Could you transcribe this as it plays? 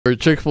Or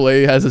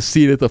Chick-fil-A has a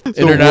seat at the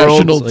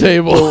international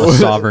table. A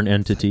sovereign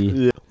entity.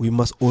 Yeah. We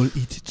must all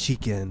eat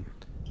chicken.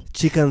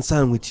 Chicken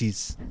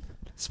sandwiches.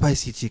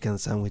 Spicy chicken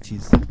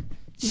sandwiches.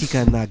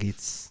 Chicken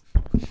nuggets.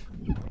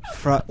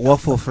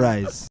 Waffle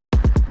fries.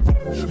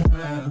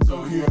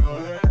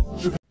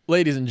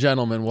 Ladies and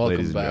gentlemen,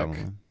 welcome back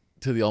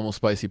to the Almost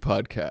Spicy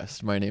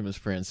podcast. My name is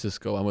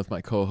Francisco. I'm with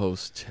my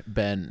co-host,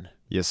 Ben.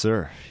 Yes,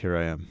 sir. Here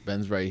I am.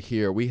 Ben's right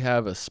here. We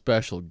have a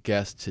special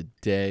guest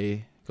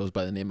today. Goes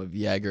by the name of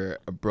Yager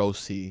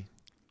Abrosi.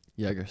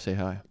 Yager, say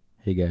hi.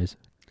 Hey, guys.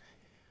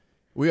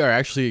 We are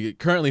actually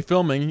currently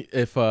filming.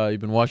 If you've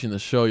been watching the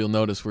show, you'll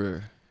notice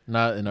we're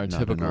not in our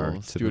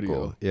typical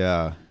studio.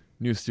 Yeah.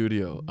 New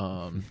studio.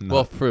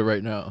 Well, for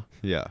right now.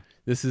 Yeah.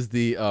 This is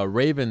the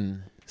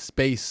Raven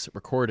Space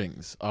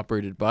Recordings,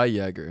 operated by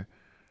Yager,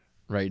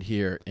 right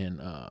here in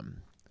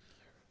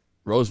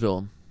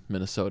Roseville,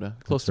 Minnesota.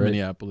 Close to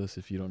Minneapolis,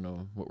 if you don't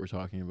know what we're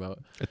talking about.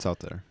 It's out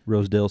there.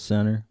 Rosedale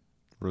Center.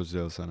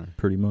 Rosedale Center.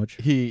 Pretty much.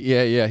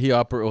 He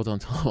operates.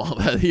 Don't tell him all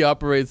that. He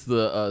operates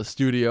the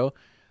studio,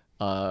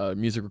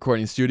 music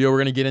recording studio. We're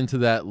gonna get into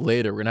that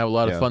later. We're gonna have a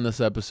lot of fun this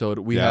episode.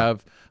 We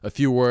have a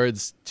few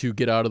words to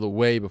get out of the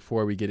way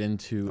before we get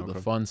into the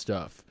fun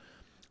stuff.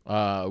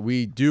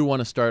 We do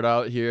want to start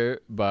out here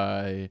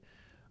by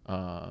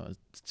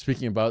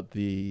speaking about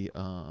the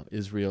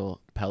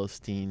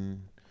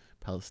Israel-Palestine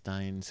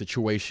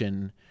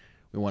situation.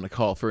 We want to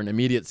call for an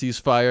immediate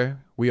ceasefire.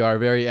 We are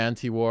very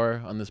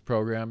anti-war on this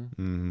program.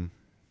 Mm-hmm.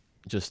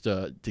 Just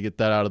to get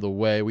that out of the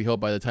way. We hope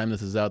by the time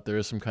this is out, there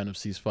is some kind of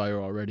ceasefire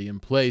already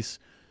in place,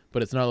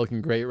 but it's not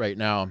looking great right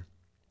now.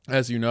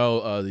 As you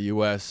know, the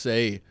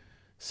USA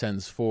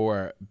sends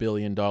 $4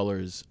 billion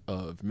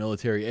of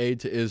military aid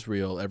to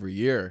Israel every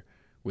year,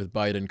 with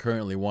Biden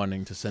currently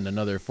wanting to send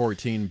another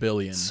 $14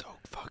 billion. So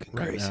fucking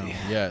right crazy.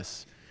 Now.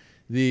 Yes.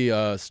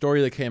 The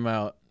story that came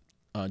out,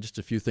 just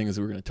a few things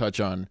that we're going to touch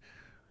on.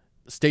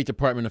 State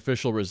Department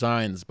official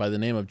resigns by the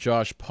name of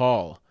Josh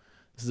Paul.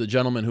 This is a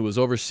gentleman who was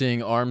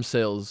overseeing arms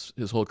sales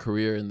his whole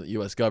career in the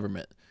U.S.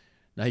 government.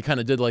 Now, he kind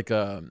of did like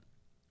a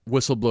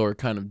whistleblower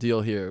kind of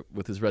deal here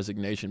with his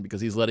resignation, because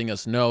he's letting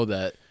us know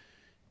that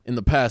in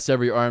the past,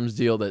 every arms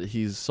deal that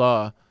he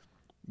saw,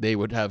 they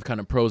would have kind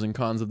of pros and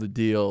cons of the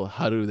deal.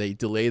 How do they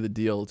delay the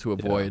deal to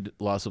avoid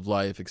loss of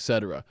life,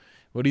 etc.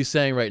 What he's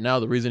saying right now,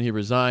 the reason he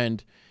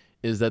resigned,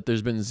 is that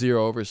there's been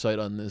zero oversight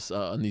on this,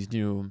 on these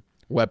new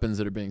weapons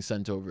that are being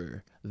sent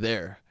over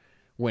there.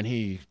 When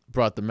he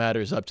brought the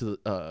matters up to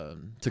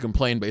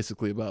complain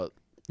basically about,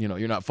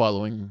 you're not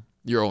following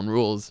your own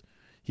rules,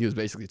 he was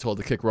basically told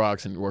to kick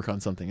rocks and work on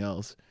something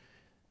else.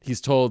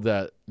 He's told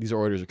that these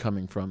orders are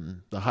coming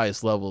from the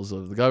highest levels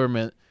of the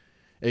government,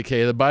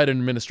 aka the Biden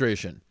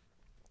administration.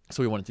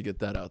 So we wanted to get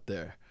that out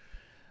there.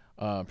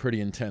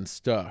 Pretty intense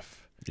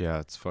stuff. Yeah,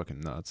 it's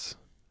fucking nuts.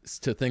 It's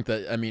to think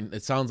that,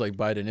 it sounds like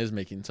Biden is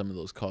making some of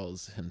those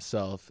calls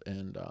himself,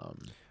 and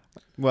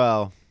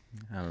well,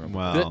 I don't know.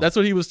 Wow. That's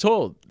what he was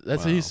told.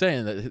 That's what he's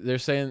saying. That they're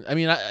saying.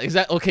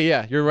 Exactly. Okay,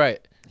 yeah, you're right.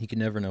 He can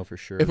never know for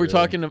sure. If we're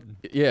talking,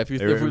 if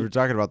we're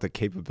talking about the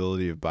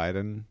capability of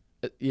Biden.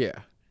 Yeah,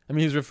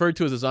 he's referred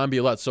to as a zombie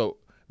a lot. So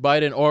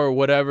Biden, or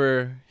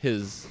whatever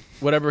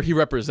he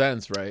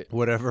represents, right?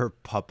 Whatever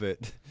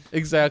puppet.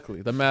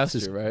 Exactly, the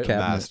master, right?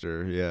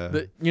 Master, yeah.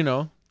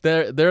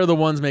 They're the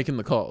ones making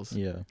the calls.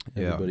 Yeah,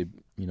 everybody,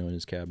 in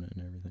his cabinet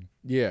and everything.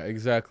 Yeah,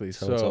 exactly. That's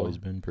how it's always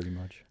been, pretty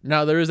much.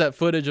 Now, there is that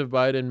footage of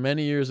Biden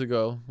many years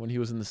ago when he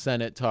was in the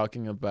Senate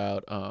talking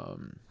about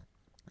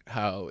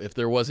how if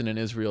there wasn't in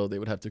Israel, they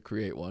would have to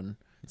create one.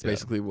 It's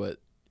basically the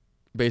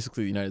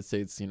United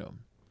States,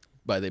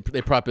 they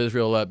prop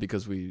Israel up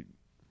because we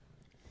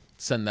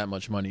send that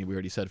much money. We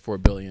already said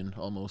 $4 billion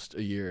almost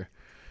a year.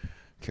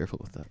 Careful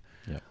with that.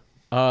 Yeah.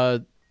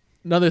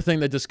 Another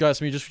thing that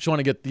disgusts me, just want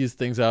to get these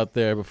things out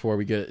there before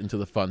we get into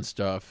the fun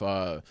stuff.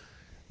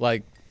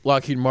 Like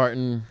Lockheed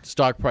Martin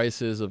stock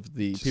prices of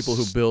the people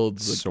who build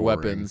the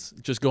weapons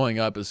just going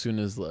up as soon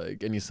as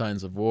any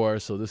signs of war.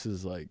 So this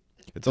is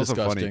it's also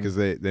funny because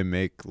they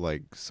make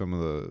some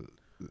of the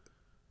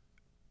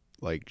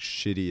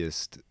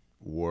shittiest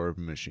war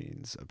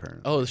machines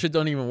apparently. Oh, the shit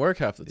don't even work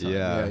half the time.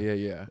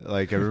 Yeah.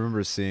 I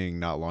remember seeing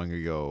not long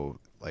ago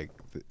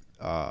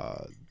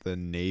the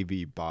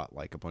Navy bought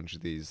a bunch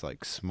of these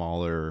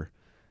smaller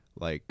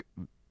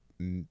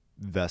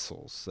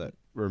vessels that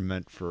were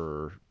meant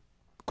for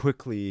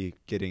quickly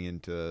getting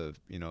into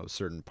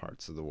certain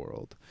parts of the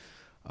world,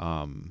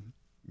 and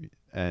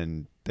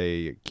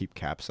they keep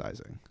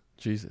capsizing.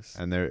 Jesus.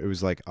 And it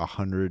was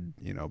 $100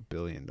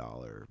 billion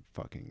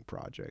fucking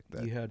project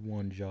that you had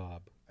one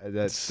job.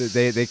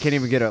 They can't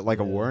even get a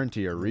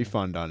warranty or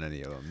refund on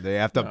any of them. They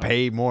have to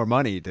pay more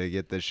money to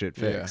get this shit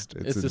fixed.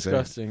 It's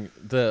disgusting.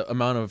 The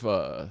amount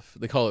of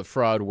they call it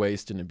fraud,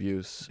 waste, and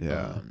abuse.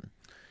 Yeah.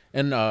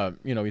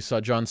 We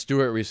saw Jon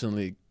Stewart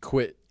recently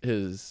quit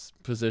his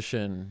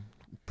position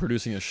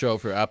producing a show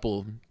for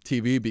Apple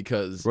TV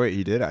because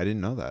he did? I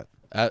didn't know that.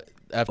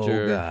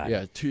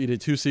 After he did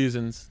 2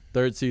 seasons.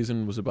 Third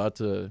season was about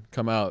to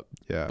come out.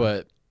 Yeah.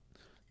 But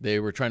they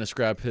were trying to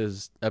scrap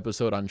his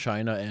episode on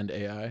China and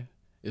AI.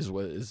 Is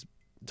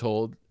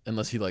told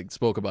unless he like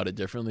spoke about it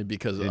differently,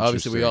 because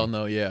obviously we all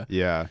know,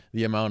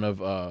 the amount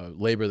of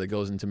labor that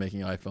goes into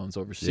making iPhones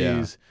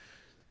overseas.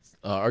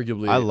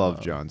 Arguably, I love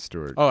Jon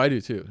Stewart. Oh, I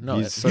do too. No,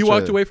 He's he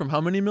walked away from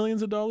how many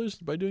millions of dollars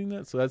by doing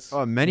that? So that's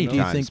many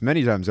times,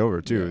 many times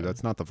over too. Yeah.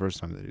 That's not the first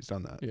time that he's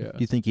done that. Yeah. Do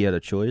you think he had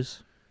a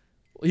choice?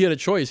 He had a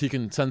choice. He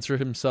can censor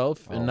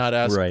himself and not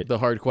ask the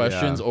hard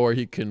questions, or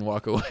he can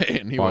walk away,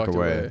 and he walked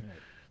away.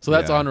 So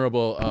that's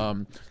honorable.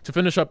 To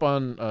finish up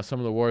on some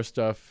of the war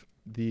stuff,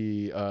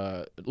 the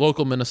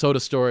local Minnesota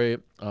story,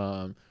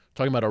 talking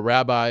about a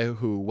rabbi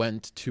who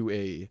went to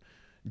a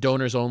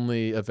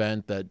donors-only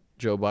event that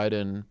Joe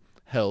Biden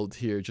held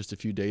here just a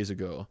few days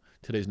ago.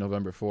 Today's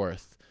November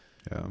 4th.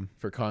 Yeah.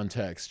 For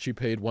context, she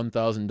paid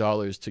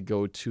 $1,000 to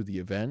go to the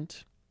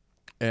event,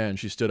 and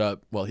she stood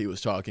up while he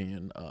was talking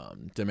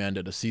and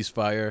demanded a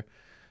ceasefire.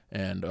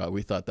 And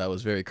we thought that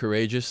was very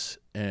courageous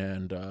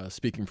and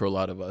speaking for a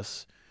lot of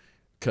us,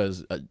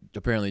 because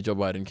apparently Joe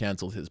Biden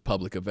canceled his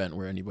public event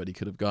where anybody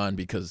could have gone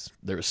because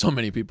there were so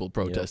many people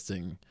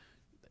protesting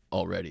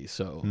already.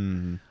 So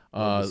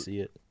Love to see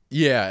it.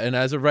 yeah, and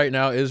as of right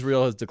now,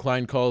 Israel has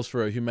declined calls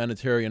for a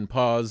humanitarian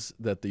pause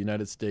that the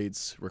United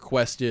States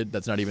requested.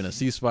 That's not even a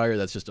ceasefire.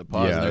 That's just a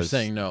pause. Yeah, and they're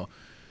saying no.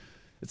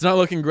 It's not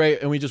looking great,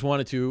 and we just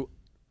wanted to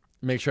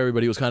make sure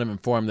everybody was kind of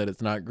informed that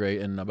it's not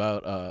great. And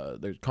about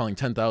they're calling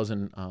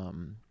 10,000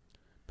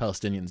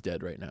 Palestinians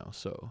dead right now,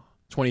 so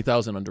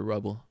 20,000 under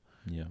rubble.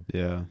 Yeah.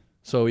 Yeah.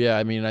 So, yeah,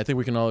 I mean, I think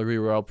we can all agree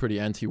we're all pretty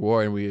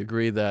anti-war, and we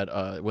agree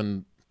that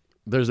when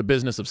there's a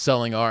business of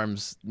selling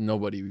arms,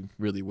 nobody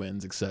really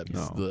wins except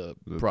the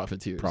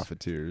profiteers.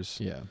 Profiteers.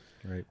 Yeah.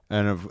 Right.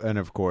 And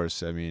of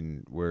course, I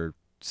mean, we're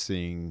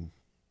seeing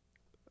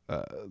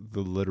the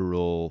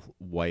literal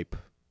wipe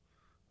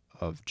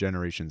of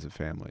generations of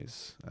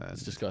families. And,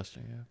 It's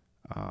disgusting,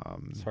 yeah.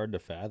 It's hard to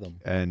fathom.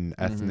 And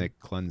ethnic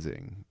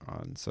cleansing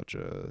on such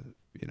a,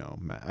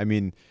 I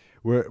mean,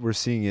 we're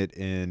seeing it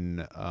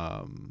in,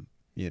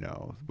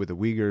 with the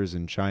Uyghurs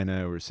in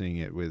China. We're seeing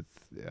it with,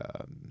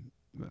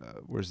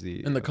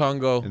 in the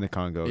Congo. In the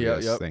Congo, Yeah,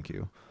 yes, yep. thank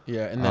you.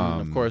 Yeah, and then,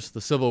 of course,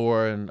 the civil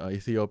war in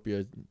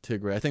Ethiopia,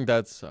 Tigray. I think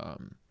that's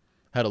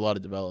had a lot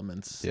of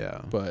developments.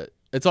 Yeah. But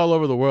it's all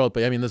over the world.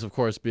 But, I mean, this, of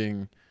course,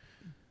 being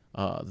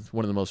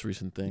one of the most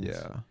recent things.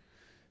 Yeah.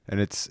 And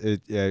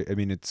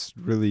it's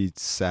really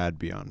sad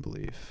beyond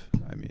belief.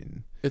 I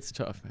mean, it's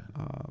tough,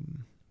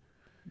 man.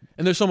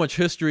 And there's so much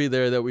history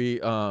there that we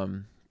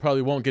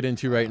probably won't get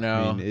into right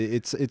now. I mean,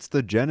 it's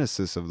the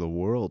genesis of the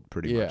world,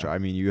 pretty much. I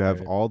mean, you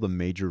have all the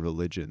major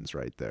religions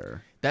right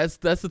there. That's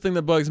the thing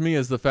that bugs me,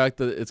 is the fact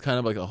that it's kind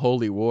of like a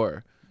holy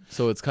war.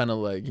 So it's kind of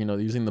like,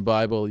 using the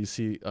Bible. You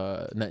see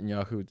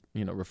Netanyahu,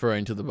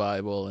 referring to the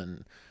Bible,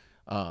 and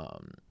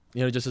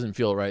it just doesn't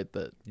feel right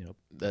that.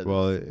 That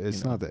well,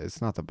 it's not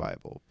the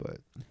Bible, but.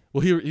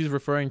 Well, he's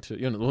referring to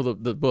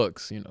the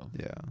books,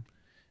 Yeah.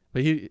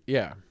 But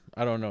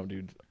I don't know,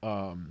 dude.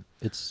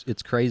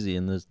 It's crazy,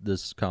 and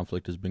this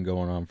conflict has been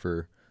going on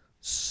for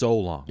so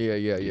long.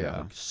 Yeah.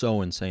 Like,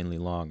 so insanely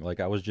long. Like,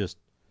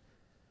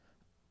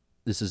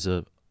 this is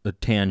a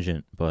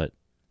tangent, but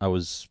I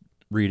was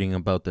reading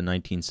about the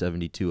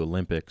 1972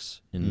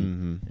 Olympics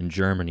in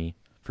Germany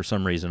for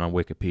some reason on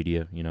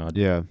Wikipedia.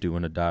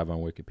 Doing a dive on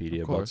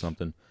Wikipedia about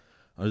something.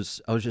 I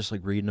was just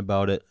like reading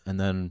about it, and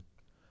then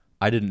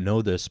I didn't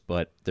know this,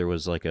 but there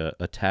was like a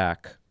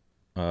attack,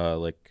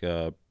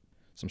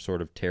 some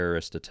sort of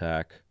terrorist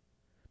attack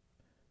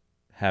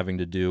having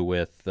to do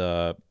with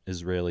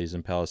Israelis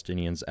and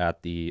Palestinians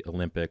at the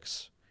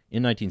Olympics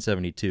in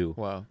 1972.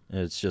 Wow.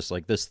 And it's just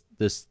like this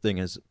thing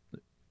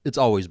it's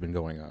always been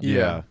going on.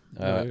 Yeah.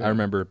 I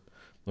remember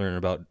learning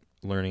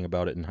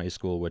about it in high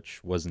school,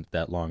 which wasn't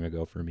that long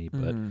ago for me,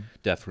 but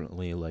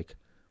definitely like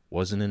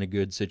wasn't in a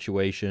good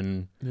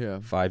situation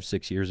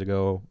 5-6 years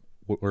ago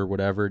or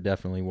whatever.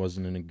 Definitely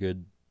wasn't in a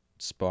good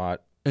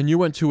spot. And you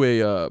went to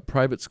a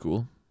private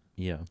school.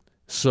 Yeah.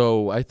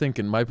 So I think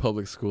in my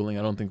public schooling,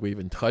 I don't think we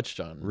even touched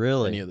on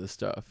any of this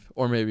stuff.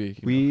 Or maybe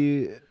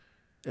we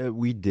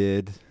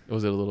did.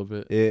 Was it a little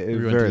bit?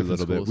 Very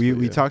little bit.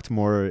 We talked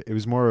more. It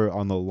was more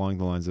along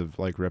the lines of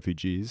like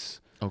refugees.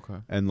 Okay.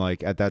 And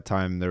like at that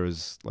time, there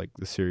was like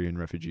the Syrian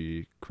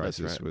refugee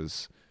crisis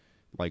was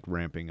like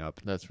ramping up.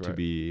 To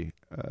be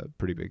a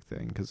pretty big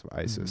thing because of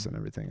ISIS and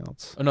everything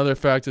else. Another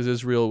fact is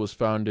Israel was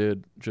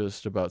founded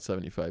just about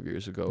 75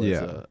 years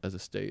ago as a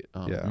state.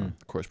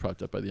 Of course,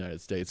 propped up by the United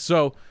States.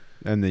 So.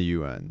 And the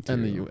UN. Too.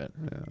 And the UN.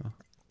 Yeah.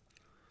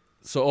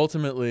 So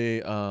ultimately,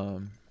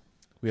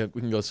 we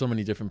can go so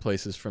many different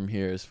places from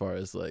here as far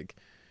as like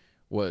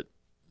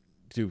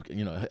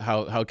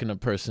how can a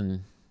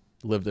person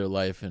live their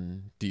life,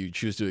 and do you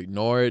choose to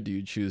ignore it? Do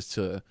you choose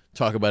to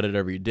talk about it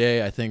every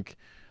day? I think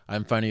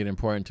I'm finding it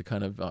important to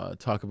kind of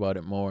talk about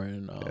it more,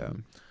 and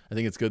I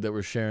think it's good that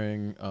we're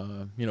sharing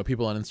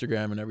people on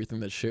Instagram and everything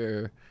that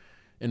share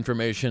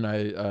information.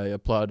 I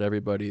applaud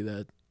everybody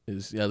that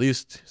is at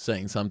least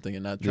saying something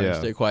and not trying to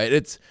stay quiet.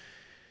 It's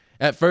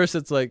at first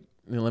it's like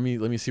let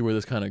me see where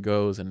this kind of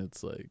goes, and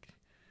it's like,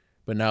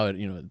 but now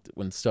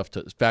when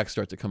facts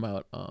start to come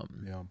out,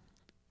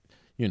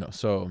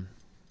 so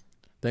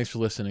thanks for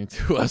listening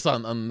to us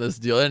on this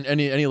deal. And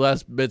any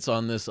last bits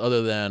on this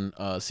other than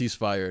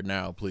ceasefire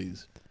now,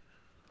 please?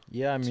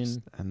 Yeah, I mean,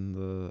 Just end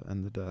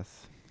the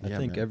death. I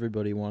think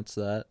everybody wants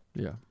that.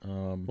 Yeah.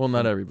 Well,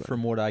 not everybody.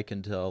 From what I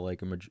can tell,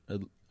 like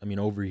I mean,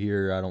 over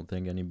here, I don't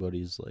think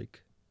anybody's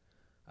like,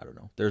 I don't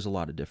know. There's a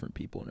lot of different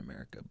people in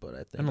America, but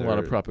I think and a lot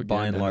of propaganda.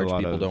 By and large,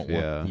 people don't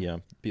want. Yeah,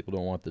 people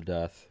don't want the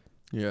death.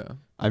 Yeah.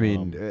 I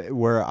mean,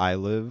 where I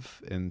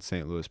live in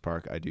St. Louis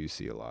Park, I do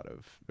see a lot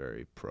of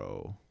very,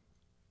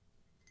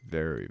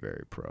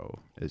 very pro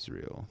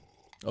Israel.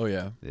 Oh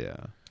yeah. Yeah.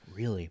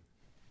 Really?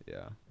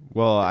 Yeah.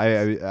 Well,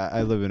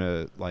 I live in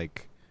a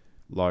like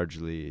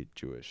largely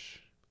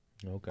Jewish.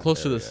 Okay.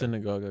 Close to the area.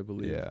 synagogue, I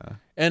believe. Yeah.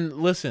 And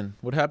listen,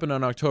 what happened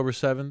on October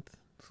 7th?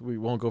 We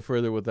won't go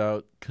further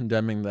without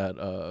condemning that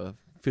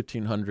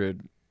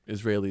 1,500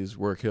 Israelis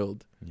were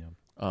killed.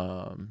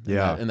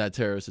 Yeah. In that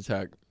terrorist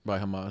attack by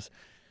Hamas.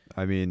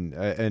 I mean,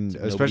 and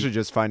especially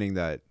just finding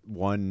that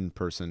one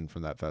person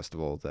from that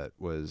festival that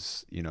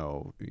was, you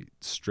know,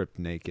 stripped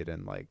naked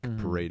and like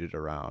paraded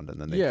around, and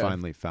then they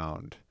finally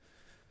found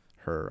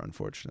her,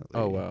 unfortunately.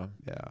 Oh wow.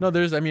 Yeah. No,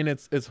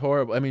 it's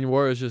horrible. I mean,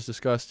 war is just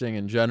disgusting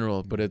in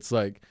general, but it's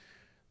like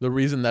the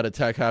reason that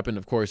attack happened,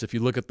 of course, if you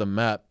look at the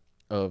map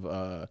of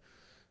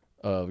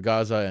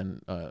Gaza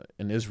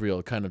and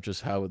Israel, kind of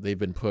just how they've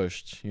been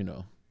pushed, you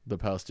know, the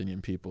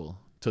Palestinian people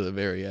to the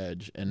very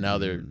edge, and now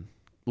they're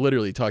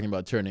literally talking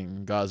about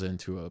turning Gaza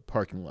into a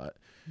parking lot.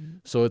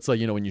 So it's like,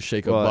 you know, when you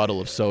shake a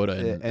bottle of soda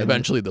and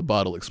eventually the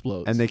bottle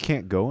explodes. And they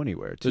can't go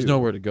anywhere, too. There's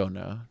nowhere to go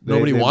now.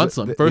 Nobody wants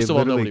them. First of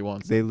all, nobody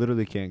wants them. They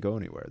literally can't go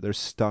anywhere. They're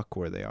stuck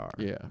where they are.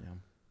 Yeah.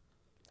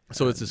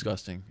 So it's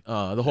disgusting.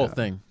 The whole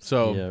thing.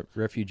 So yeah,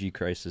 refugee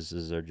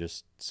crises are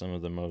just some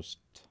of the most,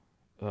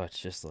 it's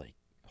just like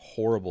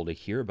horrible to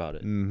hear about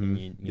it. Mm-hmm. I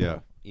mean, you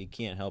know, you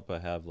can't help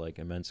but have like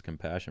immense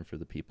compassion for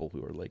the people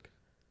who are like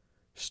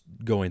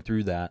going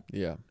through that.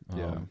 Yeah.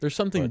 Yeah. There's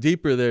something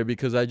deeper there,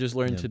 because I just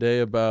learned today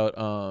about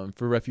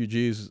for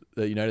refugees,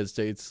 the United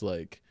States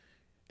like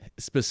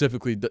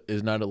specifically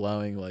is not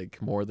allowing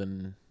like more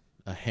than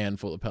a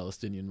handful of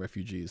Palestinian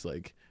refugees,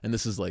 like, and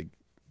this is like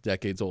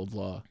decades old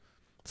law.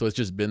 So it's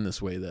just been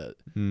this way that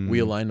we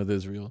align with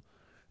Israel,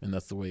 and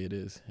that's the way it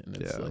is. And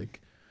it's like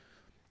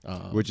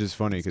which is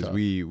funny because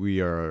we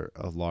are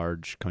a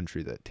large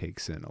country that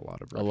takes in a lot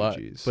of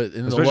refugees. But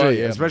in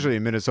especially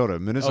in Minnesota.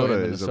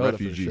 Minnesota is a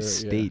refugee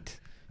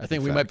state. I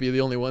think we might be the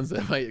only ones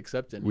that might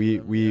accept it.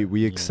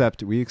 We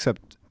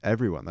accept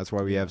everyone. That's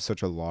why we have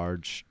such a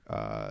large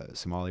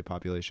Somali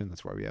population.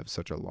 That's why we have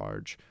such a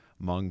large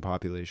Hmong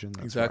population.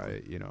 That's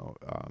why, you know,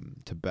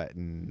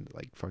 Tibetan,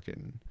 like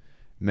fucking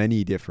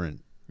many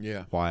different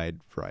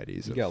wide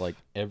varieties. You got like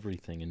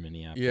everything in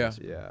Minneapolis.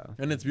 Yeah.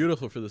 And it's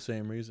beautiful for the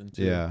same reason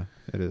too. Yeah,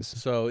 it is.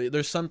 So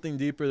there's something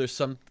deeper.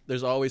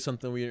 There's always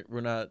something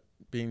we're not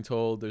being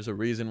told. There's a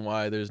reason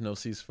why there's no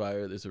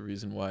ceasefire. There's a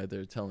reason why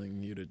they're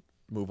telling you to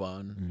move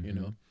on, you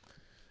know.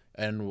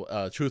 And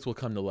truth will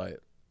come to light,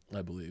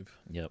 I believe.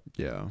 Yep.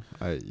 Yeah.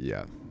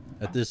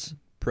 At this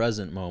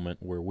present moment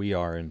where we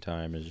are in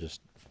time is just,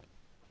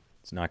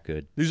 it's not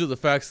good. These are the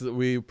facts that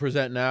we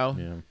present now.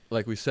 Yeah.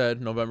 Like we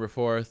said, November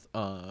 4th,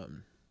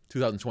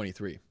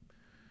 2023.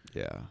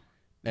 Yeah.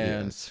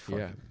 And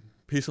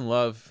peace and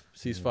love,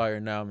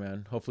 ceasefire now,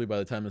 man. Hopefully by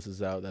the time this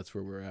is out, that's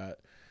where we're at.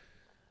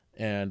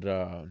 And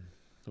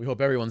we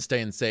hope everyone's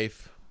staying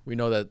safe. We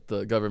know that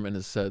the government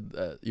has said,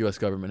 U.S.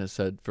 government has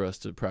said for us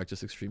to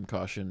practice extreme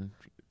caution.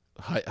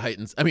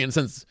 Heightens. I mean,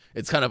 since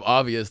it's kind of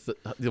obvious that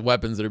the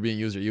weapons that are being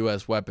used are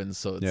U.S. weapons,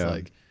 so it's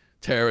like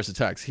terrorist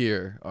attacks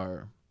here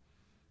are,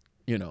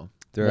 you know,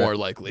 more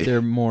likely.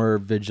 They're more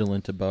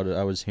vigilant about it.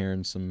 I was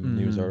hearing some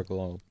news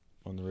article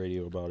on the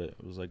radio about it.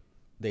 It was like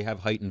they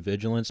have heightened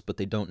vigilance, but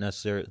they don't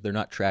necessarily. They're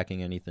not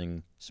tracking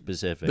anything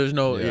specific. There's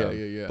no,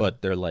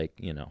 But they're like,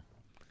 you know.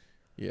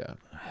 Yeah.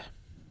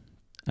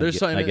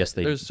 I guess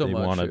they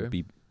want to here.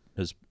 be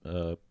as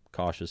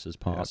cautious as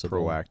possible.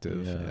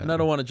 Proactive. Yeah. And I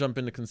don't want to jump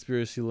into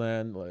conspiracy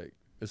land, like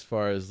as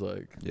far as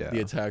like the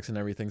attacks and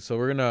everything. So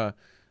we're gonna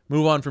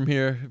move on from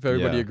here if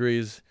everybody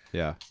agrees.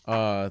 Yeah.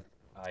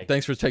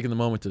 Thanks for taking the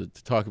moment to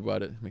talk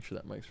about it. Make sure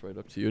that mic's right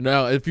up to you.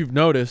 Now, if you've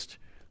noticed,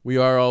 we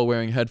are all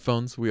wearing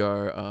headphones. We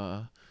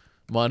are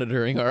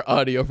monitoring our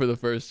audio for the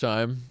first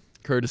time,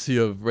 courtesy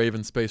of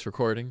Raven Space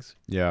Recordings.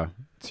 Yeah,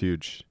 it's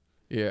huge.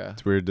 Yeah.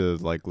 It's weird to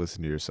like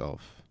listen to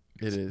yourself.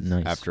 It is.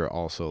 Nice. After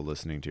also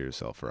listening to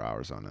yourself for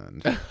hours on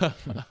end.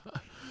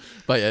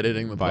 By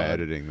editing the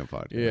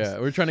podcast. Yeah,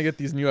 we're trying to get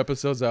these new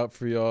episodes out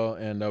for y'all,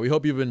 and we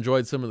hope you've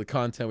enjoyed some of the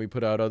content we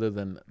put out other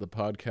than the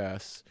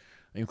podcasts,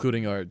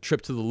 including our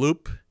trip to the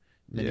Loop,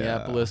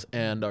 Minneapolis,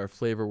 and our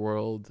Flavor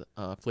World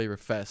Flavor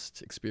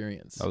Fest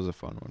experience. That was a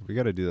fun one. We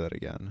got to do that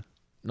again.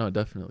 No,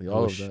 definitely.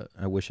 All of that.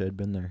 I wish I had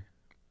been there.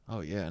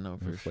 Oh yeah, no,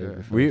 for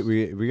sure.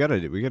 We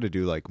gotta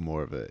do like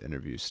more of an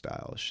interview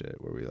style shit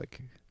where we like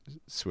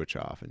switch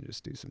off and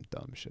just do some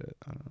dumb shit.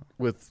 I don't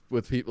know.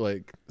 With people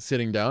like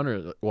sitting down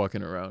or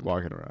walking around.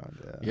 Walking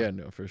around, Yeah,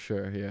 no, for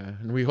sure. Yeah,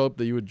 and we hope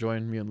that you would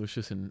join me and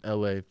Lucius in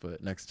L.A.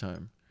 But next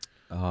time.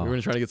 We're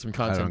gonna try to get some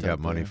content. I don't got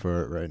money there.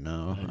 for it right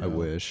now. I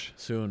wish.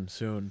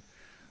 Soon.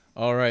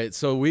 All right.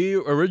 So we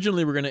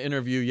originally were gonna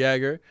interview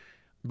Jagger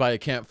by a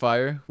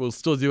campfire. We'll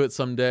still do it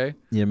someday.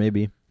 Yeah,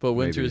 maybe. But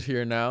winter's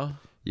here now.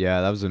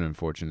 Yeah, that was an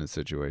unfortunate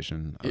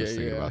situation. I was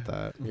thinking about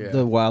that. Yeah.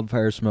 The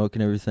wildfire smoke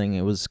and everything.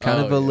 It was kind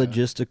of a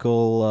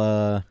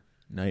logistical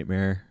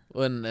nightmare.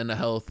 And the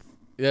health.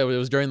 Yeah, it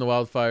was during the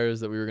wildfires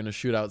that we were going to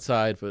shoot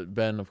outside, but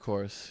Ben, of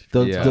course.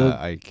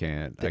 I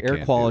can't. The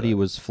air quality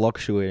was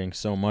fluctuating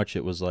so much.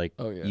 It was like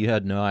you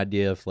had no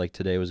idea if like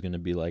today was going to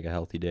be like a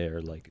healthy day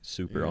or like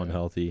super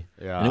unhealthy.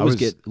 Yeah, and it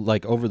was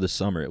like over the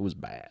summer. It was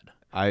bad.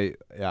 I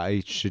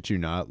shit you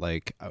not,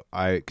 like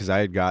because I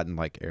had gotten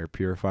like air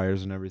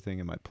purifiers and everything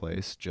in my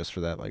place just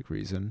for that like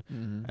reason,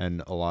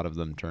 and a lot of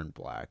them turned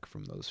black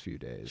from those few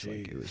days. Jeez.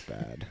 Like it was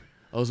bad.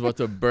 I was about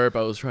to burp.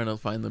 I was trying to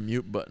find the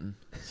mute button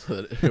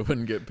so that it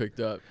wouldn't get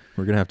picked up.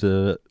 We're gonna have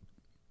to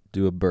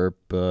do a burp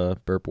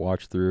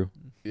watch through.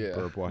 Yeah,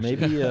 burp watch.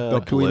 Maybe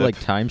can we like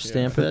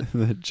timestamp it?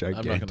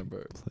 I'm not gonna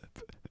burp.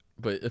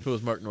 But if it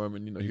was Mark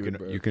Norman, he would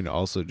burp. You can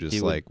also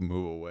just like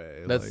move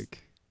away. That's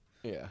like.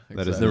 Yeah, exactly.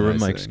 That is the room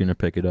mic's gonna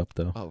pick it up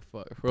though. Oh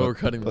fuck! Well, we're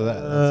cutting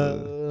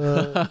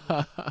that.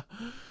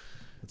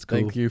 That's cool.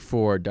 Thank you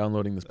for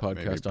downloading this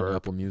podcast on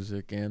Apple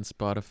Music and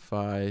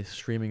Spotify,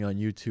 streaming on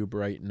YouTube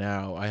right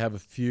now. I have a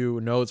few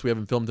notes we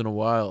haven't filmed in a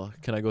while.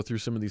 Can I go through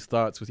some of these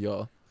thoughts with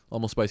y'all?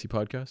 Almost Spicy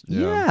Podcast.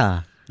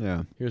 Yeah.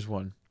 Here's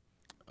one.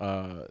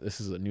 This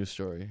is a news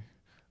story.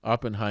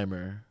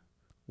 Oppenheimer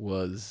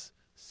was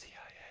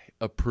CIA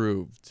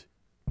approved.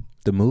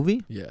 The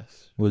movie?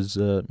 Yes. Was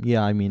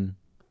I mean.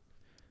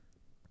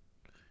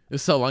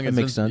 It's so long. It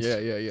makes sense. Yeah.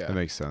 That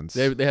makes sense.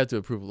 They had to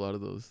approve a lot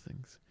of those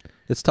things.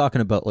 It's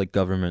talking about like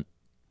government,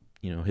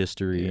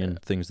 history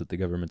and things that the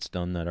government's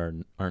done that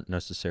aren't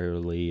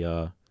necessarily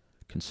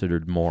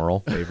considered moral,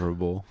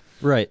 favorable.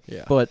 Right.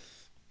 Yeah. But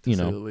to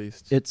say the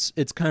least.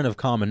 it's kind of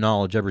common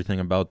knowledge everything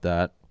about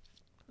that.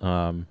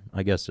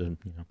 I guess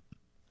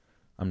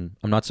I'm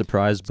not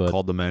surprised, but it's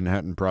called the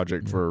Manhattan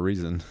Project for a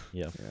reason.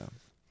 Yeah.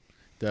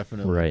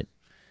 Definitely. Right.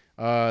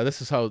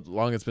 This is how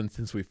long it's been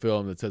since we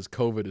filmed. It says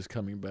COVID is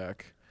coming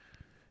back.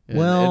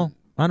 And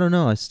I don't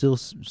know.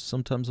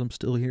 Sometimes I'm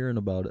still hearing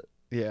about it.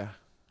 Yeah.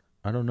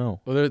 I don't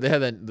know. Well, they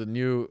had the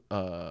new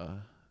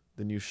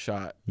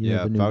shot.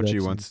 Yeah, the new Fauci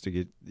vaccine. wants to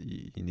get.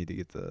 You need to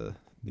get the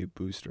new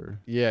booster.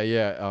 Yeah.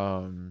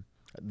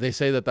 They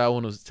say that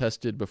one was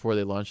tested before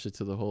they launched it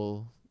to the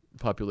whole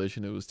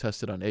population. It was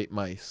tested on 8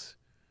 mice,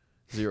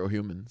 0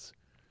 humans.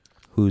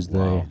 Who's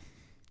they?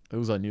 It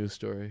was a news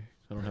story.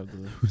 I don't have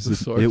the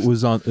source. It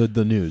was on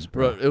the news,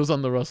 bro. It was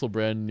on the Russell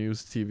Brand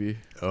News TV.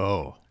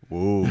 Oh,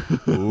 ooh,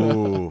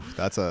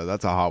 that's a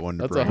hot one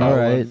to bring. That's a hot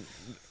one.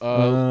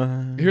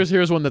 Right.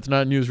 Here's one that's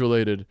not news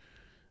related.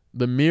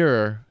 The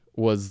mirror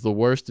was the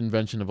worst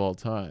invention of all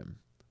time.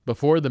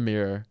 Before the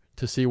mirror,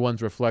 to see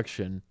one's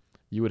reflection,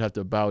 you would have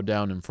to bow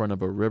down in front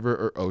of a river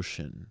or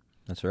ocean.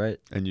 That's right.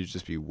 And you'd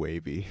just be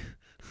wavy.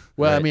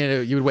 Well, right. I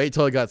mean, you would wait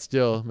till it got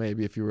still,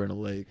 maybe if you were in a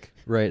lake.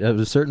 Right. At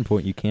a certain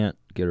point, you can't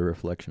get a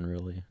reflection,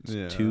 really. It's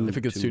if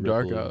it gets too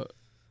dark out.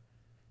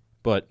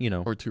 But,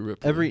 or too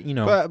rippling.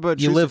 But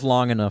you live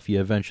long enough, you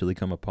eventually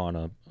come upon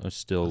a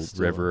still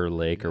river or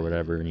lake or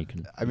whatever, and you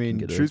can. I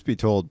mean, truth be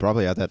told,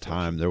 probably at that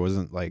time, there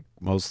wasn't like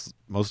most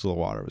of the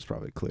water was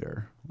probably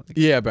clear.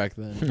 Like, back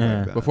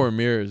then. Before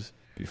mirrors.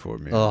 Before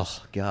mirrors.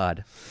 Oh,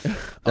 God.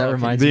 That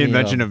reminds me. The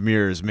invention of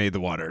mirrors made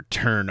the water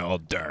turn all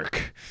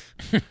dark.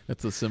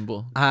 That's a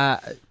symbol.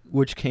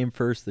 Which came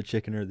first, the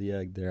chicken or the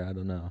egg there? I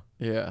don't know.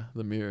 Yeah,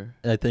 the mirror.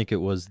 I think it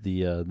was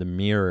the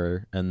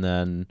mirror, and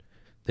then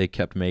they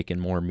kept making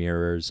more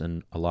mirrors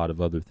and a lot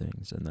of other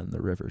things, and then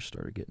the river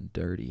started getting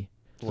dirty.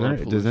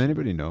 Does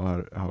anybody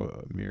know how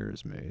a mirror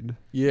is made?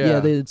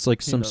 Yeah, it's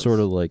like some sort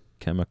of like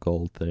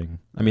chemical thing.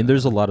 I mean,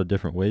 there's a lot of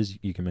different ways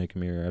you can make a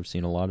mirror. I've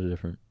seen a lot of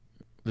different.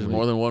 There's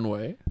more than one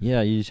way?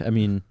 Yeah, you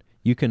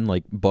can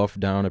like buff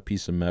down a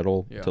piece of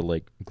metal to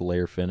like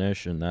glare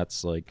finish, and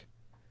that's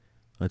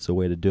a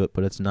way to do it,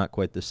 but it's not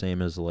quite the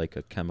same as like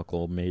a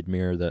chemical made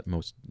mirror that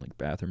most like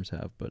bathrooms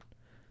have. But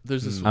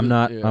there's this. I'm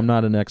not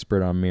an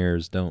expert on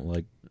mirrors.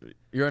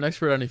 You're an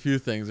expert on a few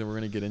things, and we're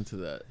gonna get into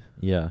that.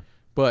 Yeah.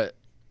 But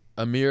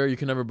a mirror, you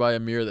can never buy a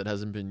mirror that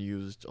hasn't been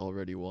used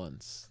already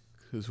once,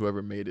 because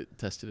whoever made it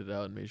tested it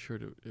out and made sure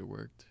it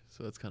worked.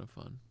 So that's kind of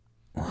fun.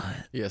 What?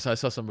 Yes, I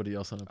saw somebody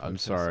else on a podcast. I'm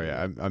sorry,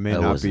 I may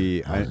not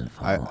be.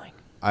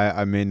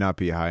 I may not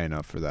be high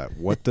enough for that.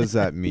 What does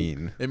that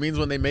mean? It means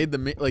when they made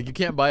you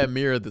can't buy a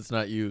mirror that's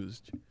not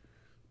used.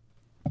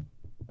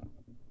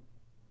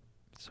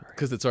 Sorry.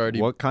 Because it's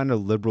already. What kind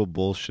of liberal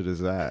bullshit is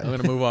that? I'm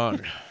gonna move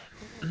on.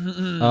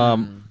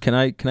 Can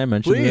I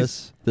mention Please.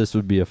 this? This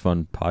would be a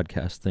fun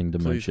podcast thing to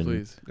mention.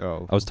 Please.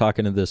 Oh. I was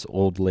talking to this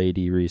old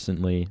lady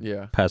recently.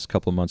 Yeah. Past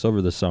couple of months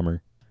over the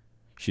summer.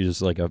 She's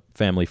just like a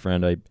family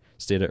friend. I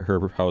stayed at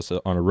her house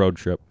on a road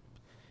trip.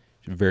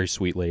 She's a very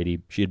sweet lady.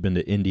 She had been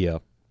to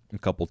India a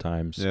couple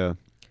times. Yeah.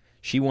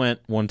 She went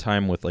one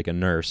time with like a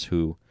nurse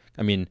who,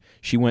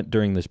 she went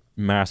during this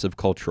massive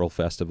cultural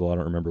festival. I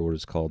don't remember what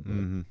it's called.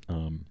 But,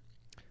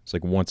 It's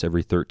like once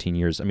every 13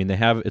 years. I mean,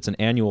 it's an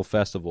annual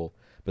festival,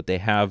 but they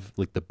have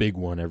like the big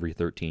one every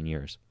 13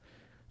 years.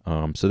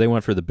 So they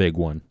went for the big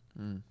one.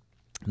 And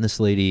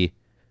this lady,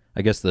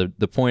 I guess the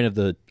point of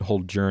the whole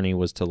journey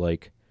was to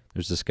like,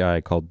 there's this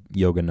guy called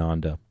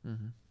Yogananda.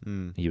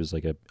 He was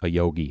like a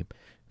yogi.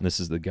 And this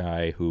is the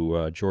guy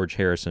who George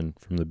Harrison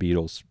from the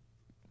Beatles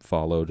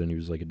followed, and he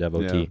was like a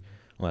devotee,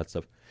 all that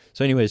stuff.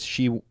 So anyways,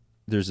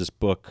 there's this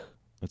book.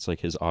 It's like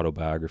his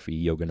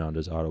autobiography,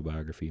 Yogananda's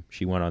autobiography.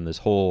 She went on this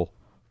whole,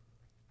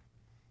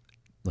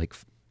 like,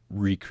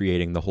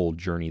 recreating the whole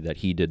journey that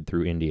he did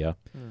through India.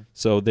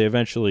 So they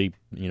eventually,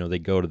 they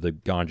go to the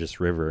Ganges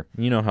River.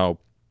 You know how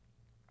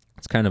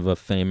it's kind of a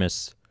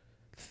famous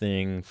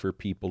thing for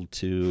people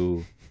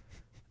to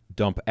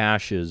dump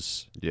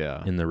ashes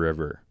in the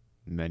river.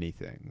 Many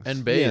things.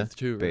 And bathe,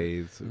 too.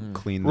 Bathe,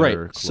 clean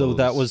their clothes. So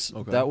that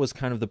was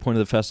kind of the point of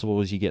the festival,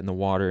 was you get in the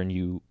water and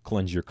you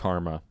cleanse your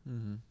karma.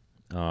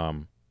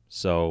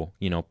 So,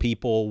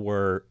 people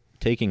were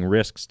taking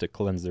risks to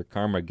cleanse their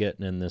karma,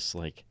 getting in this,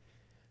 like,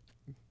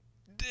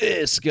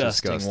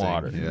 disgusting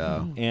water.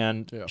 Yeah.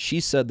 And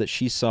she said that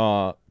she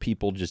saw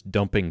people just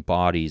dumping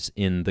bodies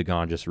in the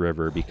Ganges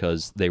River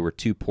because they were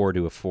too poor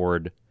to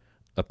afford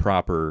a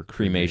proper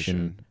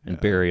cremation and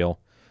burial.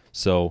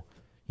 So,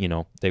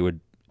 they would,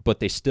 but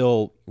they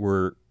still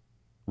were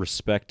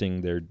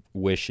respecting their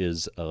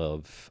wishes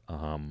of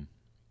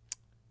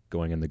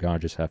going in the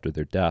Ganges after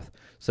their death.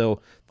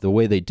 So the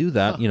way they do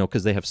that,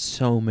 because they have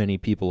so many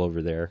people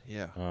over there,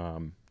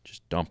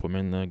 just dump them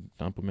in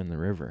the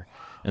river.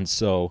 And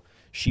so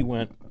she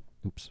went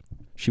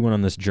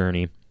on this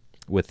journey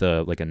with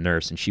a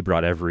nurse, and she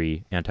brought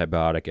every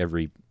antibiotic,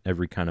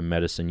 every kind of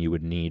medicine you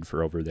would need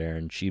for over there.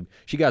 And she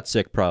got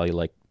sick probably,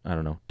 like, I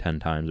don't know, 10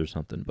 times or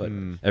something, but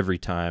every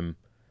time,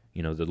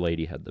 the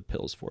lady had the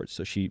pills for it.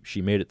 So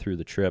she made it through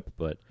the trip,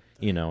 but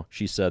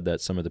she said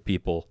that some of the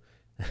people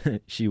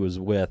she was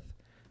with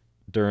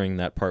during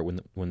that part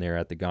when they were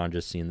at the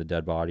Ganges seeing the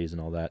dead bodies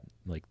and all that,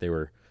 like, they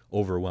were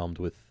overwhelmed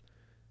with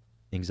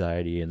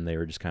anxiety, and they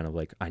were just kind of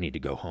like, I need to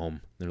go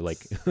home. They're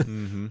like,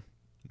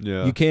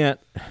 you can't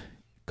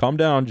calm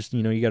down, just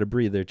you got to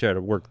breathe. They try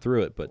to work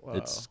through it, but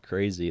it's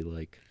crazy.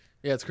 Like,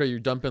 yeah, it's crazy. You're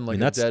dumping like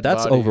that's a dead body.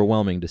 That's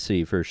overwhelming to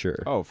see, for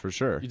sure. Oh, for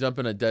sure. You dump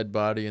in a dead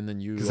body, and then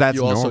you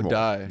also normal.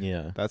 Die.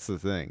 Yeah, that's the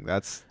thing.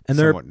 That's and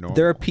normal.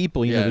 There are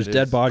people, there's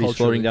dead bodies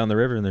floating down the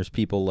river, and there's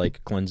people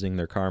like cleansing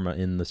their karma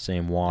in the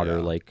same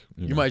water. Like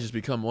you might just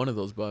become one of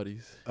those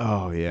bodies.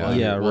 Oh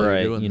yeah,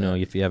 right.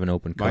 If you have an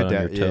open cut on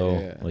your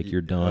toe, like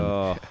you're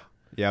done.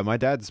 Yeah, my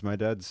dad's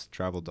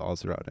traveled all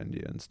throughout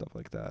India and stuff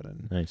like that,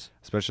 and nice,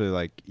 especially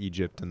like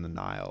Egypt and the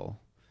Nile.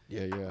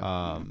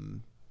 Yeah.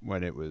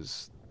 When it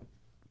was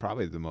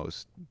probably the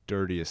most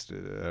dirtiest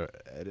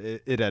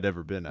it had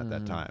ever been at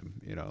that time.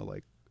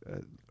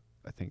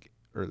 I think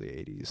early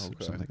 80s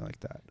or something like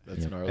that.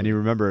 That's gnarly. And you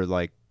remember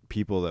like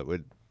people that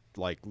would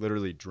like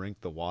literally drink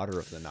the water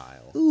of the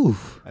Nile.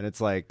 Oof. And it's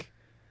like,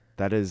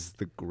 that is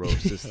the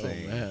grossest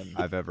thing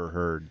I've ever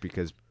heard,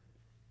 because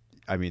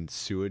I mean,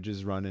 sewage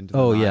is run into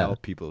the Nile.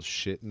 People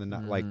shit in the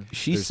Nile. Like,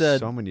 she there's said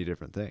so many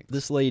different things.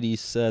 This lady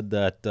said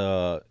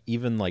that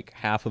even like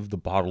half of the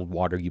bottled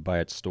water you buy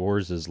at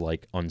stores is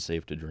like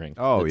unsafe to drink.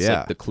 Oh, it's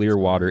like the clear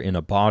water in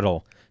a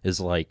bottle is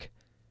like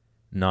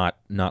not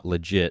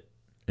legit,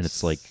 and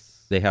it's like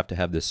they have to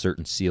have this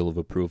certain seal of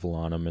approval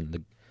on them.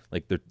 And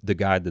the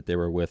guide that they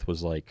were with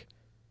was like,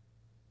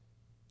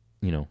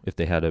 if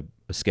they had a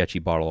sketchy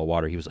bottle of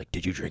water, he was like,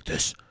 "Did you drink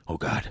this? Oh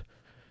God."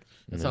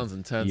 That sounds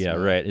intense. Yeah,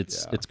 man.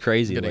 It's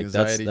crazy. Like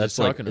that's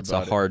like it's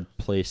a hard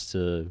place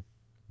to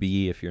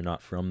be if you're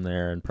not from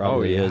there, and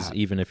probably is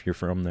even if you're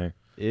from there.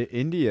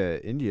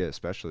 India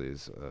especially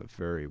is a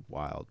very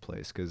wild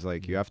place, because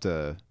like you have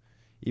to,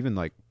 even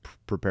like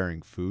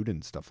preparing food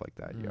and stuff like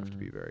that, you have to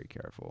be very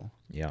careful.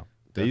 Yeah,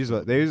 they use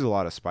a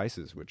lot of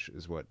spices, which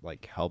is what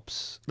like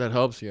helps. That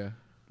helps, yeah.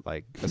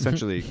 Like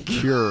essentially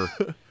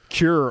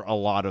cure a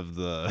lot of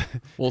the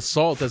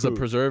salt as a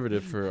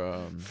preservative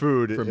for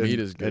food for meat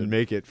is good, and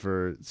make it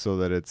so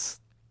that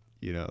it's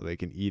they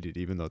can eat it,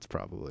 even though it's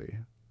probably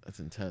that's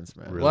intense,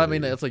 man. Really, well, I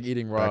mean, that's like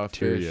eating raw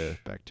fish,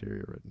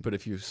 bacteria ridden. But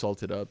if you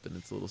salt it up, then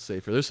it's a little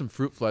safer. There's some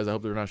fruit flies. I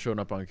hope they're not showing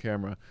up on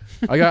camera.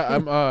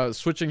 I'm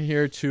switching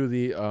here to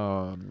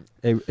the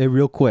Hey,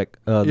 real quick,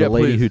 the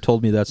lady who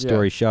told me that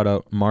story, Yeah. shout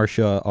out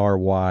Marsha R.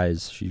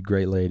 Wise. She's a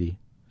great lady.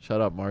 Shout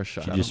out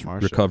Marsha. She just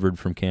recovered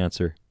from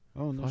cancer.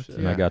 Oh no shit.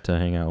 And I got to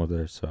hang out with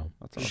her, so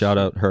That's shout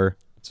awesome. out her.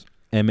 It's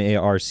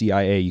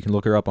Marcia. You can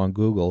look her up on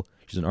Google.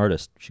 She's an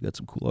artist. She got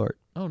some cool art.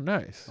 Oh,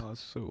 nice. Oh,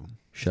 that's so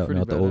Shouting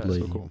out the old badass.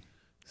 lady. so cool.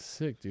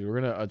 Sick, dude.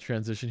 We're gonna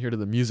transition here to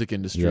the music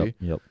industry.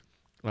 Yep.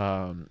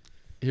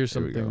 Here's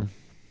Here we something.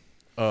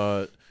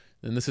 And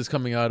this is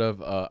coming out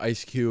of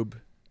Ice Cube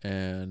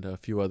and a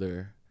few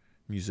other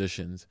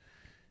musicians.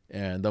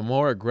 And the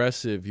more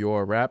aggressive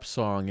your rap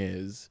song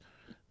is,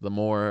 the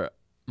more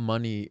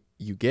money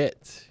you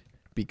get,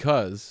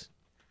 because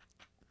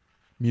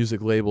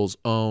music labels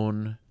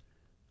own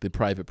the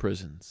private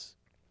prisons.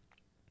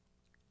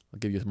 I'll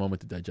give you a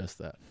moment to digest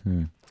that.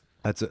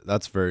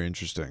 That's very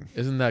interesting.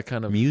 Isn't that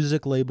kind of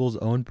music labels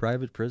own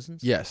private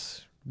prisons?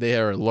 Yes, they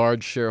are a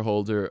large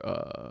shareholder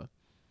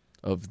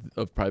of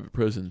private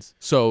prisons.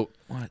 So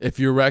if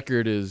your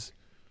record is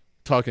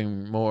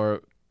talking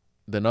more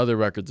than other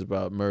records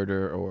about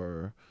murder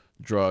or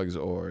drugs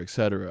or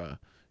etc.,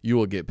 you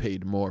will get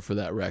paid more for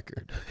that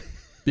record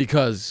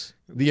because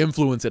the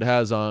influence it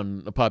has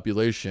on a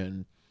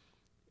population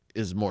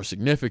is more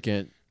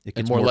significant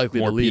and more likely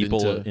to lead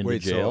into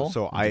jail.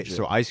 So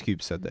Ice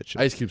Cube said that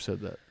shit. Ice Cube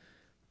said that.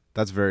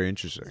 That's very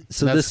interesting.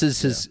 So this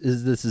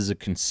is a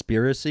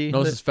conspiracy?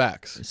 No, this is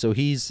facts. So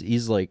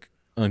he's like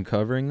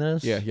uncovering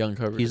this? Yeah, he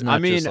uncovered. He's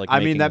not just like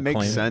making that a makes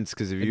claim. sense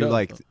because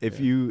if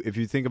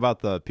you think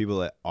about the people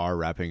that are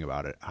rapping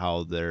about it,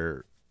 how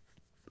they're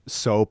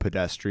so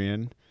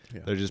pedestrian.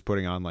 Yeah. They're just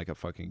putting on like a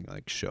fucking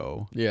like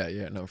show.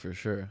 Yeah, no, for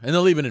sure. And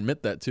they'll even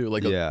admit that too.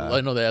 Like,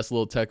 I know they asked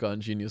Lil Tech on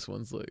Genius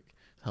once, like,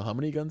 how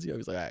many guns do you have?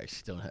 He's like, I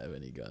actually don't have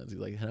any guns.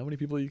 He's like, how many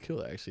people you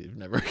killed? Actually, I've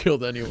never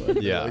killed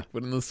anyone. Yeah. Like,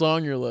 but in the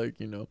song, you're like,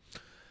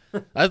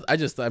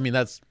 I mean,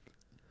 that's,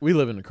 we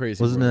live in a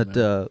crazy Wasn't world,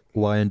 it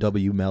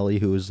YNW Melly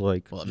who was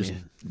like,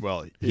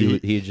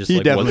 he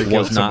definitely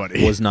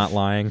was not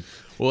lying.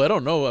 Well, I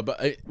don't know,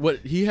 but what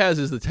he has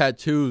is the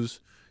tattoos.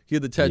 He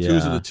had the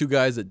tattoos of the two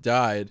guys that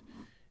died.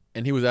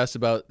 And he was asked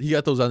about, he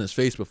got those on his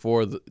face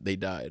before they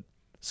died.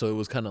 So it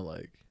was kind of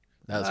like,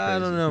 that was crazy. I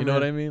don't know, you know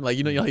what I mean? Like,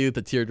 you know how you get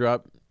the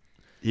teardrop?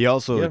 He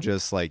also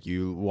just like,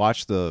 you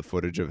watch the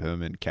footage of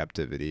him in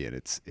captivity and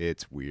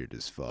it's weird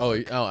as fuck.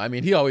 Oh, I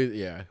mean, he always,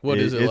 What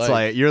is it it's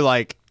like? You're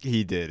like,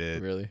 he did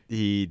it. Really?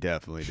 He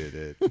definitely did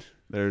it.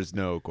 There's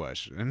no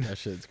question. That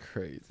shit's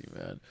crazy,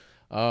 man.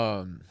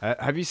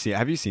 Have you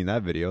seen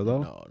that video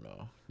though?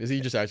 No. Is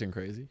he just acting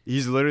crazy?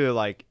 He's literally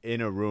like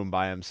in a room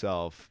by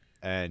himself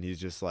and he's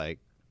just like,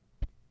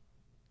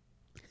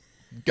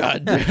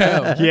 God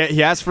damn.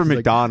 He asked for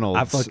McDonald's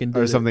I fucking did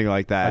or something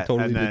like that. I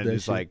totally and then did that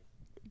he's shit. like,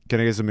 can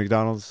I get some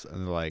McDonald's?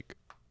 And they're like,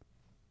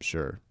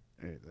 sure.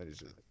 And he's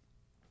just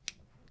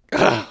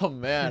Oh,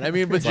 man. I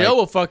mean, but jail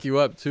will fuck you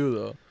up,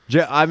 too,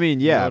 though. I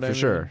mean, yeah, You know for what I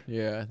sure. mean?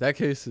 Yeah, that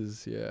case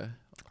is,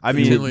 I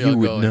mean, continually You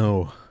would ongoing.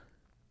 know.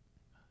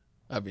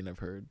 I mean, I've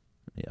heard.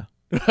 Yeah.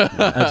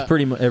 That's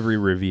pretty much every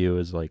review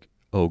is like,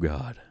 oh,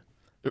 God.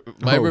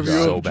 My review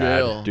God. So of bad.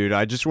 jail. dude,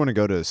 I just want to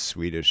go to a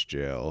Swedish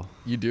jail.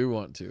 You do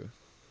want to.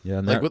 Yeah,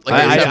 and Like, that,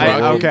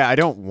 like I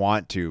don't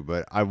want to,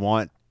 but I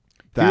want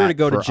that if you were to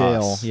go to for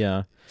jail, us.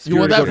 yeah. You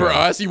want that for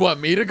us? You want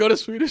me to go to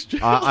Swedish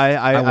jail?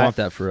 I want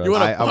that for us.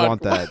 I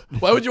want that.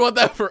 Why would you want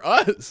that for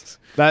us?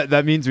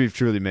 That means we've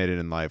truly made it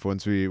in life.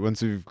 Once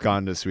we've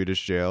gone to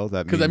Swedish jail,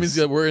 that means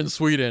that we're in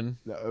Sweden.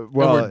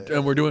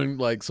 And we're doing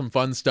like some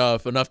fun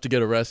stuff enough to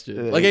get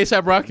arrested, like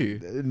ASAP Rocky.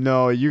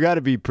 No, you got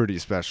to be pretty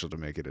special to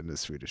make it into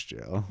Swedish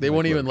jail. They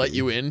won't even let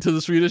you into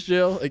the Swedish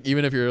jail, like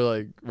even if you're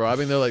like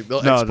robbing. They'll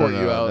export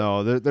you out.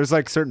 No, there's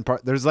like certain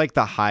part. There's like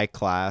the high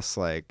class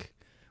like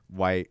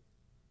white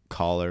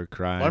collar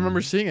crime. Well, I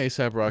remember seeing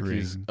ASAP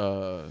Rocky's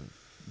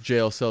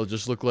jail cell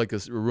just look like a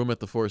room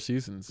at the Four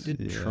Seasons.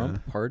 Did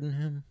Trump pardon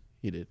him?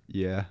 He did.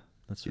 Yeah,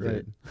 that's he right.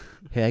 did.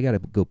 Hey, I gotta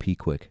go pee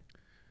quick.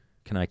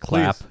 Can I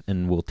clap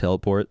and we'll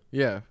teleport?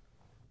 Yeah.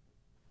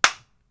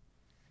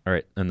 All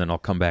right, and then I'll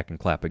come back and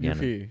clap again.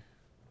 You pee.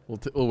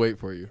 We'll wait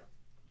for you.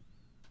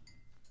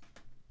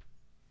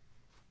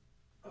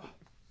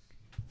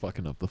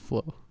 Fucking up the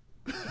flow.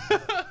 Sorry,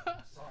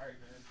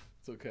 man.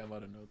 It's okay. I'm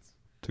out of notes.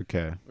 It's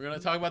okay. We're gonna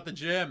talk about the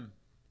gym.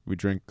 We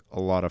drink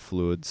a lot of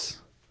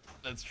fluids.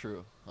 That's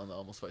true. On the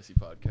Almost Spicy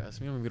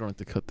podcast. Maybe we don't have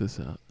to cut this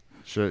out.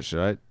 Should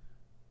I?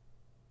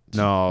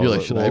 No. You're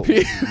like, should I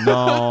pee?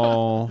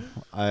 No.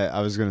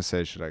 I was gonna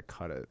say, should I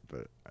cut it?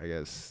 But I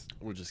guess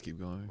we'll just keep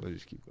going. We'll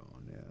just keep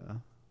going. Yeah.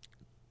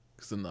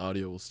 Because then the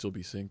audio will still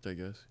be synced, I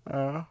guess.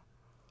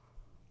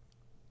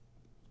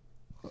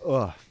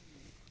 Ugh.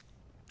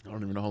 I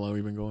don't even know how long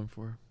we've been going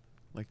for.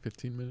 Like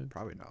 15 minutes?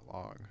 Probably not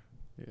long.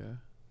 Yeah.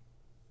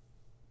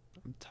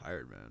 I'm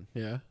tired, man.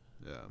 Yeah?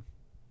 Yeah.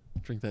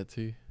 Drink that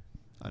tea.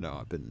 I know.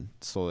 I've been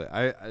slowly.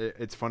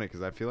 It's funny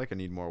because I feel like I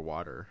need more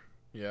water.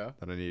 Yeah?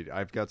 Than I need.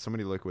 I've got so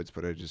many liquids,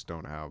 but I just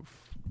don't have.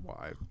 Well,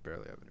 I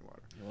barely have any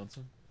water. You want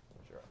some?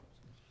 Sure.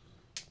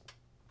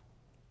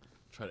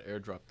 Try to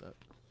airdrop that.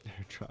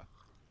 Airdrop.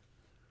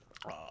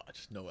 Oh,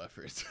 just no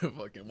effort. It's a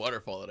fucking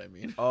waterfall that I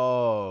mean.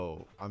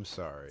 Oh, I'm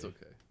sorry. It's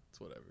okay.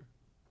 It's whatever.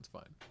 It's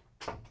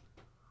fine.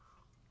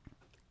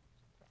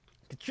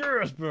 Get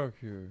your ass back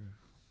here.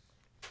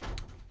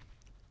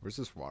 Where's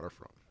this water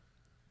from?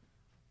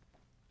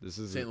 This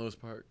is St. Louis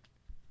Park.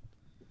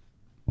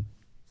 It's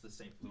the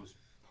St. Louis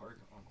Park.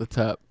 The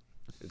tap.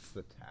 It's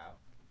the tap.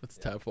 It's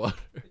tap water.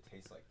 It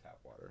tastes like tap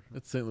water.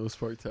 It's St. Louis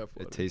Park tap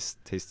water. It tastes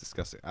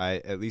disgusting.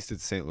 At least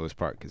it's St. Louis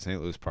Park because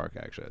St. Louis Park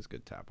actually has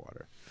good tap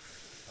water.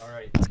 All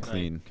right. It's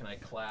clean. Can I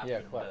clap? Yeah,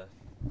 clap.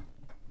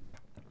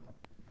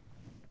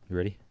 You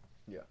ready?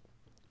 Yeah.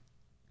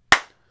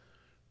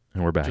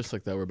 And we're back. Just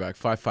like that, we're back.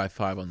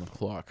 5:55 on the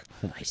clock.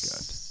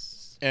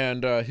 Nice.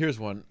 And here's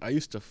one. I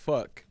used to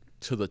fuck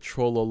to the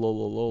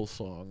Trollololol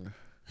song.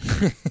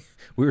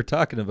 We were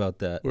talking about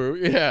that.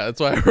 Yeah,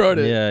 that's why I wrote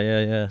it.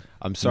 Yeah.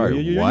 I'm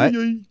sorry, what?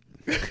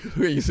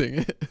 Who are you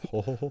singing?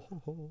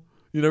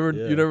 You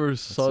never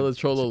saw the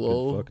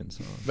Troll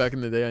back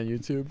in the day on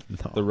YouTube?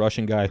 No. The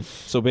Russian guy.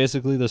 So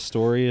basically the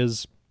story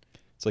is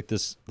it's like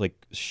this like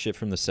shit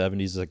from the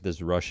 70s, like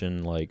this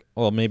Russian like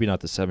maybe not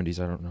the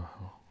 70s, I don't know.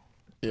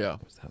 Yeah.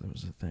 That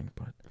was a thing,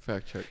 but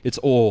fact check. It's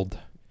old.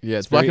 Yeah,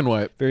 it's black and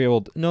white. Very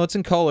old. No, it's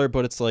in color,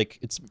 but it's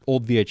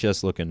old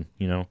VHS looking,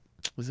 you know.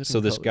 So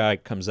this guy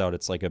comes out,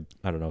 it's like a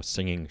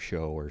singing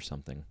show or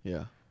something.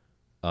 Yeah.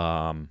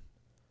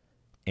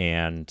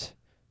 And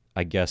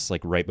I guess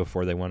like right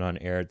before they went on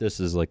air, this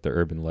is like the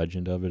urban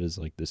legend of it, is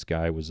like this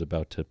guy was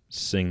about to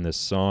sing this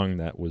song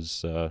that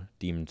was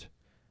deemed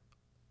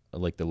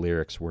like the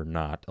lyrics were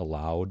not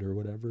allowed or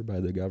whatever by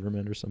the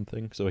government or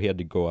something. So he had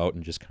to go out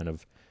and just kind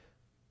of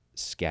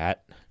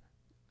scat.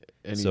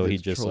 And so he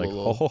just like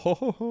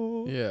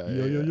yeah.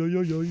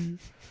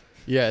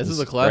 Yeah, this is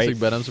a classic,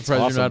 but I'm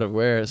surprised you're not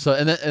aware. So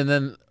and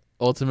then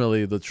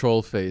ultimately the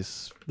troll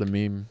face, the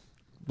meme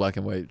black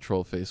and white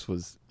troll face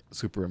was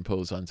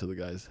superimposed onto the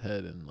guy's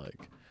head, and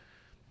like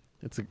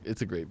it's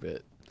a great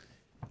bit.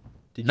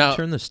 Did you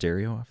turn the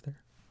stereo off there?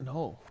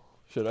 No.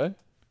 Should I?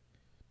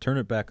 Turn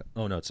it back.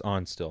 Oh no, it's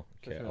on still.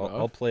 Okay,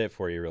 I'll play it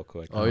for you real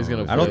quick. Oh, he's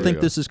gonna. I don't think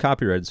this is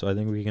copyrighted, so I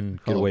think we can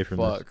get away from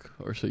this.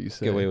 Or so you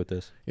say. Get away with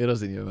this. It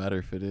doesn't even matter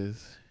if it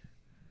is.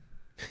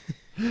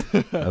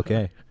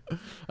 Okay.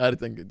 I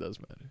think it does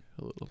matter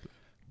a little bit.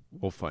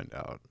 We'll find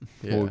out.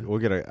 Yeah. We'll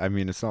get I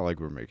mean, it's not like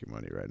we're making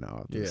money right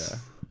now. Yeah.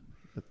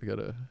 We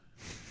gotta.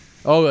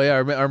 Oh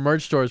yeah, our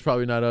merch store is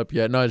probably not up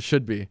yet. No, it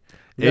should be.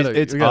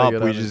 It's up.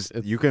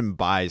 You can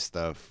buy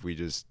stuff. We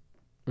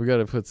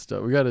gotta put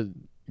stuff. We gotta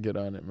get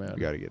on it, man.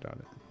 We gotta get on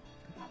it.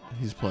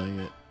 He's playing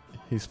it.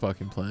 He's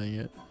fucking playing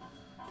it.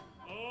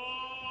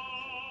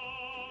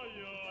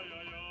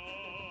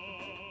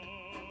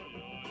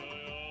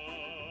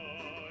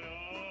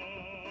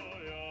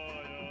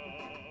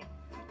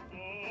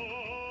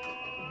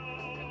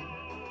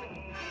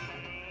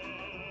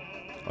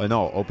 Oh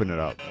no! Open it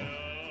up.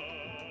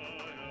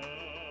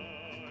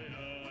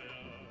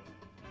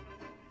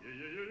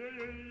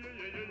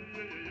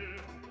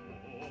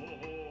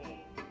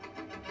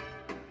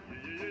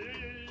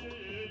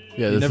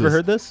 Yeah, you never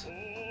heard this?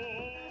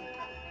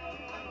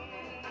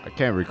 I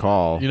can't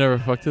recall. You never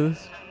fucked to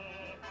this?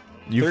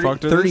 You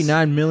fucked to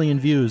 39 million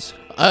views.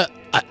 I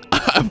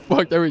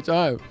fucked every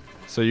time.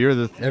 So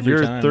you're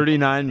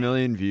 39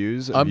 million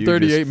views. I'm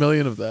 38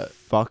 million of that.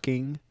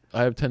 Fucking.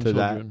 I have 10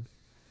 children.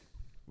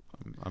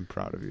 I'm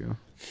proud of you.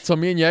 So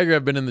me and Jagger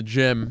have been in the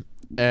gym,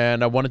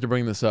 and I wanted to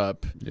bring this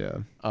up. Yeah.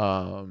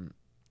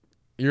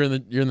 You're in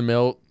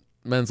the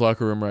men's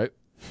locker room, right?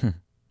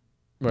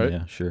 Right.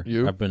 Yeah, sure.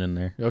 You? I've been in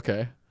there.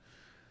 Okay.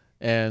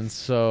 And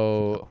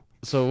so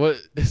I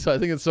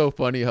think it's so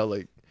funny how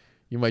like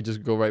you might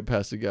just go right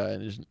past a guy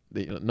and just,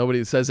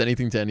 nobody says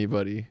anything to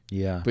anybody.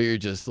 Yeah. But you're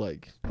just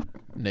like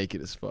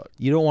naked as fuck.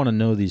 You don't want to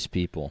know these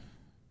people.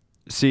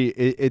 See,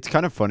 it's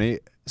kind of funny.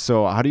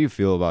 So how do you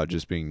feel about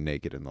just being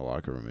naked in the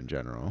locker room in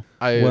general?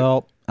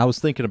 Well, I was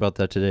thinking about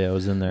that today. I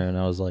was in there and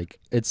I was like,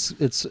 it's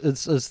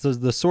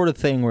the sort of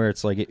thing where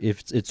it's like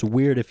it's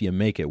weird if you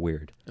make it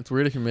weird. It's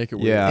weird if you make it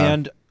weird. Yeah.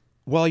 And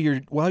while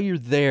you're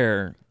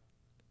there,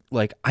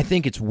 like I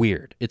think it's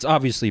weird. It's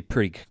obviously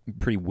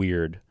pretty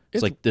weird.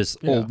 It's like this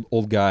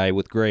old guy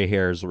with gray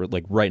hairs,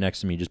 like right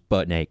next to me, just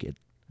butt naked,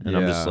 and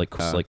I'm just like,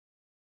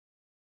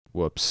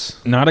 whoops.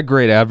 Not a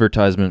great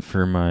advertisement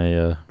for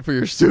my for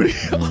your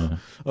studio.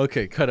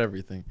 Okay, cut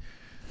everything.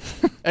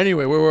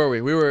 Anyway, where were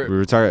we? We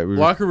were talking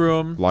locker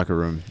room. Locker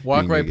room.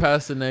 Walk right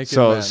past the naked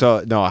man.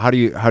 So no. How do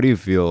you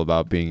feel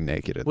about being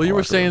naked? Well, you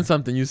were saying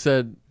something. You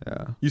said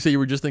you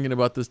were just thinking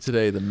about this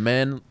today. The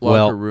men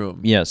locker room.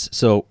 Yes.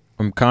 So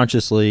I'm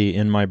consciously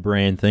in my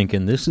brain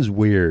thinking this is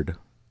weird.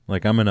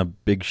 Like I'm in a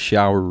big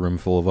shower room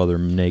full of other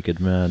naked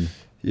men.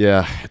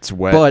 Yeah, it's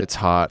wet. But it's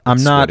hot.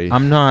 I'm not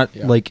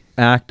sweaty.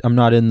 I'm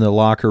not in the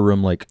locker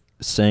room like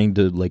saying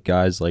to like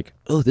guys like,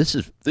 oh, this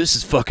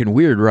is fucking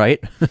weird,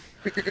 right?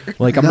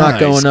 Like I'm not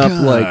going up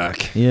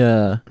like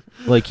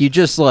like you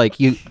just like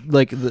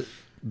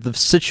the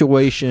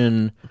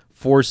situation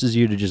forces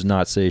you to just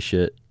not say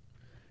shit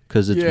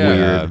because it's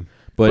weird.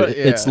 But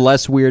it's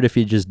less weird if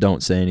you just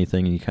don't say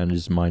anything and you kind of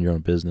just mind your own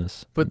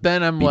business. But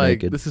then I'm like,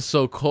 naked. This is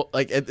so cool.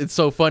 Like it's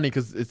so funny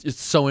because it's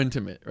so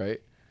intimate,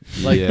 right?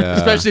 Like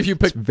especially if you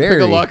pick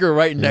a locker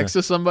right next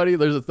to somebody.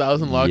 There's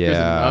 1,000 lockers,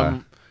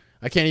 and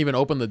I can't even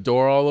open the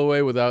door all the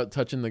way without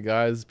touching the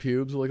guy's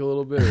pubes like a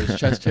little bit, or his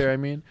chest hair. I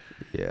mean,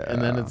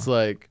 and then it's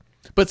like,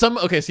 but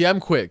see, I'm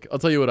quick. I'll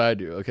tell you what I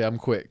do. Okay, I'm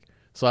quick,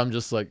 so I'm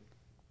just like,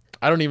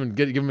 I don't even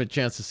give him a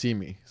chance to see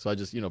me. So I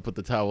just put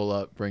the towel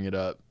up, bring it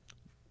up,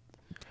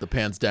 the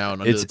pants down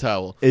under the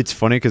towel. It's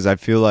funny because I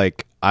feel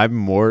like I'm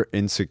more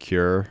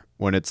insecure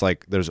when it's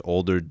like there's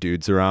older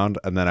dudes around,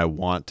 and then I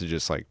want to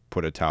just like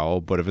put a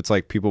towel. But if it's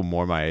like people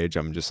more my age,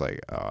 I'm just like,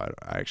 oh,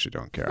 I actually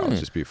don't care. I'll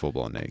just be full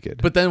blown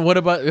naked. But then what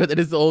about it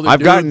is the older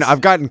dudes? I've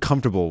gotten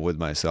comfortable with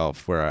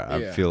myself where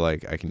I feel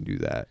like I can do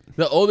that.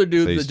 The older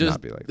dudes that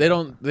just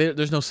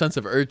there's no sense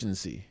of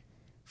urgency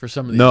for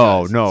some of these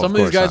guys. No, some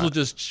of these guys not. will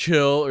just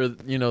chill, or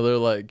they're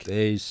like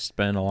they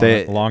spend a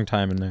long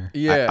time in there.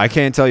 Yeah, I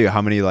can't tell you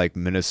how many like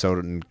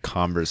Minnesotan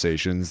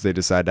conversations they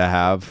decide to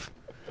have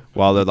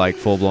while they're like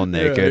full blown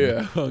naked.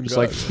 Yeah. Oh, just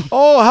God. like,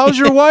 oh, how's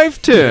your wife,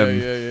 Tim?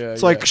 Yeah.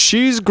 It's like,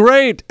 she's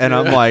great, and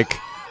I'm like,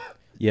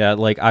 yeah,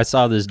 like I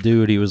saw this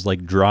dude. He was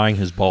like drying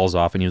his balls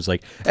off, and he was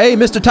like, "Hey,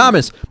 Mr.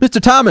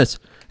 Thomas,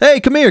 hey,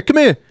 come here."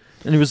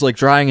 And he was like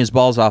drying his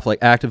balls off, like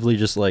actively,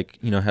 just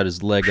like had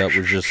his leg up,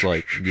 was just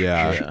like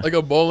like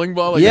a bowling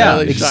ball. Like, yeah,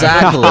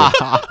 exactly,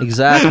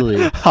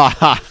 exactly. And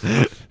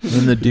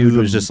the dude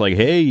was just like,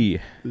 "Hey,"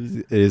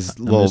 his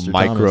little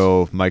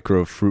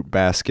micro fruit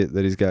basket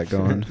that he's got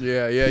going.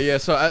 Yeah.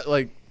 So I'll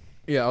like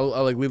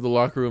leave the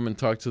locker room and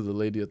talk to the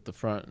lady at the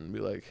front and be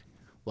like,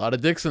 a lot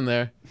of dicks in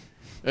there.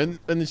 And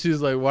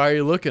she's like, "Why are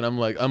you looking?" I'm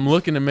like, "I'm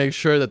looking to make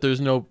sure that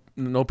there's no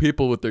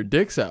people with their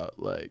dicks out."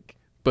 Like,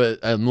 but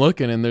I'm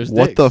looking and there's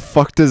what dicks. the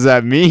fuck does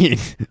that mean?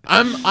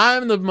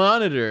 I'm the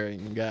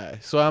monitoring guy,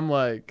 so I'm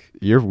like,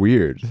 you're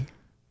weird.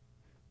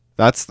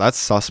 That's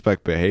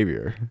suspect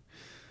behavior.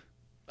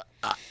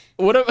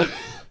 What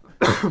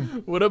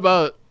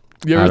about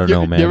you ever, I don't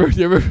know, man. You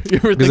ever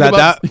think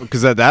about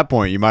Because at that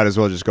point you might as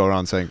well just go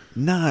around saying,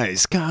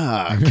 "Nice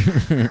cock."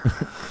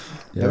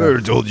 Yeah. I've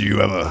ever told you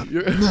have a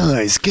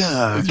nice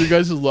cock. Is your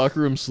guys' locker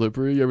room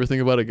slippery? You ever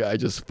think about a guy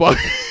just fuck?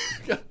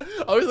 I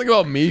always think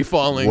about me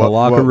falling. The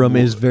locker room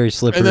is very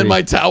slippery. And then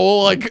my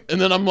towel, like,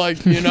 and then I'm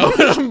like, and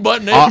I'm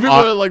butt naked. People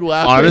are like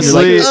laughing.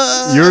 Honestly,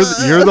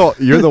 like,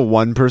 you're the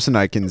one person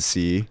I can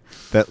see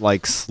that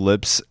like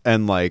slips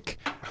and like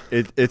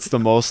it's the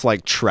most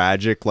like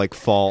tragic like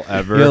fall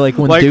ever. Yeah, like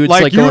when dudes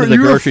like go to the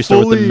grocery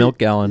store with the milk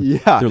gallon.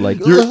 Yeah, they're like,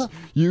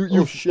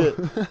 you shit.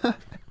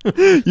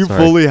 You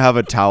fully have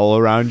a towel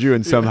around you,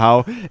 and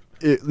somehow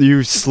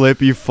you slip,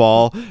 you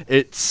fall,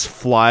 it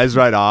flies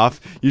right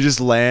off. You just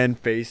land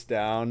face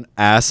down,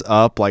 ass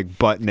up, like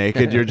butt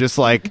naked. You're just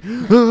like,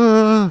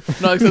 no,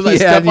 because I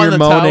step on the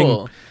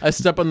towel. I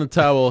step on the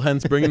towel,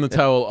 hence bringing the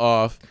towel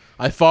off.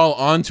 I fall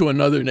onto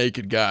another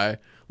naked guy,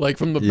 like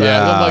from the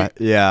back. I'm like,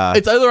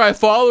 it's either I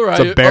fall or it's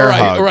a bear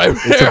hug.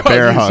 It's a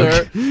bear hug.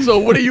 Sir. So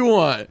what do you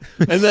want?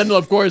 And then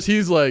of course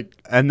he's like,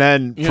 and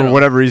then for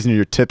whatever reason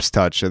your tips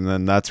touch, and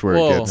then that's where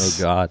it gets.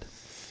 Oh God.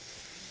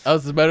 That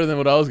was better than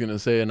what I was gonna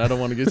say, and I don't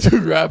want to get too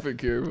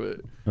graphic here,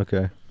 but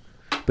okay.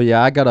 But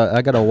yeah, I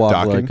gotta walk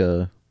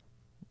Docking?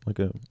 like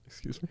a.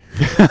 Excuse me.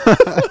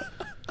 I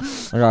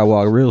gotta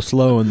walk real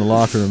slow in the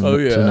locker room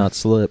to not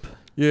slip.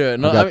 Yeah,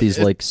 no, I got these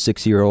like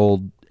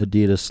 6-year-old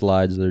Adidas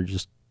slides that are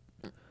just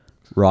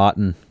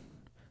rotten,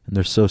 and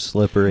they're so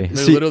slippery.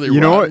 They're literally you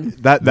know rotten.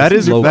 what? That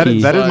is my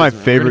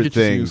Slides, favorite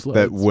thing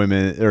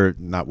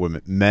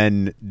that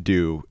men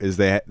do is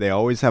they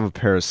always have a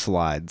pair of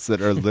slides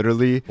that are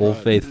literally Old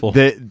Faithful.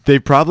 They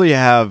probably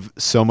have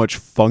so much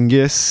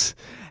fungus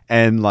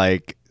and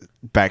like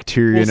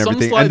bacteria and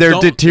everything, and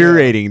they're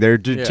deteriorating. They're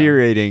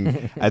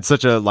deteriorating at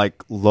such a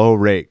like low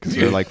rate because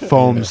they're like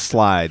foam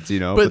slides,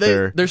 But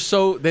they're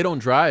so they don't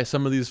dry.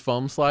 Some of these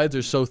foam slides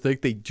are so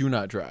thick they do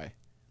not dry.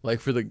 Like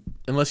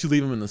unless you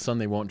leave them in the sun,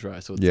 they won't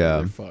dry. So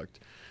they're fucked.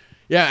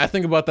 Yeah, I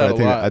think about that a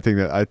lot. I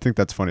think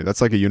that's funny.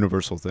 That's like a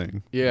universal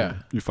thing. Yeah,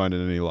 you find it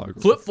in any locker.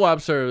 Flip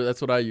flops that's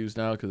what I use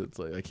now because it's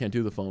like I can't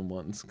do the foam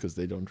ones because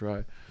they don't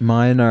dry.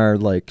 Mine are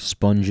like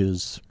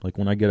sponges. Like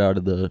when I get out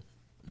of the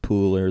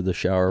pool or the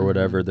shower or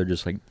whatever, they're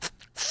just like.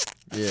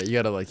 Yeah, you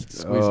gotta like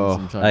squeeze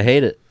them sometimes. I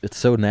hate it. It's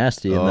so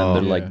nasty, and then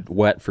they're like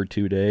wet for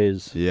 2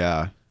 days.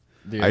 Yeah,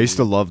 I used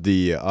to love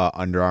the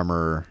Under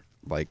Armour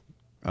like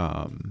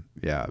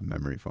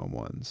memory foam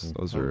ones.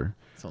 Those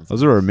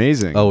are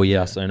amazing. Oh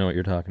yes, I know what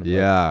you're talking about.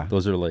 Yeah,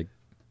 those are like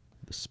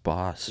the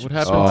spas. What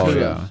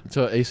happened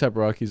to A$AP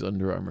Rocky's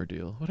Under Armour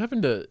deal? What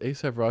happened to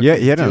A$AP Rocky? Yeah,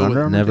 he had an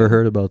Under Armour. Never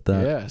heard about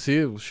that. Yeah, see,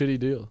 it was a shitty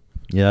deal.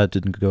 Yeah, it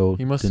didn't go.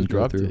 He must have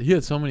dropped it. He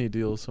had so many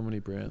deals, so many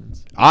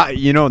brands. Now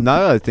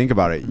that I think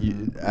about it,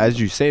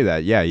 as you say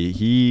that, yeah,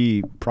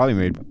 he probably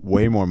made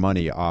way more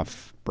money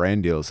off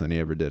brand deals than he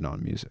ever did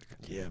on music.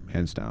 Yeah, man.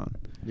 Hands down.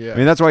 Yeah. I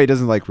mean, that's why he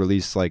doesn't like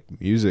release like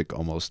music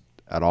almost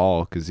at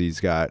all, because he's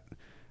got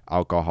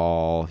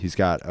alcohol. He's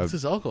got what's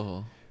his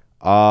alcohol?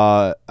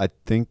 I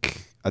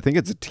think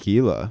it's a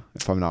tequila,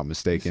 if I'm not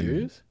mistaken. Are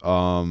you serious?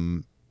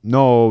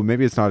 No,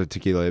 maybe it's not a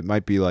tequila. It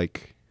might be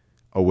like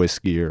a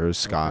whiskey or a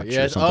scotch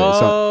or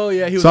something.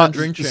 Yeah, he was on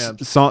Drink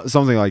Champs.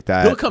 Something like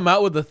that. He'll come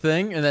out with a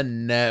thing and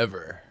then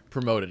never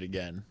promote it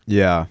again.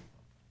 Yeah.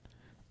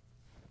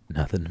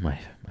 Nothing. My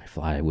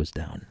fly was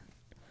down.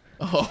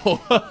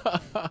 Oh,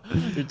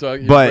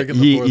 but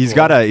he's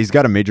got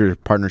a major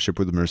partnership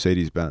with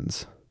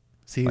Mercedes-Benz.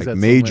 See, like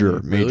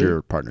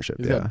major partnership.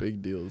 He's got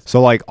big deals.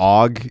 So like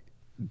Og,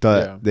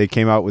 they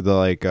came out with the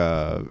like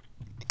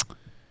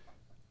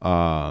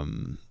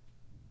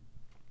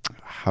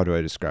how do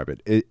I describe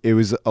it? It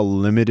was a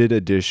limited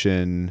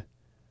edition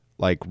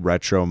like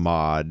retro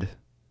mod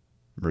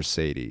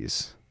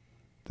Mercedes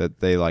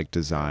that they like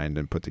designed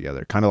and put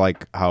together, kind of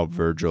like how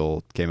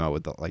Virgil came out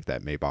with like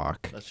that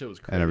Maybach. That shit was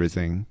crazy. And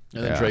everything.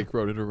 And then Drake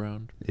rode it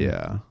around.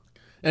 Yeah.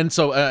 And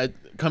so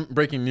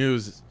breaking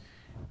news,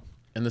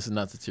 and this is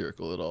not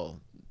satirical at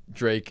all.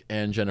 Drake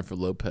and Jennifer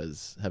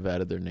Lopez have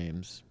added their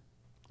names,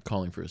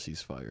 calling for a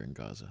ceasefire in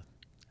Gaza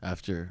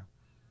after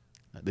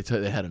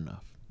they had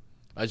enough.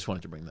 I just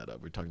wanted to bring that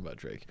up. We're talking about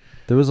Drake.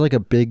 There was like a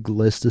big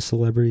list of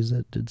celebrities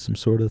that did some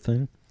sort of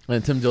thing.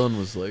 And Tim Dillon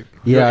was like,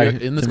 "Yeah,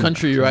 in this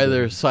country, you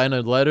either sign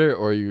a letter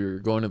or you're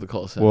going to the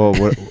call center." Well,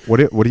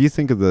 what do you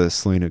think of the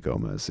Selena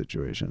Gomez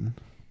situation?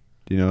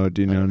 Do you know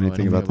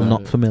anything about that? I'm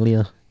not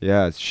familiar.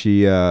 Yeah,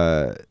 she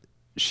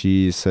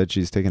said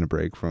she's taking a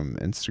break from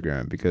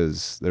Instagram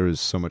because there was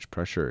so much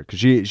pressure. Because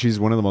she's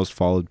one of the most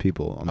followed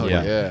people on the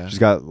planet. Yeah. She's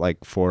got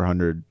like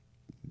 400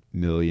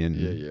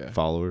 million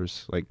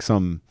followers, like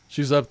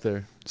she's up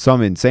there,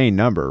 some insane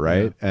number,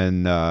 right?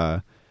 And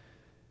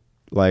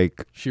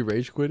like she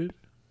rage quitted.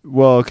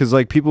 Well, because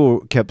like people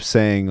kept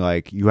saying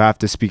like you have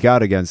to speak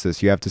out against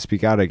this, you have to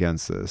speak out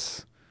against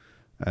this,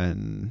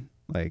 and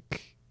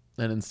like,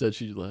 and instead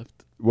she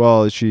left.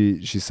 Well, she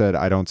said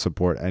I don't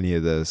support any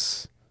of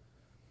this.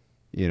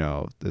 You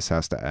know, this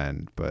has to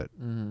end, but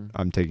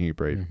I'm taking a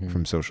break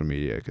from social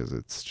media because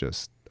it's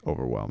just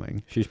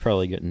overwhelming. She's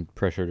probably getting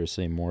pressure to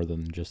say more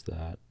than just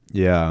that.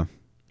 Yeah.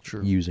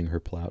 True. Using her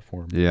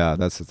platform. Yeah,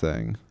 that's the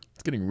thing.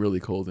 It's getting really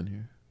cold in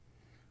here.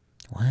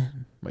 What?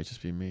 Might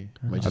just be me.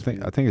 I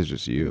think it's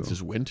just you. It's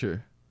just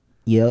winter.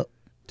 Yep.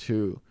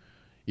 Too.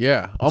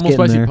 Yeah. Almost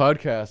Spicy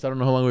podcast. I don't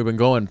know how long we've been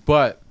going,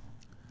 but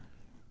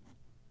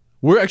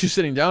we're actually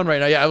sitting down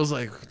right now. Yeah, I was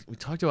like, we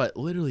talked about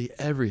literally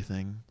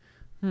everything.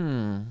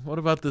 What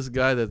about this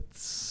guy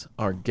that's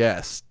our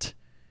guest?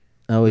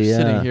 Oh, We're yeah.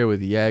 sitting here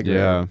with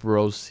Yager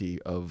Brosi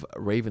of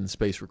Raven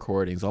Space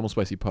Recordings, Almost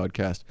Spicy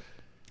podcast.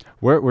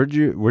 Where'd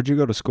you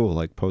go to school?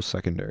 Like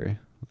post-secondary?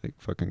 Like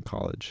fucking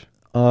college?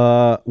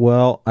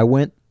 Well,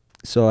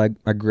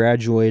 I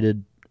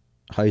graduated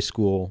high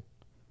school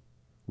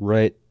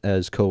right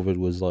as COVID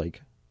was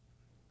like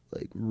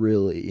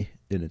really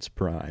in its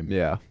prime.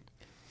 Yeah.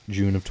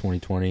 June of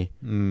 2020.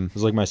 It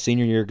was like my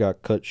senior year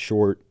got cut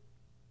short.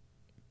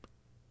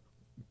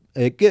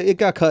 It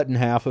got cut in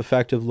half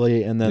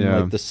effectively, and then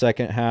like the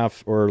second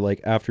half, or like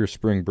after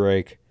spring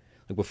break,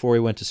 like before we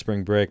went to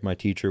spring break, my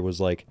teacher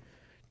was like,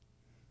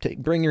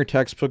 bring your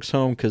textbooks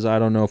home because I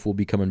don't know if we'll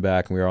be coming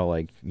back. And we were all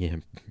like, yeah,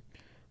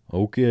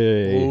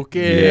 okay. And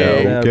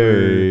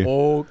then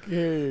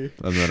Sure.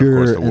 Of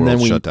course the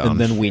world shut down. And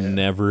then we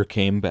never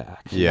came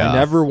back. Yeah. I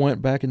never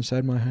went back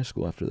inside my high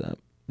school after that.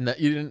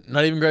 You didn't,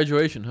 not even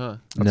graduation, huh?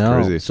 That's no.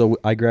 crazy. So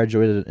I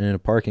graduated in a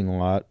parking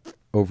lot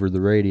over the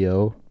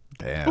radio.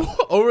 Damn.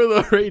 Over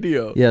the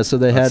radio. Yeah, so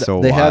they had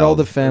so had all wild.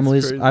 the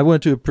families. That's crazy. I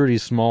went to a pretty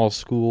small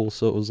school,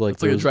 so it was like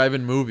It's like a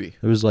drive-in movie.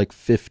 There was like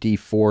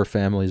 54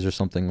 families or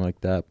something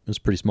like that. It was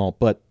pretty small,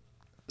 but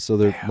so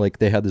they're like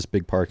they had this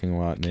big parking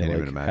lot, and Can't they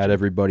even like imagine. had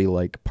everybody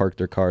like park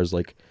their cars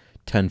like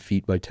 10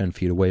 feet by 10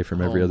 feet away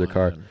from every other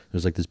car. Man.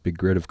 There's like this big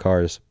grid of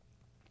cars,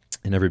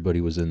 and everybody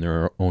was in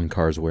their own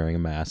cars wearing a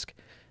mask.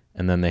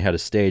 And then they had a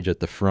stage at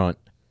the front,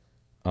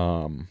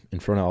 in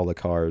front of all the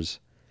cars,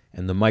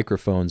 and the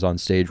microphones on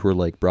stage were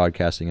like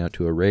broadcasting out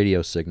to a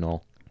radio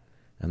signal,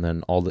 and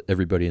then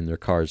everybody in their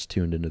cars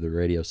tuned into the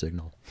radio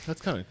signl.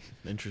 That's kind of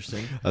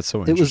interesting. That's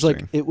so It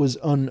interesting. was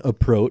an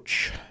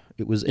approach.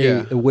 It was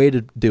a way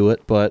to do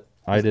it, but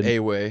I didn't. A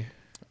way.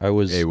 I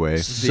was A way.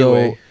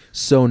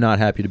 so not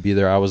happy to be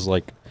there. I was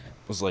like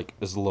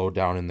as low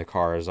down in the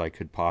car as I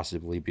could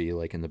possibly be,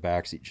 like in the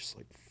backseat, just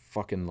like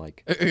fucking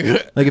like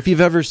like if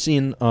you've ever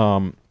seen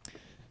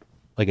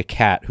like a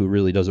cat who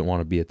really doesn't want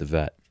to be at the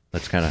vet.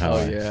 That's kind of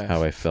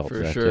how I felt for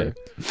that sure. day.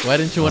 Why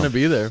didn't you want to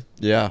be there?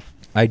 Yeah.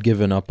 I'd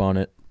given up on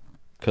it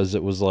because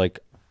it was like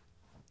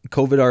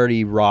COVID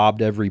already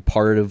robbed every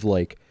part of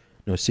like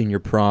no senior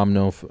prom.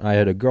 I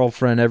had a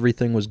girlfriend.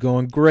 Everything was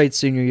going great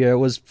senior year. It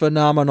was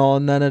phenomenal,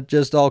 and then it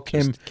just all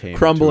came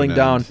crumbling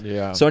down.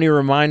 Yeah. So any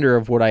reminder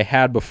of what I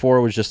had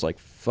before was just like,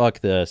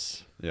 fuck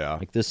this. Yeah.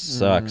 Like this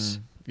sucks.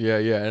 Yeah,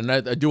 and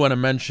I do want to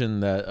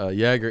mention that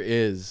Yager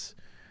is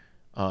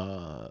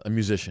a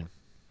musician.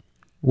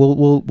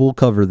 We'll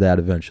cover that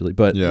eventually,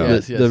 but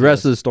the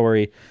rest of the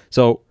story.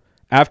 So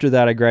after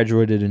that, I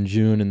graduated in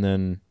June, and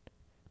then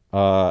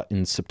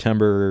in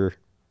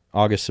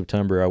August,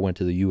 September, I went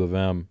to the U of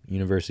M,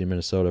 University of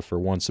Minnesota, for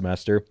 1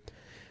 semester.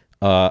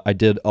 I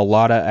did a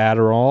lot of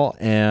Adderall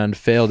and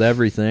failed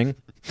everything,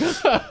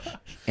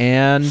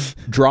 and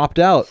dropped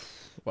out.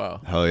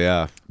 Wow. Hell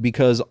yeah.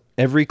 Because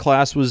every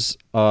class was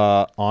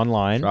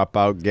online.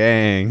 Dropout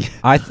gang.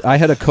 I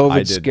had a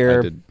COVID scare.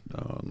 I did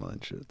online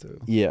shit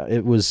too. Yeah,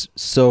 it was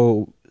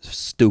so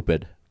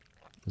stupid.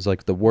 It was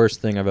like the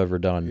worst thing I've ever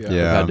done. Yeah.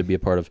 I've had to be a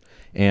part of.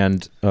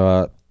 And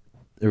there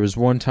was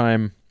one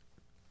time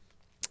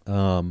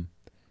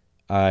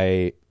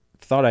I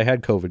thought I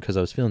had COVID because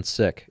I was feeling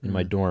sick in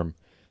my dorm.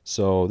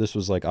 So this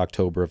was like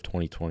October of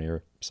 2020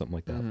 or something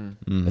like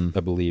that, I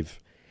believe.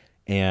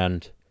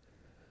 And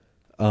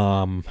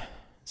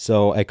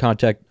so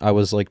I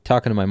was like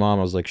talking to my mom.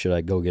 I was like, should I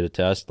go get a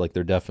test? Like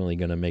they're definitely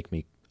going to make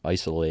me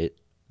isolate.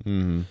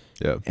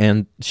 Yeah.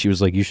 And she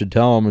was like, you should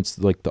tell them. It's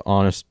like the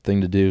honest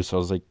thing to do. So I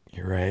was like,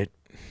 you're right.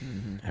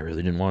 I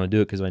really didn't want to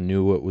do it because I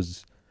knew what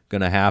was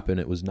going to happen.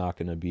 It was not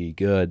going to be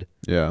good.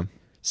 Yeah.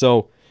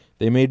 So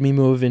They made me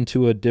move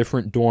into a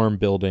different dorm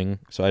building,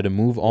 so I had to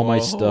move all my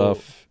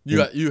stuff.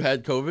 You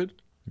had COVID?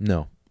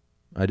 No,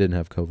 I didn't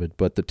have COVID,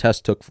 but the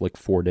test took like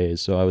 4 days,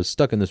 so I was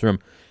stuck in this room.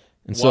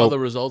 And while the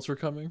results were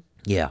coming?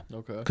 Yeah.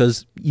 Okay.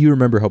 Because you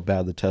remember how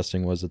bad the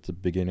testing was at the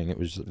beginning. It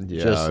was it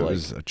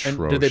was atrocious.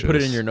 And did they put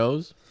it in your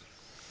nose?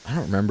 I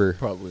don't remember.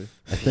 Probably.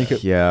 I think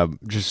it... Yeah,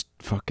 just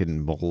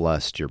fucking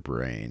molest your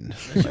brain.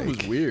 That shit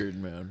was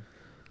weird, man.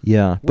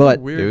 Yeah, but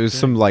it was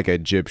some like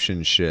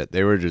Egyptian shit.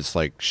 They were just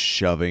like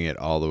shoving it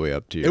all the way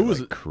up to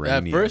your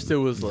cranium. At first it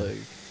was like,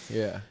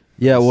 yeah.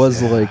 Yeah, it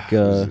was like...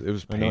 it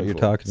was I know what you're painful.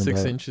 talking 6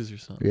 about. inches or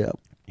something. Yeah.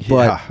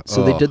 But,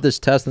 so they did this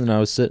test, and then I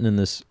was sitting in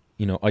this,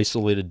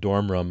 isolated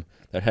dorm room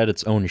that had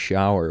its own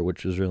shower,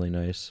 which was really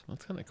nice.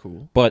 That's kind of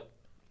cool. But,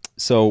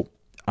 so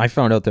I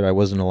found out that I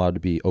wasn't allowed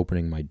to be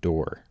opening my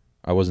door.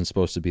 I wasn't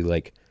supposed to be,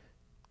 like,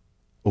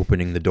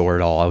 opening the door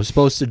at all. I was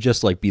supposed to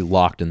just, like, be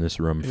locked in this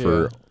room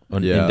for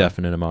an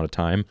indefinite amount of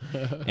time.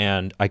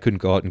 And I couldn't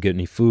go out and get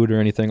any food or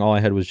anything. All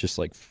I had was just,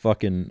 like,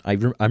 fucking... I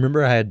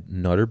remember I had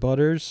Nutter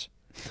Butters,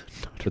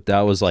 but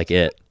that was, like,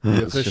 it. The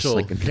It was official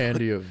just, like,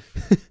 candy of...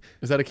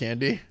 Is that a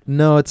candy?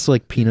 No, it's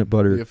like peanut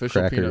butter The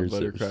official crackers. peanut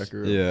butter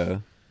cracker. Yeah.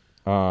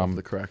 Of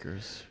the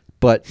crackers.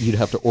 But you'd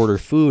have to order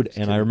food,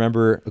 and I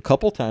remember a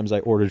couple times I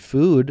ordered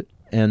food,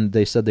 and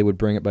they said they would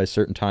bring it by a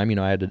certain time.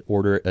 I had to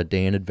order it a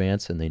day in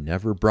advance, and they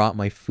never brought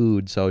my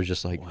food, so I was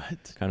just like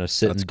kind of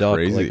sitting duck,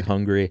 like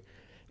hungry.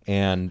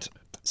 And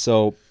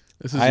so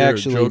this is your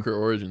Joker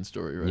origin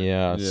story, right?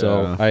 Yeah.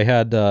 So I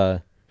had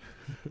I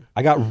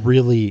got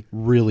really,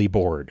 really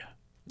bored.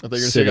 I thought you were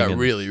going to say I got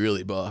really,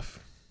 really buff.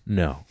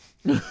 No.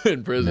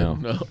 In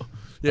prison? No.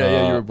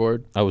 Yeah, you were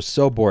bored. I was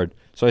so bored.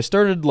 So I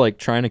started like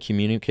trying to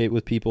communicate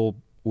with people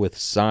with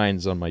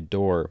signs on my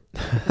door.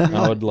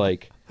 I would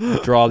like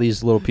draw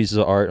these little pieces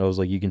of art. I was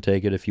like, you can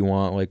take it if you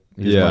want. Like,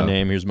 here's my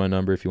name, here's my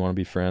number if you want to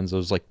be friends. I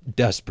was like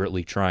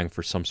desperately trying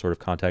for some sort of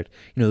contact.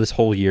 This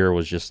whole year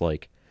was just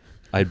like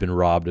I'd been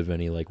robbed of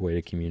any like way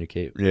to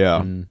communicate.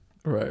 Yeah.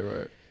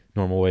 Right.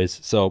 Normal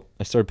ways. So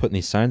I started putting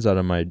these signs out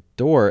on my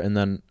door, and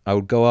then I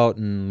would go out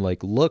and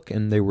like look,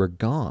 and they were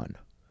gone.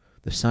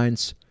 The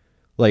signs,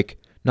 like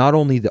not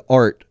only the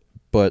art,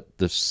 but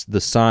the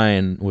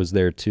sign was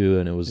there too,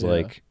 and it was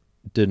like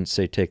didn't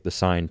say take the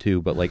sign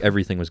too, but like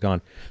everything was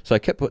gone. So I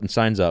kept putting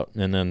signs out,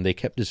 and then they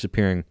kept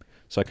disappearing.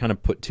 So I kind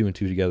of put 2 and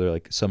 2 together,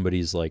 like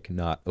somebody's like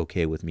not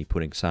okay with me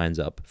putting signs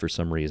up for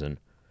some reason.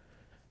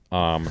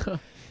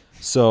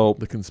 So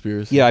the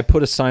conspiracy. Yeah, I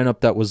put a sign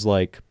up that was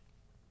like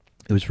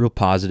it was real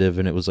positive,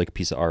 and it was like a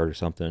piece of art or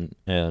something,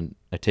 and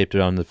I taped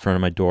it on the front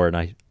of my door, and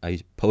I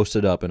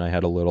posted up, and I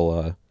had a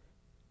little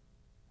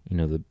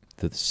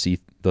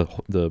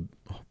the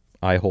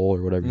eye hole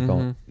or whatever you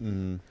call it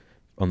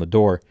on the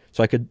door.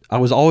 So I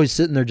was always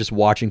sitting there just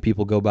watching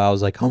people go by. I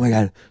was like, oh my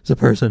God, it's a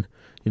person.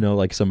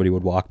 Like somebody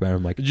would walk by, and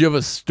I'm like, did you have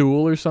a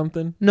stool or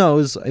something? No,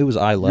 it was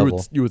eye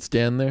level. You would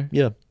stand there?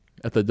 Yeah.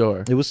 At the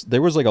door? There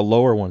was like a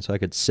lower one, so I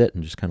could sit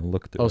and just kind of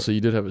look through it. Oh, so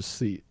you did have a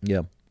seat?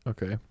 Yeah.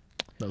 Okay.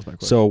 That was my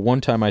question. So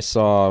one time I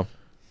saw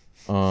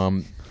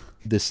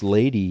this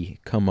lady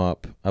come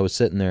up. I was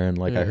sitting there, and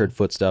like I heard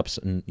footsteps,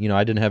 and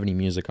I didn't have any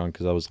music on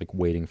because I was like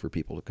waiting for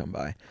people to come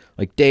by.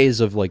 Like days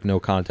of like no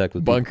contact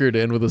with bunkered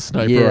in with a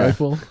sniper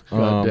rifle.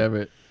 God damn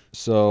it.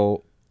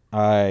 So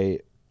I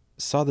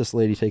saw this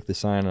lady take the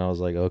sign, and I was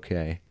like,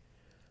 okay,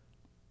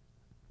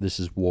 this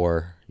is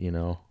war,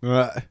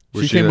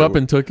 She came up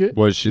and took it?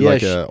 Was she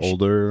like an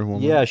older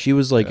woman? Yeah, she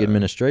was like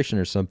administration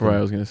or something. Right,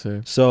 I was gonna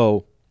say.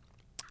 So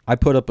I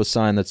put up a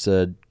sign that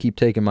said, keep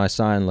taking my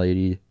sign,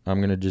 lady. I'm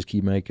going to just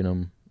keep making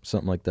them.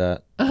 Something like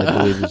that. I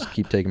believe just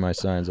keep taking my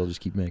signs. I'll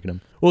just keep making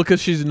them. Well, because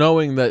she's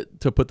knowing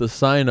that to put the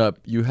sign up,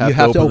 you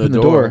have to open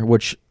the door.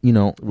 Which,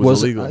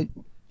 was illegal.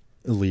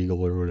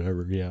 Illegal or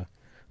whatever, yeah.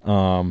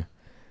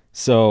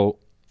 So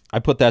I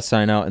put that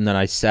sign out, and then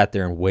I sat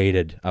there and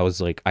waited. I was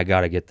like, I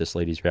got to get this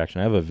lady's reaction.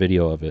 I have a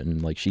video of it,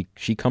 and like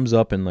she comes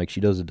up, and like she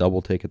does a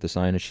double take at the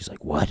sign, and she's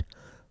like, what?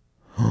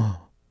 And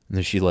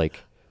then she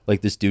like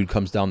this dude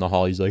comes down the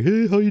hall. He's like,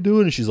 hey, how you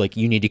doing? And she's like,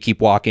 you need to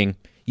keep walking.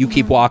 You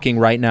keep walking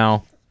right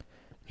now.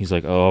 He's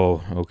like,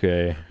 oh,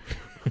 okay.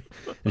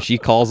 And she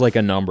calls like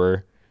a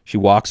number. She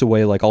walks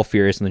away like all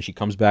furious, and then she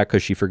comes back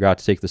because she forgot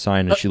to take the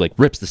sign, and she like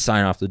rips the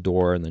sign off the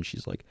door, and then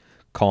she's like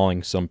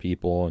calling some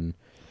people, and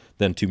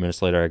then 2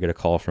 minutes later I get a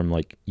call from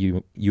like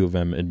U of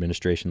M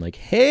administration like,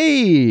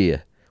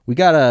 hey, we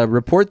got a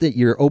report that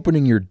you're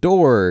opening your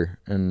door.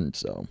 And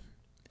so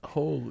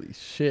holy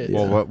shit.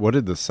 Well, what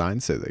did the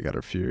sign say? They got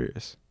her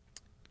furious.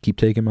 Keep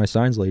taking my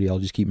signs, lady. I'll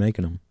just keep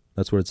making them.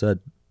 That's what it said.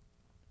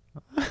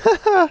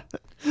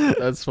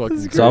 That's fucking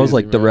crazy, so I was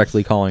like man.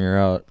 Directly calling her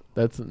out.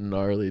 That's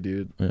gnarly,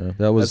 dude. Yeah,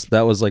 that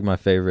was like my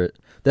favorite.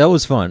 That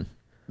was fun.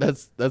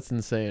 That's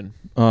insane.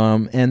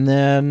 And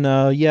then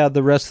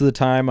the rest of the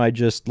time I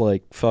just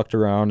like fucked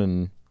around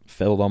and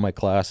failed all my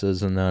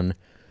classes, and then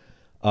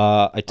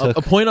I took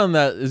a point on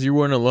that is you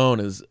weren't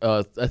alone. Is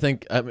I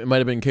think it might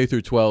have been K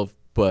through 12,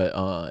 but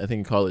I think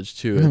in college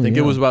too. I think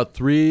it was about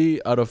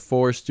 3 out of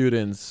 4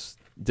 students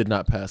did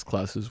not pass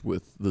classes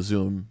with the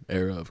Zoom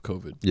era of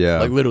COVID. Yeah.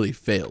 Like literally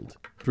failed.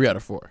 3 out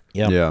of 4.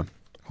 Yeah.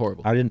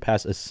 Horrible. I didn't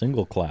pass a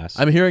single class.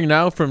 I'm hearing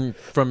now from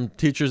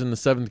teachers in the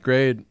 7th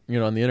grade,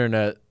 on the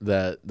internet,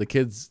 that the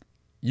kids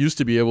used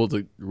to be able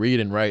to read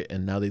and write,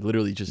 and now they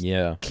literally just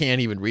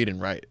can't even read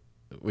and write.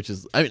 Which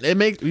is,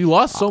 you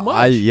lost so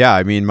much.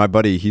 I mean, my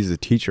buddy, he's a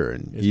teacher,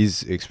 and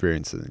he's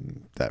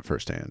experiencing that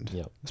firsthand.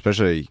 Yep.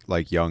 Especially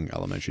like young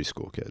elementary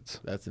school kids.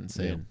 That's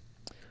insane.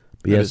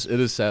 Yeah. Yes, it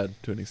is sad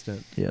to an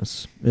extent.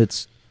 Yes,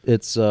 it's.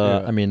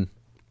 I mean,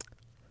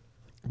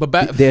 but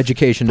the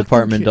education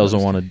department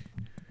doesn't want to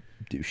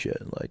do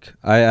shit. Like,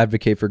 I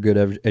advocate for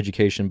good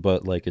education,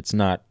 but like, it's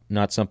not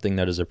something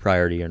that is a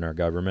priority in our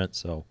government.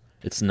 So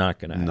it's not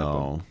going to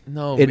happen.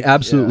 No, it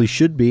absolutely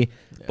should be,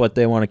 but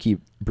they want to keep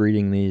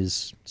breeding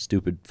these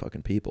stupid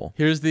fucking people.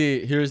 Here's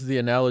the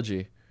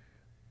analogy: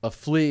 a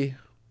flea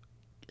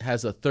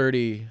has a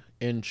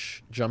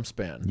 30-inch jump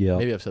span. Yeah,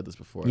 maybe I've said this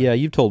before. Yeah,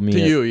 you've told me to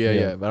you.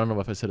 Yeah. But I don't know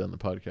if I said it on the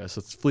podcast.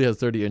 So flea has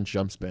 30-inch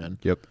jump span.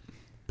 Yep.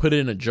 Put it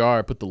in a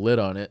jar. Put the lid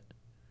on it.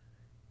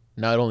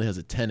 Now it only has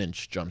a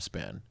 10-inch jump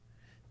span.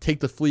 Take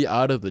the flea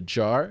out of the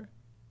jar,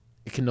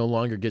 it can no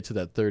longer get to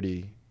that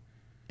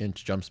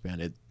 30-inch jump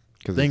span. It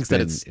thinks that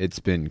it's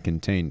been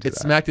contained. It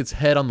smacked its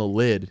head on the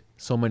lid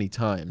so many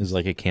times. It's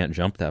like it can't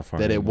jump that far.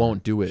 That it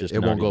won't do it. It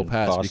won't go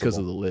past possible. Because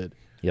of the lid.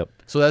 Yep.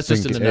 So that's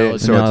just an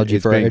analogy. So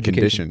it's been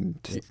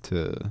conditioned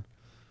to.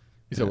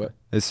 You said what?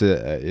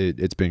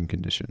 It's been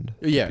conditioned.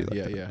 Yeah,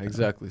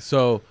 exactly.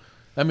 So,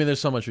 I mean, there's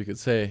so much we could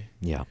say.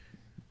 Yeah.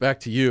 Back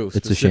to you It's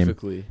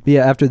specifically. a shame. But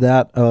yeah, after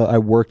that, I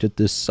worked at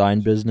this sign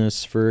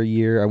business for a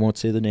year. I won't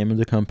say the name of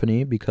the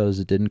company because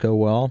it didn't go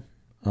well.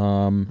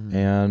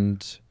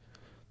 And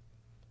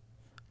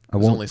I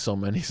won't. Only so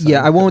many.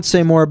 Yeah, I won't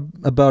say more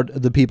about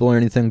the people or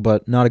anything,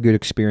 but not a good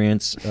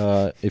experience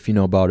if you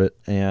know about it.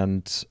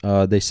 And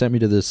they sent me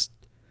to this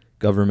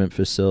government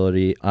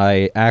facility.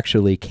 I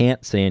actually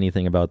can't say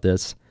anything about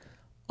this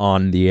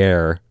on the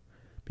air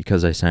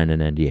because I signed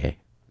an NDA.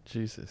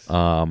 Jesus.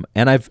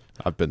 And I've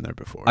been there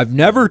before. I've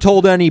never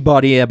told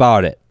anybody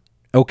about it.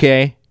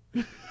 Okay?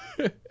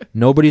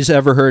 Nobody's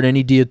ever heard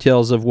any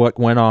details of what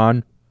went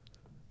on.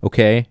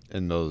 Okay?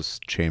 In those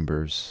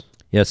chambers.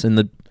 Yes, in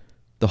the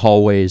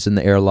hallways and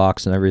the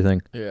airlocks and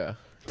everything. Yeah.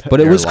 But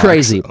it was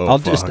crazy. Oh,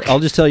 I'll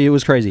just tell you it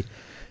was crazy.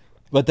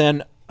 But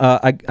then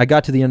I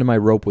got to the end of my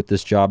rope with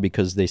this job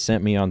because they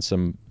sent me on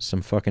some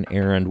fucking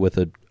errand with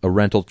a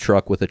rental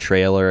truck with a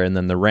trailer, and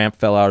then the ramp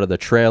fell out of the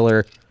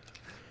trailer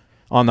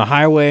on the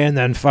highway, and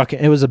then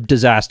it was a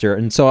disaster.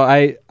 And so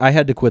I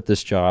had to quit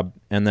this job,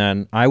 and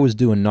then I was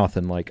doing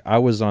nothing. Like, I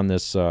was on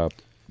this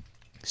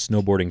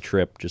snowboarding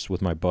trip just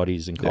with my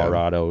buddies in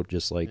Colorado,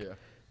 just like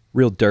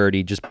real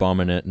dirty, just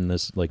bumming it in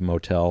this like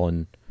motel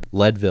in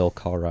Leadville,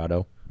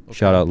 Colorado. Okay.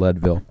 Shout out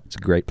Leadville. It's a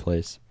great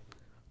place.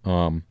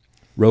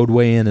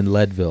 Roadway Inn in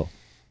Leadville.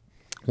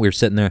 We were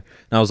sitting there,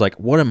 and I was like,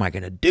 what am I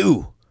going to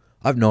do?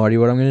 I have no idea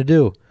what I'm going to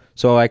do.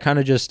 So I kind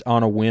of just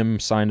on a whim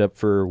signed up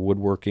for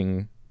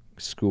woodworking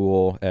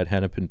school at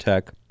Hennepin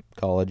Tech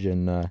College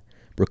in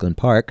Brooklyn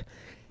Park,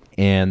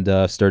 and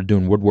started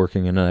doing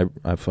woodworking, and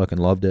I fucking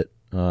loved it.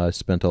 I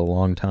spent a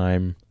long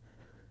time,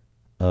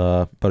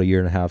 about a year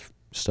and a half,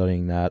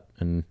 studying that,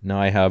 and now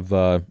I have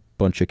a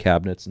bunch of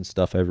cabinets and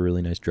stuff. I have a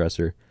really nice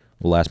dresser.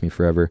 Will last me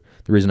forever.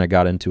 The reason I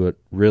got into it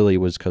really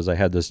was because I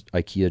had this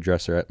IKEA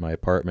dresser at my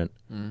apartment,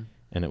 and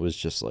it was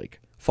just like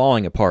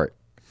falling apart.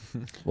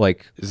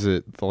 Like, is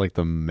it like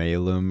the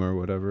malum or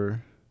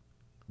whatever?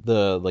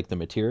 The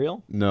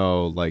material?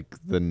 No, like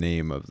the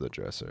name of the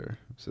dresser.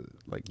 Is it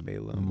like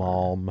malum?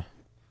 Malm.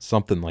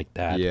 Something like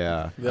that.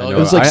 Yeah. It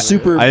was like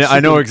super. I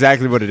know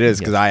exactly what it is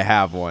because I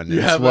have one.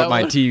 It's what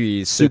my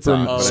TV sits super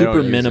on.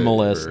 Super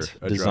minimalist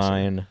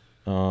design.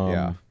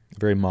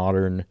 Very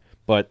modern.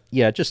 But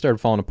yeah, it just started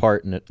falling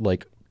apart, and it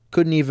like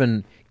couldn't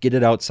even get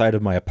it outside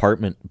of my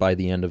apartment by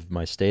the end of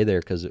my stay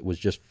there because it was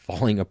just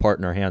falling apart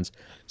in our hands.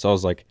 So I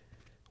was like,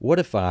 what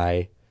if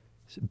I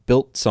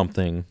built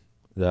something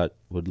that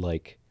would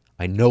like,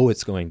 I know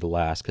it's going to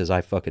last because I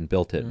fucking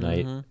built it,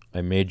 and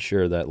I made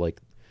sure that like,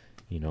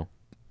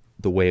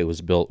 the way it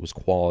was built was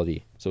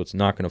quality, so it's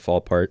not going to fall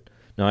apart.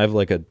 Now I have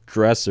like a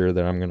dresser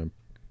that I'm going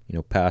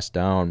to, pass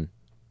down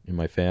in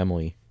my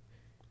family,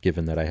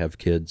 given that I have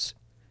kids.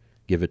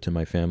 Give it to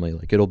my family.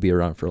 Like, it'll be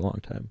around for a long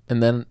time.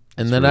 And then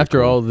really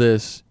after all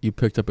this, you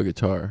picked up a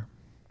guitar.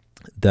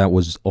 That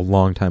was a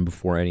long time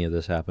before any of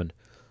this happened.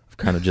 I've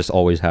kind of just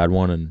always had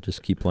one and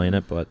just keep playing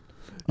it. But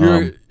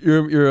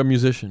you're a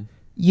musician.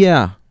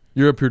 Yeah.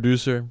 You're a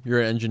producer.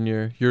 You're an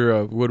engineer. You're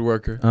a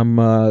woodworker.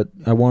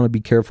 I want to be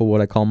careful what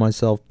I call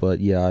myself,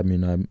 but yeah, I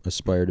mean, I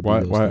aspire to be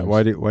those things.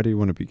 Why do you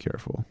want to be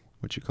careful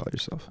what you call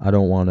yourself? I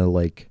don't want to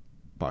like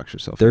box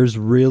yourself. There's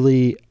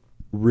really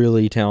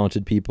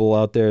talented people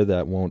out there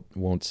that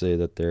won't say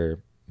that they're,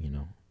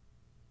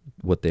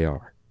 what they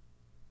are.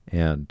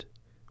 And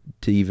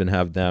to even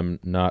have them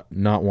not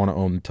want to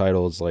own the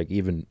titles, like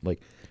even like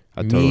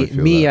I totally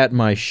feel me that. At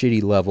my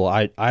shitty level,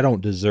 I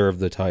don't deserve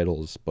the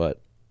titles, but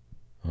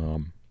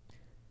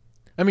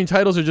I mean,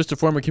 titles are just a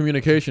form of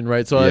communication,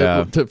 right? So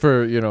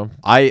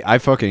I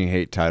fucking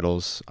hate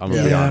titles. I'm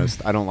gonna be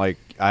honest. I don't like.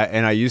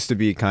 I used to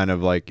be kind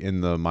of like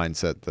in the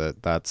mindset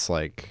that that's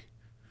like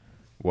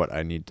what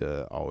I need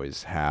to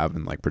always have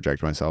and like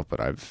project myself. But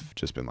I've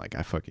just been like,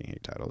 I fucking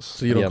hate titles.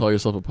 So you don't call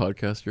yourself a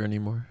podcaster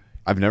anymore?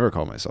 I've never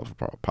called myself a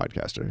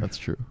podcaster. That's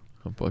true.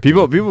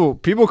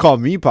 People call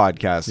me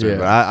podcaster,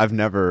 but I've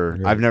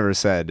never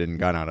said and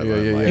gone out of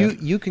it. Like,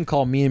 you can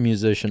call me a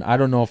musician. I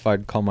don't know if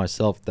I'd call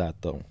myself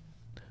that though.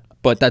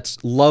 But that's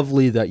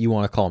lovely that you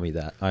want to call me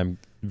that. I'm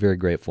very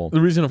grateful.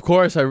 The reason, of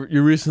course,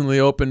 you recently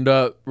opened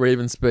up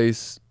Raven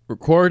Space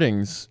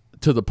Recordings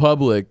to the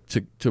public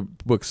to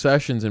book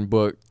sessions and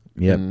book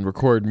and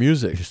record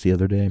music. Just the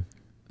other day.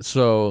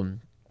 So,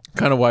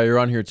 kind of why you're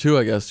on here too,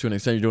 I guess, to an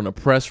extent. You're doing a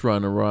press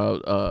run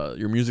around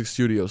your music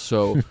studio.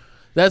 So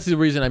that's the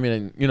reason. I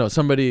mean,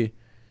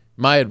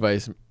 my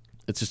advice,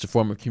 it's just a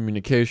form of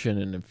communication.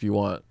 And if you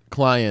want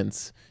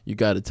clients, you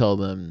got to tell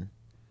them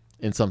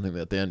in something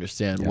that they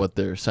understand what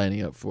they're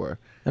signing up for.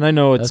 And I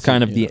know it's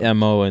kind of the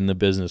MO in the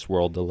business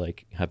world to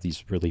like have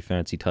these really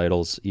fancy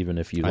titles, even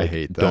if you like, I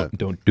hate that.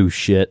 Don't do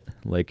shit.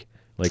 Like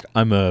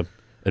I'm a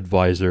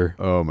advisor.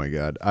 Oh my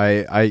god,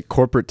 I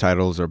corporate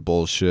titles are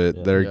bullshit.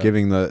 Yeah,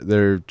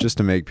 they're just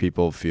to make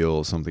people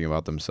feel something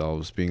about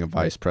themselves. Being a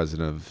vice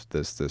president of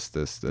this.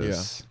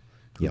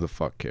 Who the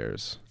fuck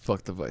cares?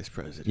 Fuck the vice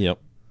president. Yep.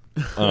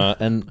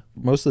 And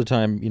most of the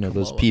time,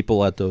 those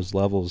people at those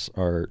levels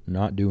are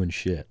not doing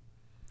shit.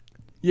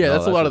 Yeah,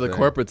 that's a lot of the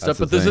corporate stuff,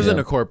 but this isn't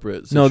a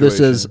corporate situation. No, this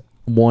is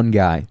one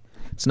guy.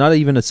 It's not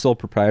even a sole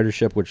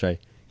proprietorship, which I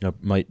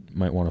might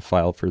want to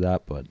file for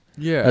that, but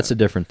that's a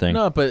different thing.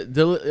 No, but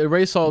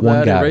erase all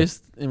one that. Guy.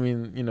 I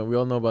mean, we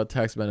all know about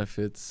tax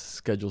benefits,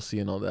 Schedule C,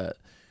 and all that.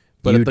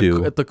 But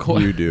at the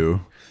core, you do.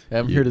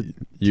 I'm here to.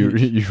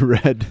 You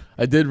read.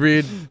 I did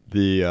read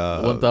the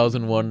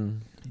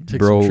 1001.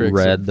 Bro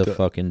read the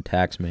fucking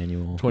tax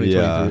manual.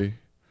 2023.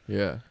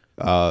 Yeah.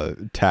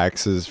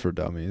 Taxes for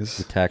Dummies.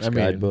 The tax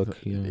guidebook.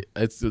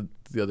 It's the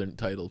other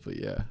title, but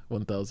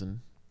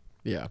 1000.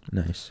 Yeah.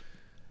 Nice.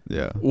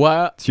 Yeah.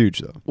 What? It's huge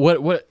though.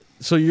 What?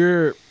 So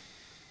you're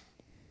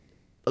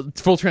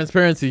full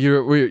transparency.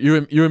 You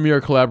and me are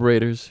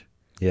collaborators.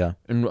 Yeah.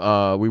 And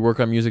we work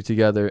on music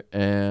together,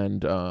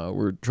 and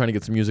we're trying to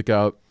get some music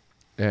out.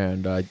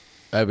 And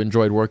I've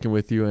enjoyed working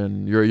with you.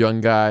 And you're a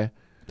young guy.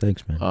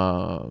 Thanks,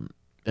 man.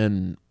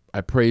 And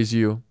I praise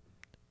you.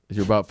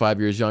 You're about 5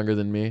 years younger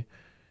than me.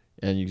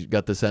 And you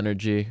got this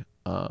energy.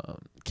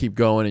 Keep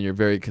going, and you're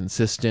very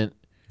consistent.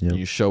 Yep. And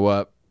you show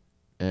up,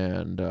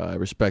 and I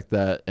respect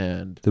that.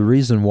 And the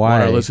reason why I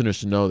want our listeners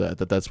to know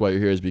that's why you're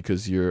here is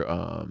because you're,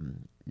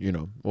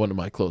 one of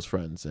my close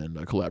friends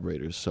and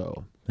collaborators.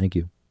 So thank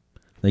you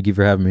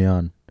for having me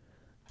on.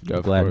 Yeah,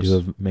 I'm glad you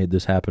have made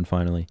this happen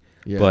finally.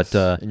 Yes,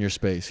 but in your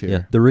space here.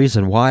 Yeah, the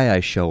reason why I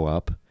show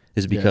up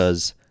is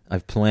because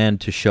I've planned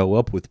to show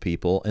up with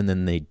people, and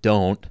then they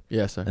don't.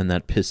 Yes, sir. And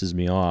that pisses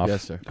me off.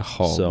 Yes, sir.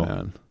 Oh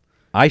man.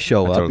 I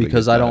show up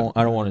because I don't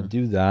want to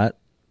do that.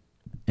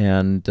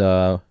 And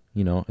at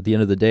the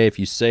end of the day, if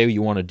you say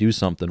you want to do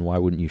something, why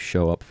wouldn't you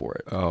show up for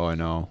it? Oh, I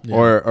know. Yeah.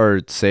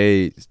 Or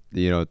say,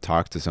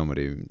 talk to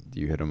somebody,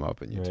 you hit them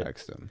up and you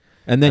text them.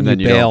 And then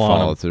you bail don't on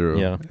follow them. through.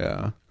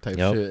 Yeah. Type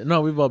shit.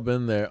 No, we've all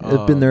been there.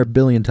 I've been there a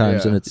billion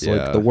times, and it's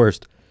like the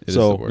worst. It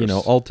so, is the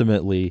worst.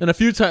 Ultimately, and a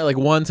few times, like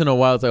once in a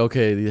while, it's like,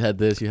 okay, you had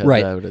this, you had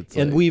that. But it's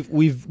and like,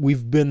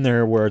 we've been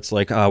there where it's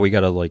like, we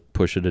gotta like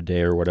push it a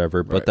day or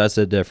whatever. But that's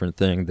a different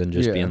thing than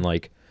just being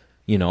like,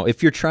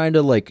 if you're trying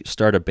to like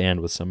start a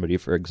band with somebody,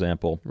 for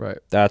example,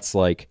 that's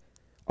like,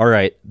 all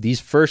right,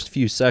 these first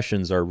few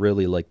sessions are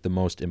really like the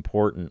most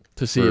important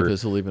to see if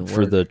this will even work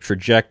for the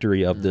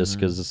trajectory of this,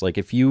 because it's like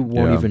if you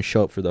won't even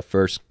show up for the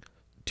first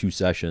 2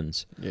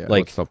 sessions,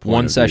 like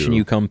one session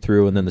you come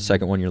through, and then the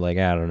second one you're like,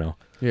 I don't know.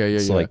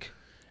 It's like.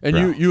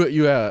 And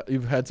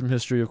you've had some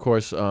history, of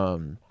course,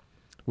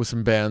 with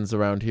some bands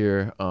around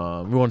here.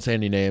 We won't say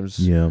any names.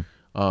 Yeah.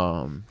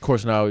 Of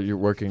course, now you're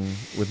working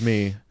with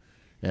me,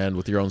 and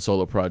with your own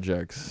solo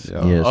projects,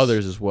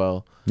 others as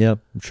well. Yeah,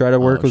 try to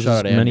work with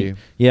as many. Andy.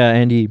 Yeah,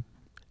 Andy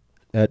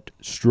at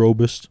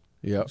Strobist.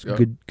 Yeah,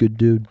 good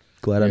dude.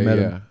 Glad I met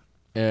him.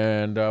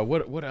 And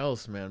what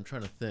else, man? I'm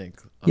trying to think.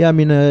 Yeah, I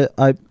mean,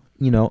 I'm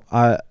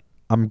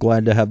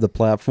glad to have the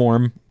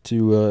platform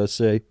to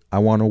say I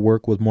want to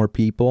work with more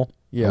people.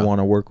 Yeah. I want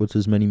to work with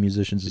as many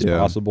musicians as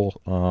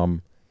possible.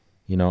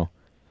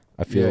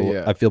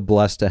 I feel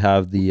blessed to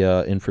have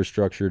the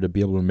infrastructure to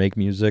be able to make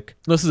music.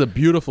 This is a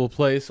beautiful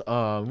place.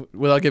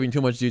 Without giving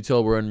too much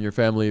detail, we're in your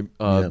family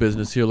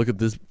business here. Look at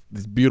these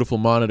beautiful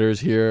monitors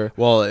here.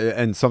 Well,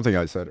 and something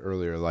I said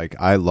earlier, like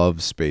I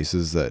love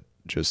spaces that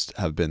just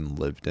have been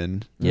lived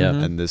in. Yeah.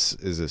 And this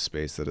is a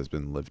space that has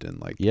been lived in.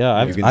 Like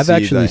I've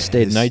actually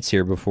stayed nights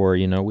here before.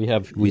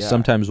 We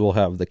sometimes will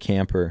have the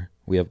camper.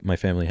 My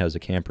family has a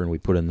camper, and we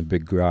put in the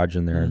big garage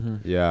in there.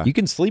 And you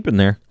can sleep in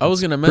there. I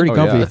was going to mention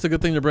that's a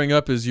good thing to bring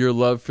up is your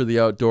love for the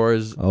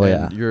outdoors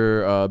and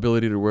your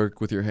ability to work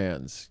with your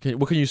hands.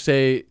 What can you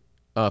say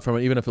from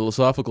even a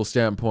philosophical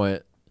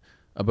standpoint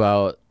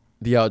about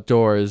the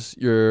outdoors,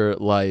 your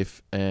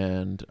life,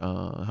 and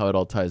how it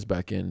all ties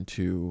back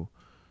into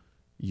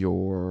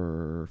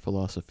your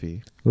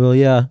philosophy. Well,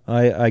 yeah,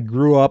 I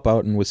grew up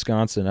out in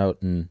Wisconsin, out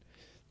in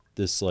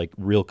this like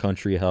real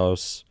country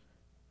house,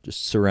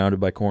 just surrounded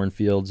by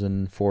cornfields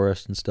and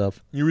forest and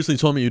stuff. You recently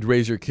told me you'd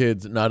raise your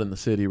kids not in the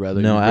city,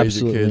 rather. No, you'd raise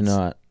absolutely your kids,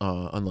 not.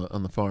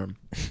 On the farm.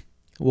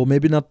 Well,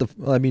 maybe not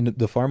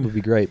the farm would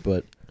be great,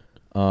 but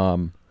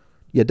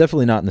yeah,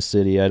 definitely not in the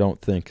city. I don't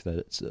think that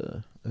it's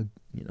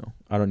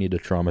I don't need to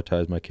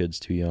traumatize my kids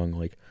too young.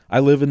 Like, I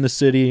live in the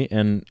city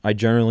and I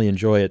generally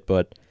enjoy it,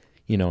 but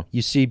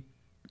you see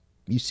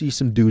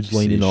some dudes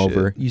leaning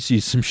over. You see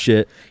some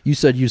shit. You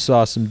said you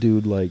saw some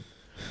dude like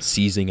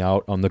seizing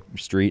out on the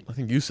street. I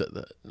think you said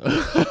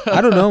that.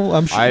 I don't know.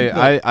 I'm sure.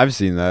 I've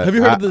seen that. Have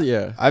you heard of the?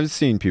 Yeah, I've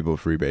seen people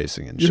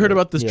freebasing and you shit. heard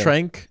about this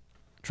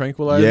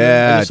tranquilizer?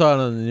 Yeah, I just saw it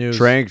on the news.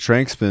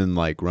 Trank's been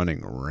like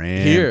running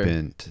rampant here,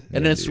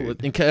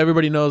 and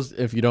everybody knows.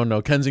 If you don't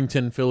know,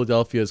 Kensington,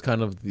 Philadelphia is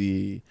kind of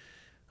the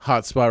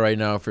hot spot right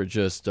now for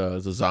just the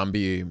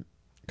zombie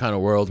kind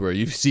of world where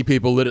you see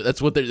people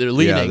that's what they're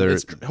leaning. Yeah,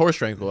 it's horse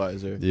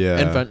tranquilizer, and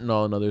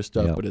fentanyl and other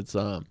stuff. But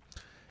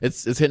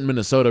it's hitting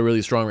Minnesota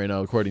really strong right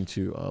now, according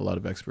to a lot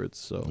of experts.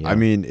 So I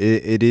mean,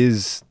 it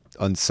is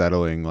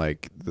unsettling,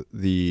 like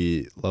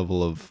the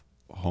level of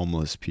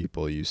homeless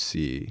people you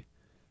see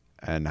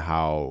and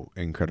how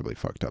incredibly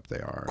fucked up they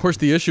are. Of course,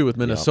 the issue with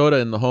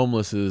Minnesota and the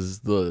homeless is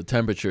the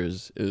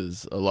temperatures.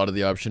 Is a lot of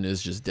the option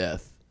is just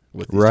death.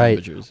 With these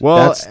temperatures.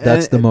 Well,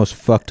 that's the most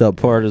fucked up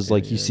part is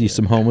like you see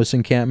some homeless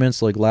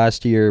encampments. Like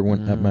last year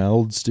when at my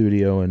old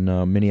studio in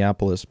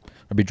Minneapolis,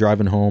 I'd be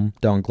driving home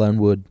down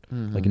Glenwood,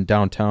 like in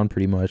downtown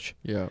pretty much.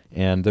 Yeah.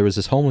 And there was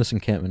this homeless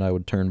encampment I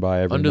would turn by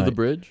every night. Under the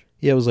bridge?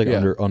 Yeah, it was like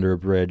under a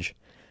bridge.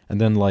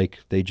 And then like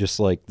they just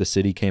like the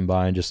city came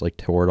by and just like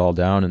tore it all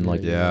down and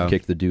like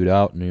kicked the dude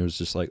out, and he was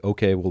just like,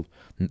 okay, well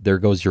there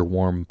goes your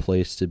warm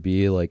place to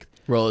be. Like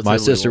my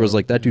sister was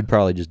like, that dude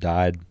probably just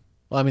died.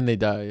 Well, I mean, they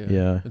die.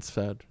 Yeah, it's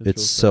sad.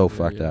 It's so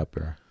fucked up,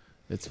 bro.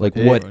 It's like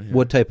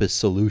what type of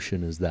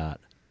solution is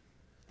that?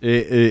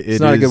 It's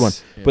not a good one,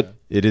 but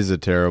it is a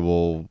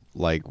terrible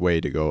like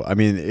way to go. I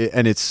mean,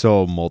 and it's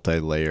so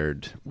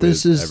multi-layered.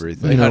 This is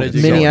everything.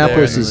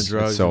 Minneapolis is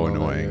so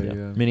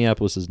annoying.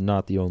 Minneapolis is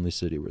not the only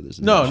city where this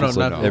is. No,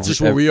 not. It's just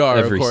where we are,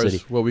 of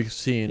course. What we've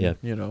seen.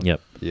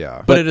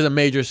 Yeah. But it is a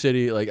major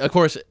city. Like, of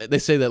course, they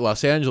say that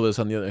Los Angeles,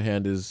 on the other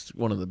hand, is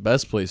one of the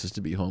best places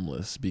to be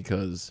homeless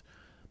because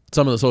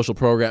some of the social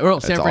programs.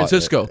 Well, San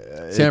Francisco.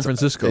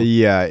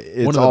 Yeah,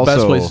 it's one of the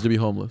best places to be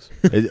homeless.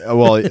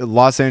 Well,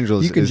 Los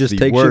Angeles you can is just the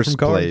take worst shit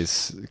from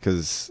place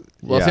because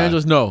Los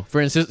Angeles. No, for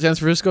instance, San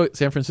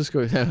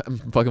Francisco. I'm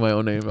fucking my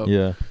own name up.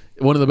 Yeah,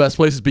 one of the best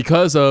places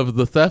because of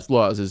the theft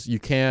laws. Is you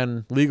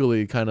can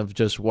legally kind of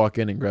just walk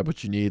in and grab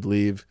what you need,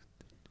 leave.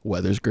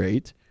 Weather's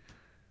great.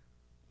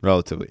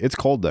 Relatively, it's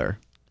cold there.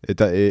 It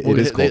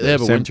is cold. They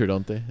have a winter,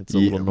 don't they? It's a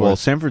little north. Well,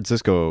 San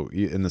Francisco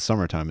in the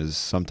summertime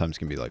sometimes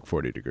can be like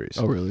 40 degrees.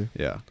 Oh, really?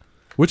 Yeah.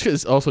 Which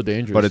is also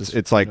dangerous. But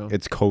it's like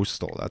it's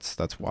coastal.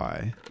 That's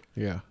why.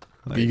 Yeah.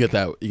 Like, you get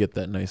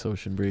that nice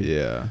ocean breeze.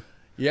 Yeah.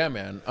 Yeah,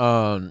 man.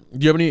 Do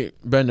you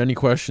have any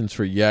questions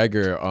for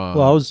Jagger?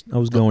 Well, I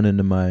was going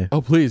into my. Oh,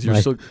 please!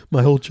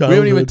 My whole childhood.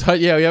 We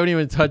haven't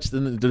even touched.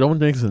 Don't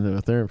make this into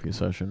a therapy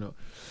session. No.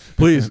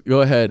 Please go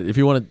ahead if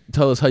you want to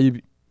tell us how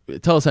you.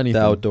 Tell us anything.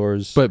 The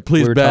outdoors. But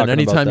please, Ben,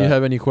 anytime you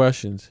have any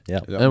questions. Yeah.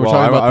 And we're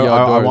talking about the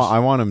outdoors. I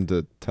want him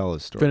to tell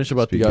his story. Finish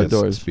about the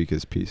outdoors. Speak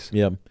his piece.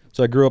 Yeah.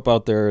 So I grew up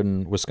out there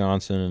in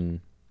Wisconsin, and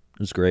it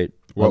was great.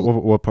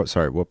 What part?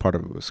 Sorry, what part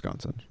of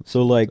Wisconsin?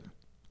 So like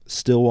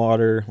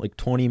Stillwater, like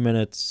 20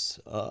 minutes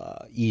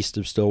east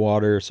of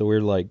Stillwater. So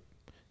we're like,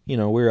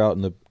 we're out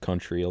in the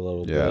country a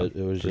little bit.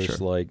 It was just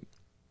like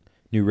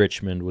New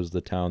Richmond was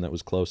the town that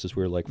was closest.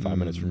 We were like 5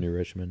 minutes from New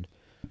Richmond.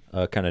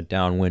 Kind of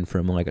downwind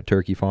from like a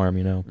turkey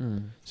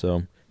farm,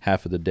 So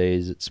half of the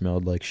days it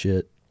smelled like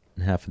shit,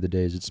 and half of the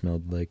days it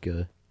smelled like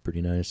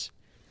pretty nice.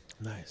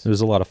 Nice. There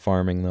was a lot of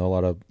farming though, a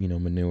lot of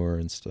manure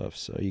and stuff,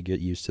 so you get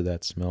used to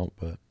that smell.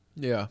 But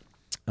yeah,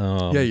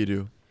 you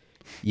do.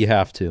 You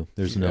have to.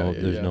 There's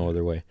no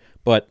other way.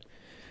 But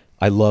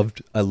I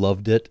loved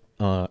it.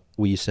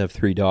 We used to have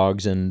 3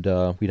 dogs, and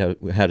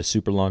we had a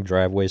super long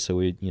driveway, so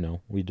we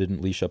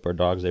didn't leash up our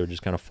dogs. They would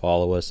just kind of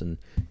follow us, and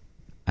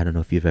I don't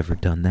know if you've ever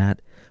done that,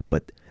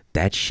 but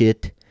that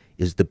shit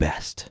is the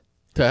best.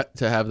 To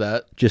have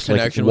that just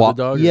connection like with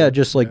the dog? Yeah,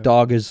 just like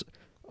dog is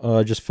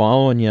just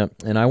following you.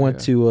 And I went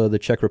to the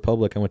Czech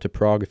Republic. I went to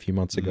Prague a few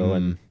months ago,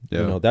 and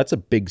that's a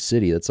big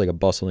city. That's like a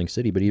bustling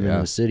city. But even in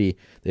the city,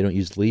 they don't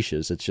use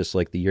leashes. It's just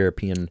like the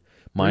European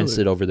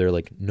mindset over there.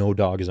 Like no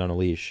dog is on a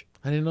leash.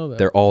 I didn't know that.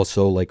 They're all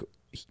so like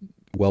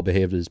well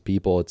behaved as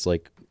people. It's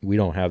like we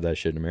don't have that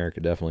shit in America.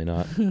 Definitely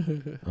not.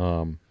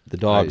 The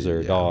dogs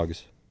are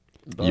dogs.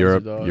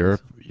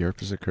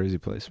 Europe is a crazy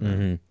place, man.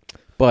 Mm-hmm.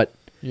 But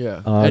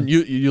and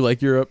you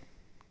like Europe?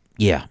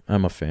 Yeah,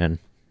 I'm a fan.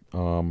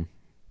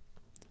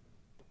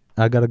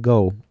 I gotta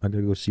go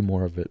see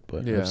more of it.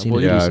 But I've seen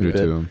it a bit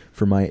too.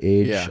 For my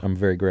age. I'm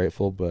very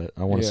grateful, but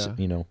I want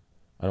to.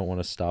 I don't want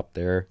to stop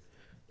there.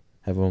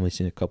 Have only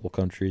seen a couple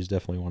countries.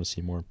 Definitely want to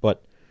see more.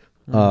 But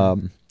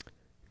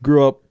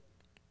grew up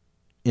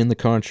in the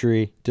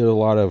country. Did a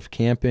lot of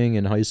camping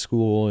in high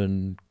school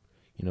and,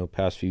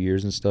 past few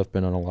years and stuff.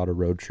 Been on a lot of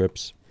road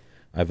trips.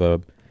 I have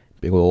a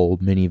big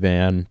old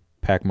minivan.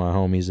 Pack my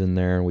homies in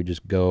there, and we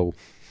just go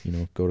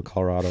to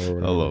Colorado or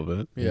whatever. I love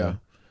it. Yeah.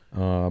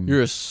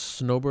 You're a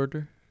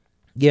snowboarder?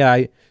 Yeah,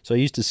 I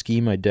used to ski.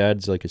 My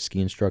dad's like a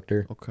ski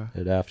instructor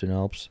at Afton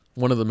Alps.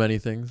 One of the many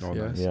things. Oh,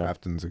 nice. Yeah.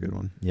 Afton's a good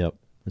one. Yep.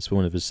 It's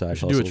one of his side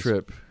hustles. hustles. Do a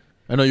trip.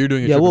 I know you're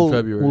doing a trip in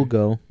February. We'll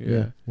go.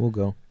 Yeah. We'll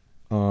go.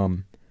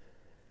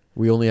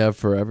 We only have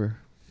forever.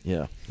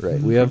 Yeah,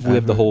 right. We have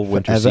the whole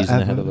winter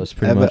season ahead of us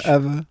pretty much.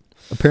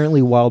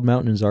 Apparently Wild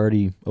Mountain is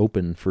already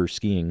open for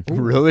skiing.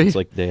 Really? It's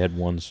like they had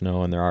one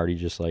snow and they're already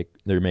just like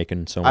they're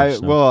making so much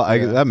snow.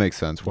 Well, that makes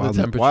sense.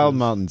 Wild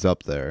Mountain's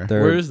up there.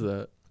 Where is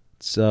that?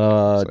 It's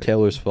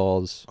Taylor's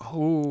Falls.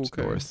 Oh,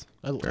 okay. North.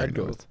 I'd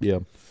go. Yeah.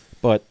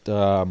 But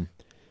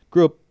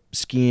grew up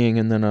skiing,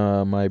 and then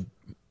my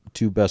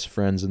two best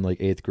friends in like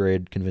 8th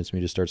grade convinced me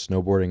to start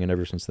snowboarding, and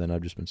ever since then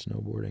I've just been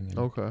snowboarding.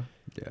 Okay.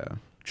 Yeah.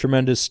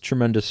 Tremendous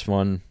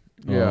fun.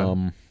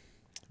 Yeah.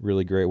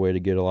 Really great way to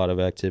get a lot of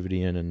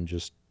activity in, and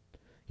just,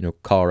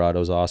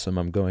 Colorado's awesome.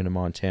 I'm going to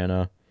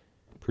Montana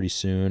pretty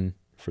soon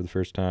for the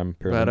first time.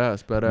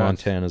 Badass.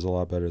 Montana's a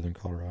lot better than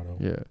Colorado.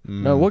 Yeah.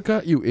 Now, what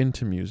got you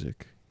into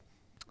music?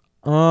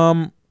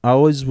 I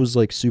always was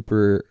like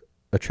super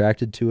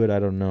attracted to it. I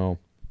don't know.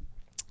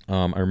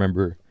 I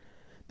remember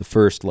the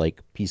first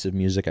like piece of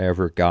music I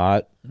ever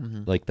got,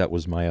 like that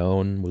was my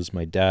own, was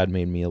my dad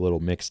made me a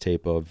little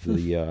mixtape of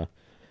the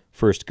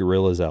first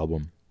Gorillaz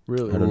album.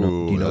 Really? I don't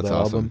know. Do you know that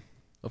album?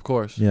 Of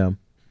course. Yeah.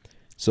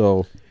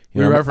 So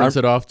we reference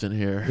it often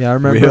here. Yeah, I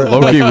remember.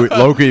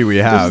 Low-key we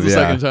have. This is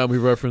the second time we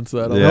referenced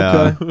that.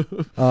 Yeah.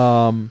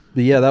 Okay.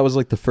 But yeah, that was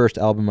like the first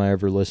album I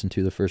ever listened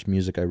to. The first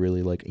music I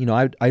really like.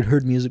 I'd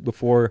heard music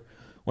before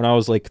when I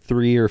was like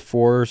 3 or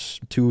 4,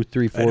 2,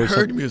 3, 4. I'd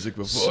heard music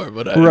before,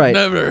 but I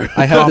never.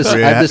 I have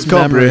this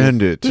comprehend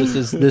memory. it.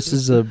 This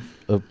is a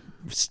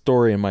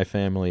story in my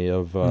family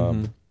of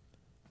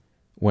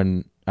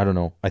when, I don't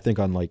know, I think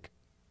on like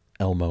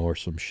Elmo or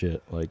some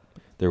shit, like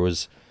there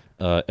was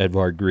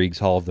Edvard Grieg's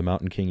Hall of the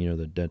Mountain King,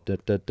 the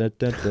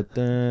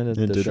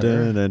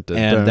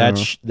and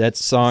that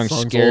song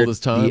scared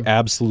the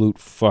absolute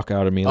fuck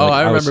out of me. Oh,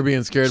 I remember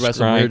being scared by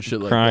some weird shit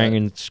like that. Crying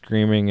and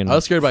screaming, and I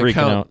was scared by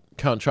Count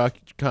not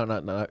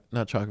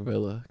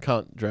ChocVIllah,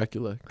 Count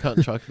Dracula, Count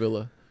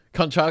ChocVIllah,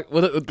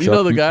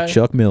 the guy?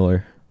 Chuck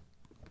Miller.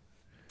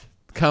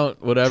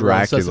 Count whatever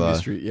Dracula. on Sesame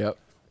Street. Yep.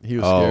 He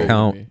was scary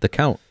to me. The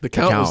Count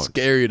was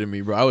scary to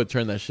me, bro. I would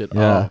turn that shit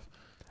off.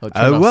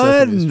 I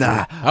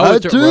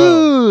would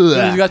two.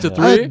 You got to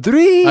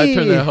 3? I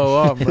turned that hoe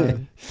off,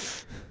 man.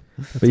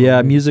 But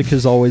yeah, music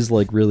has always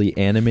like really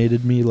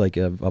animated me. Like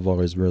I've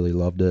always really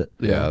loved it.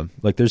 Yeah.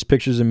 Like there's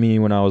pictures of me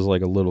when I was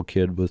like a little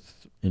kid with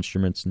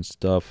instruments and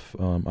stuff.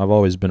 I've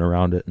always been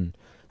around it, and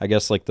I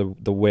guess like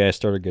the way I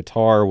started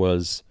guitar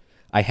was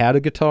I had a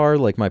guitar.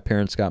 Like my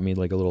parents got me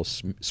like a little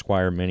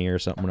Squier Mini or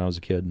something when I was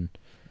a kid, and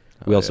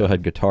we also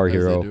had Guitar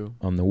Hero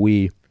on the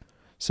Wii.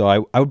 So I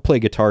would play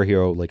Guitar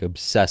Hero like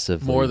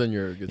obsessively. More than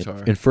your guitar.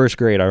 In 1st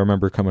grade, I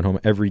remember coming home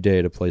every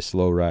day to play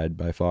Slow Ride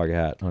by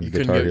Foghat on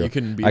Guitar Hero. You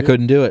couldn't beat it? I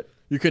couldn't do it.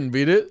 You couldn't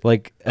beat it?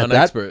 Like on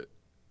expert.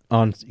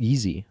 On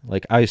easy.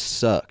 Like I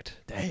sucked.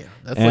 Damn.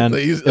 That's and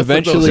like the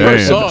eventually,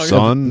 first song.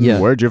 Son,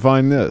 where'd you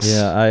find this?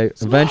 Yeah,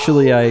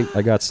 eventually I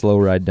got Slow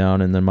Ride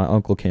down, and then my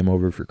uncle came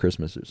over for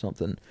Christmas or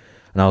something.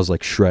 And I was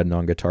like shredding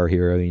on Guitar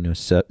Hero,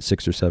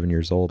 6 or 7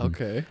 years old.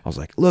 Okay. I was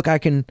like, look, I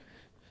can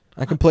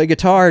play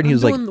guitar, and he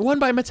was like, one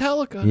by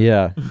Metallica.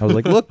 Yeah, I was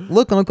like,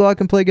 look, Uncle, I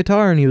can play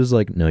guitar, and he was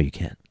like, no, you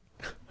can't.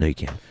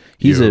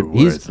 He's a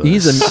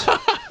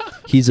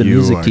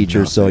music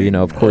teacher, so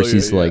of course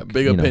he's like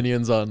big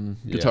opinions on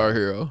Guitar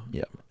Hero.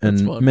 Yeah,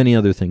 and many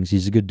other things.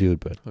 He's a good dude,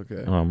 but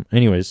okay.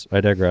 Anyways,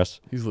 I digress.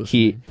 He's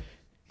listening.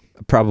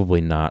 Probably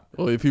not.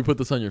 Well, if you put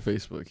this on your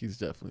Facebook, he's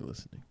definitely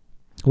listening.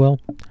 Well,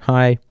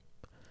 hi.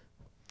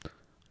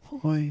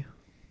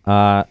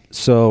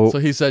 So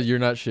he said you're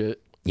not shit.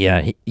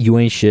 Yeah, you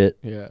ain't shit.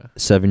 Yeah.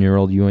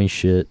 7-year-old, you ain't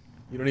shit.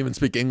 You don't even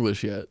speak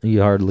English yet.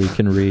 You hardly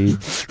can read.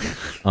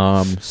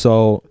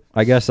 So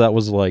I guess that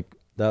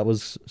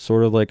was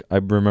sort of like, I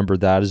remember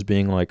that as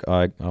being like,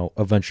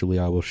 eventually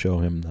I will show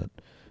him that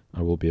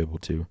I will be able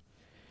to.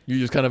 You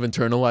just kind of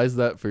internalized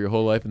that for your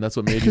whole life, and that's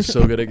what made you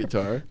so good at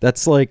guitar?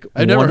 That's like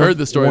I never heard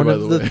the story, by the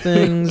way. One of the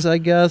things, I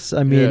guess.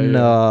 I mean,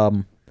 yeah.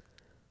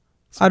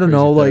 I don't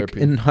know, therapy.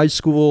 Like in high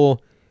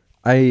school,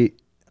 I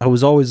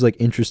was always like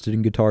interested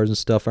in guitars and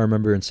stuff. I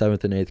remember in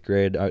 7th and 8th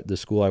grade, the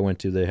school I went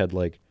to, they had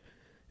like,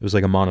 it was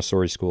like a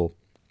Montessori school.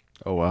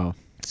 Oh, wow.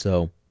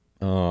 So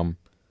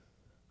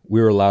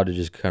we were allowed to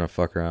just kind of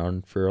fuck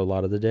around for a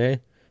lot of the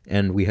day.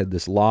 And we had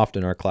this loft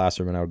in our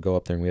classroom, and I would go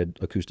up there, and we had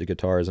acoustic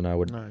guitars, and I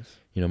would,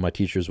 my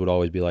teachers would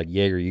always be like,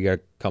 Jaeger, you got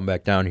to come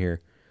back down here.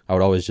 I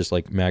would always just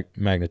like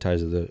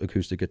magnetize the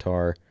acoustic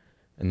guitar.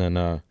 And then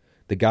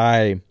the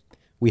guy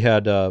we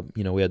had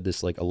we had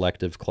this like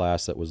elective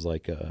class that was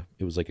like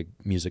it was like a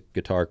music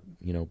guitar,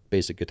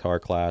 basic guitar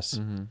class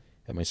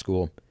at my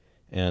school,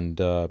 and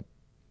the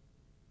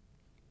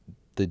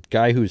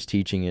guy who was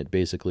teaching it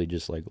basically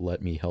just like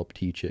let me help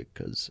teach it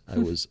because I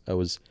was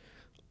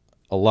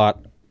a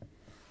lot,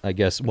 I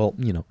guess. Well,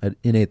 in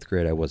 8th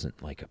grade I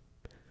wasn't like a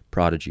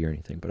prodigy or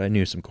anything, but I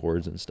knew some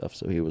chords and stuff.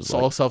 So he was it's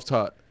all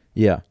self-taught.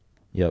 Yeah,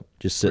 yep,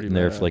 just sitting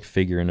there like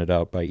figuring it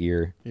out by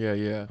ear.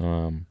 Yeah.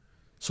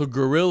 So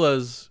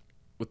Gorillaz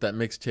with that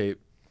mixtape,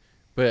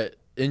 but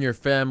in your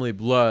family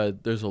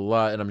blood, there's a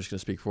lot, and I'm just gonna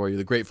speak for you.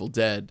 The Grateful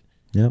Dead.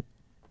 Yep.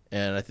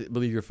 And I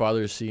believe your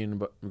father has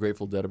seen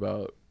Grateful Dead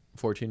about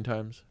 14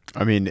 times.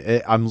 I mean,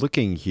 I'm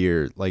looking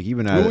here, like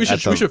even at we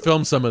should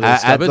film some of this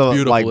stuff. At it's the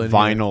beautiful like in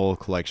vinyl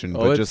collection,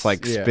 but just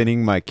like yeah.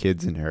 spinning my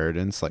kid's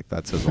inheritance, like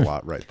that says a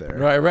lot right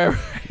there. right.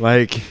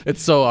 Like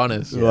it's so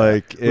honest. Yeah.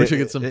 Like we should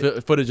get some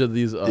footage of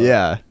these.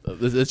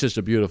 It's just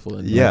a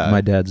beautiful.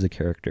 My dad's a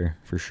character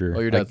for sure.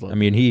 Oh, your dad's. I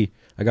mean,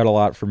 I got a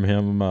lot from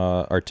him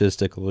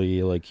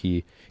artistically. Like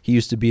he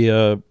used to be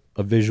a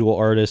visual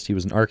artist. He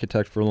was an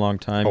architect for a long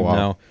time. Oh,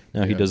 wow.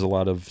 Now he does a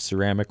lot of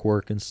ceramic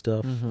work and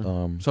stuff.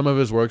 Some of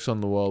his work's on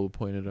the wall. We'll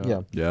point it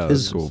out. Yeah,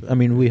 that's cool. I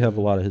mean, we have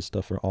a lot of his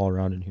stuff all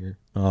around in here.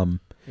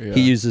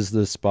 He uses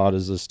this spot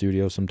as a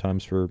studio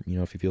sometimes for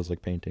if he feels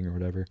like painting or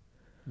whatever.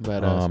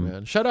 Badass,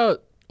 man. Shout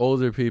out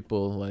older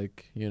people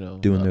like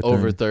doing their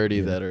over thing.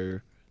 30 that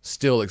are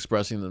still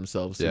expressing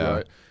themselves through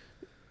art.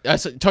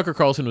 Tucker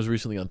Carlson was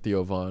recently on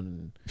Theo Von,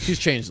 and he's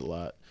changed a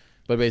lot.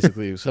 But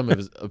basically, some of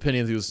his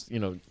opinions, he was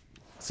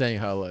saying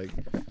how like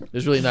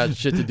there's really not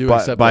shit to do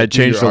except by like,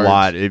 changed a art.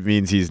 lot. It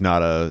means he's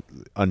not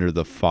under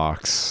the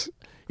fox.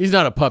 He's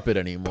not a puppet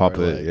anymore.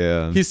 Puppet,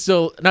 yeah. He's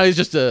still he's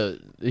just a.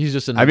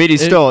 I mean,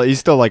 he's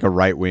still like a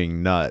right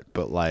wing nut,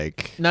 but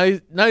like now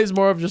he's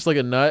more of just like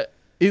a nut.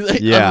 He's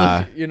like,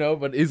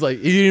 but he's like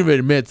he even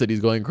admits that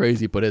he's going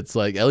crazy, but it's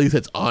like at least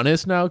it's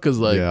honest now because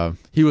like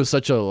he was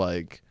such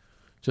a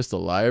just a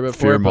liar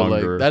before, but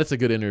like that's a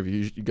good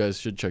interview. You guys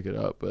should check it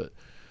out, but.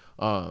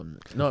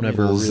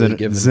 Never really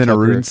given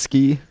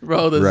Zinarunsky,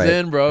 bro.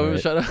 Zen, bro.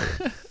 Right. Shut up.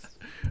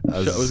 I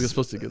was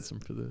supposed to get some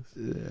for this.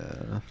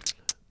 Yeah,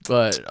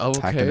 but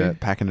okay.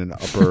 Packing an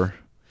upper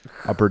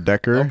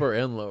decker, upper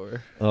and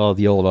lower. Oh,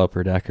 the old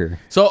upper decker.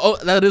 So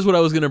that is what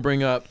I was gonna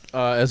bring up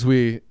as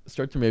we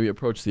start to maybe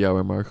approach the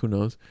hour mark. Who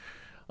knows?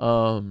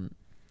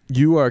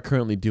 You are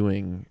currently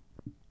doing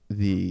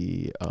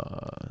the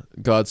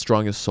God's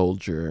Strongest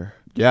Soldier.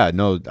 Yeah,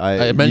 no,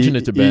 I mentioned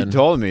it to Ben. He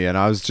told me, and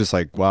I was just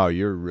like, wow,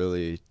 you're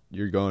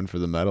going for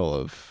the medal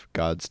of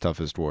God's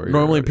toughest warrior.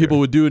 Normally people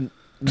would do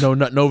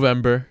not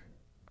November,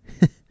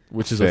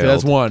 which is okay.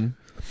 That's one.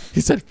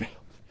 He said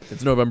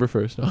it's November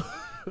 1st. No.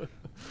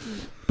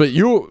 But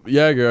you,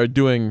 Jagger, are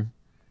doing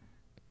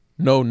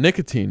no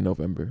nicotine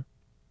November,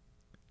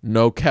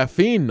 no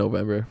caffeine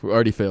November. We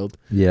already failed.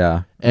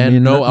 Yeah,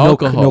 and no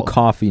alcohol, no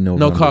coffee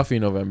November, no coffee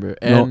November,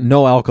 and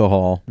no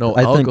alcohol. No,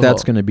 I think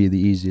that's going to be the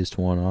easiest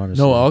one,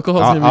 honestly. No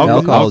alcohol.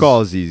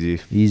 Alcohol is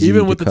easy.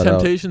 Even with the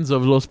temptations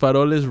of Los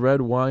Faroles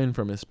red wine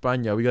from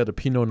España, we got a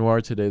Pinot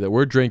Noir today that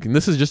we're drinking.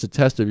 This is just a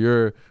test of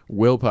your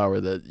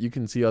willpower that you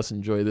can see us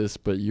enjoy this,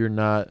 but you're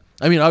not.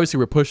 I mean, obviously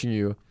we're pushing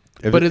you,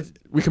 but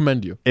we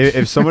commend you.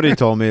 If somebody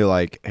told me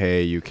like,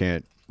 hey, you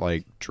can't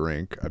like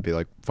drink, I'd be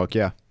like, fuck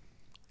yeah.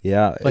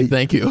 Yeah.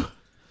 Thank you.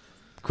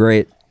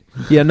 Great.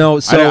 Yeah, no,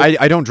 so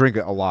I don't drink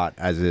a lot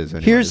as is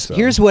anyway,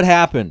 here's what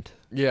happened.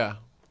 Yeah.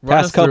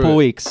 Past couple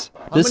weeks.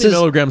 How many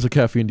milligrams of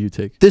caffeine do you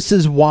take? This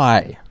is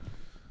why.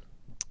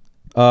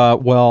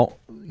 Well,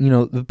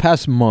 the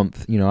past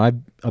month,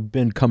 I've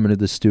been coming to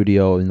the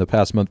studio in the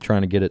past month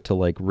trying to get it to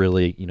like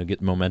really,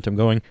 get momentum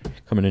going,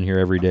 coming in here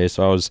every day.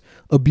 So I was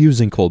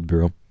abusing cold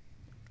brew.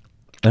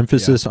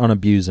 Emphasis on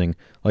abusing.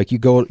 Like you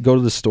go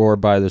to the store,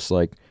 buy this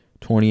like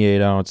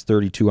 28 ounce,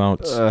 32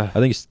 ounce. I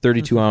think it's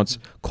 32 ounce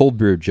cold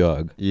brew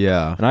jug.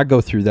 Yeah. And I go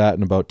through that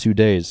in about 2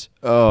 days.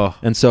 Oh.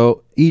 And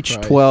so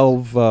each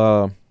 12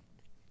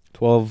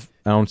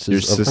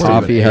 ounces of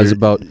coffee has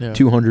about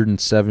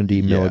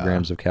 270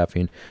 milligrams of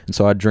caffeine. And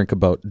so I drink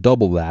about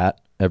double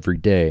that every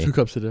day. 2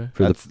 cups a day.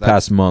 For the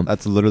past month.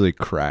 That's literally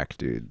crack,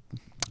 dude.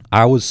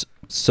 I was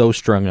so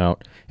strung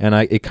out. And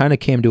it kind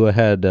of came to a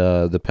head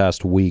the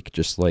past week,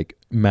 just like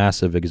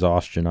massive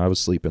exhaustion. I was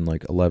sleeping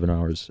like 11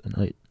 hours a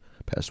night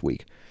past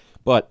week.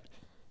 But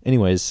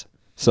anyways,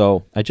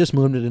 so I just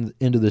moved it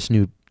into this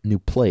new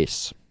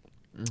place.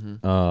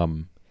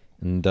 And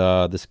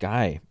this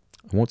guy,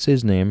 I won't say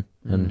his name,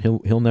 and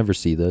he'll never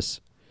see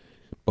this,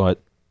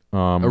 but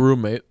a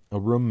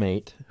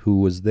roommate who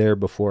was there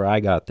before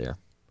I got there.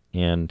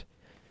 And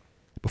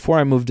before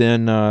I moved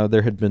in,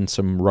 there had been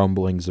some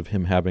rumblings of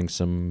him having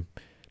some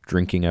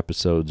drinking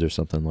episodes or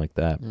something like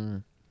that.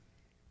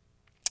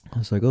 I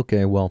was like,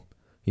 okay, well,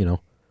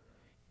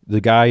 the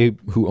guy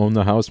who owned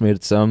the house made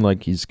it sound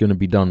like he's going to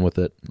be done with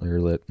it,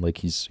 or that like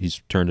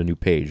he's turned a new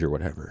page or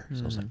whatever.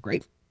 So I was like,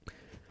 great.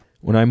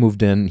 When I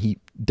moved in, he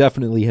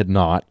definitely had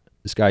not.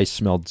 This guy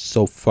smelled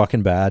so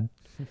fucking bad.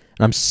 And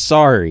I'm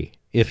sorry.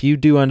 If you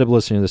do end up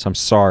listening to this, I'm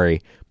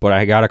sorry, but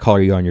I got to call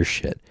you on your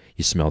shit.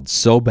 You smelled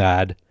so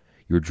bad.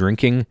 You were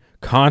drinking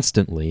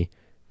constantly.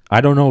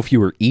 I don't know if you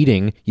were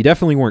eating. You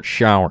definitely weren't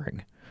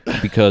showering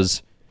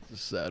because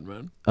sad,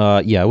 man.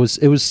 Yeah, it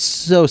was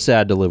so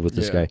sad to live with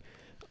this guy.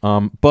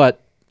 But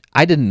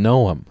I didn't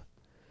know him.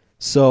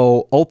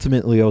 So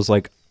ultimately I was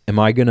like, am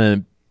I going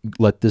to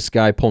let this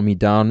guy pull me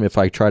down if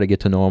I try to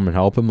get to know him and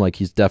help him? Like,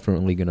 he's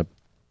definitely going to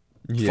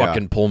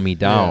fucking pull me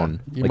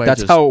down. Yeah. Like,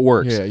 that's how it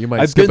works. Yeah, you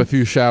might skip a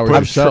few showers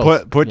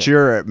yourself. Put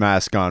your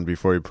mask on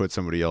before you put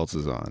somebody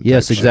else's on.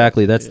 Yes,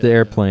 exactly. That's the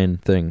airplane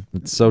thing.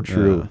 It's so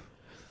true.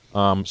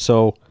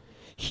 So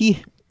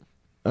he,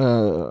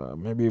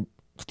 maybe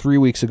 3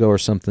 weeks ago or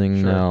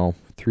something now,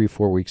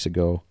 3-4 weeks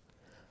ago,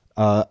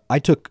 I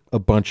took a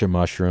bunch of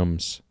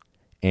mushrooms.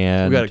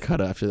 And we got to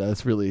cut after that.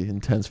 It's really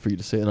intense for you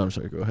to say. No, I'm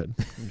sorry. Go ahead.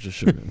 I'm just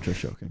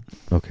joking.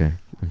 Okay.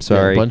 I'm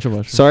sorry. Yeah, a bunch of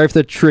mushrooms. Sorry if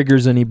that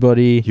triggers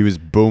anybody. He was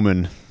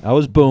booming. I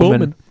was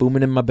booming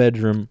in my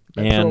bedroom.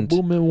 And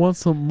booming, want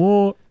some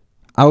more?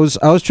 I was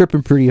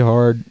tripping pretty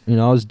hard. You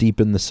know, I was deep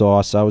in the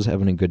sauce. I was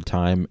having a good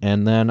time.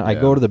 And then I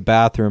go to the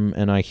bathroom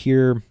and I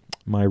hear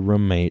my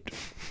roommate,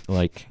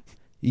 like,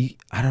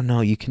 I don't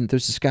know.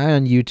 There's this guy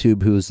on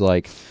YouTube who's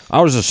like,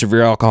 I was a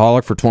severe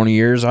alcoholic for 20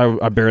 years.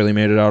 I barely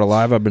made it out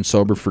alive. I've been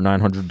sober for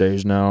 900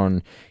 days now.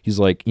 And he's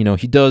like, you know,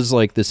 he does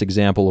like this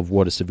example of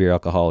what a severe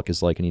alcoholic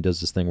is like. And he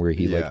does this thing where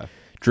he like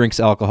drinks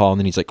alcohol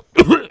and then he's like,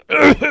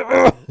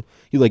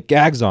 he like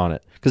gags on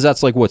it. Because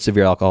that's like what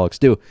severe alcoholics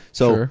do.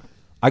 So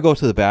I go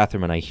to the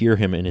bathroom and I hear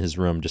him in his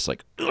room just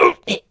like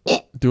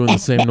doing the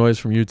same noise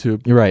from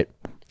YouTube. You're right.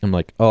 I'm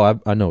like, oh,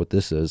 I know what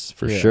this is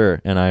for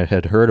sure. And I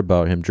had heard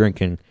about him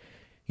drinking.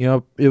 You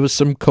know, it was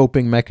some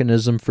coping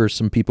mechanism for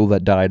some people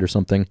that died or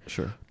something.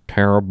 Sure.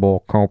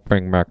 Terrible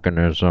coping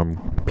mechanism,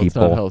 people. It's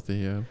not healthy,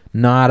 yeah.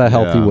 Not a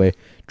healthy way.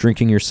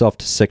 Drinking yourself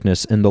to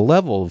sickness and the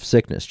level of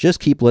sickness. Just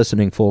keep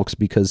listening, folks,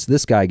 because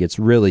this guy gets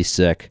really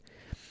sick.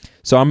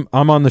 So I'm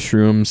on the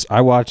shrooms.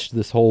 I watched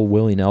this whole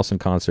Willie Nelson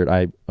concert.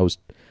 I was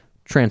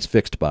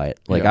transfixed by it.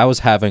 Like, I was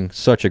having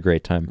such a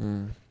great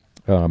time.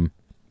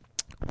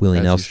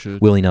 Willie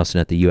Nelson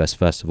at the U.S.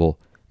 Festival.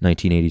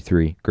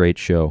 1983, great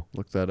show.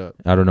 Look that up.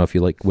 I don't know if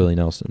you like Willie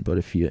Nelson, but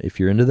if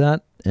you're into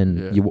that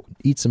and you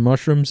eat some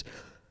mushrooms,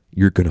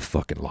 you're gonna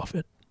fucking love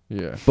it.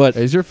 Yeah. But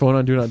hey, is your phone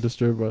on Do Not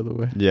Disturb, by the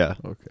way? Yeah.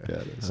 Okay. Yeah,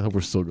 it is. I hope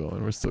we're still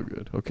going. We're still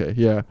good. Okay.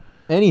 Yeah.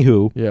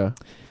 Anywho. Yeah.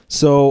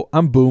 So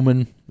I'm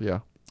booming. Yeah.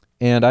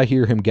 And I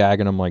hear him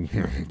gagging. I'm like,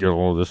 get a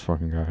hold of this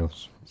fucking guy.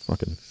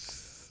 Fucking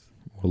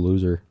a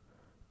loser.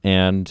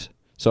 And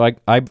so I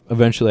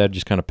eventually I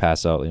just kind of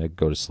pass out. Like, I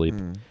go to sleep.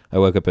 I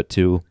wake up at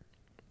 2.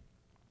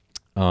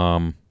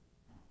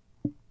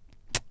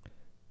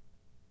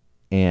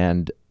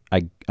 And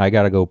I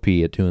gotta go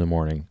pee at 2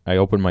 a.m. I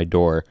open my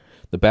door.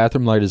 The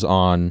bathroom light is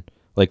on.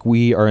 Like,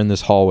 we are in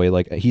this hallway.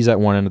 Like, he's at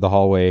one end of the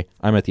hallway.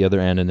 I'm at the other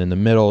end. And in the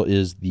middle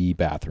is the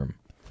bathroom.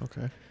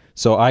 Okay.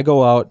 So I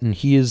go out, and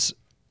he is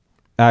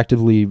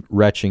actively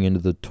retching into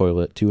the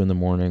toilet at 2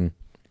 a.m.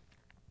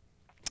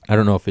 I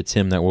don't know if it's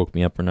him that woke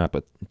me up or not,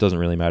 but it doesn't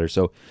really matter.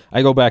 So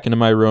I go back into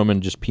my room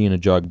and just pee in a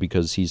jug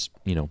because he's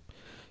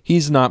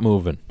not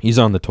moving. He's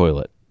on the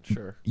toilet.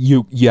 Sure.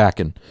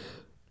 Yakking.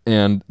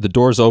 And the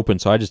door's open,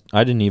 so I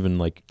didn't even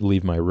like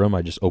leave my room.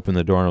 I just opened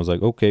the door and I was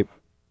like, okay,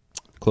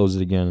 close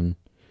it again, and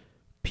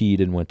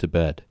peed and went to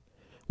bed.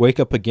 Wake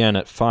up again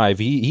at 5.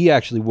 He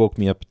actually woke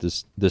me up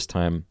this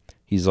time.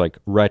 He's like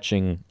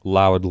retching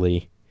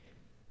loudly,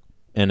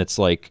 and it's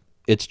like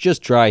it's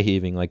just dry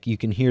heaving. Like, you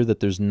can hear that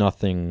there's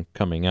nothing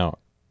coming out.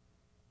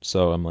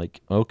 So I'm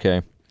like,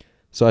 okay.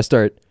 So I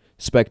start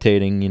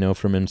spectating,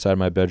 from inside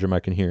my bedroom. I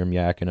can hear him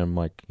yakking. I'm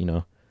like,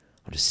 I'm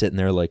just sitting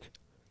there like,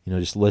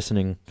 just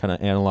listening, kind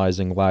of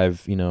analyzing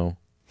live,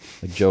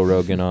 like Joe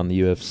Rogan on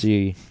the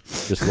UFC,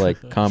 just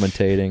like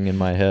commentating in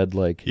my head,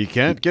 like he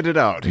can't get it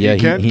out. Yeah,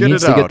 he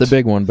needs to get the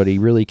big one, but he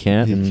really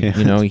can't. He and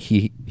can't.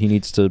 He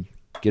needs to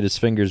get his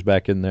fingers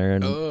back in there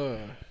and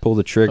pull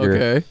the trigger.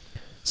 Okay.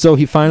 So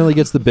he finally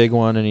gets the big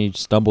one, and he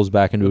stumbles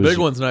back into the his. big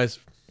one's nice.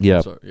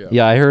 Yeah. Sorry,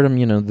 Yeah. I heard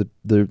him.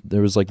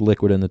 There was like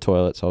liquid in the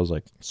toilet, so I was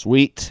like,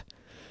 sweet,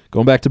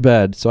 going back to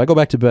bed. So I go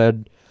back to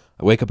bed.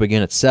 I wake up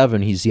again at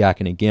 7. He's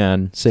yakking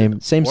again. Same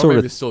sort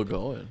of. Still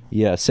going.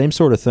 Yeah, same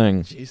sort of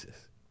thing. Jesus.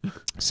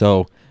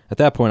 So at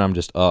that point, I'm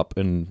just up,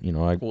 and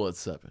Well, it's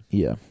 7.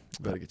 Yeah.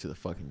 Better get to the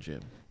fucking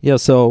gym. Yeah.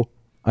 So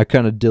I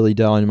kind of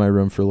dilly-dally in my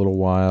room for a little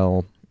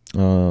while.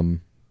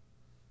 Let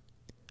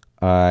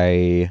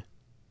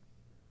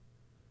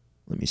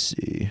me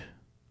see.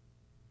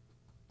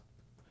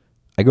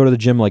 I go to the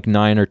gym like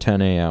 9 or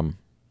 10 a.m.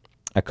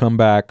 I come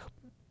back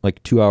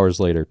like 2 hours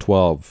later,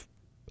 12,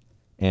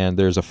 and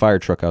there's a fire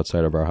truck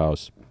outside of our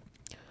house.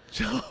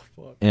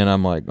 And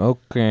I'm like,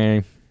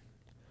 okay,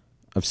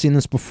 I've seen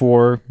this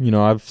before.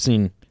 I've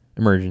seen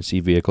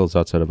emergency vehicles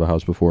outside of a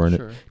house before, and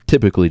it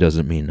typically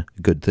doesn't mean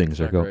good things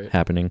are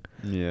happening.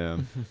 Yeah.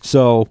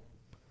 So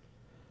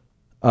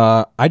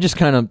I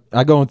just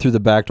I go in through the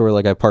back door,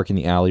 like I park in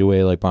the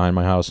alleyway, like behind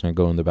my house, and I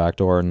go in the back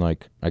door, and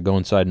like I go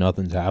inside,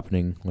 nothing's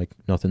happening, like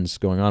nothing's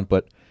going on.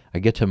 But I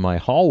get to my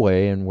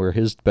hallway and where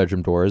his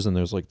bedroom door is, and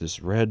there's like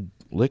this red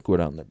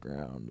liquid on the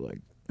ground,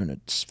 like and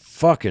it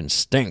fucking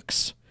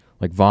stinks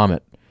like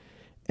vomit.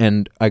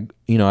 And I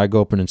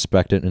go up and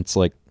inspect it, and it's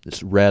like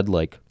this red,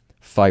 like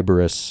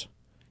fibrous,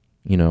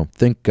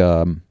 think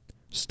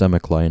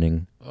stomach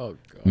lining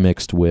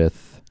mixed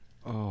with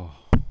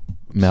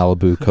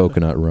Malibu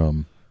coconut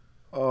rum.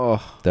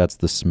 Oh, that's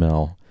the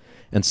smell.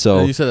 And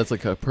so you said that's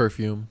like a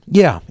perfume.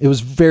 Yeah, it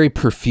was very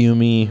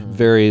perfumey,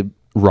 very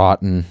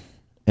rotten,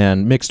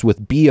 and mixed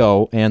with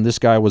BO. And this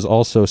guy was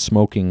also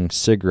smoking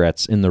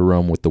cigarettes in the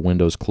room with the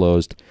windows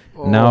closed.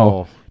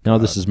 Now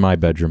this is my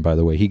bedroom, by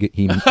the way.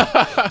 He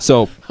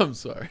so I'm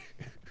sorry.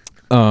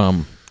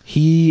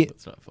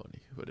 That's not funny,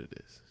 but it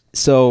is.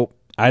 So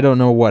I don't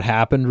know what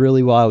happened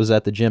really while I was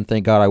at the gym.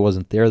 Thank God I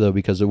wasn't there though,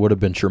 because it would have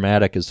been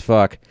traumatic as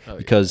fuck.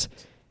 Because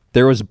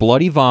there was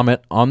bloody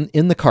vomit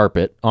in the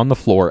carpet on the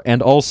floor,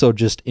 and also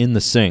just in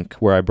the sink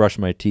where I brush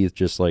my teeth,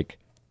 just like.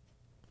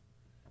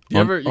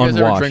 You guys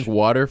ever drink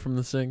water from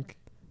the sink?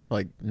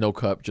 Like no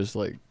cup, just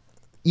like.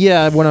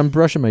 Yeah, when I'm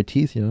brushing my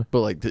teeth, yeah. But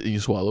like, you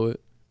swallow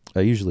it? I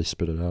usually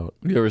spit it out.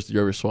 You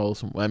ever swallow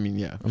some? I mean,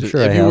 yeah. I'm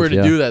sure if you have, were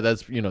to do that,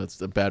 that's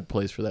it's a bad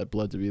place for that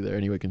blood to be there.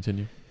 Anyway,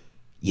 continue.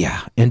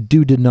 Yeah, and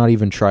dude did not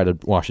even try to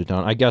wash it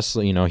down. I guess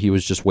he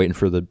was just waiting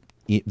for the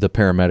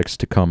paramedics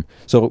to come.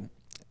 So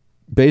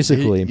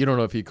basically, you don't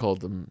know if he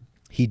called them.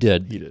 He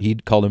did. He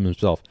called him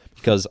himself,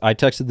 because I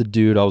texted the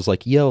dude. I was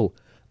like, "Yo,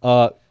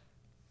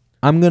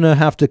 I'm gonna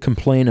have to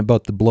complain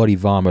about the bloody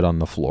vomit on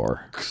the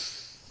floor.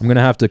 I'm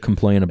gonna have to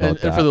complain about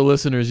that." And for the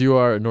listeners, you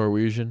are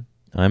Norwegian.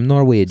 I'm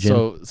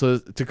Norwegian. So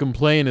to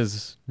complain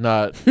is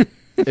not.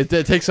 It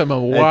takes them a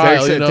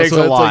while. It takes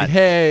a lot. Like,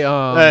 hey,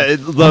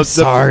 I'm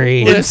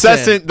sorry.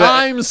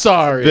 I'm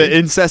sorry. The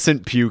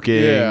incessant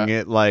puking. Yeah.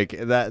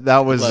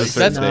 That was like, a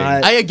certain thing.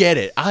 I get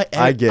it.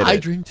 I get it. I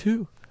drink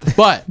too.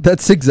 But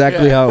that's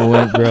exactly how it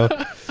went, bro.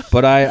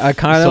 But I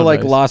kind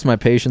of lost my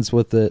patience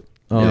with it.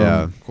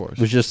 Yeah, of course.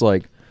 It was just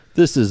like,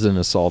 this is an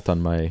assault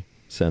on my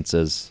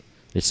senses.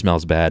 It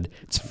smells bad.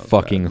 It's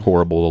fucking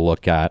horrible to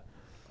look at.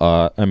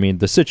 I mean,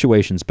 the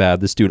situation's bad.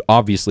 This dude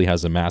obviously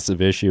has a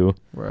massive issue.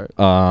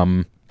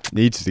 Right.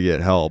 Needs to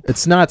get help.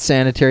 It's not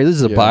sanitary. This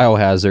is a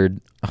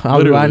biohazard.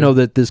 How do I know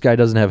that this guy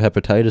doesn't have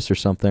hepatitis or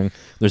something?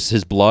 There's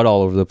his blood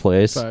all over the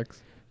place.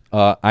 Facts.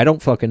 I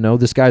don't fucking know.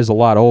 This guy's a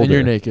lot older. And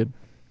you're naked.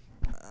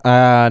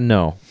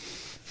 No.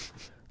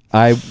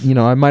 I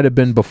might have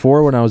been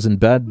before when I was in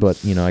bed,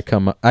 but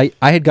I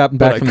had gotten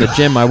back from the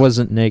gym. I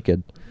wasn't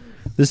naked.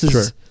 This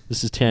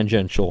is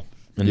tangential.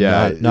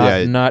 And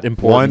not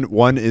important.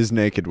 One is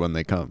naked when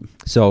they come.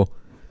 So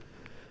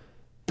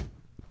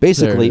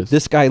basically,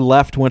 this guy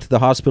went to the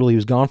hospital. He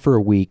was gone for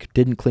a week,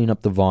 didn't clean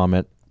up the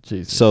vomit.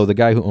 Jesus. So the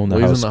guy who owned the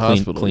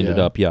house cleaned it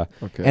up. Yeah.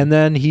 Okay. And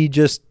then he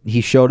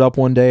showed up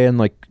one day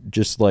and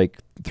just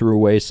threw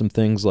away some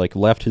things,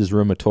 left his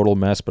room a total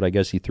mess, but I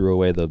guess he threw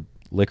away the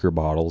liquor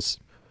bottles.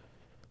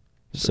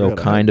 So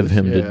kind of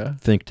him to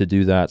think to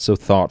do that. So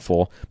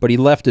thoughtful. But he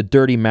left a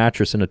dirty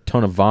mattress and a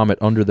ton of vomit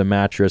under the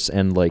mattress,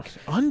 and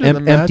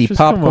empty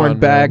popcorn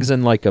bags,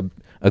 and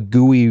a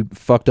gooey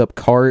fucked up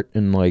cart,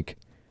 and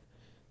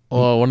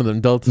one of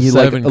them Delta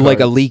 7 carts. Like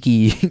a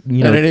leaky,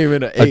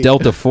 a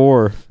Delta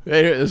 4.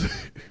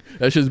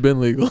 That shit's been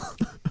legal.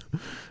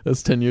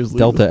 That's 10 years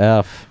legal. Delta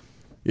F.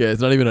 Yeah,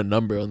 it's not even a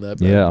number on that.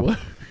 Yeah.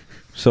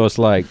 So it's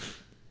like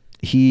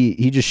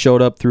he just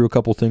showed up, threw a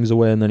couple things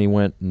away, and then he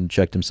went and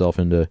checked himself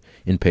into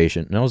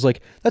inpatient. And I was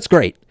like, that's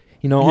great.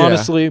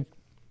 Honestly,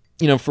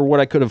 for what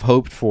I could have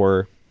hoped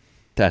for,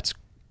 that's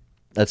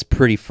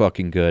pretty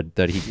fucking good.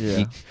 That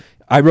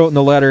I wrote in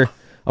the letter,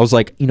 I was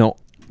like,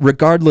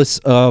 regardless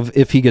of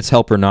if he gets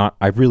help or not,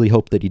 I really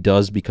hope that he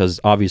does, because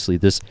obviously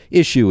this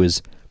issue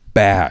is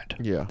bad.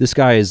 Yeah. This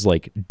guy is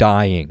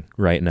dying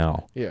right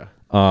now. Yeah.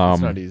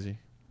 It's not easy.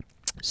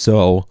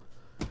 So,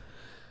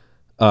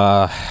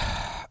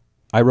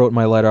 I wrote in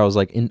my letter, I was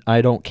like,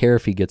 I don't care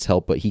if he gets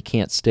help, but he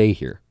can't stay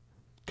here.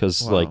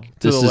 Because,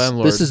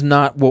 this is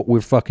not what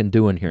we're fucking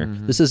doing here.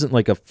 Mm-hmm. This isn't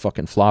like a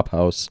fucking flop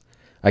house.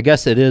 I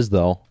guess it is,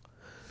 though.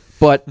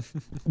 But,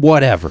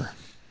 whatever.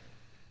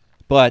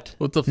 But,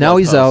 now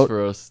he's out.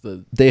 For us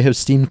they have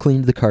steam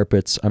cleaned the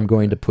carpets. I'm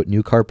going to put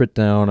new carpet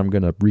down. I'm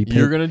going to repaint.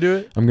 You're going to do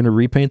it? I'm going to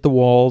repaint the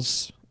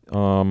walls.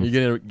 You're going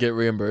to get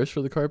reimbursed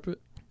for the carpet?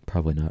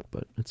 Probably not,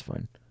 but it's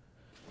fine.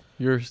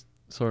 You're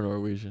so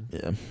Norwegian.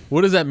 Yeah.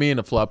 What does that mean,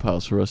 a flop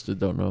house, for us that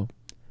don't know?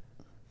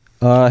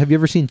 Have you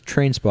ever seen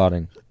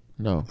Trainspotting?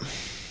 No.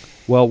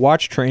 Well,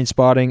 watch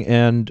Trainspotting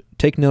and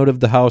take note of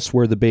the house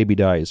where the baby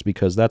dies,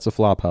 because that's a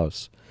flop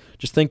house.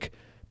 Just think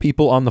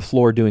people on the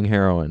floor doing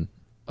heroin.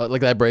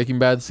 Like that Breaking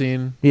Bad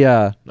scene?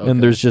 Yeah. Okay.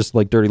 And there's just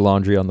dirty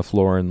laundry on the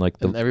floor, and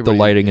the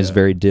lighting is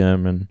very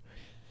dim. And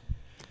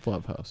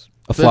flop house.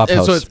 A flop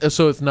house.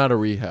 So it's not a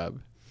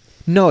rehab.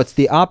 No, it's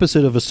the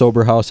opposite of a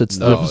sober house. It's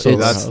the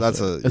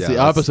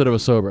opposite of a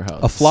sober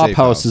house. A flop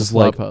house is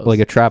like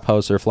a trap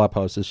house, or a flop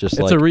house is just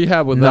it's a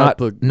rehab without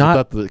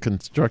the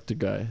constructed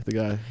guy,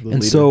 the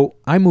leader. So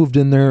I moved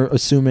in there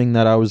assuming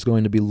that I was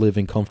going to be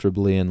living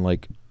comfortably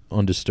and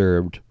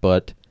undisturbed,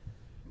 but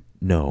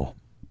no.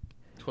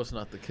 It was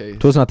not the case.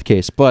 It was not the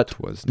case. But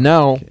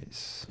now,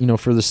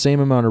 for the same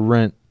amount of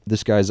rent,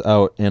 this guy's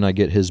out, and I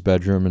get his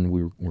bedroom, and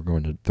we're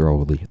going to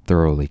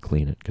thoroughly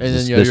clean it. And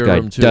then this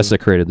guy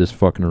desecrated this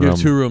fucking room. You have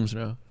 2 rooms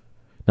now.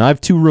 Now I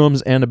have 2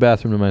 rooms and a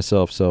bathroom to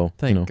myself. So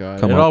thank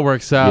God, it all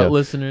works out,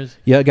 listeners.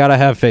 Yeah, gotta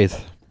have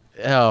faith.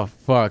 Oh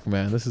fuck,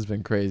 man, this has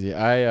been crazy.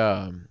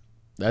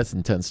 That's an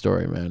intense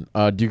story, man.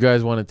 Do you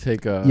guys want to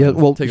take a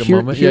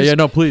moment? Yeah,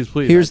 no, please.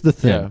 Here's the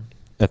thing.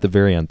 At the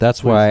very end,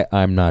 that's why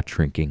I'm not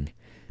drinking.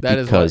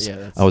 Because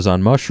I was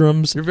on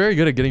mushrooms. You're very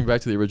good at getting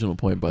back to the original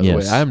point, by the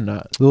way. I'm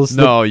not.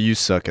 No, you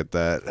suck at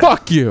that.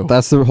 Fuck you.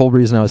 That's the whole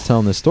reason I was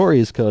telling this story,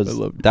 is because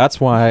that's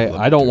why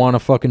I don't want to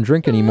fucking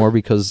drink anymore,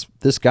 because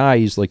this guy,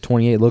 he's like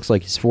 28, looks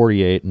like he's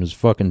 48, and is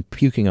fucking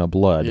puking up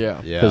blood. Yeah.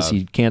 Because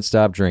he can't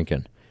stop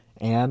drinking.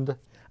 And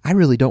I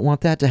really don't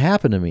want that to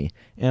happen to me.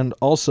 And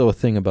also a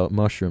thing about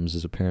mushrooms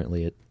is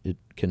apparently it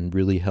can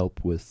really help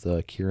with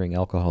curing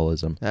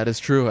alcoholism. That is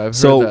true. I've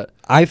heard that.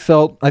 I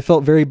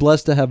felt very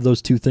blessed to have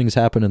those 2 things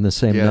happen in the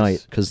same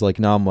night, because like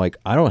now I'm like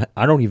I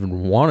don't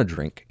even want to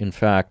drink. In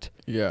fact,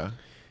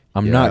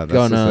 I'm not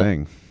gonna. That's the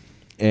thing.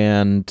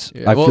 And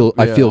I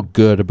feel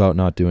good about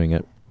not doing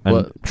it.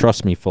 And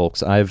trust me,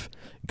 folks, I've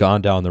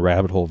gone down the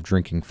rabbit hole of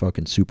drinking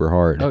fucking super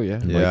hard. Oh yeah,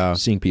 and like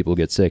seeing people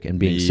get sick and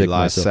being sick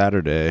last myself.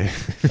 Saturday.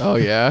 Oh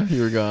yeah,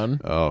 you were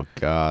gone. Oh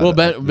god. Well,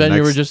 Ben,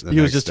 you were just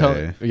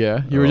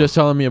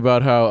telling me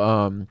about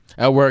how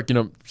at work,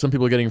 some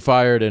people are getting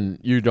fired and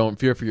you don't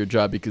fear for your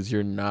job because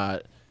you're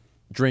not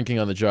drinking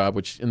on the job,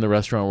 which in the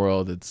restaurant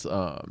world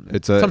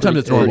sometimes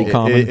it's normal.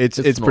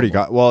 It's pretty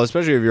common. Well,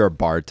 especially if you're a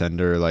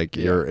bartender, like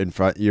you're in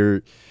front,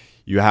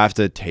 you have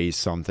to taste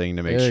something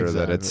to make sure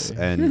that it's,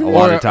 and a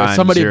lot of times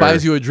somebody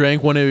buys you a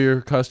drink, one of your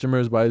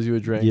customers buys you a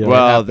drink. Yeah.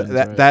 Well,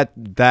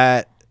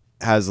 that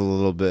has a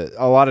little bit,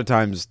 a lot of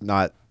times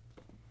not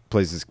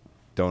places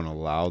don't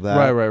allow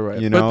that. Right.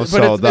 You know,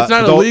 but it's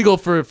not illegal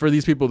for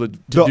these people to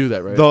do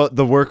that, right?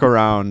 The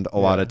workaround a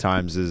lot of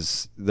times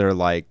is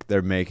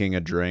they're making a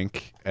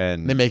drink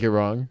and they make it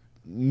wrong.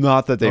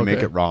 Not that they make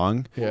it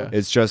wrong. Yeah.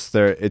 It's just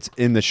it's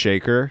in the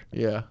shaker.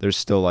 Yeah. There's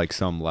still like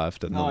some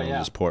left, and then they'll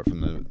just pour it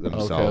from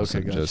themselves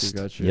and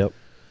got you. Yep.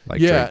 Like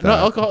drink that.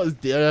 Alcohol is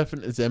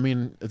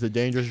it's a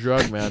dangerous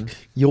drug, man.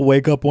 You'll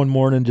wake up one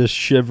morning just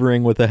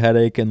shivering with a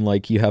headache, and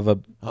like you have you're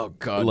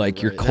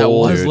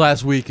cold. That was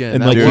last weekend.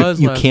 And like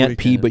you can't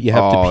pee, but you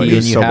have to pee,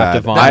 and you have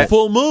to vomit. That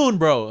full moon,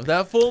 bro.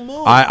 That full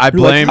moon. I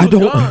blame.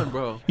 Like,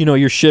 bro.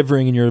 You're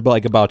shivering and you're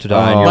like about to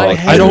die, and you're like,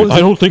 I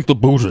don't think the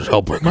booze is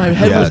helping. My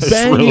head was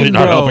banging, really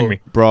not helping me,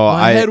 bro.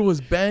 My head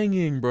was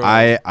banging, bro.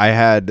 I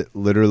had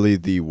literally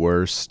the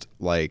worst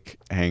like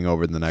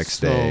hangover the next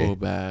day. So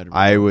bad. Bro.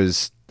 I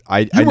was.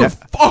 You were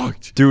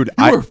fucked, dude.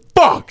 You were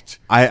fucked.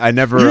 I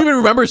never. You even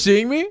remember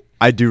seeing me?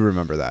 I do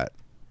remember that.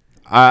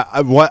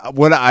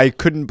 What I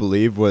couldn't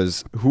believe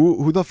was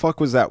who the fuck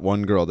was that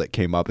one girl that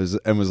came up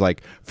and was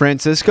like,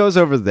 Francisco's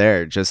over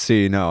there, just so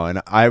you know.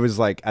 And I was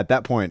like, at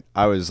that point,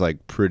 I was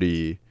like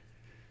pretty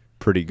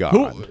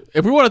gone.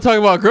 If we want to talk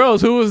about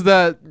girls, who was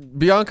that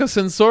Bianca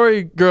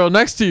Sensori girl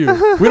next to you?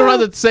 We don't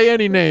have to say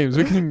any names.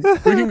 We can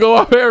go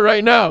off air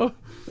right now.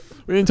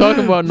 We ain't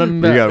talking about none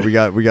of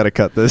that. We gotta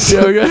cut this.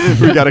 Yeah,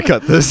 we gotta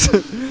cut this.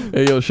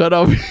 Hey yo, shout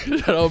out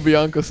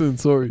Bianca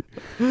Sensori.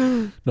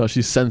 No,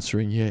 she's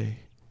censoring. Yay.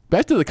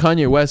 Back to the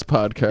Kanye West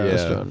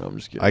podcast. Yeah. No, I'm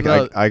just kidding.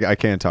 I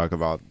can't talk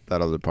about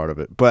that other part of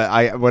it,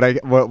 but what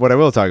I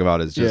will talk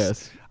about is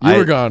just you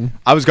were gone.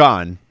 I was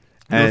gone.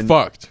 You were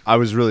fucked. I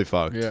was really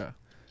fucked. Yeah.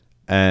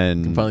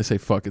 And I can finally say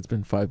fuck. It's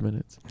been 5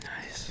 minutes.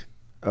 Nice.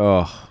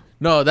 Oh.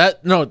 No,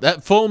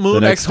 that full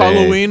moon next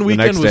Halloween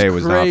weekend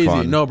was crazy. Not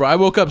fun. No, bro, I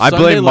woke up. I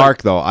blame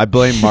Mark though. I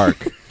blame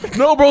Mark.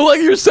 No, bro,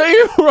 like you're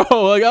saying, bro.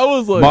 Like I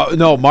was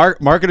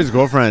like, Mark and his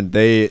girlfriend.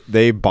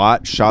 They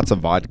bought shots of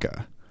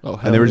vodka. Oh,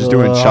 and they were just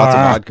doing shots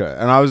of vodka,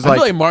 and I was like, I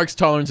feel like Mark's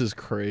tolerance is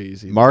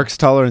crazy. Mark's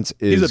tolerance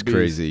is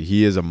crazy.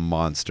 He is a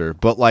monster.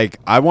 But like,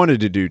 I wanted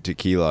to do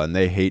tequila, and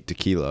they hate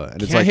tequila,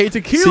 and it's like hate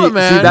tequila,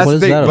 man. See, that's what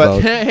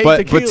the thing.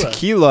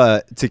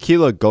 But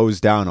tequila goes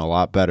down a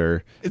lot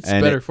better. It's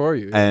better for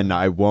you, and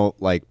I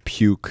won't like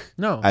puke.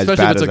 No, as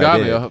especially bad if it's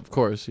as agave, of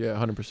course, yeah,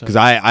 100%.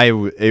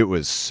 Because it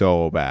was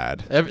so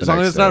bad. As long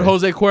as it's not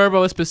Jose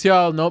Cuervo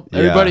Especial, nope. Yeah.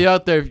 Everybody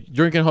out there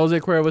drinking Jose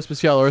Cuervo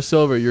Especial or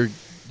Silver, you're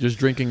just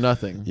drinking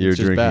nothing. You're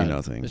drinking bad.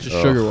 nothing. It's just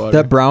sugar water.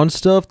 That brown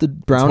stuff, the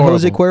brown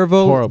Jose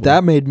Cuervo, horrible.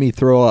 That made me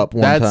throw up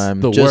one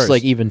time. The just worst.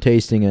 like even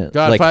tasting it.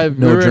 God, like,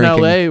 we were in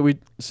LA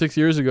 6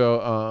 years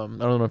ago.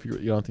 I don't know if you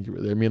don't think you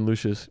were there. Me and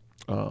Lucius.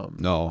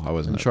 No, I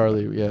wasn't. And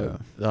Charlie, yeah.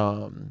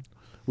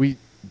 We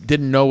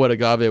didn't know what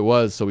agave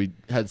was, so we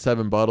had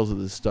 7 bottles of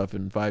this stuff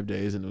in 5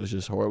 days, and it was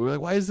just horrible. We were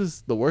like, why is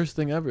this the worst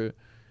thing ever?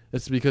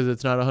 It's because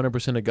it's not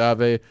 100%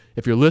 agave.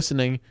 If you're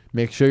listening,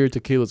 make sure your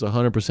tequila is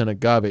 100%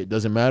 agave. It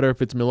doesn't matter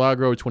if it's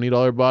Milagro,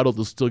 $20 bottle.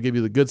 They'll still give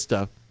you the good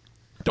stuff.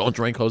 Don't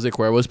drink Jose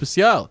Cuervo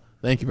Especial.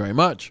 Thank you very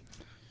much.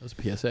 That was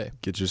a PSA.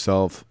 Get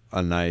yourself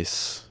a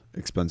nice,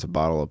 expensive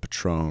bottle of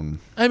Patron.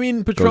 I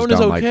mean, Patron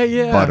is okay,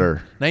 yeah.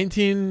 Butter.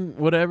 19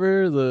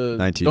 whatever. The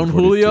 1942, Don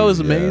Julio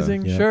is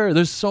amazing. Yeah. Sure,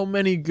 there's so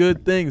many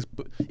good things.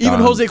 Even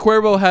Jose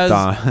Cuervo has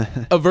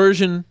a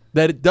version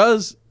that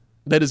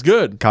is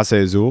good. Casa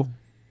Azul.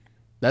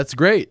 That's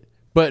great.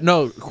 But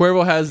no,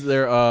 Cuervo has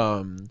their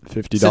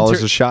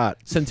 $50 a shot.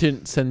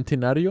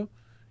 Centenario.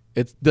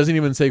 It doesn't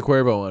even say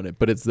Cuervo on it,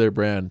 but it's their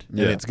brand and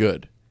it's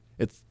good.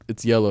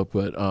 It's yellow,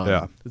 but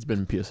it's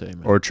been PSA,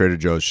 man. Or Trader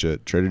Joe's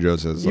shit. Trader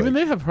Joe's has even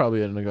they have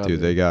probably an agave.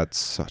 Dude, they got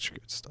such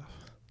good stuff.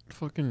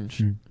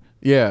 Fucking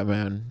yeah,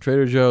 man.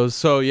 Trader Joe's.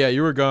 So yeah,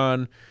 you were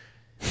gone.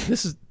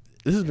 This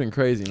has been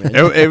crazy, man.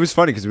 It was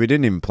funny because we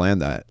didn't even plan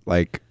that.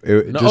 Like,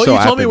 you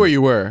told me where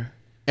you were,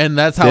 and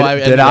that's how I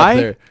ended up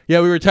there.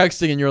 Yeah, we were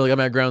texting, and you were like, "I'm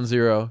at Ground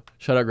Zero."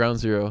 Shout out Ground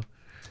Zero.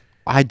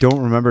 I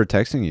don't remember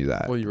texting you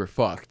that. Well, you were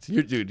fucked.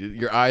 Dude,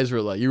 your eyes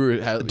were like you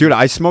were. Dude,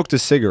 I smoked a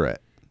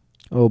cigarette.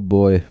 Oh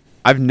boy,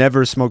 I've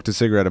never smoked a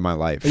cigarette in my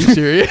life. Are you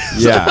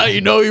serious? Yeah.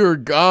 You know you were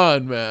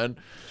gone, man.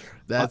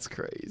 That's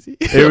crazy.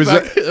 It was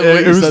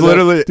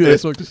literally. Dude, I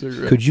smoked a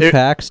cigarette. Could you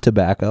pax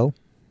tobacco?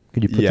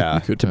 Could you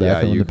put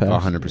tobacco in the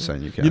packs?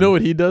 100% you can. You know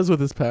what he does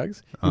with his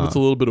packs? He puts a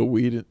little bit of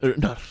weed in, a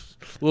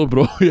little bit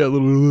of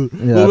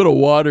little bit of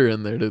water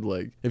in there to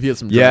like if he has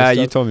some dry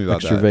stuff, you told me about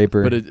extra that.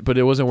 vapor. But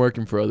it wasn't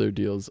working for other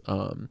deals.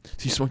 So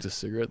you smoked a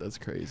cigarette? That's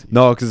crazy.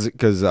 No,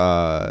 because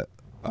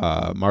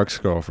Mark's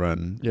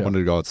girlfriend wanted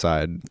to go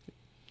outside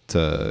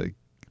to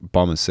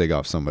bum a cig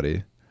off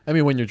somebody. I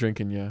mean, when you're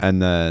drinking, yeah.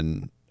 And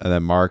then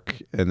Mark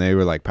and they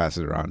were like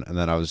passing it around, and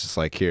then I was just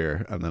like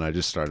here, and then I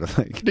just started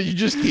like. Did you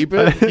just keep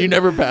it? You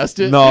never passed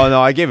it?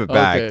 No, I gave it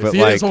back. Okay. But so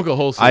you like, didn't smoke a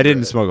whole cigarette. I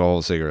didn't smoke a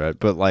whole cigarette,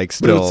 but like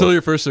still. But it was still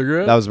your first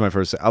cigarette? That was my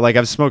first. Like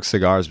I've smoked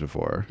cigars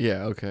before.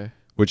 Yeah. Okay.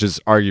 Which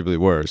is arguably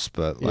worse,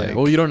 but like. Yeah.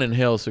 Well, you don't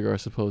inhale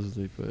cigars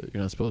supposedly, but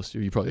you're not supposed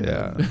to. You probably.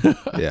 Yeah.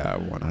 Yeah,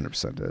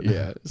 100% did.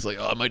 Yeah. It's like,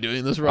 oh, am I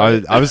doing this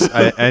right?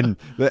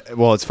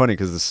 Well, it's funny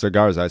because the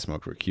cigars I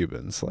smoked were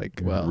Cubans,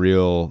 like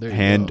real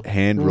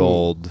hand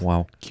rolled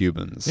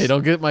Cubans. Hey,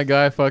 don't get my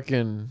guy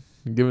fucking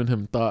giving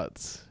him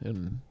thoughts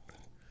and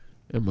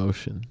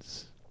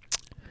emotions.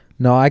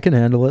 No, I can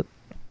handle it.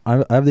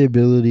 I have the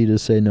ability to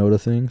say no to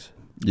things.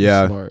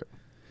 Yeah. Smart.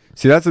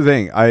 See, that's the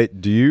thing.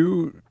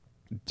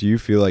 Do you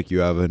feel like you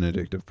have an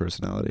addictive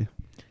personality?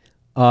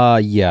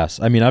 Yes.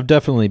 I mean, I've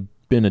definitely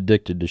been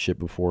addicted to shit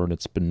before, and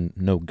it's been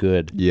no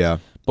good. Yeah.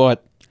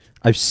 But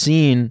I've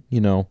seen,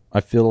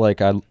 I feel like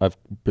I've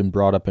been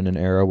brought up in an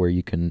era where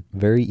you can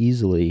very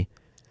easily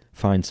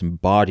find some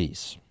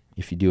bodies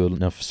if you do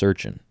enough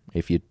searching.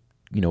 If you,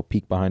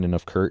 peek behind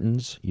enough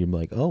curtains, you're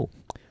like, oh,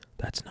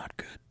 that's not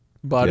good.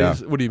 Bodies?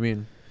 Yeah. What do you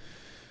mean?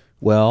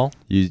 Well,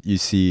 you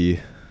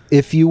see...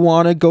 If you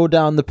want to go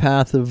down the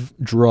path of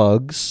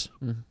drugs...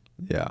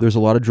 Yeah, there's a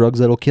lot of drugs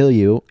that'll kill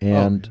you,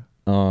 and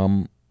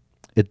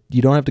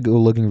you don't have to go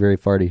looking very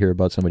far to hear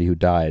about somebody who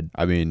died.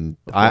 I mean,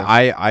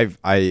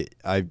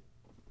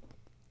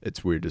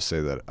 it's weird to say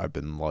that I've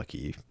been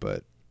lucky,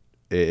 but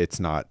it's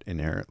not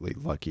inherently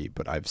lucky.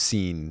 But I've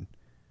seen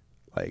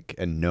like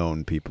and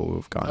known people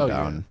who've gone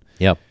down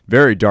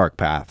very dark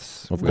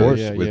paths, of course,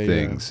 with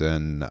things,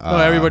 and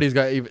everybody's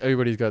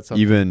got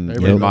something. Even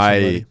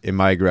in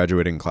my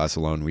graduating class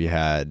alone, we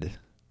had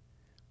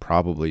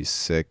probably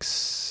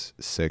six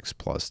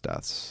plus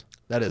deaths.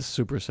 That is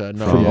super sad.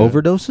 No, from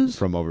overdoses?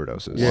 From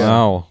overdoses. Yeah.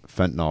 Wow.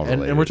 Fentanyl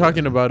related. And we're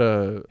talking about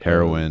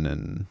heroin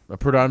and a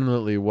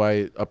predominantly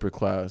white upper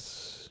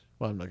class.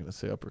 Well, I'm not going to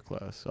say upper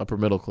class. Upper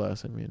middle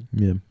class, I mean.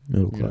 Yeah,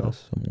 middle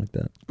class, something like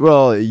that.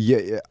 Well,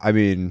 yeah, I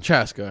mean...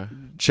 Chaska.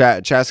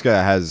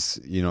 Chaska has,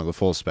 the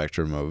full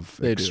spectrum of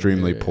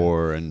extremely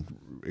poor and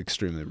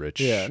extremely rich.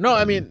 Yeah. No,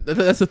 I mean,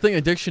 that's the thing.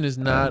 Addiction is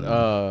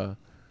not...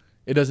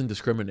 it doesn't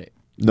discriminate.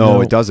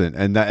 No, it doesn't,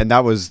 and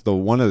that was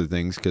one of the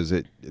things because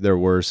there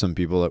were some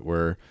people that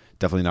were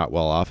definitely not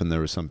well off, and there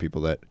were some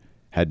people that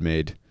had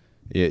made,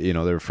 they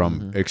were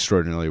from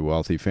extraordinarily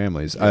wealthy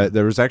families. Yeah.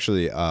 There was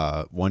actually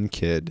one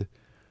kid,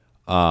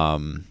 I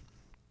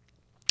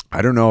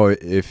don't know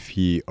if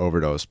he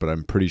overdosed, but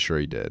I'm pretty sure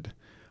he did.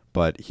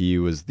 But he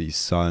was the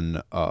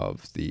son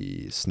of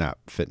the Snap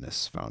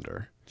Fitness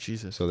founder.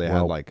 Jesus. So they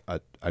had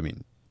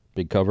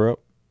big cover up.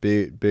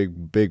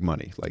 Big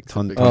money, like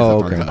tons of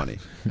money.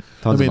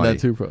 Tons of money. That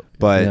too, bro.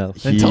 But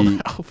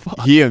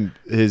he and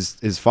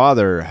his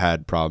father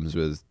had problems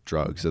with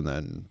drugs, and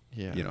then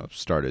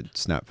started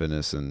Snap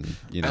Fitness, and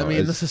I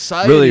mean, the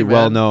society, really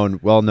well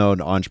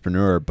known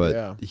entrepreneur.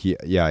 But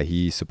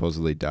he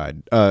supposedly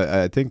died.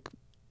 I think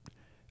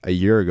a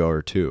year ago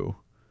or two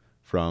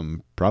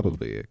from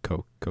probably a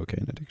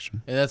cocaine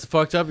addiction. And that's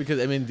fucked up because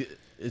I mean,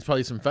 it's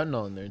probably some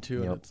fentanyl in there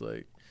too, and it's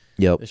like.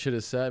 Yep. That shit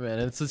is sad, man.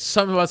 And it's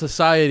something about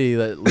society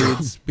that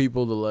leads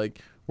people to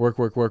like work,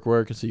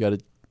 and so you got to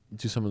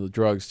do some of the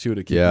drugs too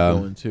to keep it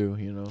going too.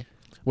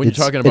 When you're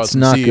talking about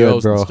some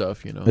CEOs and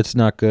stuff, it's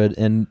not good.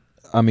 And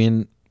I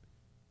mean,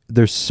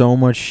 there's so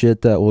much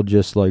shit that will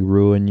just like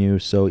ruin you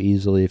so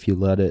easily if you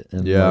let it.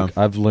 And like,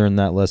 I've learned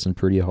that lesson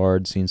pretty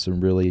hard. Seen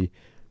some really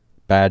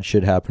bad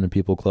shit happen to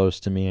people close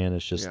to me, and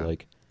it's just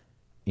like,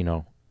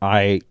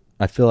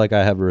 I feel like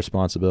I have a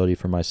responsibility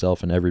for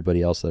myself and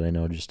everybody else that I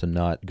know just to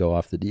not go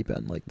off the deep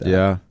end like that.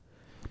 Yeah.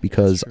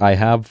 Because I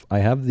have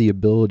the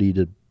ability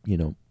to,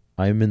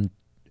 I'm in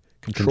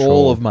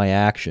control of my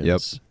actions.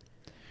 Yep.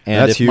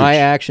 And if my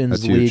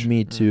actions lead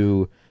me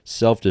to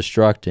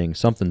self-destructing,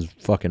 something's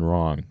fucking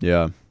wrong.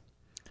 Yeah.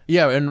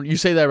 Yeah, and you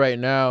say that right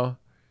now,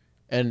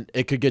 and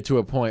it could get to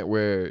a point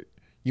where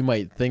you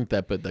might think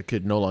that, but that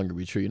could no longer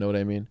be true. You know what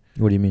I mean?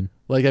 What do you mean?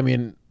 Like, I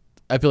mean,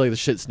 I feel like the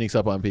shit sneaks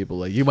up on people.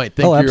 Like, you might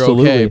think you're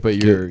absolutely. okay,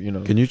 but you're, you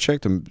know. Can you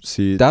check to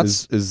see?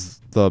 Is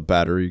the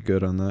battery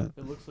good on that?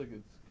 It looks like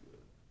it's.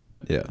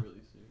 Yeah.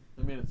 Really see.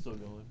 I mean, it's still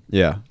going.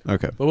 Yeah.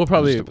 Okay. But we'll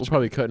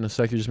probably cut in a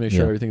second. Just make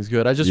sure everything's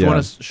good. I just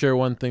want to share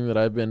one thing that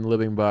I've been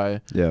living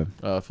by. Yeah.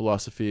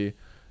 Philosophy,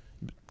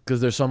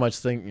 because there's so much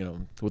thing, you know,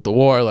 with the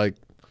war, like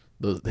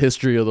the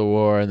history of the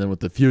war, and then with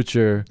the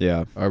future.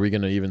 Yeah. Are we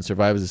gonna even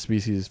survive as a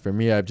species? For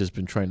me, I've just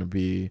been trying to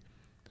be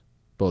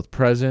both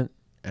present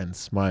and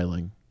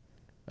smiling.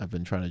 I've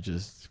been trying to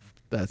just.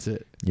 That's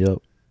it. Yep.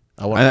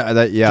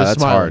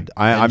 That's hard.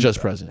 I'm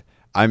just present.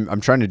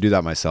 I'm trying to do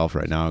that myself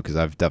right now because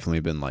I've definitely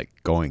been like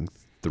going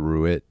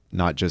through it.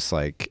 Not just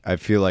like I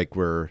feel like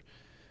we're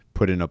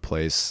put in a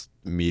place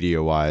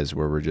media wise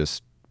where we're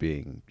just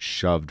being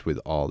shoved with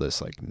all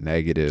this like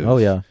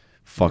negative,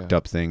 fucked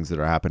up things that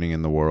are happening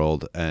in the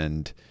world,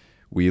 and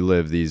we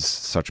live these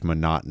such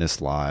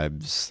monotonous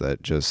lives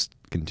that just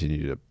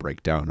continue to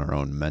break down our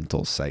own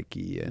mental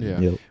psyche,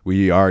 and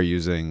we are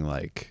using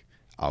like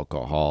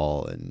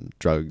alcohol and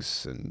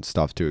drugs and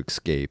stuff to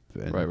escape,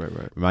 and right. we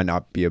might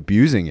not be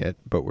abusing it,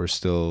 but we're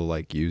still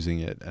like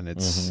using it, and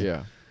it's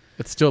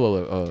it's still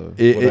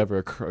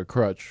a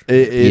crutch.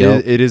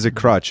 It is a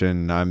crutch,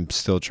 and I'm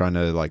still trying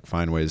to like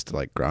find ways to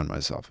like ground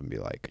myself and be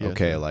like,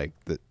 okay, like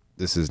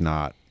this is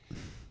not,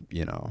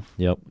 you know.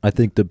 Yep. I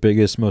think the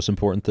biggest, most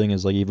important thing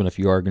is like even if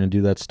you are going to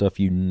do that stuff,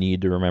 you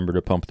need to remember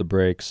to pump the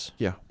brakes.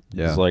 Yeah.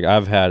 It's like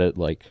I've had it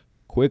like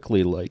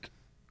quickly like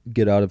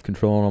get out of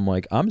control, and I'm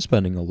like, I'm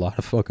spending a lot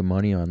of fucking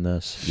money on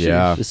this.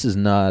 Yeah. This is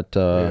not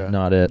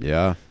not it.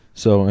 Yeah.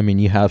 So I mean,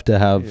 you have to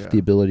have the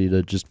ability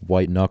to just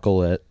white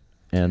knuckle it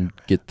and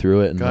get through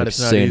it and like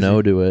say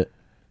no to it.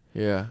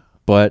 Yeah.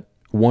 But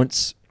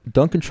once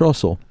Duncan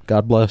Trussell,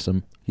 God bless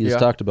him, he just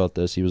talked about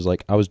this. He was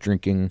like, I was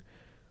drinking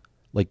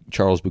like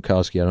Charles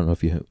Bukowski. I don't know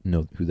if you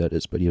know who that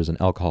is, but he was an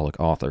alcoholic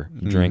author.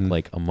 He drank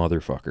like a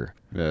motherfucker.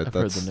 Yeah, I've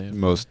that's heard the name.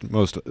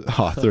 most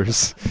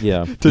authors.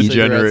 Yeah.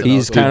 Degenerate.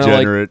 He's kind of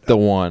like the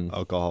one.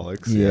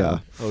 Alcoholics.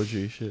 Yeah.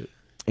 OG shit.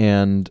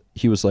 And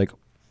he was like,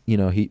 you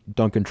know,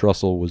 Duncan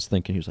Trussell was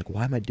thinking, he was like,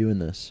 why am I doing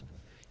this?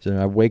 He said,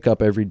 I wake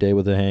up every day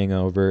with a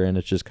hangover, and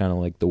it's just kind of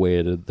like the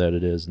way that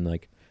it is, and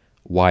like,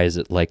 why is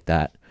it like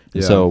that?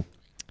 And so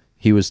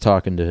he was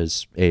talking to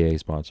his AA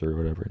sponsor or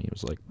whatever, and he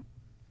was like,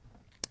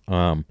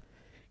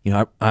 you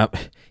know,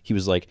 he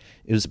was like,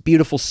 it was a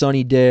beautiful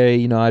sunny day.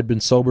 You know, I'd been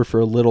sober for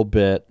a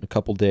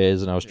couple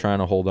days, and I was trying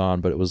to hold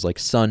on, but it was like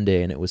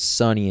Sunday, and it was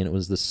sunny, and it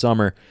was the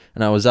summer,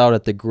 and I was out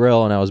at the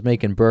grill, and I was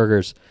making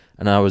burgers,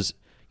 and I was,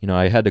 you know,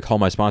 I had to call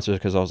my sponsor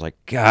because I was like,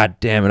 God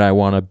damn it, I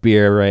want a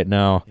beer right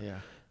now. Yeah.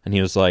 And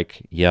he was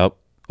like, yep,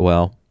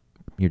 well,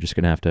 you're just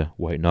going to have to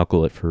white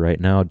knuckle it for right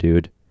now,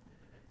 dude.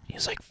 He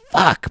was like,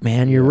 fuck,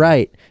 man, you're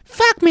right.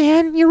 Fuck,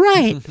 man, you're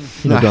right.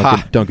 You know,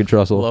 Duncan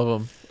Trussell.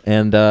 Love him.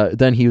 And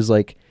then he was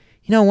like,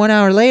 you know, 1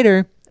 hour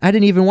later, I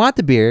didn't even want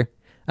the beer.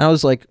 And I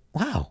was like,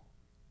 wow,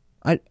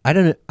 I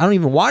don't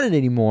even want it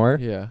anymore.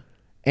 Yeah.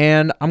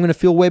 And I'm going to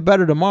feel way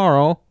better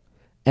tomorrow.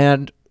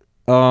 And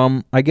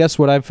I guess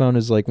what I've found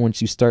is like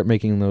once you start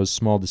making those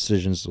small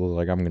decisions,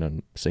 like I'm going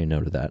to say no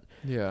to that.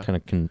 Yeah.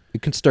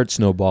 It can start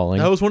snowballing.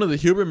 That was one of the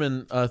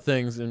Huberman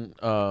things, and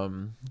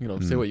you know,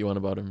 say what you want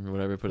about him or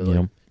whatever, but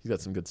like he's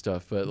got some good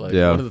stuff. But like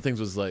one of the things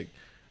was like,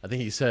 I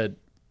think he said,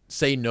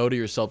 say no to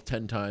yourself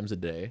 10 times a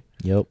day.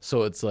 Yep.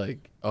 So it's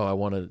like, oh, I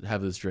want to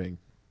have this drink.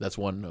 That's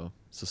one no.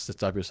 So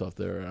stop yourself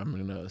there. I'm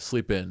gonna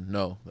sleep in.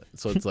 No.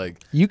 So it's like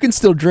you can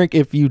still drink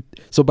if you.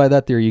 So by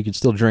that theory, you can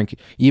still drink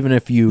even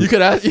if you. You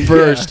could ask,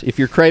 first. If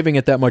you're craving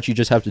it that much, you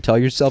just have to tell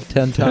yourself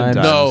 10 times.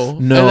 No.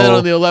 And then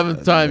on the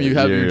 11th time, you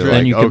have your drink.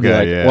 Then you can be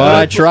like, well,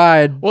 I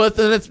tried. Well,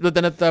 but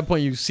then at that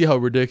point, you see how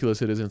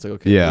ridiculous it is, and it's like,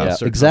 okay, yeah,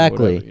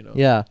 exactly. Whatever, you know?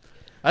 Yeah.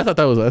 I thought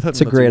that was. It's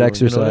a great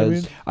exercise. You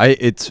know what I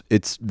mean?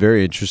 It's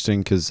very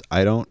interesting because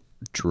I don't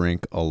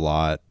drink a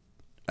lot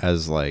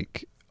as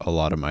like a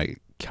lot of my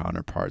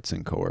counterparts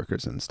and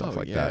coworkers and stuff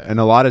that. And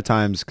a lot of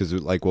times, because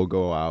like we'll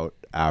go out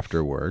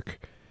after work,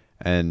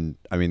 and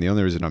I mean the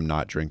only reason I'm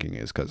not drinking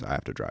is because I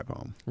have to drive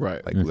home.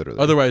 Right. Like literally.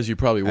 Otherwise, you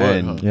probably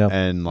would.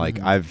 And like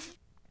I've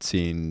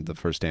seen the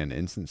firsthand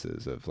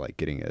instances of like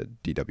getting a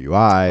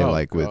DWI,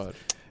 like with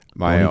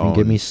my own.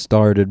 Get me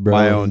started, bro.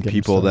 My own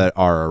people that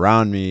are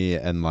around me,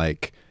 and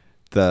like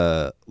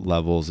the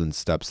levels and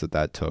steps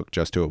that took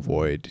just to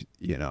avoid,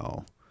 you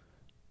know.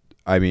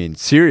 I mean,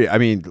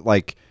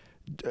 like.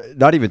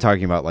 Not even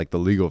talking about like the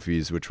legal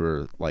fees, which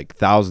were like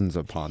thousands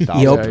upon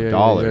thousands of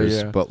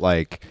dollars, but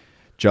like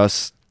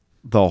just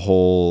the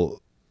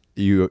whole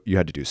you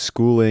had to do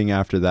schooling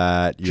after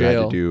that. You had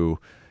to do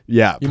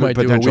you might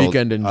do a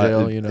weekend in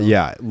jail. You know,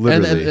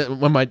 literally. And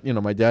when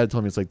my dad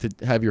told me, it's like to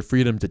have your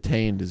freedom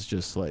detained is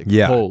just like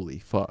holy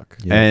fuck.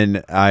 Yeah.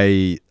 And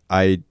I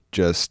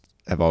just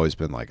have always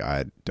been like,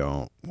 I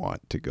don't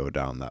want to go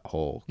down that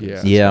hole. Yeah.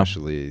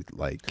 Especially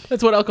like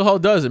that's what alcohol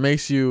does. It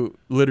makes you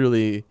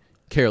literally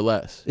care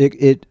less.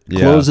 It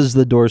closes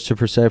the doors to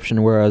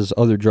perception, whereas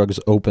other drugs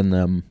open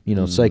them.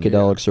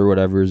 Psychedelics or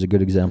whatever is a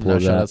good example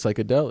of that. Not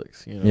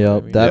psychedelics.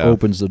 That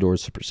opens the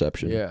doors to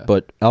perception. Yeah.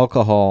 But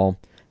alcohol,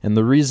 and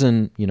the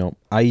reason,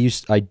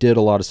 I did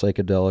a lot of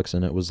psychedelics,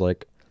 and it was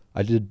like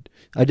I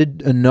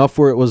did enough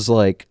where it was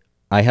like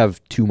I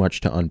have too much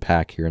to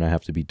unpack here, and I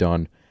have to be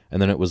done.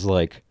 And then it was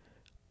like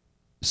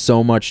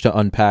so much to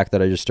unpack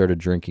that I just started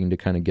drinking to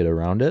kind of get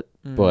around it.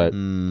 But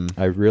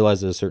I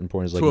realized at a certain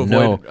point, it's like,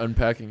 no,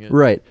 unpacking it.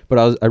 Right.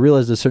 But I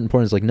realized at a certain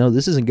point, it's like, no,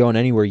 this isn't going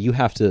anywhere. You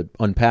have to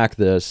unpack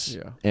this,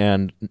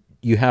 and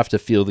you have to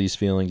feel these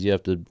feelings. You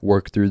have to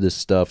work through this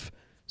stuff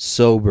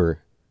sober,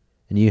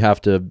 and you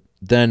have to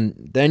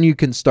then you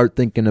can start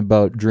thinking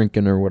about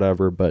drinking or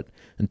whatever. But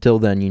until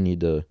then, you need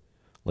to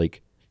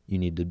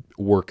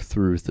work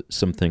through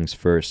some things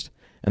first.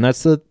 And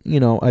that's I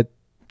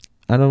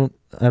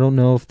don't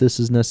know if this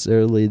is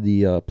necessarily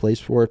the place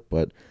for it,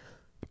 but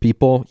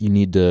people, you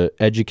need to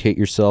educate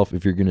yourself.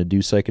 If you're going to do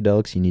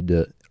psychedelics, you need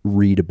to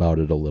read about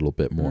it a little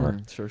bit more.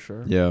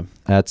 Sure. Yeah.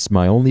 That's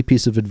my only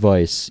piece of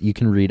advice. You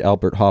can read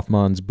Albert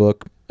Hoffman's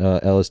book,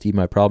 LSD,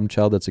 My Problem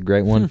Child. That's a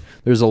great one.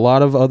 There's a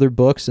lot of other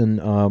books,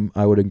 and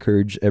I would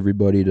encourage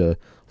everybody to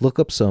look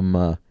up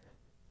some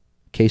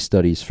case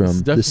studies from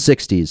the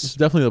 60s. It's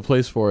definitely the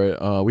place for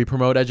it. We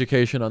promote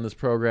education on this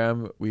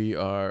program. We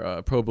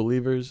are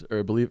pro-believers,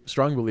 or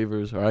strong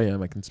believers, or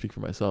I can speak for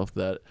myself,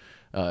 that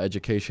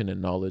education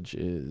and knowledge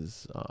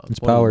is it's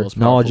power.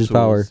 Knowledge is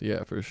power.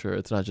 Yeah, for sure.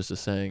 It's not just a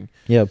saying.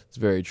 Yeah. It's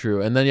very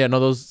true. And then,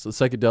 those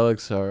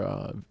psychedelics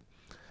are,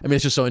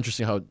 it's just so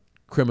interesting how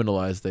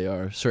criminalized they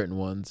are, certain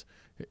ones.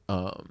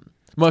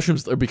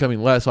 Mushrooms are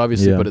becoming less,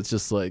 obviously, but it's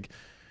just like,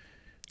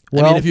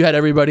 well, if you had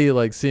everybody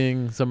like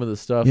seeing some of the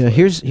stuff. Yeah,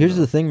 here's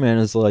the thing, man.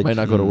 Is like might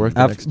not go to work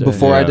the next day.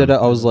 Before I did it,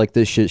 I was like,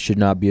 this shit should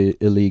not be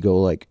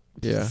illegal. Like,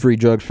 free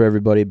drugs for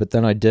everybody. But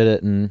then I did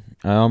it, and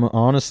I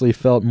honestly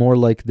felt more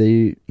like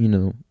they're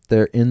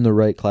in the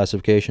right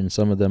classification.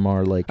 Some of them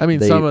are like,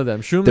 some of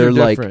them. Shrooms they're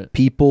are different. Like,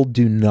 people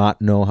do not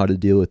know how to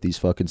deal with these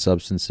fucking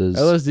substances.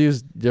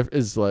 LSD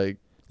is like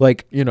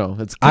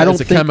it's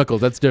a chemical.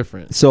 That's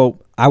different.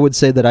 So I would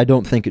say that I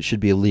don't think it should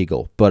be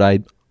illegal, but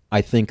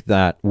I think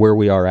that where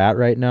we are at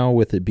right now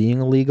with it being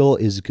illegal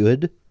is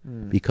good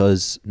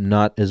because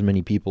not as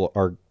many people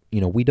are,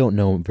 we don't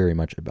know very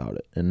much about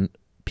it, and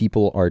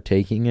people are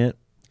taking it.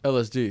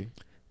 LSD.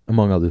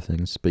 Among other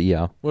things, but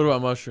yeah. What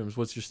about mushrooms?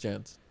 What's your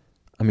stance?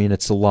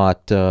 It's a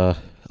lot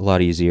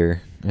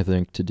easier, I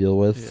think, to deal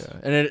with.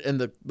 Yeah,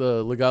 and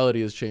the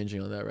legality is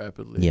changing on that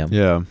rapidly.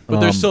 Yeah. But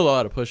there's still a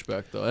lot of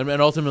pushback, though.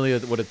 And ultimately,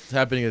 what it's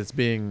happening is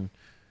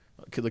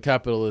the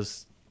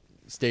capitalist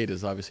state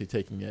is obviously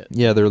taking it.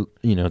 Yeah, they're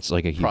it's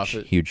like a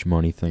huge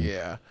money thing.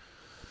 Yeah,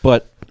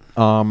 but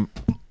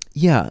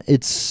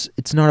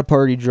it's not a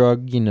party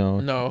drug.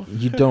 No,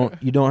 you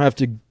don't have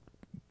to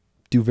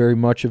do very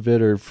much of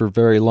it or for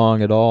very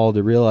long at all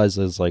to realize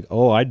it's like,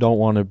 oh, I don't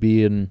want to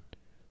be in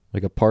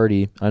like a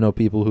party. I know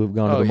people who have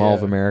gone to the Mall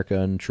of America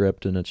and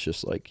tripped, and it's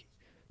just like,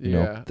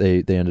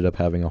 they ended up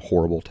having a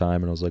horrible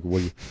time, and I was like,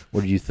 what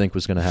did you think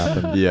was going to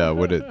happen?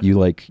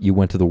 You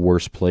went to the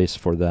worst place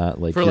for that.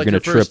 Like, for you're going to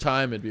trip. First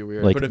time, it'd be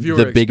weird. Like, but if you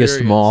the were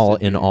biggest mall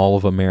in all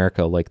of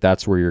America, like,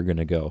 that's where you're going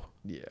to go.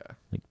 Yeah.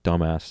 Like,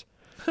 dumbass.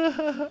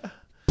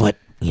 But,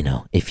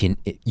 if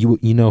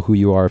you know who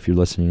you are if you're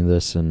listening to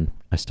this, and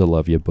I still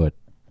love you, but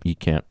you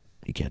can't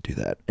do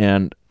that.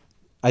 And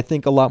I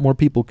think a lot more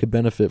people could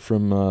benefit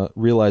from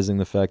realizing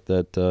the fact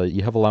that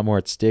you have a lot more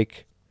at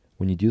stake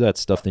when you do that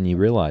stuff than you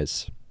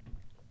realize.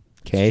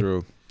 Okay,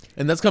 true,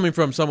 and that's coming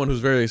from someone who's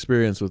very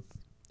experienced with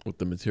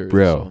the material.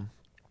 Bro,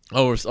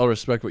 so I'll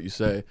respect what you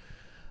say.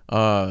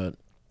 Are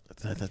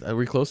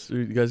we close?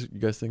 You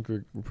guys think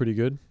we're pretty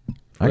good?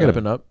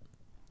 Wrapping up.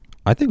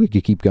 I think we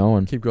could keep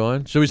going. Keep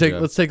going. Should we take? Yeah.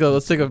 Let's take a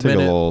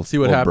minute. See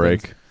what happens.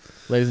 Break.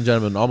 Ladies and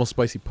gentlemen, Almost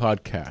Spicy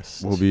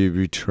Podcast. We'll be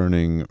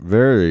returning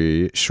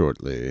very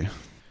shortly.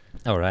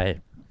 All right.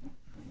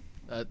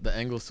 The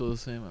angle's still the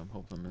same. I'm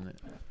hoping a minute.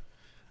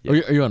 Yeah.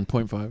 Are you on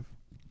 0.5?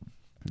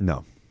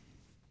 No.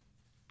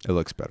 It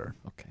looks better.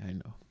 Okay, I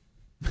know.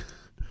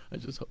 I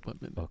just hope I'm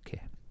in. Okay.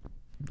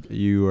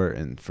 You are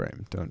in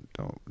frame. Don't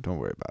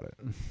worry about it.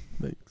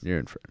 Thanks. You're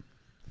in frame.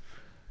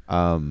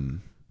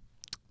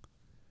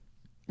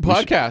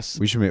 Podcasts.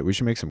 We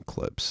should make some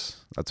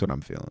clips. That's what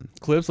I'm feeling.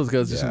 Clips. Let's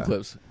do some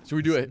clips. Should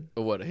we do a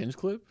Hinge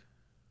clip?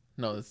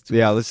 No, that's too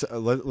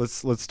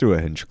let's do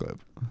a Hinge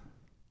clip.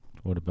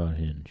 What about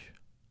Hinge?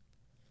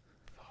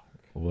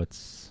 What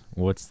is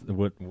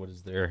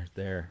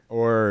there?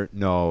 Or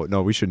no,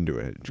 we shouldn't do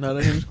a Hinge clip. Not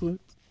a Hinge clip?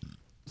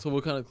 So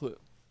what kind of clip?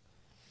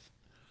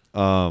 Check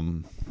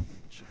my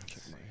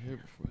hair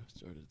before I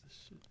started this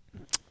shit.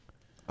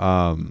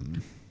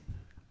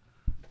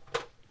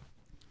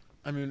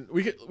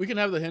 We can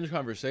have the Hinge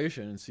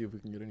conversation and see if we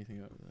can get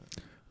anything out of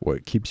that.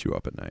 What keeps you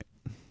up at night?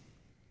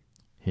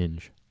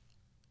 Hinge.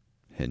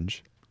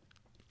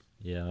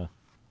 Yeah.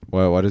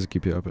 Why does it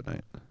keep you up at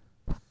night?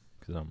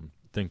 Because I'm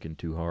thinking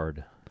too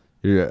hard.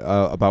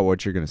 About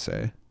what you're gonna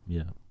say.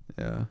 Yeah.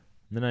 And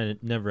then I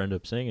never end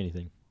up saying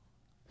anything.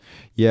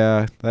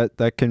 Yeah,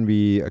 that can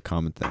be a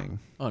common thing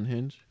on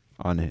Hinge.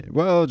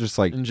 Well, just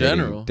like in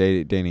general,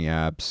 dating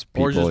apps,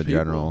 people in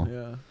general.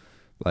 Yeah.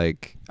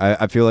 Like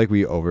I feel like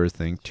we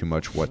overthink too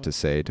much what to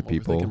say to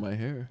people. My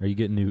hair. Are you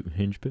getting new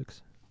Hinge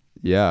pics?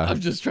 Yeah. I'm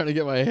just trying to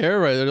get my hair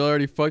right. They're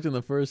already fucked in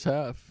the first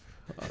half.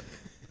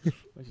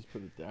 I just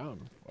put it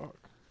down. Fuck.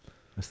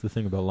 That's the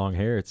thing about long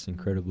hair. It's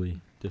incredibly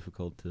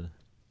difficult to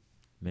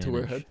manage. To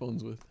wear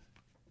headphones with,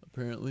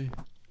 apparently.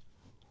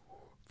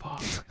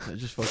 Fuck. I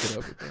just fuck it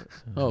up with that.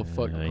 Oh,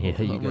 fuck. I'm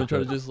going to try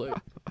to just like...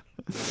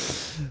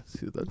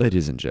 see what that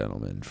Ladies and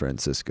gentlemen,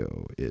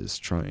 Francisco is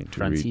trying to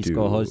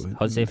redo...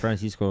 Jose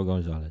Francisco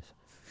Gonzalez.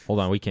 Hold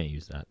on, we can't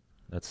use that.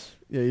 That's...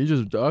 Yeah, you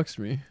just doxed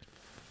me.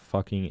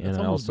 Fucking... That's and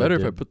I almost also better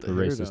did if I put the hair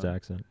racist down.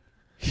 accent.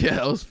 Yeah,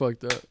 that was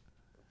fucked up.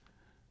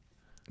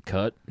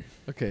 Cut.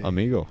 Okay.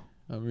 Amigo.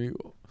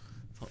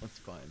 That's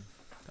fine.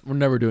 We're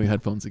never doing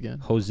headphones again.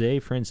 Jose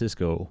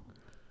Francisco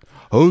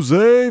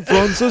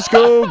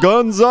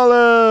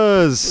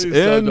Gonzalez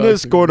in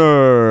this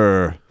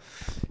corner.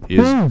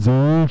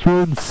 Jose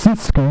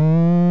Francisco.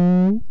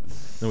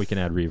 Then we can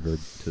add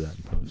reverb to that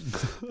in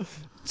post.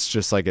 It's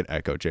just like an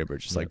echo chamber,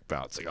 just like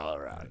bouncing all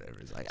around.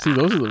 Everybody's like, see,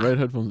 those are the right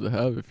headphones to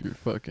have if you're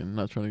fucking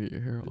not trying to get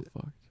your hair all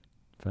fucked.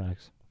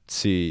 Facts.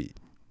 See,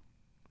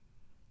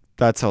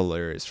 that's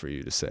hilarious for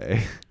you to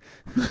say.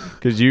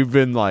 Because you've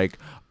been like,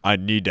 I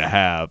need to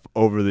have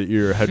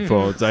over-the-ear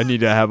headphones. I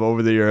need to have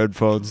over-the-ear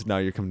headphones. Now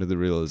you're coming to the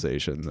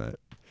realization that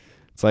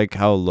it's like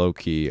how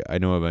low-key, I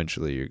know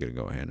eventually you're going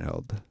to go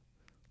handheld.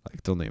 Like,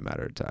 it's only a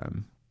matter of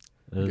time.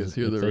 If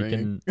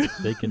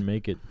they can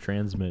make it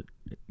transmit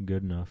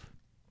good enough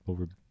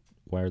over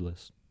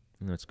wireless,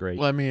 and that's great.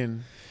 Well, I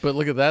mean, but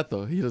look at that,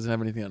 though. He doesn't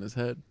have anything on his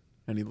head,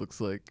 and he looks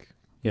like...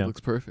 He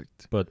looks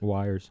perfect. But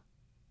wires.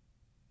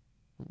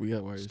 We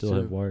got wires, Still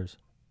have wires.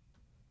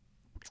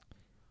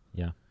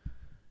 Yeah.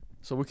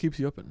 So what keeps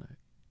you up at night?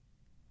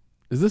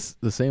 Is this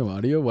the same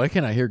audio? Why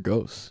can't I hear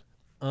ghosts?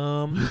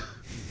 Why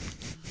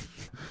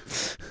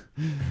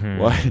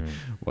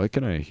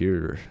can I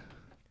hear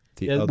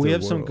the other we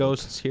have world? some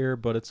ghosts here,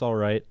 but it's all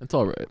right. It's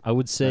all right. I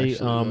would say,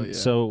 Actually,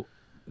 so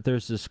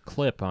there's this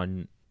clip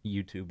on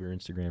YouTube or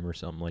Instagram or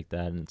something like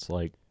that, and it's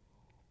like,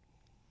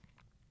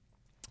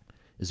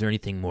 is there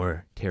anything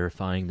more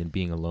terrifying than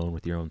being alone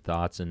with your own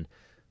thoughts? And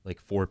like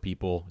 4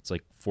 people, it's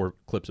like 4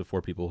 clips of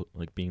 4 people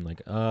like being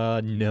like,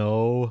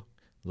 no,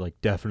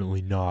 like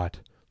definitely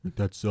not. Like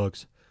that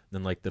sucks. And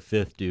then like the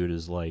 5th dude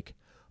is like,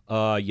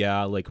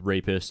 yeah, like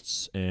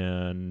rapists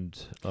and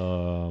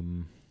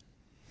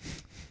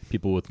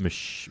people with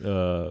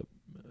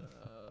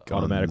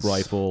automatic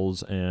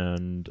rifles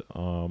and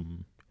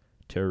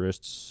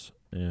terrorists,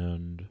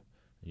 and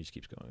he just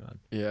keeps going on.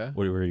 Yeah.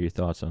 What are your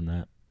thoughts on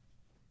that?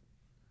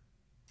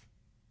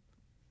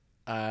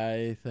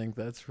 I think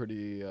that's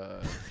pretty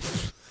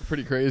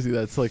crazy.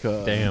 That's like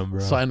a damn, bro.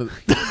 Sign of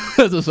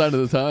that's a sign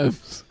of the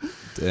times.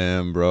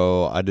 Damn,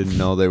 bro. I didn't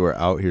know they were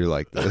out here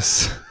like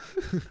this.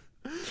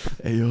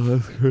 Hey, yo,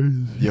 that's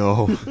crazy.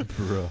 Yo,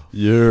 bro.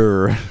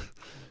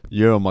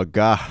 Yo, my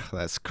God,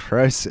 that's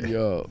crazy.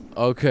 Yo,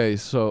 okay,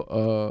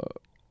 so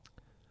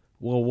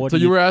well, what? So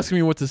you were asking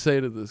me what to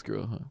say to this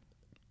girl, huh?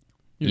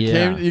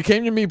 You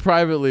came to me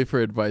privately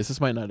for advice.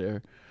 This might not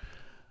air.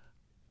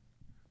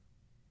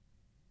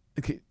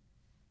 Okay.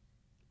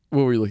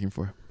 What were you looking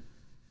for?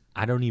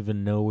 I don't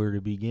even know where to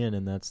begin,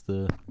 and that's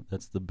the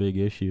big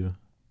issue.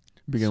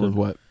 Begin with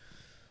what?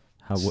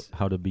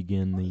 How to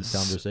begin the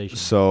conversation.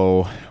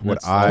 So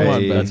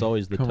that's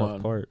always the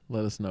tough part.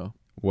 Let us know.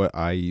 What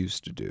I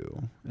used to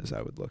do is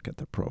I would look at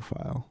the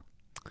profile,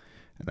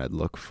 and I'd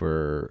look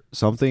for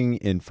something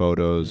in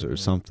photos or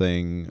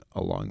something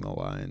along the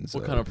lines.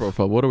 What kind of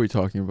profile? What are we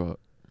talking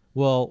about?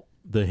 Well,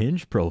 the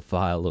Hinge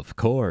profile, of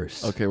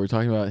course. Okay, we're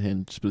talking about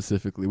Hinge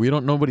specifically.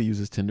 Nobody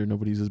uses Tinder.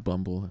 Nobody uses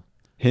Bumble.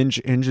 Hinge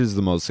is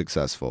the most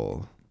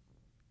successful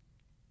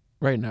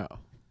right now.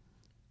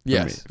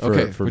 Yes. Me,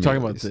 okay. for we're me talking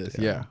at about least, this.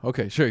 Yeah. Yeah.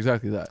 Okay. Sure.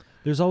 Exactly that.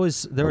 There's always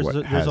some.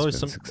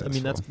 Successful. I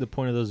mean, that's the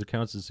point of those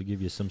accounts, is to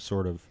give you some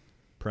sort of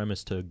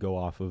premise to go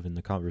off of in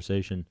the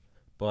conversation.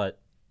 But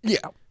yeah.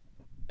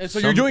 And so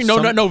you're doing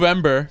Nut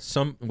November.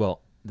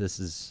 Well, this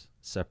is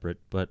separate,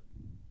 but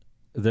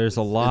there's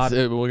a lot.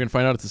 We're gonna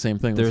find out it's the same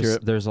thing. Let's hear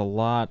it. There's a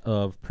lot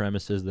of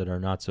premises that are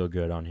not so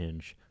good on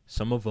Hinge.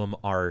 Some of them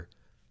are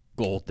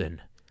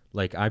golden.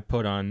 Like I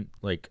put on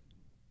like,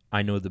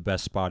 I know the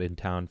best spot in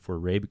town for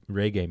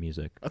reggae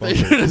music. I thought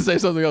you were going to say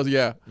something else.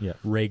 Yeah. Yeah,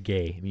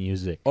 reggae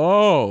music.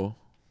 Oh.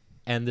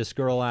 And this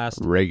girl asked,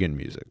 Reagan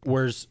music.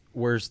 Where's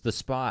the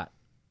spot?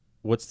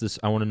 What's this?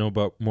 I want to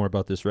know more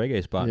about this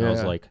reggae spot. Yeah. And I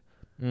was like,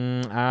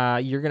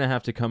 you're going to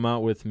have to come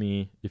out with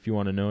me if you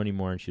want to know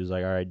anymore. And she was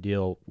like, all right,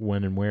 deal.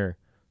 When and where?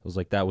 I was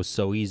like, that was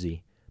so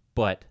easy.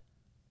 But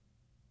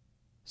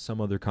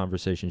some other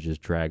conversations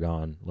just drag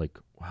on. Like,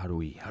 how do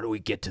we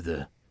get to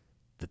the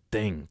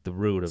thing, the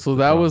root of. So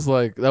that was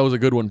a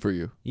good one for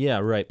you. Yeah,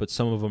 right. But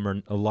a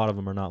lot of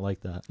them are not like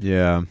that.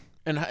 Yeah.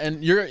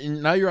 And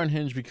you're on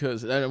Hinge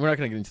because we're not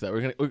gonna get into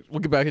that. We'll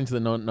get back into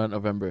the Nut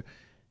November.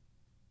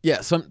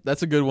 Yeah,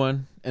 that's a good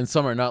one, and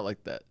some are not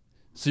like that.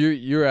 So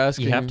you're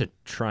asking. You have to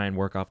try and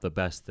work off the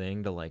best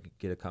thing to like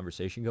get a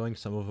conversation going.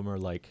 Some of them are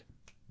like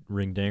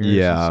ring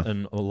dingers,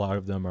 and a lot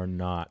of them are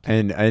not.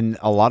 And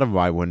a lot of them,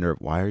 I wonder,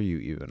 why are you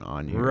even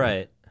on here?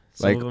 Right.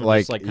 Like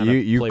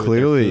you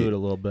clearly a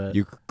little bit.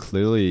 You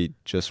clearly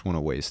just want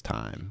to waste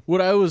time.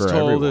 What I was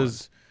told everyone.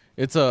 is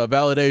it's a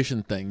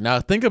validation thing. Now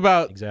think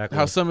about Exactly.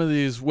 how some of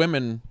these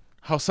women,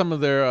 how some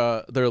of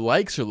their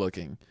likes are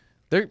looking.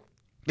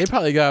 They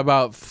probably got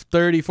about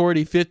 30,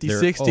 40, 50, They're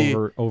 60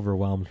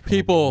 overwhelmed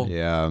people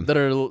Yeah. that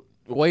are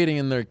waiting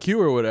in their queue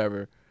or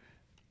whatever.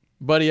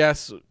 But he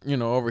asks,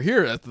 over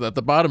here at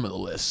the bottom of the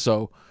list.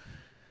 So,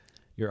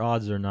 Your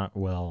odds are not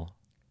well.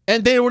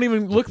 and they won't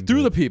even look Looking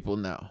through good. the people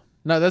now.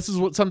 Now, this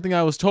is something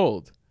I was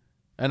told,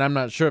 and I'm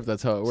not sure if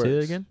that's how it works. Say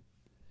it again.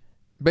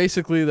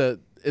 Basically,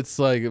 that it's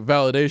like a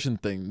validation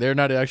thing. They're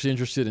not actually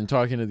interested in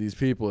talking to these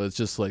people. It's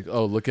just like,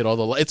 oh, look at all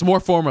the. It's more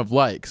form of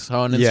likes. How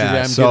on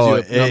Instagram so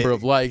gives you a number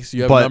of likes,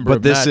 you have a number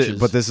of matches.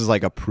 But this is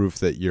like a proof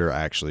that you're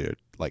actually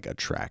like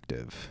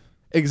attractive.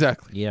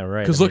 Exactly. Yeah,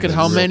 right. Because look at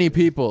how real- many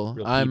people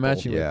real I'm people.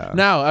 matching Yeah. with.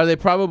 Now, are they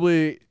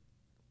probably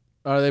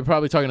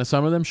talking to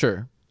some of them?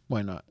 Sure.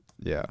 Why not?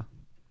 Yeah.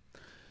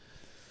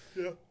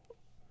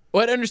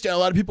 Well, I understand a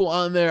lot of people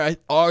on there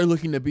are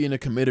looking to be in a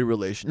committed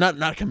relation.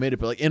 Not committed,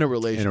 but like in a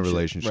relationship. In a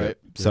relationship. Right?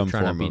 They're Some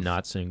trying form to be of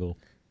not single.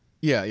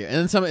 Yeah, yeah. And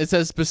then some it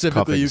says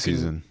specifically cuffing you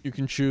season.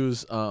 can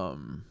choose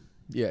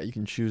you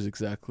can choose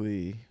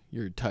exactly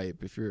your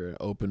type if you're an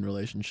open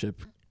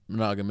relationship,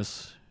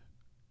 monogamous,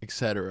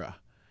 etc.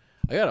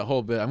 I got a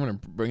whole bit. I'm going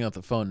to bring out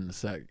the phone in a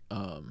sec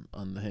on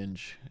the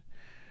Hinge.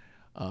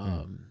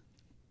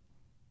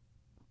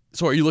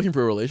 So are you looking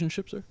for a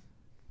relationship, sir?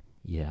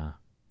 Yeah.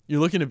 You're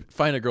looking to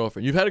find a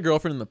girlfriend. You've had a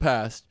girlfriend in the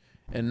past,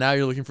 and now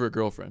you're looking for a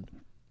girlfriend.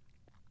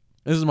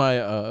 This is my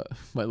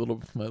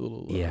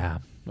little Yeah.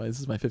 this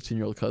is my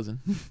 15-year-old cousin.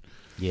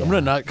 Yeah. I'm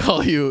gonna not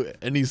call you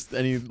any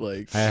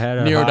like I had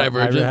a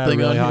neurodivergent I had thing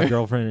a really on hot here.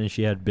 girlfriend, and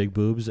she had big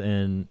boobs,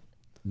 and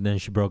then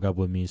she broke up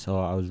with me, so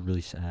I was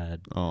really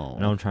sad. Oh.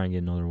 And I'm trying to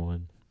get another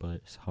one, but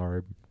it's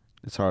hard.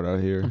 It's hard out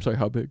here. I'm sorry,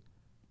 how big?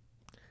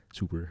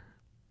 Super.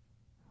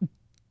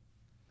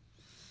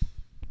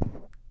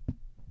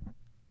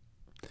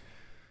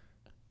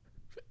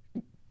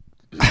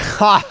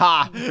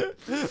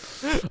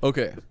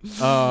 Okay.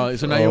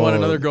 So now you want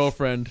another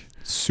girlfriend.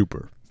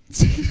 Super.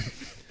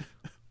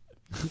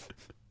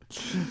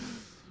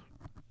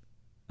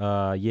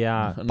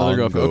 Yeah. Another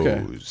girlfriend.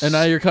 Okay. Bongos. And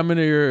now you're coming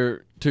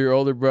to your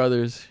older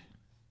brothers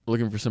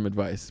looking for some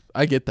advice.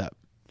 I get that.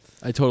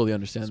 I totally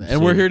understand that.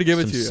 And we're here to give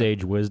it to you.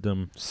 Sage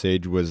wisdom.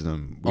 Sage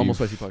wisdom. Almost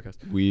Spicy Podcast.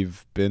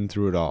 We've been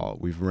through it all.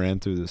 We've ran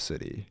through the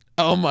city.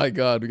 Oh my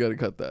God, we got to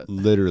cut that.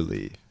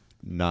 Literally,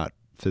 not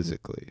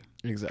physically.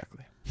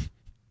 Exactly.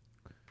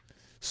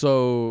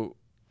 So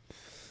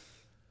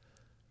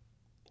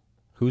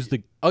Who's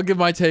the I'll give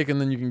my take and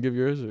then you can give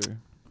yours. Or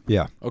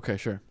Yeah. okay,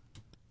 sure.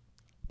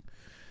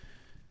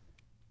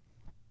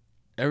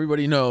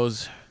 Everybody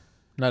knows,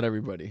 not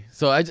everybody.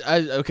 So I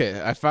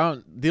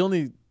found the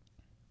only.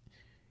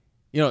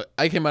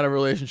 I came out of a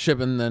relationship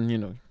and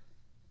then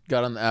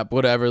got on the app,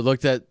 whatever.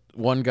 Looked at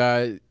one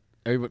guy.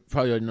 Everybody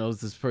probably already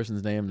knows this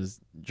person's name is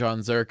John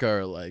Zerka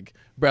or like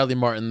Bradley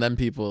Martin. Them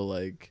people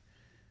like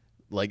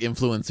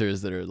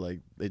influencers that are like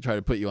they try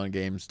to put you on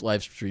games,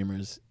 live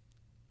streamers.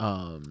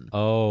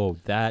 Oh,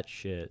 that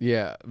shit.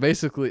 Yeah,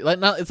 basically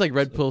it's like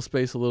red pill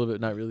space a little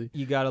bit, not really.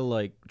 You gotta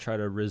like try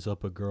to rizz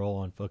up a girl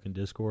on fucking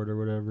Discord or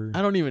whatever.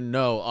 I don't even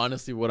know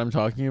honestly what I'm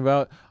talking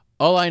about.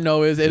 All I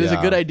know is it is a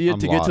good idea I'm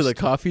to get to the lost.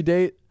 coffee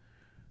date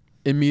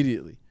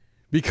immediately,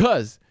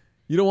 because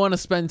you don't want to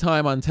spend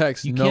time on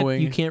text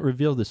knowing. You can't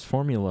reveal this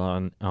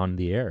formula on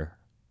the air.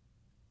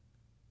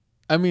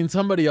 I mean,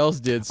 somebody else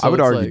did. So I would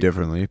it's argue like,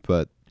 differently,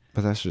 but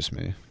that's just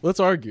me.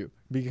 Let's argue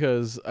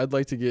because I'd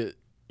like to get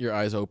your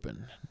eyes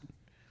open.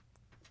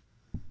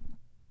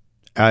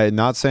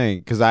 Not saying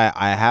because I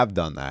have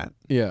done that.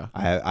 Yeah.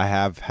 I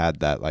have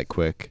had that like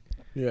quick,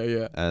 Yeah.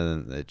 Yeah.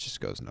 and it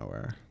just goes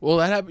nowhere. Well,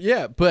 that happened.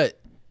 Yeah, but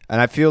And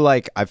I feel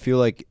like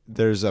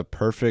there's that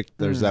perfect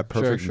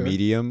sure,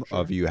 medium sure.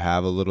 of you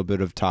have a little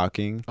bit of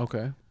talking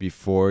okay.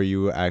 before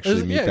you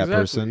actually meet that exactly.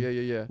 person.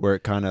 Yeah. Where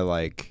it kind of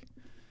like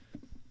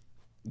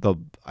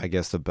I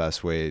guess the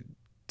best way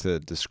to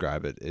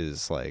describe it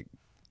is like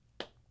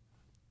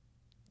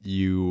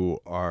you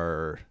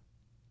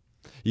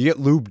get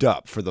lubed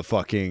up for the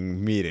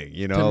fucking meeting,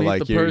 meet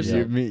like the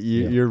person.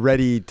 you're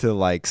ready to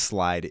like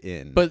slide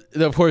in. But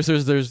of course,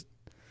 there's the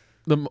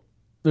oh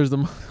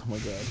my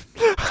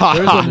God.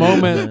 There's a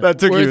moment that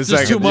took where you a it's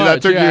just second. too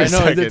much. That took you a I know it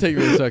second. did take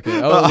me a second.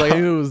 I was like, I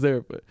knew it was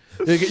there, but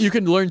you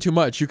can learn too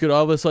much. You could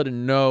all of a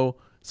sudden know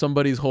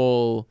somebody's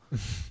whole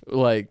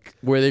like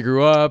where they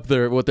grew up,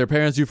 what their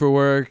parents do for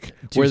work,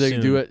 Too where they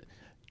soon. do it,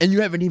 and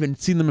you haven't even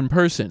seen them in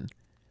person.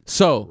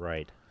 So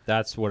Right.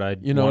 That's what I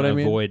You know what I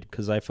mean? avoid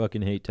because I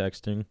fucking hate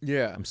texting.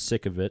 yeah, I'm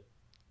sick of it.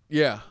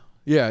 yeah.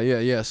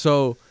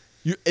 So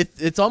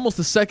it's almost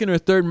the second or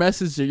third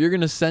message that you're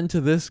gonna send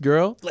to this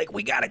girl. Like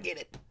we gotta get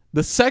it.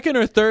 The second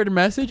or third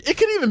message, it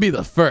could even be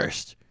the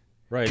first.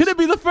 Right. Could it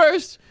be the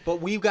first?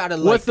 But we've got to.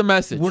 Like, what's the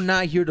message? We're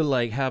not here to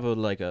like have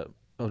an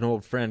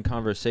old friend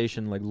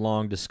conversation, like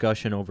long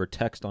discussion over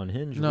text on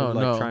Hinge. No, we're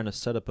like no. trying to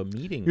set up a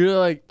meeting. You're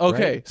like,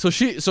 okay, right? so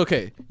it's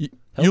okay.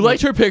 You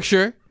liked her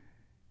picture.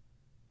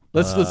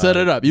 Let's set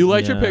it up. You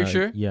liked her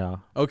picture. Yeah.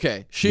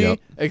 Okay. She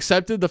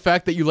accepted the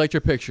fact that you liked her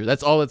picture.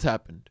 That's all that's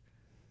happened.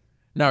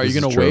 Now, are you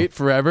going to wait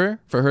forever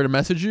for her to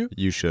message you?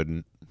 You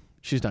shouldn't.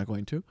 She's not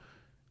going to.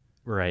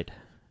 Right.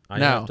 I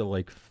now, have to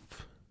like.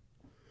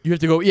 You have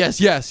to go,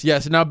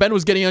 yes. Now, Ben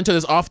was getting into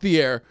this off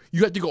the air.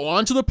 You have to go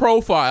onto the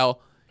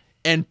profile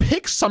and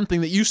pick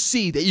something that you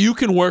see that you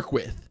can work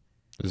with.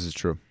 This is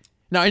true.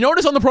 Now, I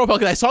noticed on the profile,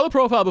 because I saw the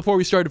profile before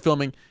we started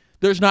filming,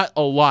 there's not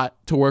a lot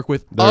to work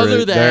with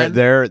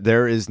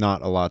there is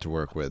not a lot to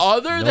work with.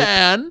 Other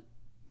than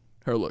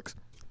her looks.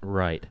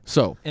 Right.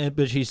 So.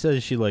 But she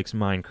says she likes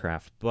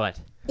Minecraft, but.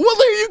 Well,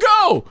 there you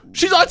go.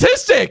 She's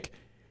autistic.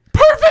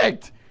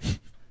 Perfect.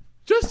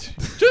 Just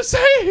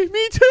say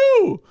me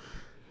too.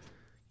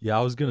 Yeah,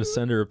 I was gonna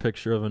send her a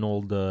picture of an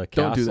old castle.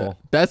 Don't do that.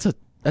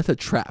 That's a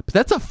trap.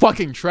 That's a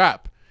fucking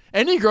trap.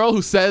 Any girl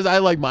who says I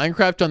like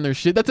Minecraft on their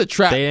shit, that's a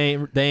trap. They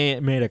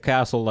ain't made a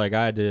castle like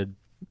I did.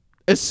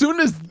 As soon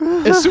as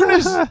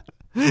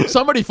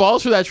somebody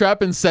falls for that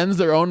trap and sends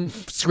their own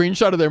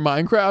screenshot of their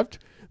Minecraft,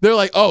 they're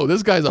like, "Oh,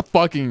 this guy's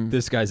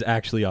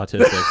actually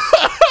autistic."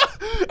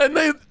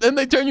 and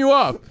they turn you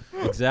off.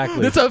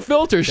 Exactly. It's a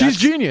filter. She's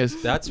genius.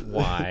 That's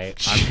why.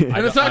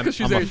 And it's not because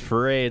she's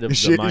afraid of the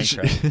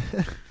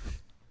Minecraft.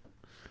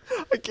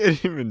 I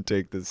can't even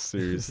take this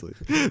seriously.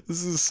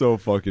 This is so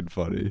fucking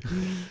funny.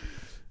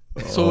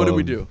 So what do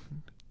we do?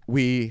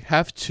 We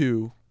have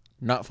to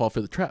not fall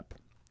for the trap.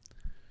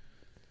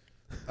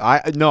 I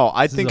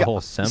think the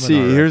whole seminar. See,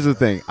 here's the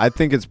thing. I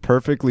think it's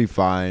perfectly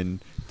fine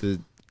to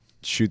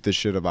shoot the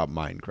shit about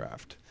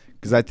Minecraft.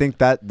 Because I think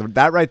that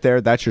right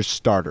there, that's your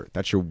starter.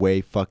 That's your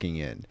way fucking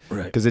in.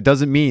 Right. Because it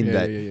doesn't mean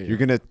that you're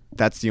going to,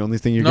 that's the only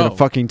thing you're going to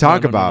fucking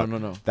talk about.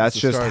 No. That's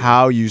just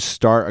how you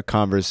start a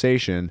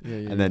conversation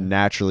and then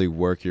naturally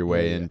work your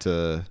way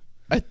into.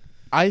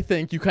 I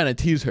think you kind of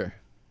tease her.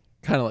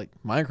 Kind of like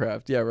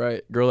Minecraft. Yeah,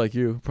 right. Girl like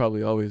you,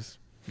 probably always,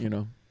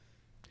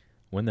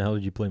 When the hell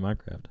did you play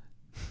Minecraft?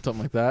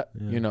 Something like that,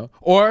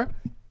 Or,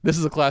 this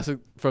is a classic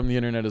from the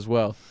internet as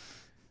well.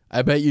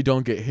 I bet you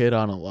don't get hit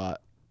on a lot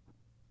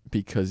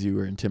because you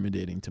were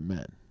intimidating to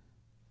men.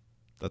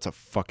 That's a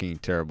fucking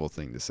terrible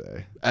thing to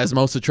say. As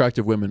most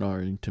attractive women are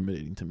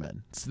intimidating to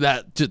men. It's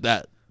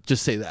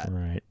just say that.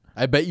 Right.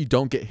 I bet you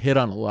don't get hit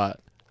on a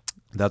lot.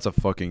 That's a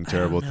fucking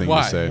terrible thing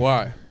to say.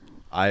 Why?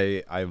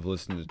 I've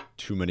listened to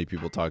too many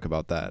people talk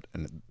about that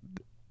and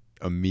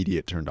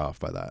immediate turned off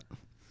by that.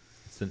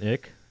 It's an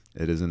ick?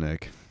 It is an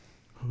ick.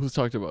 Who's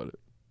talked about it?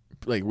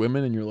 Like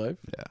women in your life?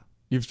 Yeah.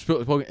 You've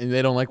spoken and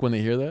they don't like when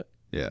they hear that?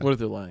 Yeah. What if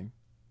they're lying?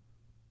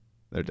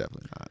 They're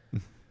definitely not.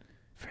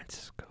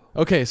 Francisco.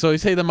 Okay, so you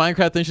say the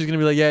Minecraft thing, she's going to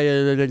be like,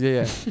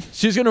 yeah.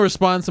 She's going to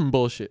respond some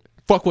bullshit.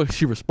 Fuck what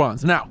she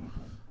responds. Now,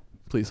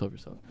 please help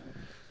yourself.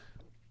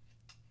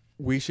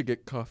 We should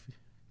get coffee.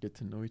 Get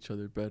to know each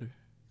other better.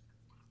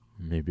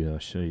 Maybe I'll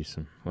show you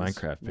some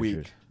Minecraft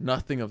pictures.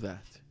 Nothing of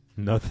that.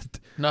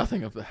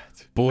 Nothing of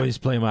that. Boys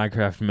play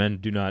Minecraft. Men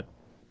do not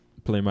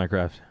play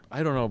Minecraft.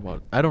 I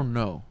don't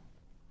know.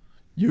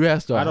 You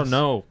asked us. I don't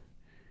know.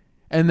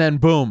 And then,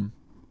 boom.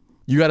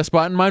 You got a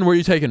spot in mind? Where are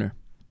you taking her?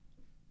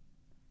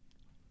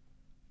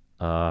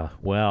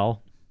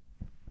 Well,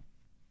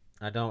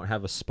 I don't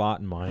have a spot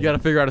in mind. You got to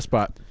figure out a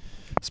spot.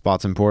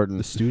 Spot's important.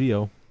 The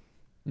studio.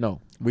 No.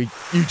 You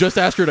just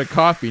asked her to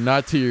coffee,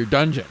 not to your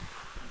dungeon.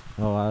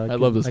 Oh, I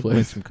love this place. I place. can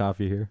get some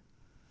coffee here.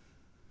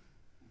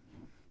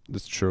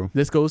 That's true.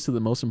 This goes to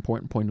the most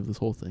important point of this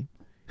whole thing.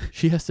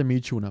 She has to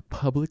meet you in a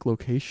public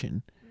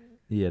location.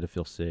 Yeah, to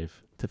feel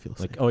safe.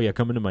 Like, oh yeah,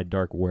 come into my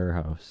dark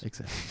warehouse.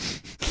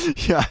 Exactly.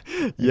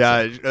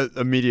 yeah.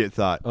 Immediate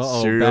thought.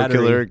 Uh-oh, Serial battery.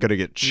 killer gonna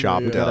get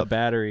chopped Got a up.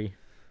 battery.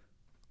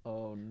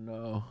 Oh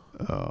no.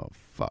 Oh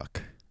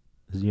fuck.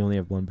 Does he only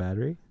have one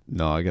battery?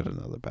 No, I got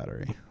another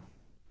battery.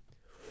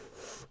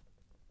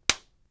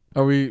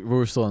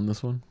 We're still on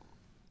this one?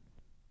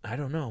 I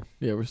don't know.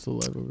 Yeah, we're still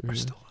live over here. We're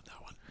still on that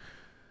one.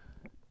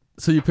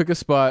 So you pick a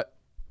spot,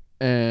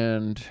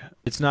 and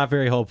it's not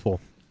very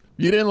helpful.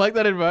 You didn't like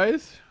that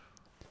advice?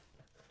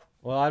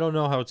 Well, I don't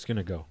know how it's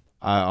gonna go.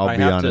 I'll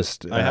be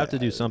honest. I have to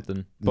do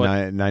something.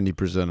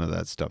 90% of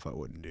that stuff I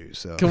wouldn't do.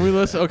 So can we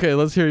listen? Okay,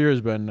 let's hear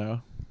yours, Ben.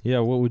 Now. Yeah,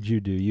 what would you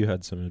do? You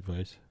had some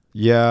advice.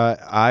 Yeah,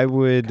 I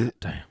would. God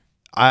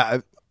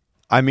damn.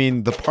 I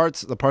mean, the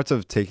parts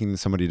of taking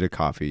somebody to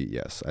coffee.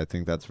 Yes, I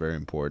think that's very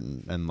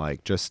important, and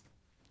like just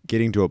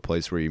getting to a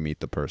place where you meet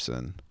the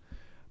person.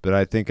 But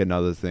I think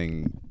another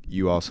thing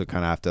you also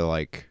kind of have to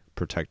like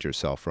protect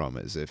yourself from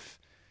is if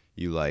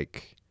you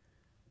like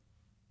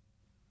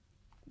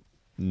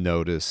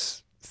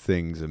notice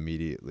things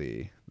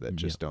immediately that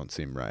just don't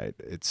seem right.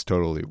 It's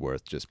totally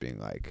worth just being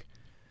like,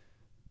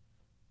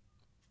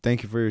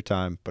 thank you for your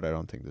time, but I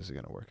don't think this is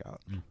going to work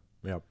out.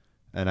 Yep.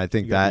 And I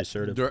think that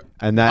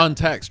on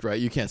text, right?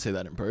 You can't say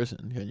that in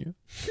person, can you?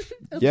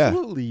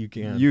 Absolutely, you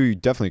can. You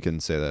definitely can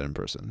say that in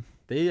person.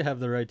 They have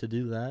the right to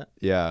do that.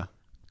 Yeah.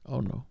 Oh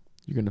no,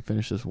 you're gonna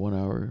finish this 1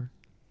 hour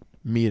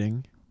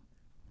meeting.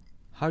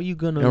 How are you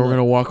gonna? And we're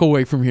gonna walk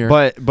away from here.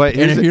 But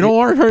and if you don't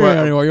want to turn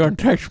it anymore, you're gonna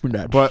text me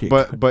that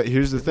shit. But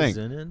here's the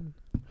thing.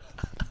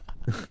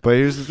 But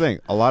here's the thing.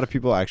 A lot of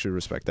people actually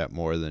respect that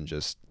more than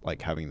just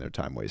like having their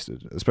time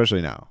wasted,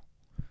 especially now.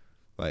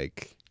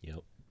 Like, yep.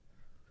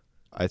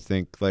 I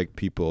think like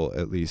people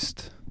at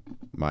least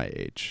my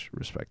age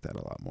respect that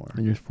a lot more.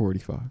 And you're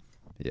 45.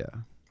 Yeah.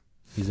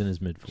 He's in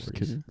his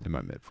mid-40s. In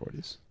my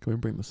mid-40s. Can we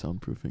bring the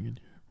soundproofing in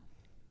here?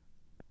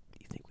 Do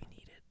you think we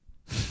need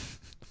it?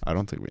 I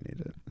don't think we need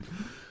it.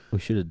 We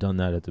should have done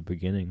that at the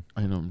beginning.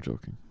 I know, I'm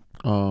joking.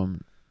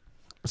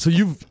 So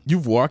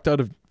you've walked out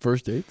of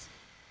first dates?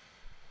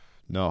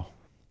 No.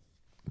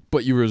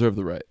 But you reserve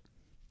the right.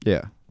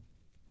 Yeah.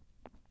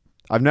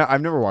 I've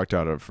never walked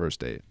out of a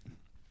first date.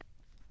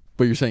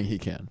 But you're saying he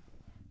can.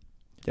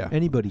 Yeah.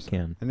 Anybody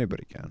can.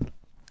 Anybody can.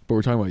 But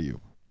we're talking about you.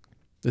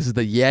 This is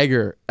the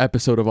Jagger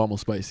episode of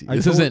Almost Spicy.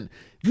 This told- isn't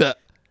the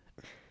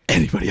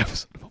anybody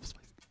episode of Almost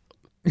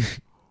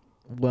Spicy.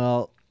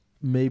 Well,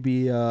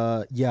 maybe.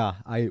 Yeah,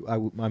 I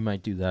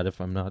might do that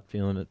if I'm not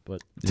feeling it.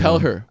 But Tell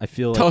her. I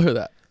feel. Tell like, her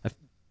that.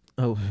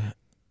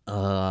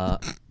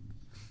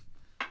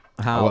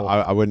 How?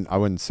 I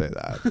wouldn't say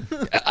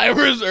that. I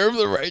reserve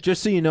the right.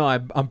 Just so you know,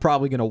 I'm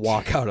probably gonna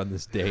walk out on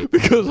this date.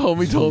 Because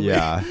homie told me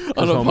Yeah.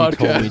 on a Homie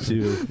told me podcast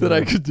to. that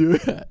I could do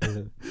that.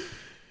 Yeah.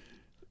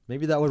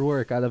 Maybe that would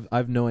work. I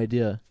have no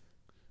idea.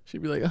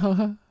 She'd be like,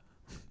 huh.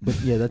 But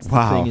yeah, that's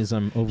Wow. the thing is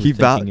I'm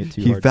overthinking it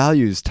too he hard.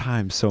 values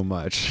time so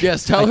much.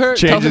 Yes, tell her.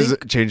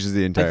 Changes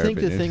the entire I think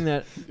opinion. the thing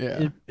that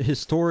Yeah.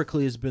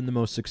 historically has been the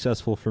most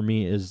successful for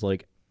me is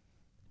like,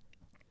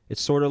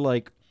 it's sort of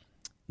like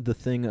the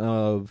thing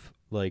of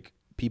like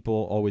people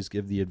always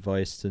give the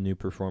advice to new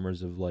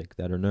performers of like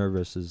that are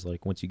nervous is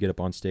like once you get up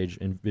on stage,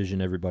 envision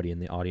everybody in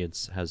the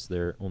audience has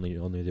their only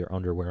their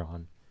underwear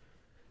on.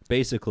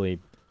 Basically,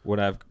 what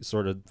I've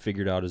sort of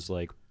figured out is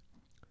like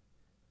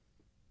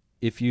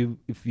if you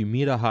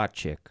meet a hot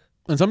chick,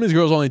 And some of these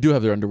girls only do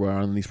have their underwear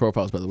on in these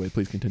profiles, by the way.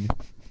 Please continue.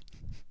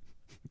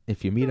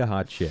 if you meet a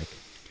hot chick,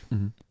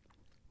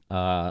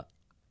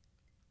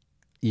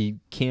 you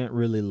can't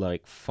really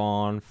like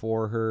fawn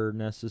for her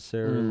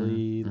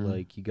necessarily.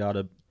 Like you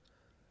gotta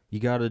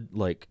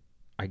like,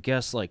 I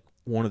guess like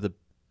one of the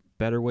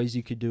better ways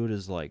you could do it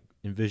is like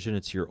envision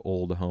it's your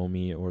old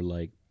homie or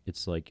like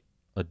it's like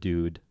a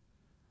dude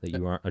that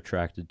you aren't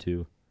attracted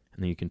to,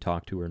 and then you can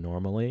talk to her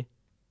normally.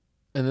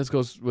 And this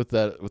goes with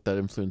that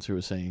influencer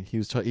was saying. He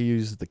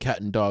used the cat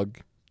and dog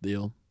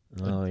deal.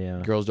 Oh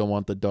yeah. Girls don't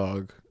want the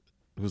dog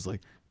who's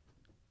like,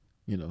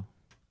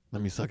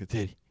 let me suck a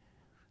titty.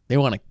 They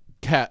want a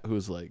cat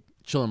who's like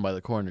chilling by the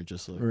corner,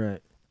 just like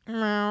Right.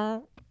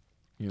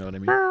 You know what I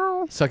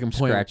mean? Second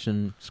point.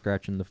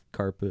 Scratching the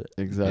carpet.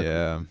 Exactly.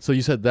 Yeah. So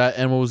you said that,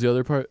 and what was the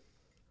other part?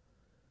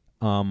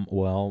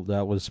 Well,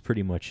 that was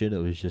pretty much it. It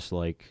was just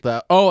like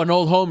That. Oh, an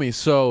old homie.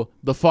 So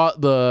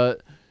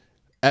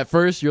at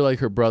first you're like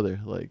her brother,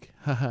 like,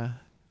 haha,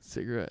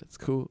 cigarettes,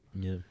 cool.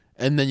 yeah.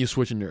 And then you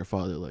switch into her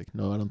father, like,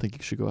 no, I don't think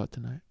you should go out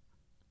tonight.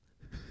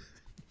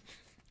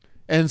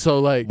 And so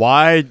like,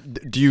 Why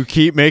do you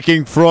keep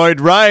making Freud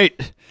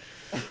right?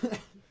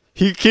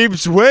 He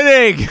keeps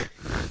winning.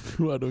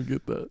 I don't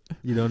get that.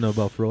 You don't know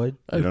about Freud?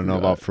 You don't know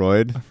about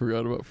Freud? I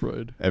forgot about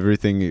Freud.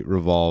 Everything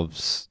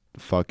revolves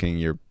fucking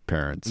your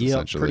parents, Yeah,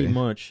 essentially. pretty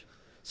much.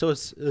 So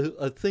it's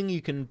a thing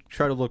you can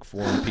try to look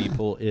for in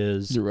people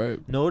is You're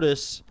right.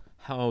 notice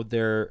how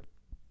their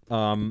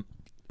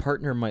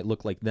partner might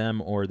look like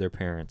them or their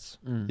parents.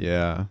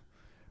 Yeah.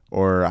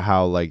 Or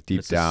how like deep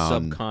It's a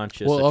down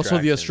subconscious. Well, also the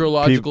attraction.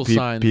 astrological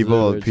signs.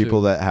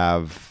 people that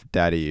have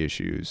daddy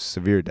issues,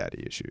 severe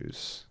daddy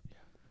issues,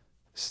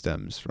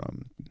 stems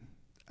from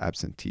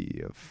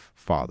absentee of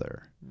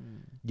father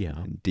Yeah.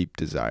 and deep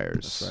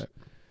desires That's right.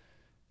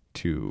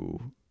 to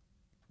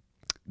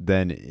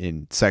then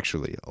in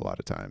sexually a lot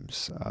of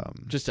times.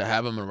 Just to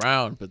have him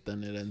around, but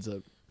then it ends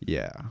up.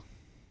 Yeah.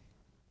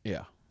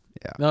 Yeah.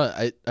 Yeah.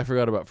 No, I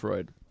forgot about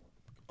Freud.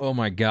 Oh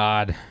my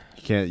God.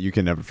 You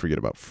can never forget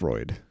about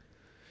Freud.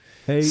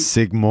 Hey,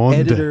 Sigmund.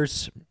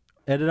 editors,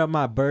 edit out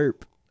my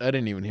burp. I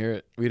didn't even hear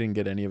it. We didn't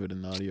get any of it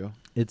in the audio.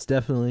 It's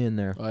definitely in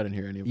there. Oh, I didn't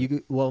hear any of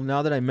it. Well,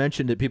 now that I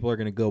mentioned it, people are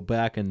going to go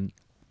back and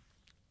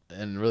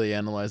And really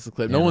analyze the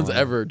clip. No one's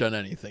ever done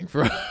anything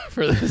for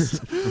this,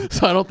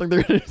 so I don't think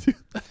they're gonna do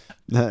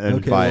that.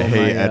 And by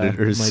hey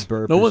editors. my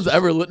burp No is one's just-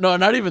 ever. No,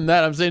 not even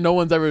that. I'm saying no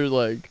one's ever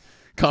like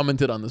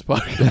commented on this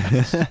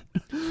podcast.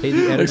 Hey,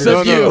 the editors.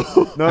 Except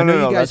you. I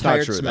know you guys That's not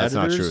hired true. some That's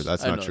not true. editors.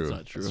 That's I not know true. it's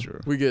not true. That's true.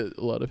 We get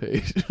a lot of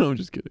hate. No, I'm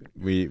just kidding.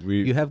 We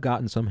You have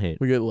gotten some hate.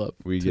 We get love.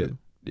 we too. get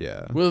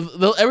yeah.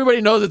 Well,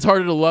 everybody knows it's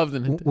harder to love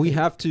than We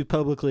have to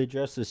publicly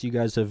address this. You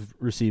guys have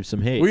received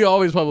some hate. we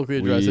always publicly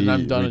address it, and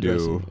I'm done we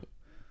addressing do. it.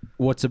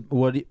 What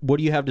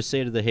do you have to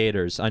say to the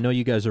haters? I know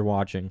you guys are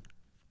watching.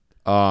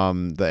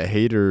 The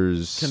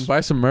haters Can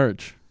buy some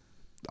merch.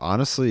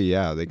 honestly,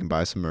 yeah, they can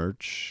buy some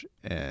merch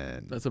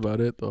and That's about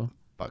it, though.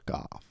 fuck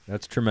off.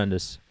 That's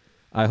tremendous.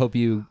 I hope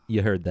you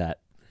heard that.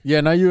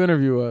 Yeah, now you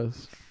interview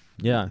us.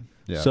 Yeah.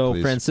 Yeah. So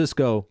please.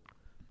 Francisco,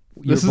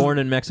 you were born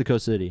in Mexico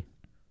City.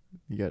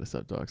 You gotta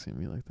stop doxing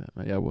me like that.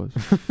 Yeah, I was.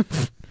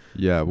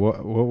 Yeah.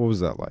 What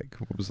was that like?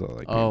 What was that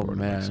like? being Oh born in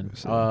man,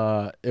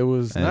 Mexico City? it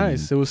was And-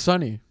 nice. It was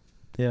sunny.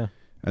 Yeah.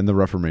 And the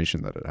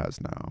Reformation that it has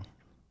now.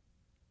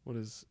 What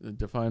is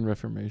define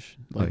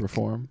reformation? Like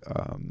reform?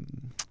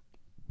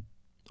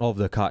 All of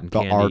the cotton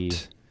The candy.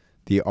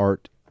 the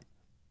art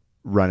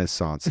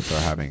renaissance that they're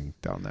having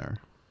down there.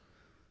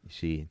 You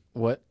see.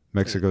 What?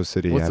 Mexico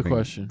City. What's the having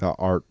question? The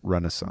art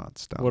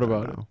renaissance down What there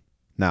about now.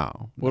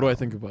 Now. What do I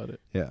think about it?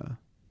 Yeah.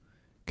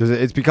 Because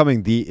it's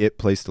becoming the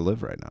place to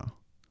live right now.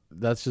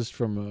 That's just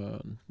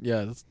from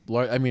that's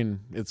I mean,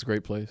 it's a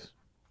great place.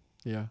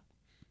 Yeah.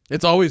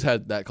 It's always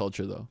had that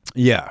culture though.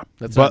 Yeah.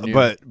 That's not new.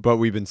 but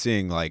we've been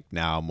seeing like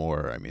now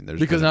more. I mean, there's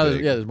because been a now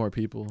big- there's more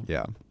people.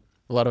 Yeah.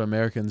 A lot of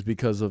Americans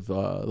because of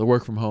the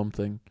work from home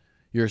thing.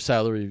 Your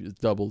salary is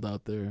doubled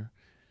out there.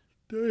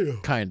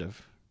 Damn. Kind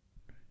of.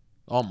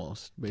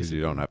 Almost. Because Basically.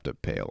 you don't have to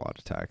pay a lot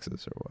of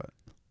taxes or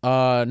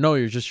what. No,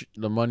 you're just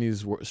the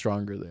money's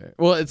stronger there.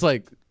 Well, it's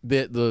like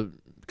the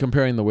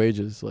comparing the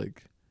wages,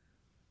 like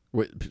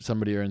what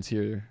somebody earns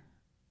here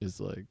is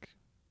like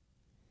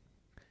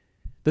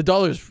the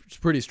dollar's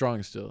pretty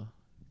strong still,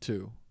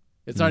 too.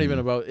 It's not even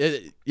about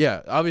it.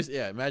 Yeah, obviously.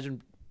 Yeah,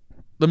 imagine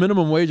the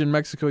minimum wage in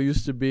Mexico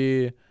used to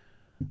be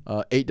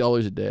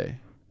 $8 a day.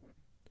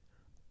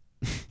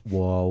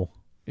 Whoa.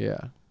 Yeah,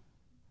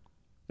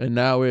 and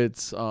now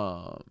it's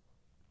like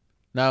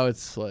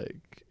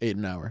 $8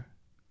 an hour.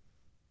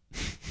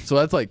 So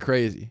that's like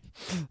crazy.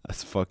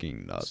 That's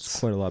fucking It's nuts.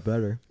 quite a lot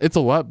better. It's a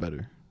lot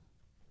better.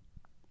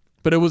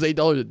 But it was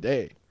 $8 a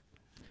day.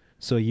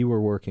 So you were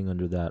working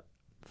under that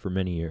for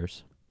many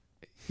years.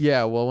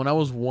 Yeah, well, when I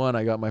was 1,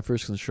 I got my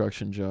first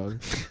construction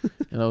job.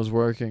 And I was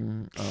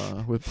working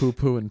with Poo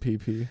Poo and Pee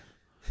Pee.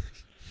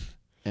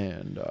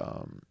 And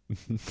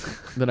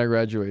then I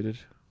graduated,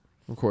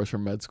 of course,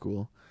 from med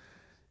school.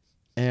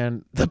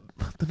 And the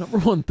number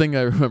one thing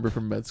I remember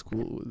from med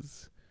school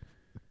was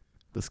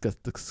the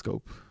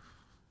stethoscope.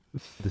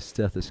 The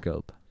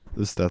stethoscope.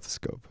 The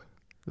stethoscope.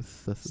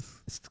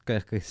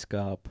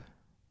 Stethoscope.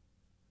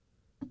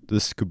 The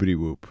scoobity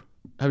whoop.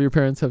 Have your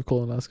parents have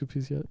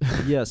colonoscopies yet?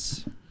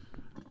 Yes.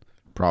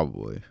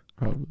 Probably.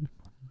 Probably.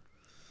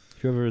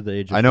 If you're over the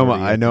age of I know 30,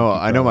 my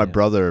probably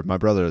brother. My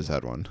brother has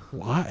had one.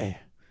 Why?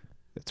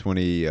 It's when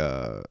he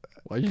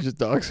Why'd you just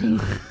dox him?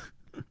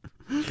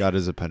 got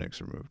his appendix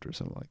removed or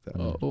something like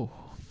that. Oh,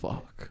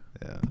 fuck.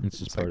 Yeah. It's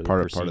just like part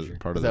of the part procedure.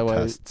 of Is the that why-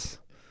 tests.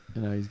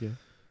 And now he's gay.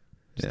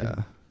 Yeah.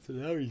 So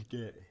now he's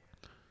gay.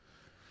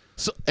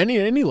 So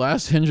any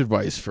last Hinge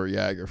advice for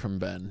Jagger from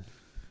Ben?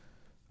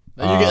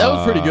 That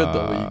was pretty good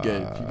though. What you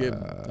gave? You gave.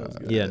 That was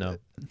good. Yeah, no.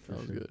 That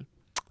was good.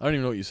 I don't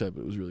even know what you said,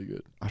 but it was really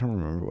good. I don't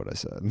remember what I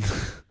said.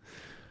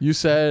 You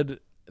said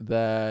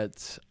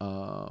that.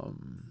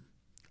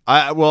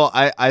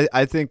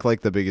 I think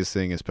like the biggest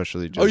thing,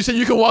 especially just You said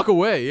you can walk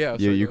away. Yeah.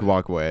 you can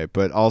walk away,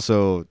 but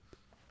also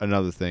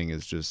another thing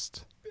is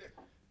just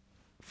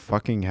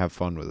fucking have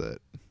fun with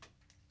it.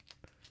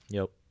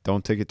 Yep.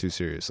 Don't take it too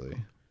seriously.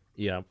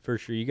 Yeah, for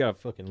sure. You gotta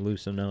fucking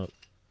loosen up.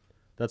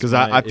 That's Because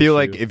my I feel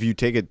like issue. if you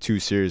take it too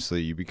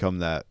seriously, you become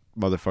that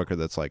motherfucker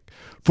that's like,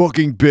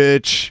 fucking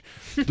bitch.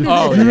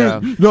 Oh yeah.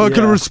 Not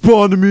gonna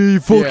respond to me,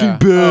 fucking Yeah.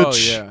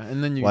 bitch. Oh yeah.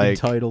 And then you Like-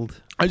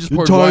 entitled. I just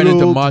poured wine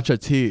into Entitled. matcha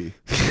tea.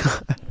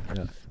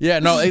 Yeah. Yeah.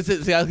 No. It's it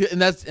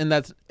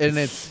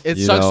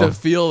You sucks know? to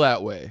feel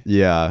that way.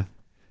 Yeah.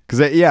 Because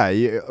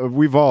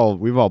we've all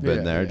been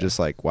Yeah, there. yeah. Just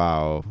like,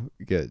 wow,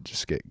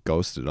 just get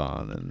ghosted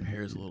on, Your and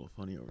hair's a little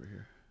funny over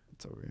here.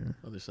 it's over here.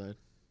 Other side.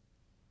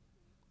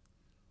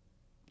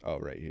 Oh,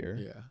 right here.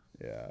 Yeah.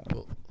 Yeah.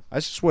 Well,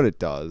 That's just what it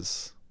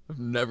does. I've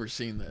never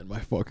seen that in my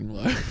fucking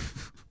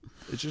life.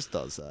 It just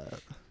does that.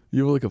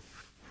 You have like a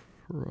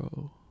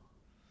fro.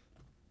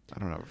 I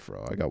don't have a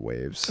fro. I got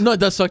waves. No, it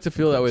does suck to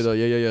feel that way though.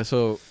 Yeah.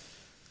 So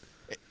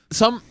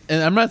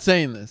and I'm not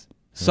saying this.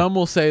 Some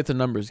will say it's a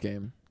numbers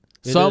game.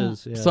 It Some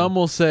is, yeah. some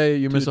will say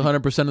you miss Dude.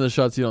 100% of the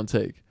shots you don't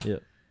take. Yeah.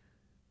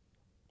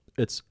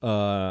 It's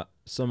some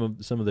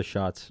of the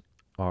shots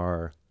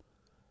are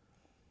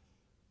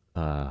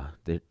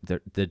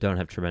they don't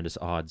have tremendous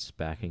odds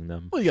backing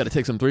them. Well, you got to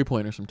take some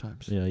 3-pointers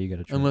sometimes. Yeah, you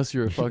gotta try. Unless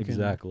you're a fucking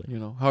Exactly. You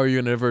know, how are you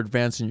gonna ever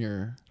advance in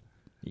your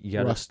You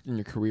gotta rust in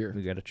your career?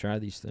 we gotta try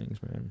these things,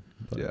 man.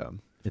 But Yeah.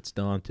 it's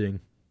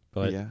daunting.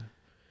 But yeah.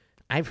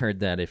 I've heard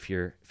that if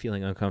you're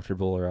feeling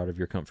uncomfortable or out of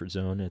your comfort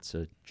zone, it's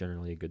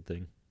generally a good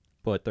thing.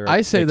 But there are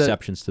I say that-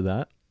 exceptions to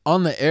that.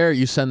 On the air,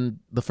 you send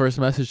the first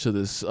message to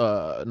this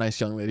nice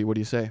young lady. What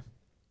do you say?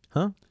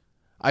 Huh?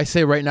 I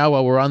say right now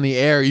while we're on the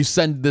air, you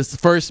send this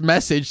first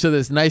message to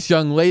this nice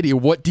young lady.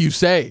 What do you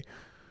say?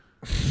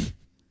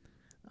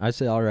 I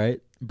say all right,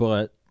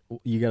 but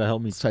you gotta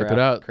help me Let's type it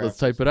out. Let's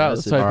type it out.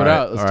 Let's type All it right,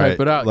 out. Let's all type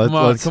right. it out. Let's- Come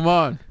on. let's- Come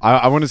on.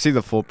 I want to see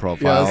the full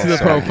profile. Yeah, let's see the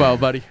so- profile,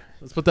 buddy.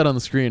 Let's put that on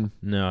the screen.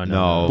 No,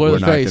 No, Blur we're the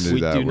not going face. to do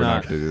We that. do We're not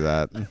not. going to do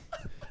that.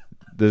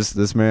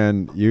 This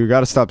man, you got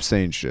to stop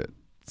saying shit.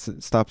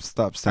 Stop saying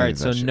All right, that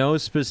so shit. no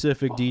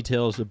specific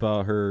details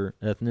about her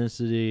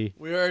ethnicity.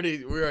 We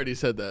already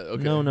said that.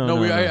 Okay.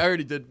 No. I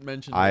already did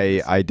mention.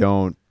 I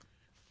don't.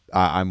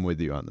 I'm with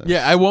you on this.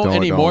 Yeah, I won't Don't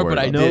anymore, worry but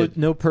I about did.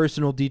 No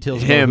personal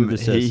details Him, about who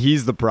this is.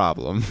 he's the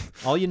problem.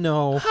 All you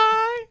know.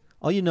 Hi.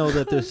 All you know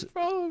that this.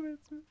 Problem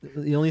is-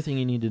 The only thing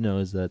you need to know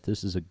is that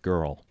this is a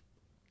girl.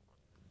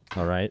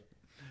 All right.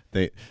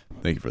 Thank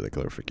you for the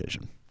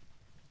clarification.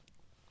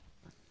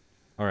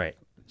 All right.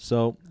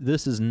 So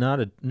this is not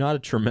a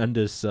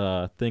tremendous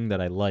thing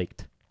that I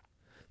liked.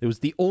 It was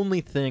the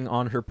only thing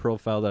on her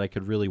profile that I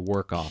could really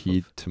work off Key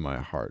of. to my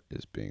heart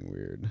is being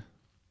weird.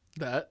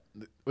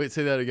 Wait,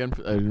 say that again.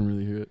 I didn't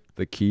really hear it.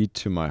 The key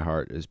to my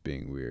heart is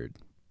being weird.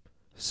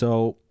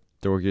 So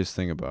Dorkiest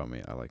thing about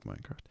me, I like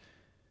Minecraft.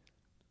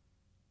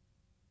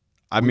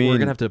 we're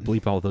gonna have to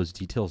bleep all those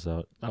details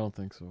out. I don't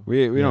think so.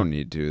 we don't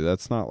need to.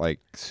 That's not like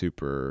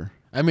super.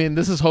 I mean,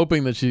 this is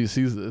hoping that she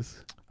sees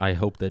this. I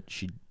hope that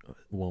she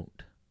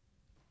won't.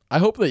 I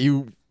hope that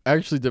you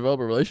actually develop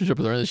a relationship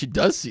with her and that she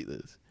does see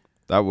this.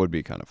 That would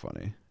be kind of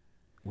funny.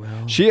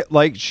 Well, She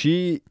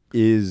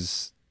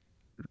is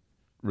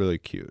really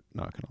cute.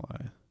 Not gonna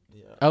lie.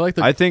 yeah. I like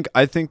the. I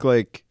think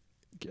like.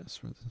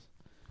 Guess what this is.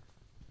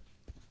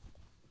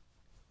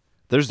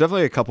 There's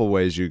definitely a couple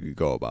ways you could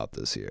go about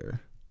this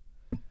here.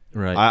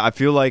 Right. I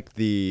feel like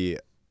a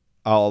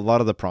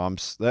lot of the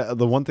prompts. The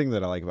one thing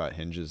that I like about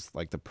Hinge is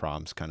like the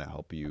prompts kind of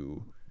help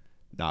you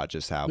not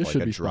just have This like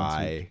should a be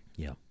dry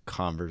Yeah.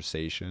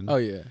 conversation. Oh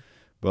yeah.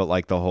 But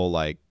like the whole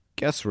like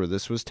guess where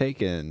this was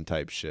taken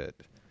type shit.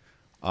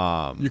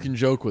 You can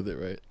joke with it,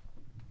 right?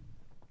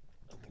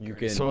 You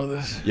can. Some of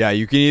this. Yeah,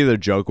 you can either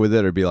joke with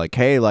it or be like,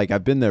 hey, like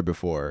I've been there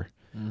before.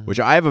 Mm-hmm. Which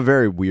I have a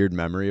very weird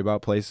memory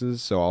about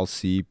places, so I'll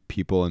see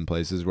people in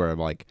places where I'm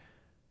like,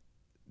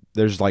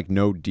 there's like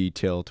no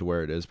detail to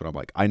where it is, but I'm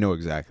like, I know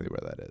exactly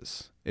where that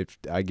is. If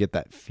I get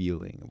that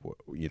feeling of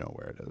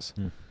where it is.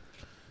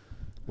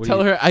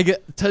 Tell her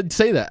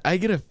say that. I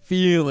get a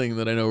feeling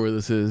that I know where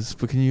this is,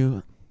 but can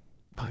you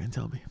fucking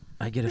tell me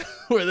I get it.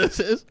 where this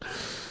is?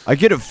 I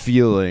get a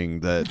feeling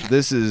that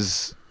this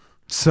is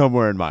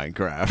somewhere in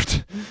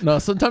Minecraft. No,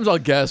 sometimes I'll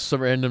guess some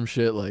random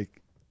shit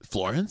like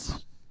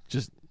Florence.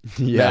 Just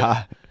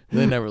Yeah.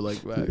 they never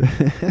like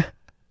back.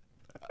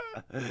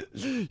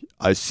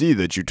 I see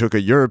that you took a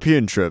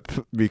European trip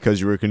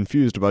because you were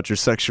confused about your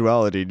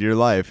sexuality in your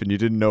life and you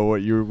didn't know where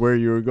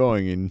you were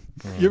going. And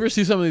You ever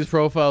see some of these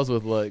profiles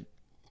with like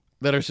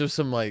that are just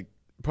some like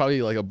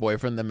probably like a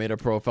boyfriend that made a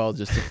profile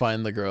just to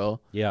find the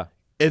girl? Yeah.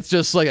 It's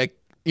just like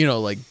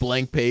like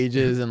blank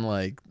pages and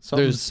like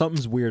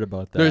Something's weird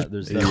about that.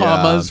 there's that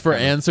commas for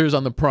kind of- answers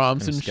on the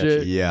prompts kind of and sketchy.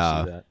 shit.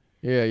 I see that.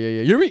 Yeah.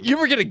 You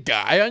ever get a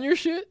guy on your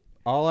shit?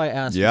 All I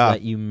ask Yeah, is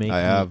that you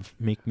I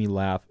make me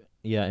laugh.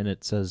 Yeah, and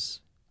it says,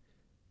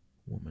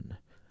 "Woman,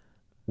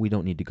 we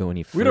don't need to go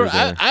any We further."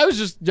 don't. I was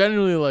just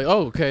genuinely like,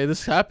 oh, okay,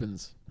 this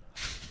happens.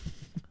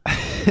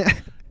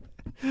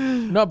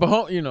 No,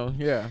 but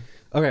yeah.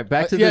 Okay,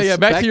 back to this.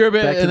 Back to your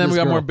bit, back to and then this we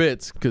got girl. more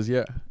bits, cause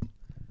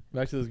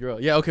back to this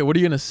girl. Yeah, okay. What are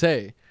you gonna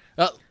say?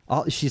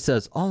 She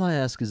says, "All I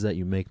ask is that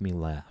you make me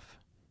laugh."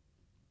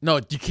 No,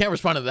 you can't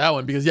respond to that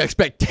one because the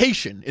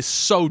expectation is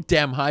so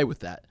damn high with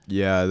that.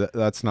 yeah,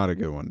 that's not a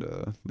good one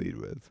to lead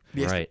with.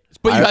 Right.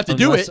 But you have to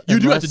do it. You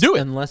do have to do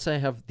it. Unless I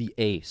have the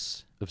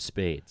ace of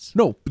spades.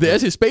 No, the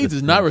ace of spades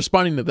is not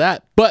responding to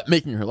that, but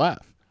making her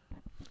laugh.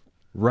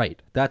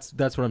 Right. That's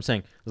what I'm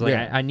saying. It's like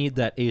Yeah. I need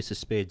that ace of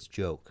spades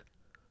joke.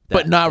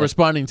 But not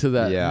responding to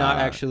that. Yeah. Not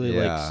actually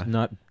yeah.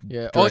 not.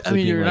 Yeah. Oh, I directly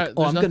mean, being you're like, not.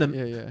 Oh, I'm there's gonna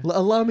nothing- yeah.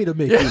 allow me to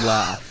make you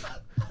laugh.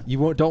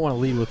 You don't want to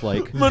lead with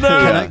like,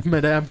 Madame.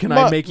 Madame, can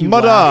I make you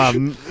laugh?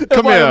 Madame,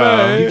 come I here.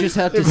 may. You just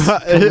have to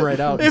come right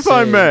out. And If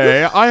I say,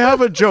 may, I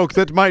have a joke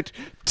that might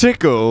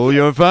tickle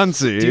your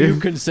fancy. do you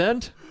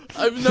consent?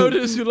 I've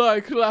noticed you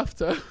like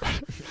laughter.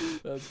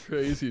 That's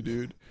crazy,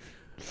 dude.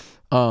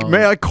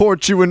 May I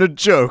court you in a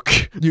joke?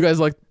 You guys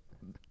like?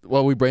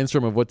 While we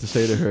brainstorm of what to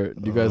say to her,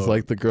 do you guys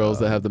like the girls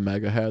that have the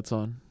MAGA hats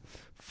on?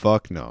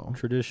 Fuck no.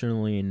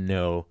 Traditionally,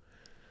 no,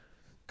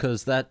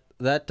 because that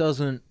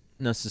doesn't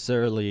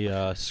necessarily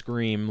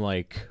scream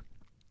like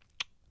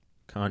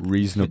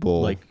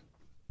Reasonable. like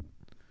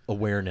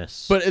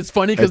awareness. But it's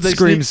funny because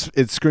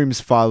It screams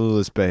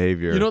fatherless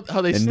behavior. You know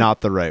how they in not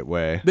the right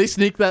way. they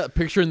sneak that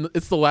picture, and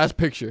it's the last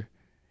picture.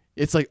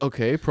 It's like,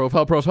 okay,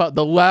 profile.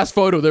 The last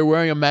photo, they're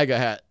wearing a MAGA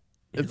hat.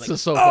 It's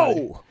just so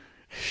funny.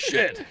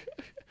 shit!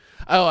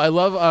 Oh, I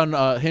love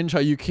on Hinge how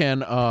you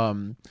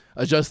can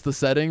adjust the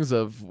settings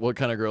of what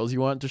kind of girls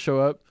you want to show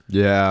up.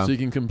 Yeah. So you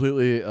can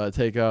completely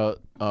take out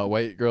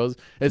white girls.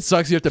 It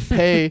sucks. You have to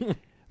pay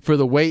for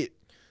the weight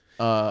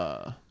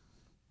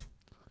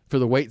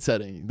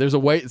setting. There's a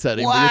weight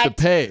setting, but you have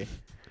to pay.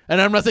 And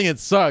I'm not saying it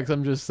sucks.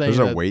 I'm just saying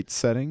There's that, a weight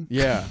setting?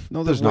 Yeah.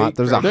 No, there's The not. weight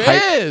There's a There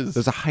height. is.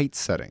 There's a height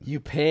setting. You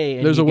pay.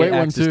 And There's you a weight get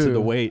one access to too.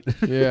 the weight.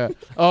 Yeah.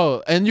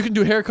 Oh, and you can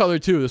do hair color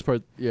too. This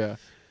part. Yeah.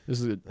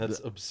 This is good. That's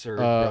absurd.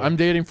 I'm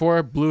dating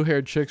 4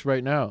 blue-haired chicks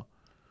right now.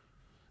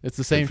 It's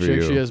the same for chick.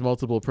 you. She has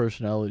multiple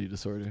personality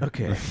disorder.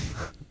 okay.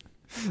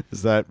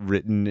 Is that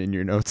written in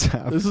your notes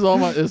app? This is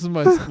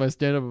my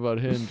stand up about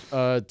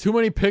Hinge. Too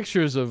many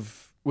pictures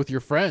with your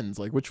friends.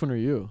 Like, which one are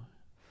you?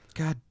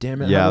 God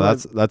damn it. Yeah,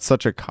 that's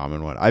such a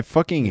common one. I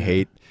fucking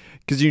hate,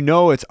 because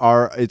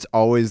it's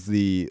always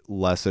the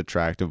less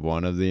attractive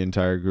one of the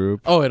entire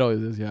group. Oh, it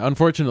always is. Yeah,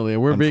 unfortunately,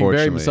 we're being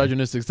very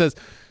misogynistic. It says,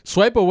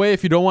 swipe away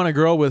if you don't want a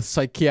girl with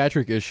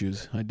psychiatric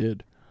issues. I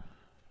did.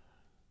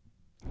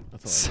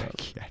 That's all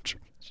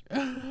Psychiatric.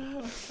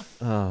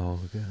 Oh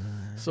god.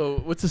 So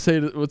what to say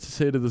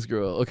to this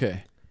girl?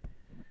 Okay.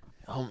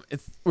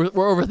 We're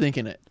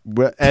overthinking it.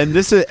 And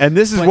this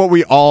is what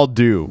we all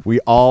do. We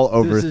all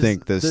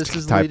overthink this This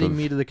is type leading of.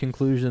 me to the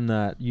conclusion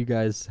that you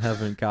guys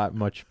haven't got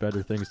much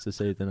better things to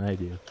say than I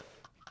do.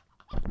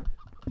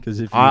 Because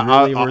if you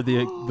really were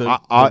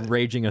the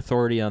raging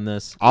authority on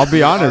this, I'll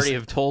be honest. You already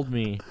have told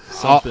me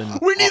something.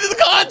 We need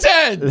the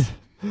content.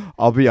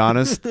 I'll be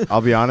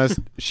honest.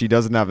 She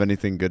doesn't have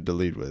anything good to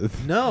lead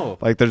with. No.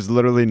 Like, there's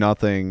literally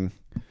nothing.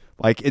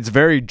 Like, it's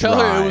very dry. Tell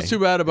her it was too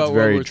bad about it's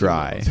World very War II.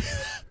 dry.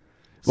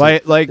 So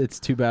like it's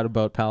too bad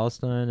about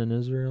Palestine and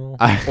Israel.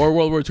 Or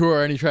World War II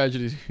or any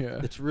tragedies. Yeah.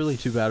 It's really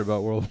too bad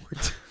about World War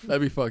II.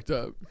 That'd be fucked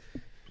up.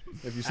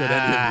 If you said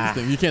any of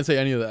these things. You can't say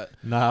any of that.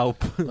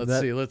 Nope. Let's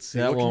see.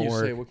 That What can won't you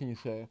work. say? What can you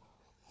say?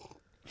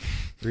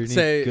 Reading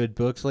Say- good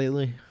books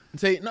lately?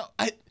 Say no.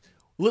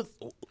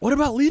 What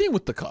about leading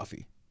with the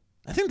coffee?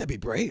 I think that'd be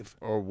brave.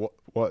 or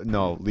what?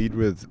 No, lead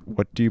with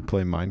what do you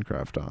play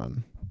Minecraft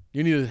on?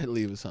 You need to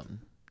leave with something.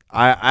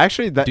 I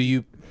actually that Do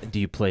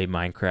you play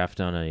Minecraft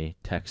on a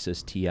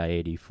Texas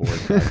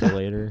TI-84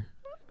 calculator?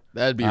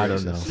 That'd be I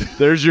racist. don't know.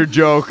 There's your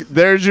joke.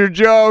 There's your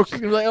joke.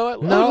 She's gonna be like,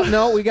 oh,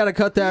 No, we got to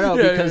cut that out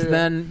Yeah, because yeah.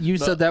 then you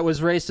said that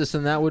was racist,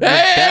 and that would.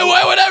 Hey,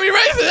 why would that be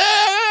racist?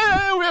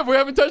 Hey, we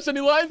haven't touched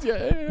any lines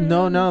yet. Hey.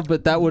 No,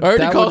 but that would I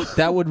already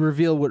that would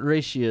reveal what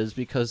race she is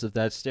because of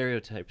that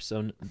stereotype.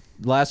 So,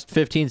 last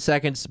 15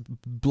 seconds,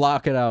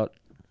 block it out.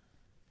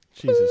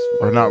 Jesus.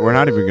 We're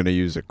not even gonna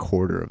use a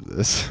quarter of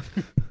this.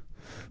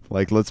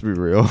 Like, let's be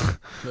real.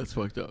 That's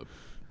fucked up.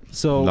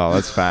 So No,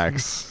 that's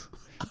facts.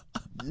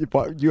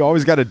 You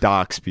always gotta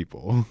dox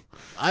people.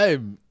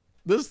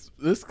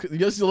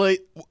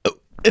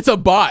 It's a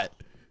bot.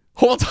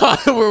 Whole time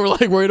we're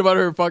like worried about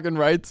her fucking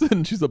rights,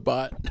 and she's a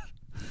bot.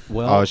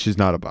 well, Oh, she's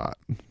not a bot.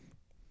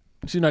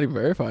 She's not even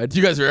verified. Do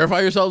you guys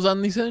verify yourselves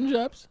on these Hinge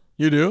apps?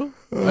 You do?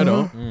 I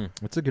don't.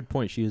 that's a good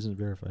point. She isn't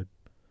verified.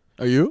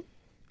 Are you?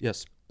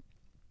 Yes,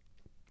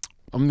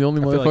 I'm the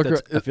only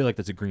motherfucker. I feel like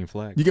that's a green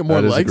flag. You get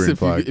more That is a likes green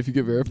flag. if you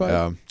get verified.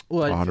 Yeah.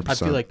 Well, I 100%.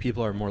 feel like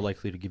people are more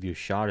likely to give you a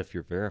shot if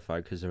you're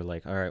verified because they're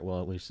like, all right, well,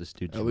 at least this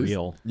dude's At least-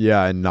 real.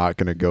 Yeah, and not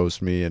gonna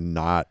ghost me and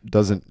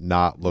doesn't look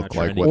Not like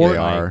trying to what get they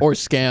my are. Or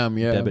scam,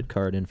 yeah. Debit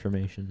card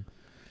information.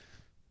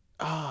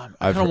 I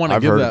I've don't want to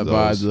I've give heard that of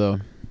vibe those. though.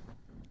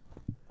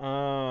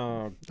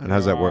 And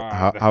how's that work?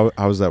 How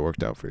has that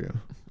worked out for you?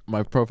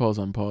 My profile's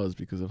on pause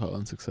because of how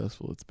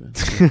unsuccessful it's been.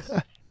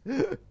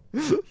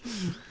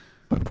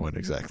 My point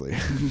exactly.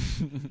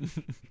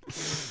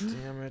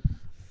 Damn it.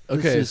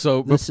 Okay,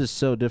 This is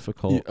so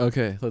difficult.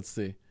 okay, let's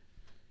see.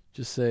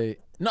 Just say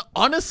no.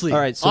 Honestly, All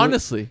right, so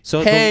honestly.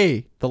 so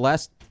hey, The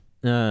last,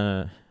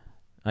 I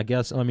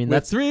guess, I mean, With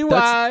that's three Ys.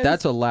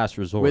 that's a last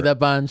resort. with a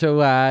bunch of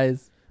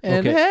eyes,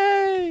 and Okay.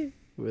 hey,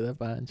 with a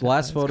bunch. The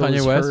last of photo eyes. Kanye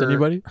is West.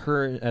 Anybody?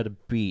 her at a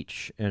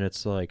beach, and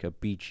it's like a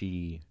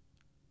beachy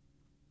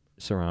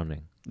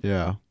surrounding.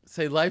 Yeah.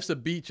 Say life's a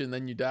beach, and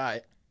then you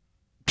die.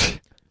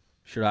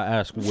 Should I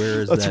ask where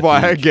is That's that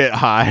why I beach? get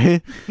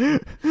high.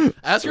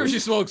 Ask her if she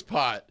smokes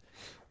pot.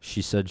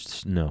 She said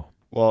no.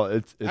 Well,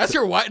 it's Ask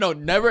her why. No,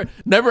 never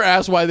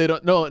ask why they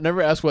don't. No,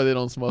 never ask why they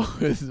don't smoke.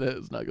 It's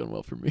not going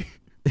well for me.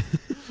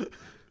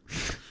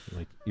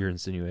 Like you're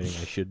insinuating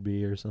I should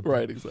be or something.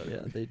 Right, exactly.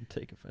 Yeah, they'd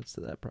take offense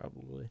to that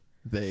probably.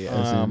 They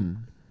as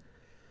in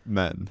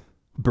men.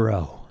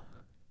 Bro,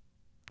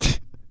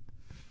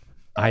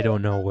 I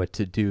don't know what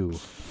to do.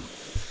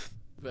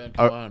 Man,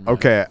 come on, man.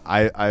 Okay,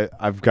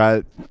 I've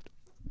got.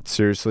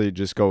 Seriously,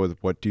 just go with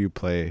what do you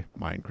play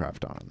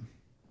Minecraft on?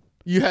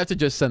 You have to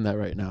just send that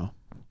right now.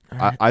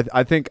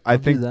 I think I'll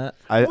do that.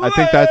 I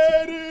think that's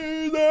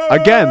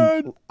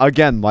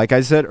again like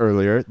I said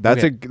earlier,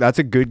 that's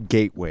a good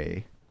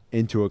gateway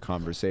into a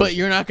conversation. But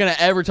you're not gonna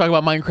ever talk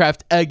about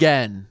Minecraft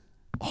again.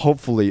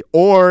 Hopefully,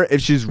 or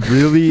if she's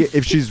really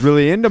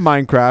into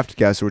Minecraft,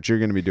 guess what you're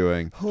gonna be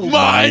doing?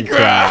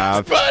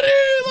 Minecraft, buddy,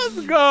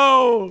 let's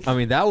go. I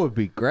mean, that would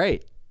be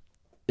great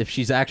if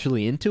she's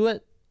actually into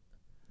it.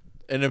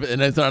 And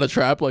it's not a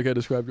trap like I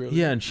described earlier.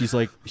 Yeah, and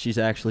she's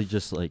actually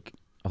just like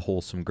a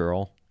wholesome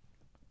girl.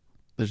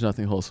 There's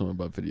nothing wholesome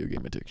about video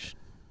game addiction.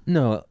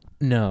 No.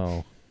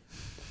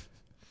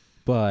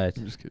 But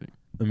I'm just kidding.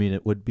 I mean,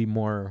 it would be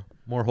more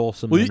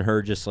wholesome Well, than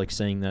her just like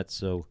saying that.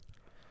 So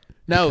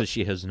Now, because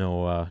she has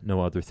no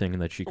other thing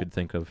that she could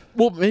think of.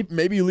 well,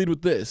 maybe you lead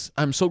with this.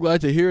 I'm so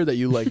glad to hear that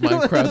you like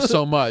Minecraft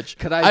so much.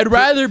 I'd Could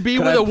rather be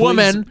with I a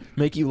woman. please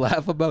make you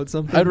laugh about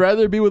something. I'd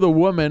rather be with a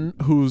woman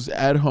who's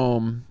at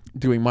home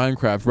doing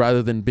Minecraft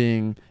rather than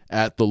being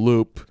at the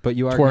loop. But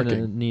you are going to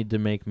twerking. need to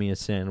make me a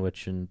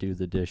sandwich and do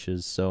the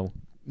dishes. So,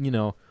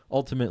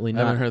 ultimately I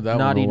haven't heard that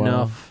not one in a while.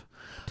 enough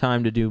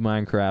time to do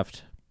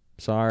Minecraft.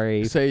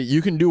 Sorry. Say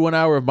you can do 1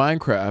 hour of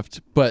Minecraft,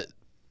 but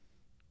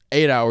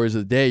 8 hours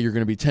a day you're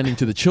going to be tending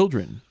to the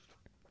children.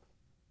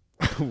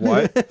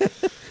 What?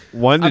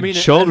 When did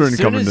children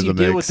come into the mix? As soon as you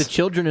deal with the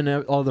children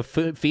and all the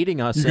feeding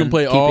us, you can and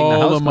play keeping all the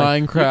house the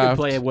clean, Minecraft. You can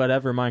play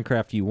whatever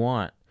Minecraft you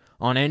want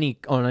on any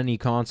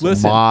console.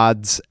 Listen.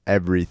 Mods,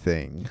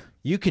 everything.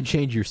 You can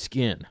change your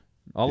skin.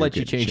 I'll let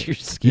you change your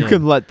skin. You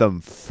can let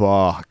them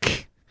fuck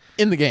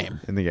In the game.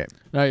 in the game.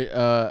 All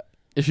right,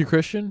 is she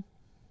Christian?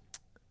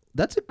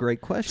 That's a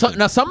great question.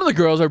 Now, some of the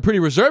girls are pretty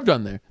reserved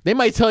on there. They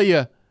might tell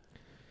you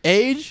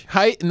age,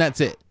 height, and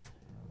that's it.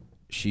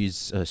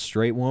 She's a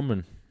straight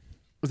woman.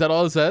 Is that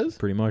all it says?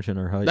 Pretty much in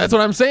her height. That's what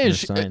I'm saying.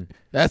 Sign.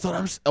 That's what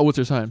I'm. Oh, what's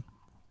her sign?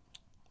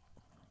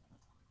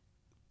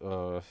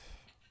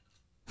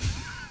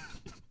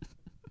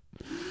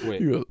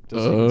 Wait. You go,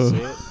 Doesn't even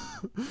say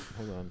it?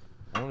 Hold on.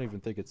 I don't even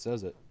think it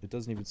says it. It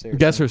doesn't even say her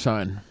Guess sign. her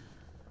sign.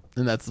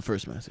 And that's the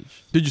first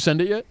message. Did you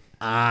send it yet?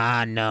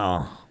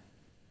 No.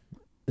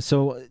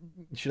 So,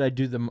 should I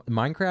do the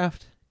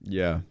Minecraft?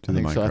 Yeah, I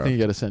think so. I think you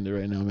got to send it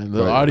right now, man. The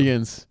Go ahead.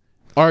 audience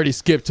already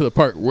skipped to the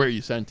part where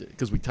you sent it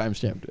because we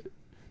timestamped it.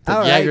 So All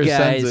right, Jagger guys.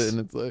 sends it, and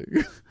it's like,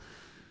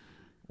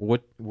 So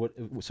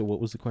what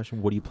was the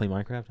question? What do you play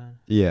Minecraft on?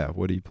 Yeah,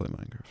 what do you play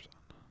Minecraft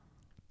on?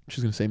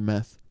 she's gonna say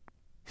meth.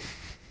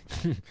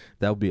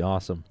 That would be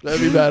awesome.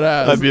 That'd be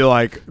badass. I'd be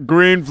like,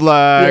 green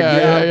flag.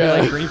 Yeah. I'd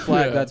be like, green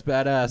flag. Yeah. That's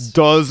badass.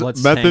 Does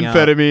Let's hang out.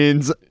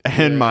 methamphetamines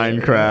and Yeah.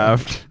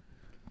 Minecraft.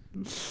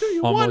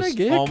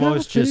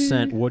 Almost just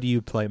sent. What do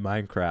you play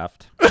Minecraft?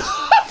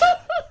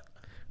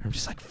 I'm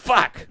just like,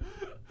 fuck.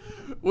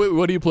 Wait,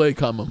 what do you play?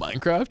 Comma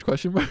Minecraft?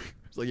 Question mark.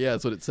 It's like, yeah,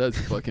 that's what it says.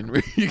 You fucking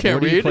read. You can't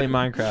What do read. you play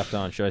Minecraft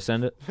on? Should I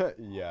send it?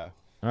 Yeah.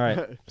 All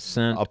right,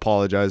 send.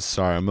 Apologize.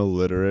 Sorry, I'm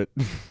illiterate.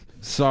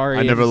 Sorry,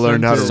 I never if-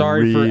 learned how to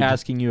Sorry for read.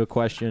 asking you a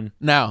question.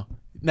 Now,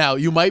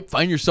 you might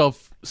find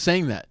yourself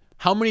saying that.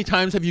 How many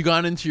times have you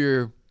gone into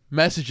your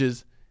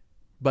messages,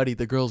 buddy?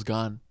 The girl's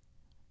gone.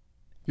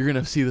 You're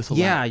gonna see this a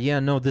lot. Yeah,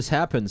 no, this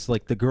happens.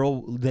 Like the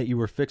girl that you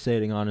were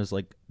fixating on is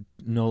like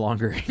no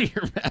longer in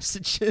your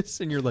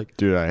messages, and you're like,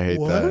 Dude, I hate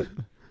that.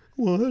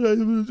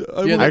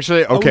 what? Yeah,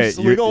 Actually, okay. I was,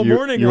 like, all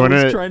morning, you I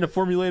wanna, was trying to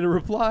formulate a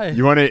reply.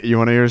 you want to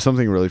hear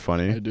something really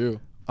funny? I do.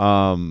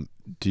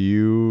 Do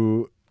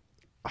you?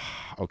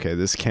 Okay,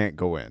 this can't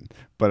go in,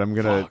 but I'm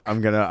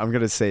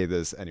gonna say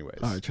this anyways.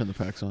 All right, turn the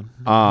fax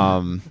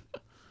on.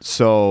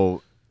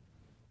 So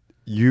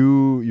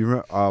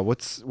you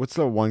what's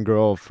the one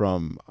girl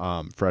from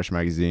Fresh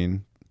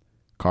Magazine,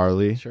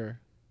 Carly? Sure.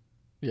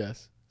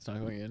 Yes, it's not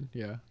going in.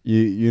 Yeah.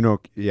 You know,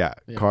 yeah,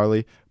 Yeah.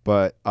 Carly.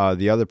 But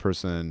the other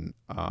person,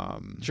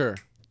 Sure.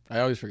 I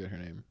always forget her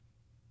name.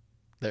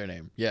 Their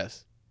name.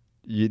 Yes.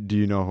 do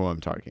you know who I'm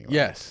talking about?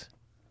 Yes.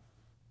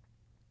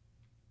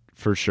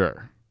 For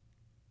sure.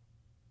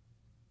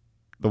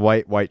 The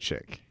white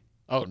chick.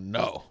 Oh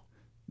no.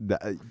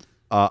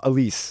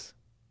 Elise.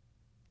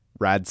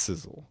 Rad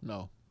Sizzle.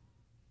 No.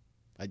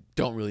 I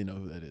don't really know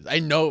who that is. I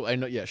know.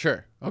 Yeah,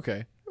 sure.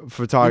 Okay.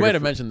 Photographer. You might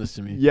have mentioned this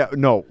to me. Yeah,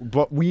 no,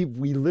 but we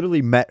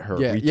literally met her.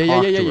 Yeah. We Yeah.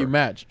 talked to her. You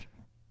matched.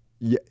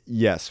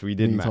 Yes, we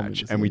did You told me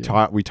match, this, and yeah.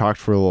 we talked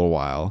for a little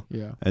while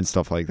Yeah. and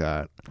stuff like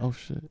that. Oh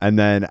shit. And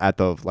then at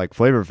the like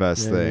Flavor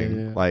Fest Yeah, thing,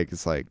 yeah, yeah. like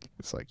it's like,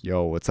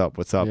 yo, what's up?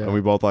 Yeah. And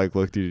we both like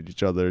looked at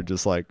each other,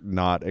 just like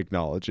not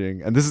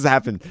acknowledging. And this has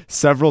happened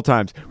several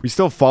times. We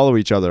still follow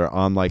each other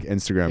on like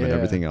Instagram and Yeah.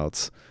 everything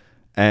else.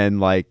 And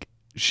like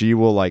she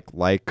will like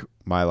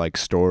my like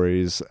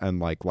stories and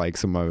like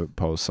some of my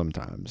posts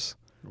sometimes.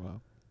 Wow.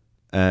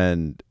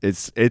 And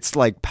it's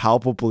like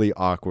palpably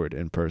awkward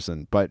in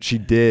person, but she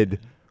did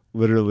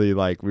literally,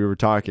 like, we were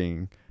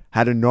talking,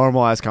 had a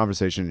normal ass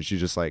conversation, and she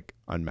just like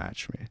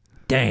unmatched me.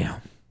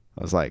 Damn.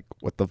 I was like,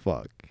 what the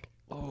fuck?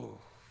 Oh.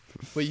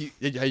 But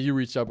have you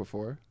reached out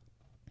before?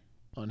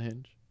 On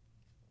Hinge?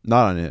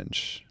 Not on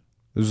Hinge.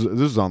 This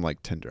was on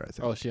like Tinder, I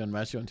think. Oh, she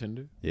unmatched you on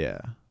Tinder?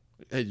 Yeah.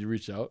 Hey, you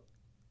reached out?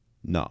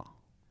 No.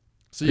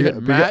 So you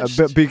had matched,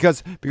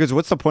 because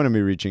what's the point of me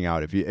reaching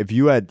out if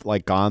you had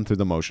like gone through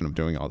the motion of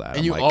doing all that? and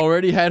I'm you like,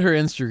 already had her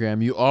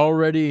Instagram. You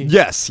already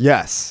yes.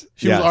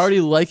 She was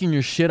already liking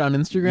your shit on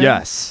Instagram.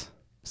 Yes.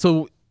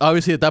 So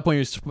obviously at that point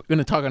you're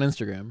gonna talk on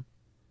Instagram,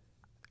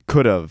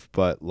 Could have,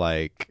 but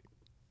like,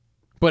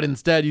 but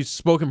instead you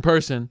spoke in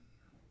person,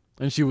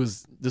 and she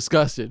was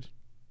disgusted.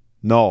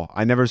 no,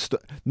 I never.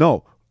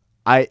 No,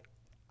 I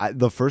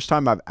the first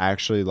time I've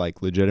actually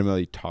like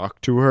legitimately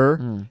talked to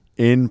her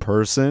in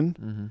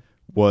person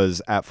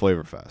was at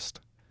Flavor Fest.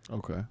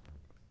 Okay.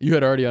 You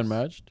had already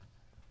unmatched?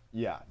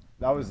 Yeah,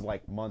 that was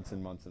like months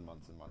and months and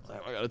months and months.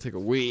 I gotta take a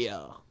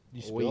wheel.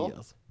 You spill?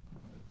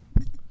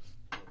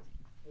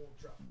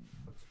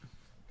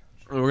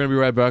 We're gonna be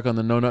right back on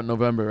the No Nut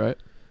November, right?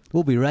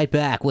 We'll be right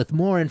back with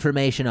more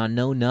information on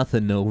No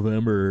Nothing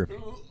November.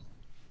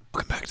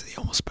 Welcome back to the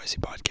Almost Spicy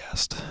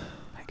Podcast.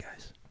 Hi,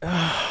 guys.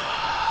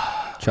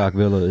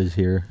 ChocVIllah is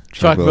here.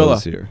 ChocVIllah.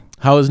 is here.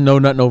 How is No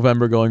Nut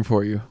November going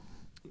for you?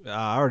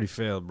 I already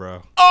failed,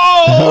 bro.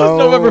 Oh,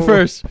 it's November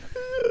 1st.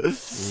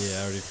 Yeah,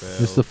 I already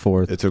failed. It's the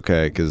fourth. It's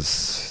okay,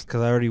 because I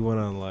already went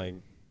on like.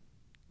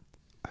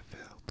 I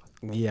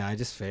failed. Yeah, I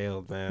just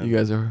failed, man. You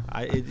guys are.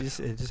 It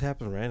just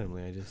happened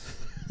randomly.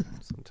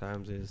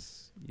 Sometimes you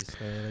just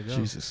gotta let it go.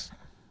 Jesus.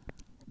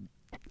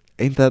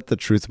 ain't that the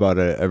truth about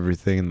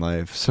everything in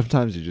life?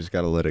 Sometimes you just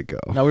gotta let it go.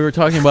 Now we were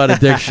talking about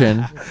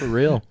addiction. For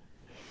real.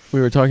 We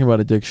were talking about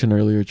addiction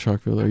earlier,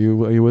 ChocVIllah.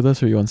 Are you with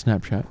us or are you on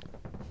Snapchat?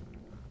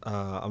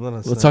 I'm not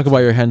on Let's talk about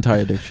your hentai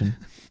addiction.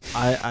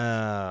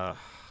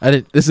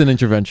 This is an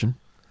intervention.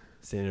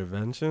 It's an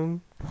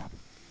intervention.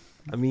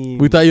 I mean,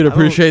 we thought you'd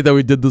appreciate that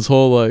we did this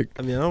whole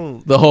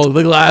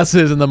the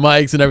glasses and the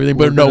mics and everything,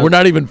 but we're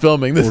not even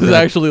filming. This is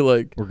actually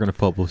we're gonna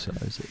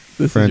publicize it.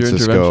 This Francisco,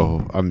 is your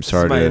intervention. I'm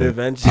sorry this is my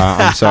intervention.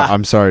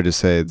 I'm sorry to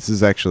say this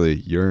is actually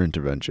your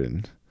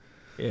intervention.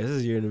 Yeah, this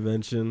is your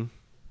intervention.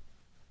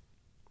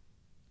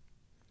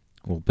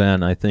 Well,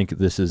 Ben, I think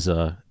this is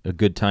a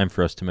good time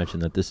for us to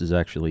mention that this is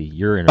actually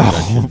your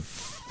intervention. Oh,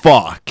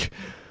 fuck.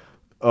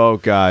 Oh,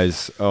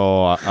 guys.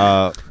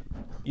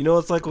 You know,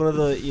 it's like one of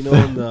the,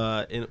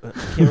 I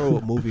can't remember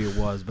what movie it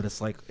was, but it's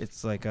like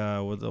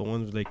with the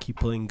ones where they keep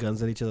pulling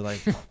guns at each other,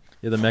 like.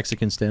 Yeah, the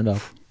Mexican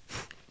standoff.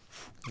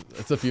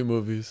 It's a few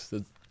movies.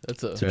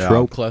 That's a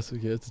trope.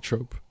 Classic. Yeah, it's a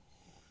trope.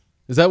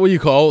 Is that what you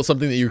call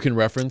something that you can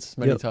reference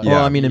many times?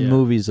 Well, I mean, in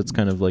movies, it's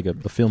kind of like a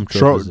film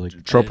trope.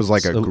 Trope is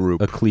like a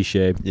group. A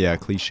cliche. Yeah,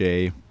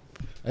 cliche.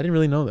 I didn't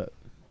really know that.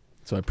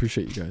 So I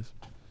appreciate you guys.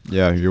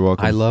 Yeah, you're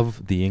welcome. I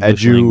love the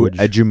English language.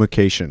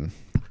 Edumacation.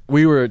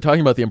 We were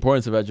talking about the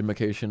importance of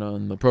edumacation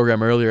on the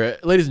program earlier.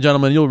 Ladies and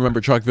gentlemen, you'll remember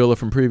ChocVIllah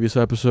from previous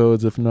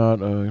episodes. If not,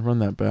 run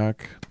that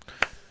back.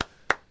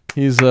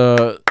 He's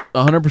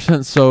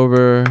 100%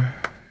 sober.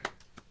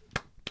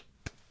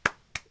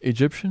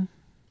 Egyptian?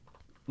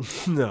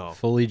 No.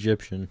 Full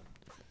Egyptian.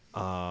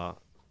 What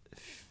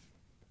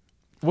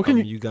can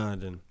you?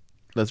 Ugandan.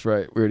 That's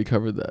right. We already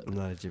covered that. I'm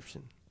not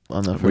Egyptian.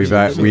 On that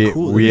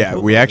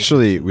we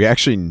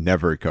actually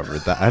never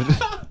covered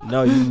that.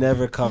 No, you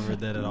never covered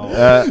that at all.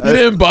 You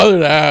didn't bother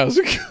to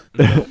ask.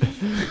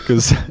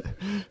 Because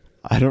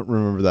I don't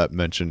remember that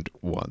mentioned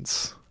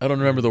once. I don't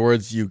remember the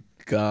words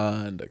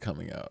Uganda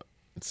coming out.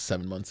 It's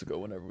 7 months ago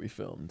whenever we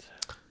filmed.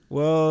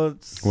 Well,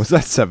 was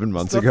that 7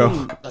 months ago?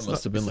 That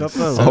must have been like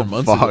seven 7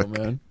 months ago,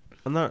 man.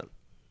 I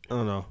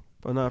don't know.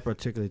 I'm not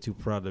particularly too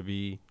proud to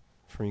be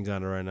from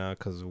Uganda right now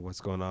because of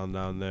what's going on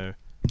down there.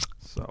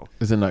 So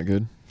is it not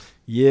good?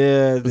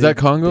 Yeah. Is that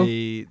Congo?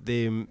 They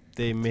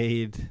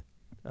made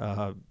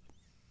they're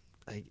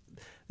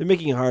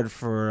making it hard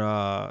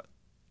for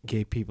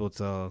gay people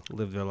to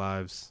live their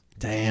lives.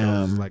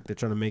 Damn. Like they're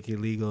trying to make it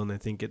illegal, and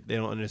they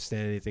don't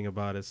understand anything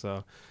about it.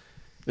 So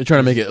they're trying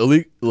to make it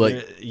illegal.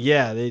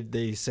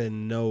 They said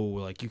no.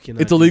 Like you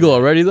cannot. It's illegal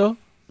already, though.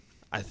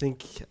 I can't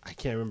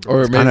remember.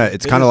 Or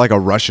it's kind of like a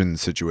Russian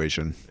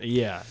situation.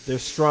 Yeah, they're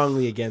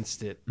strongly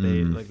against it.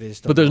 They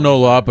just. But there's no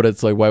law. But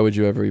it's like, why would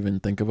you ever even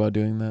think about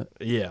doing that?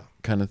 Yeah,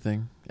 kind of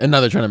thing. And now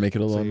they're trying to make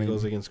it a law. It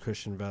goes against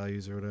Christian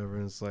values or whatever.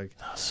 And it's like,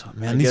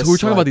 man, we're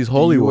talking about these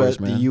holy wars,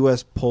 man. The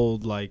U.S.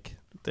 pulled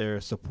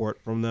their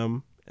support from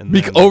them, and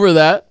over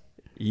that.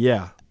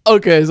 Yeah.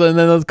 Okay, so and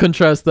then let's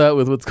contrast that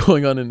with what's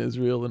going on in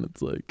Israel, and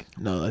it's like,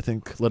 no, I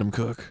think let them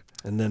cook.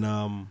 And then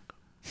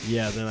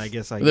then I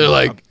guess they're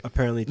like,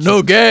 apparently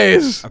no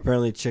gays.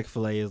 Apparently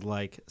Chick-fil-A is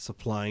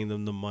supplying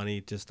them the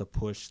money just to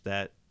push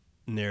that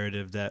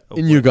narrative that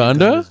in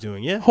Uganda is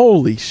doing. Yeah.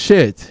 Holy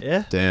shit.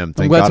 Yeah. Damn.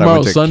 Thank God I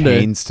went to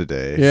Canes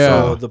today. Yeah.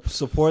 So the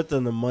support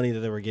and the money that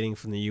they were getting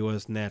from the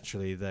U.S.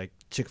 naturally,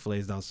 Chick-fil-A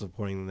is now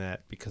supporting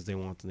that because they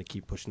want them to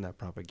keep pushing that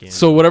propaganda.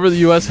 So whatever the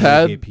U.S.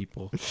 had, gay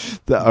people.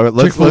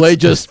 Chick-fil-A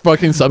just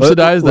fucking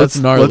subsidized. That's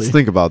gnarly. Let's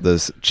think about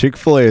this.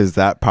 Chick-fil-A is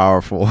that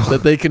powerful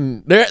that they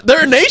can. They're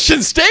a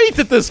nation state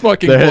at this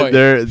fucking point.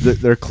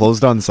 They're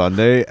closed on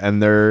Sunday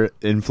and they're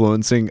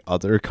influencing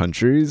other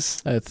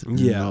countries. That's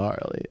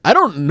gnarly. I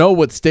don't know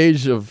what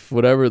stage of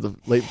whatever the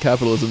late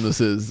capitalism this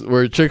is,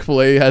 where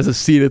Chick-fil-A has a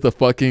seat at the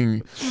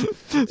fucking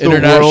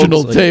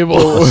international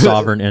table, a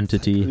sovereign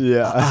entity.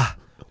 Yeah.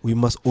 We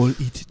must all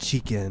eat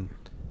chicken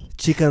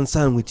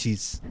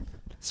sandwiches,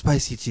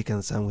 spicy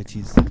chicken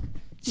sandwiches,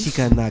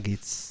 chicken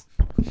nuggets,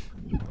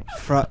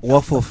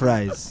 waffle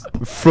fries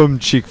from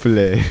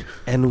Chick-fil-A,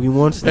 and we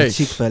want the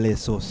Chick-fil-A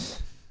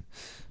sauce.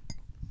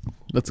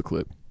 That's a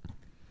clip.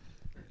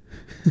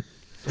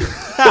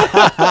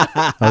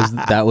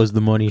 That was the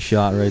money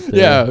shot right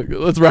there. Yeah,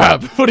 let's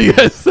wrap. What do you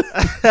guys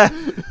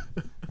think?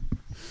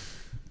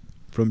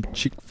 From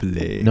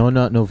Chick-fil-A. No,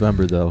 not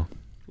November though.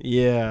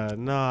 Yeah,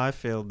 no, I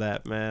failed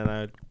that,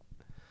 man.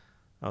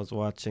 I was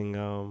watching I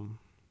don't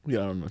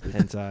know.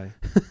 hentai.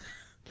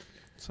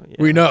 So, yeah.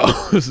 We know.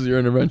 This is your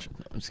intervention.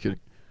 I'm just kidding.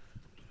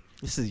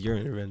 This is your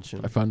intervention.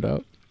 I found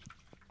out.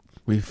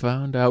 We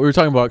were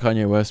talking about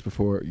Kanye West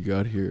before you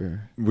got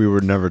here. We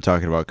were never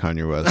talking about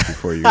Kanye West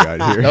before you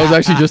got here. That was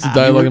actually just a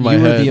dialogue in my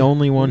head. You were the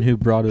only one who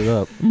brought it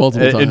up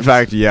multiple times. In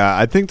fact, yeah,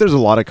 I think there's a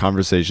lot of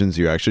conversations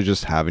you actually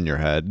just have in your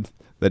head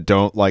that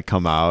don't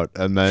come out,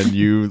 and then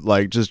you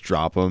just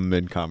drop them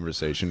in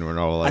conversation. We're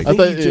all I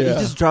think he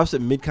just drops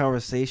it mid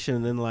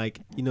conversation, and then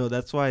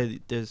that's why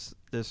there's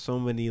there's so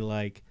many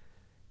like.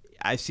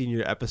 I've seen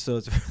your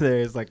episodes where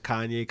there's like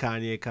Kanye.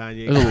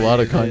 There's a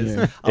lot of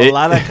Kanye. A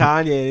lot of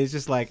Kanye. It's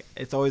just like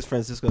it's always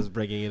Francisco's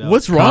bringing it up.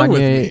 What's wrong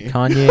with me?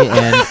 Kanye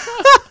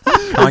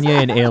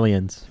and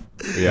aliens.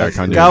 Yeah,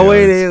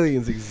 Kanye and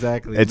aliens,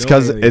 exactly. It's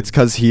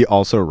because he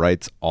also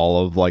writes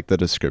all of like the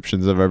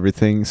descriptions of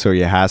everything, so he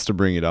has to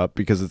bring it up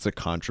because it's a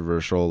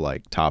controversial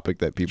like topic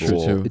that people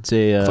will. It's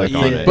a click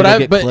on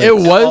it. But it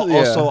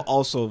was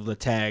also the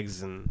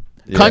tags and.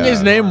 Yeah.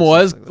 Kanye's name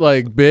was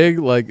like big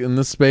like in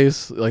this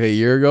space like a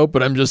year ago,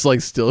 but I'm just like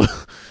still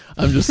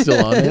I'm just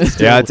still on it.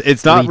 Yeah,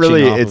 it's not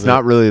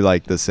really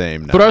like the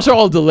same now. But also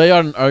our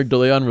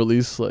delay on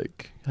release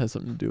like has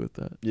something to do with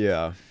that.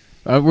 Yeah.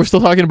 We're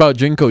still talking about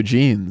Jinko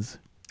jeans.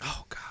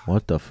 Oh God.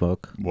 What the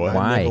fuck? What?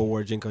 Why? I never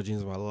wore Jinko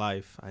jeans in my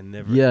life. I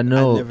never. Yeah,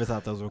 no. I never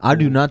thought those were cool. I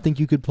do not think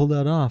you could pull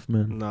that off,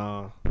 man.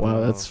 No. Wow,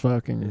 no, that's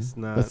fucking. It's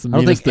not. That's the I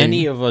don't meanest think thing.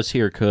 any of us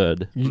here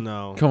could.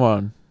 No. Come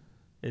on,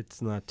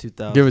 It's not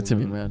 2000. give it to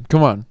me, man.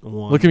 Come on,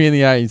 look at me in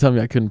the eye. And you tell me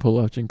I couldn't pull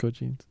off Jinko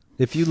jeans.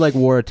 If you like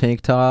wore a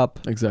tank top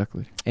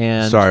Exactly.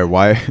 and Sorry,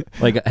 why?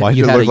 like Why you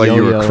you had look a like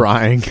you were yo-yo.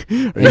 crying? Are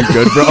you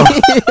good, bro?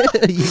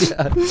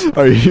 Yeah.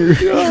 Are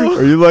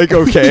you like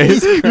okay?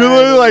 You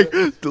literally like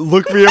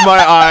look me in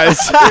my eyes,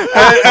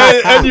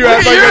 and you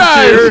had like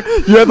a tear.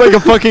 You had like a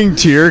fucking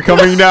tear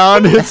coming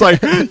down. It's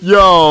like,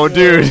 yo,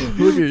 dude.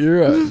 Look at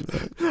your eyes.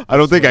 Man. I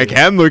don't think I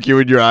can look you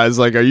in your eyes.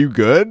 Like, are you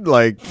good?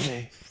 Like,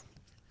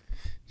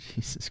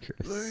 Jesus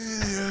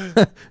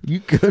Christ. You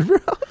good, bro?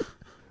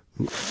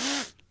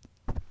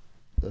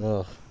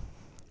 Ugh.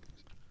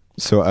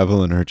 so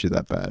Evelyn hurt you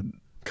that bad?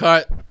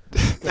 Cut.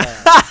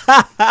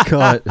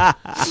 Cut.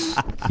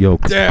 Yo,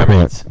 Damn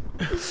cut. it.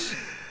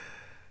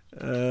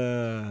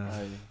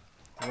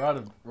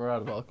 We're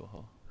out of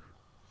alcohol.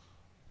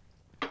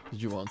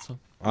 Did you want some?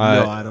 No,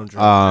 I don't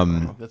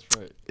drink. That's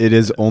right. It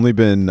has only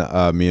been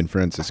me and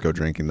Francisco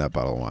drinking that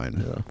bottle of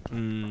wine.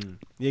 Yeah.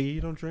 Yeah,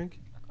 you don't drink?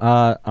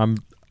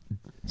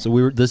 So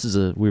we've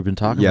been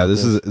talking Yeah, about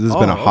this has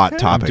been a hot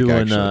okay. topic. I'm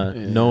doing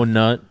actually. no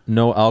nut,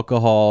 no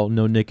alcohol,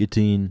 no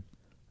nicotine,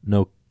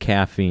 no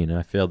caffeine.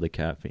 I failed the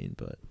caffeine,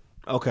 but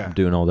Okay. I'm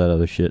doing all that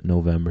other shit in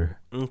November.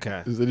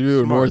 Okay. Is it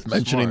even Smart, worth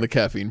mentioning smart. the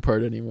caffeine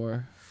part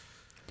anymore?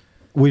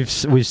 We've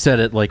said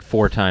it like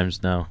 4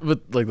 times now. But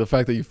like the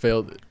fact that you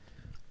failed it.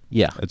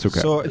 Yeah. It's okay.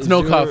 So It's is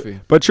no your- coffee.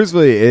 But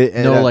truthfully,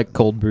 No like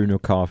cold brew, no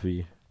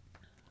coffee.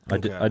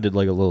 Okay. I did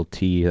like a little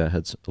tea that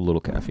had a little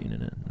caffeine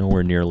in it.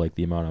 Nowhere near like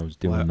the amount I was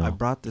doing Well, I though.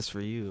 brought this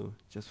for you,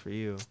 just for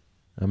you.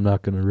 I'm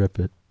not gonna rip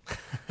it.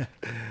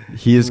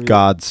 he is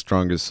God's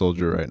strongest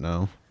soldier right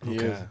now. He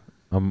Okay. is.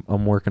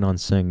 I'm working on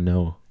saying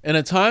no. In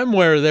a time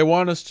where they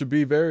want us to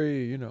be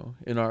very,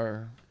 in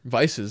our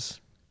vices,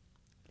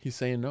 he's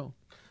saying no.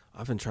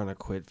 I've been trying to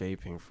quit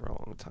vaping for a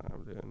long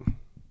time, dude.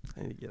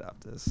 I need to get out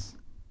this.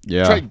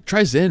 Yeah.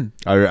 Try Zyn.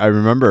 I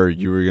remember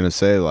you were gonna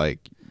say like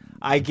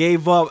I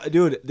gave up,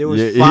 dude. There was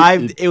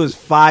Yeah, it was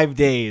 5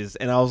 days,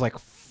 and I was like,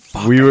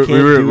 "Fuck!" we I were can't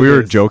do we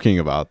were this. joking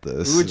about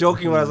this. We were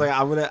joking, but I was like,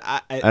 "I'm gonna."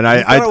 And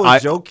he thought I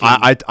was joking.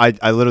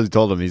 I literally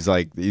told him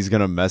he's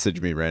gonna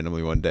message me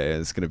randomly one day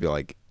and it's gonna be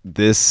like,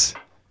 this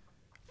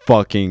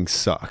fucking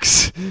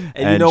sucks.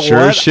 and you know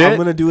sure what? shit, I'm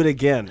gonna do it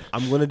again.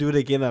 I'm gonna do it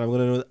again, and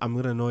I'm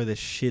gonna annoy the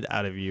shit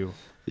out of you.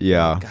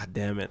 yeah. God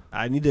damn it!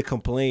 I need to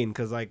complain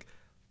because like,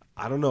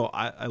 I don't know.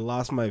 I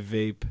lost my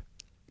vape, I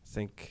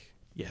think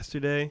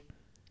yesterday,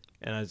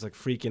 and I was like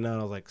freaking out.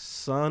 I was like,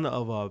 "Son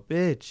of a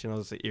bitch!" And I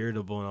was like,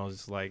 irritable, and I was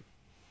just like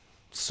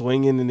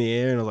swinging in the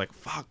air, and I was like,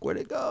 "Fuck, where'd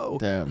it go?"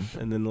 Damn.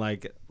 And then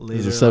like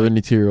later, He's a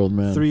 72-year-old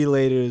man. 3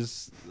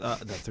 laters, no,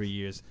 3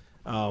 years.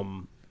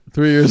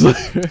 3 years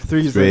later.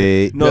 3 years Three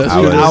later. No, Yes,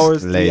 3 hours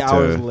hours. 3 later.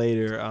 hours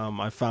later,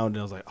 I found it.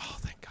 I was like, "Oh,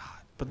 thank God!"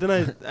 But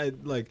then I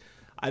like,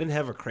 I didn't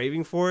have a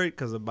craving for it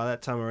because by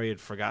that time I already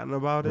had forgotten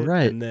about it.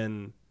 Right. And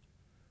then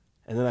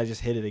I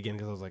just hit it again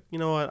because I was like, you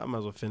know what? I might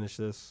as well finish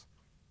this.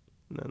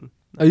 And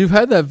then You've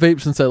had that vape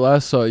since I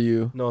last saw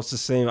you. no, it's the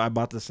same. I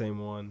bought the same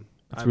one.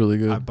 It's really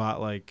good. I bought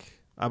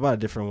a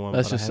different one.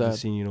 That's but just I haven't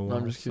sad. seen you in a No, while.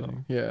 I'm just so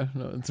kidding. Yeah,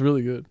 no, it's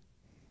really good.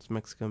 It's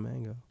Mexican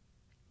mango.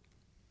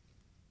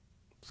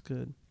 It's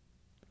good.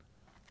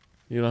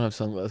 You don't have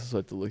sunglasses, so I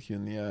have to look you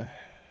in the eye.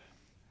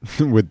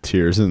 With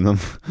tears in them.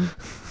 Everyone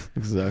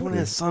Exactly.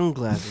 has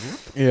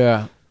sunglasses.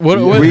 Yeah. What?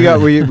 we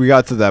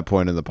got to that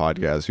point in the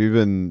podcast. We've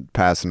been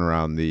passing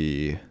around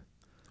the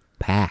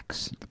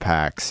Packs.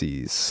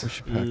 Paxies. We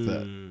should pack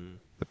that.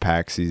 The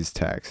Paxies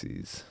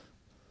taxis.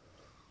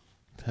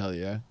 Hell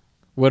yeah.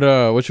 What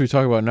should we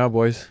talk about now,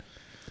 boys?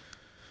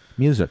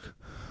 Music.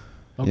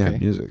 Okay. Yeah,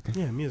 music.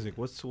 Yeah, music.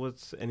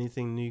 What's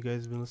anything new you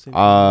guys been listening to?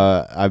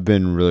 I've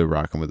been really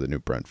rocking with the new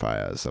Brent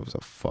Faiyaz. That was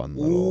a fun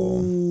little.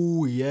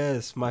 Ooh,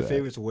 yes. My Yeah.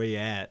 favorite's Where You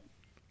At.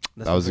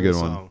 That's That my was a good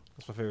favorite one. song.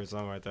 That's my favorite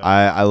song right there.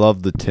 I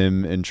love the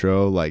Tim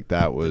intro. Like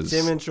that was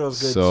Tim intro's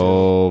good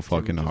so too. Tim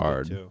fucking intro's good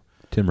hard. too.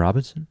 Tim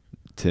Robinson.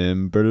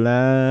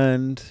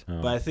 Timberland.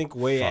 Oh. But I think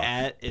Where You Fuck.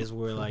 At is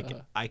where like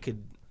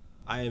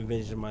I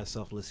envision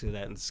myself listening to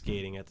that and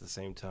skating at the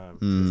same time.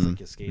 It's Mm. like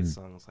your skate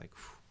song. It's like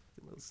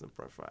listen to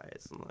Brent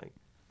Faiyaz and like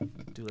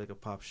do like a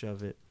pop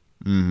shove it.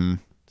 Mm-hmm.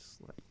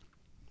 Just like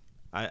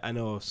I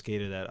know a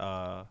skater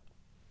that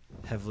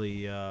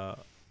heavily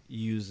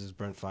uses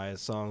Brent Faiyaz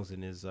songs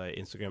in his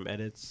Instagram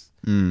edits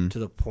to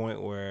the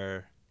point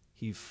where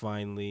he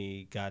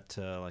finally got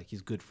to like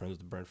he's good friends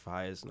with Brent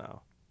Faiyaz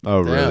now.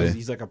 Oh, really?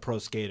 He's like a pro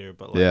skater,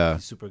 but like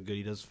he's super good.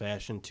 He does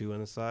fashion too on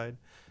the side.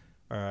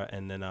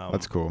 And then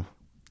that's cool.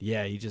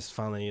 Yeah, he just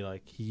finally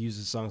like he used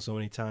the song so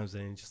many times,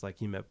 and just like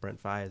he met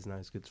Brent Faiyaz, now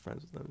he's good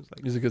friends with him.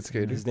 He's a good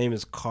skater. His name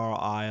is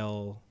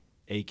Carlisle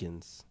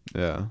Akins.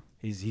 Yeah,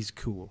 he's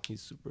cool.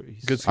 He's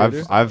good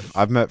skater.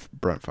 I've met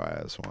Brent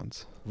Faiyaz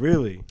once.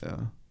 Really?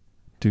 Yeah.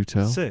 Do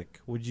tell. Sick.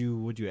 Would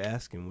you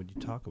ask him? Would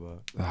you talk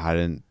about? I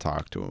didn't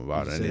talk to him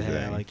about anything. Say,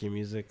 hey, I like your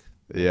music.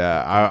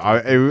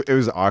 Yeah, it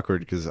was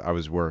awkward because I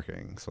was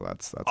working, so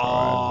that's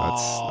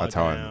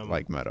how I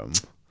like met him.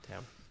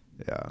 Damn.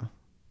 Yeah.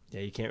 Yeah,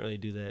 you can't really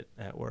do that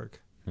at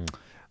work.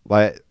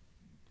 Like,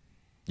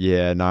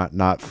 yeah,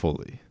 not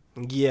fully.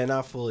 Yeah,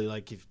 not fully.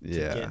 Like if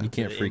you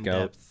can't freak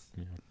out.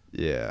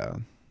 Yeah.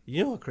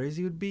 You know what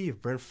crazy would be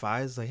if Brent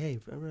Faiyaz is like, hey,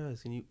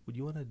 would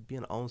you want to be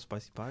on All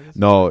Spicy Podcast?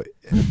 No,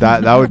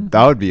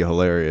 that would be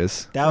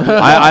hilarious. That would be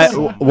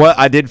awesome. What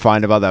I did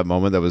find about that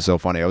moment that was so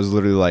funny, I was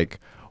literally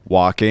like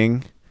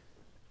walking,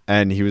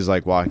 and he was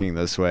like walking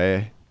this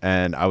way,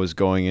 and I was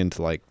going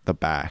into like the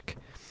back,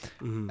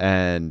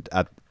 and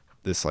at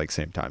this like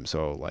same time,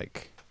 so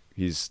like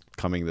he's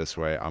coming this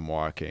way, I'm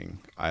walking,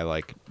 I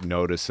like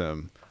notice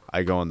him,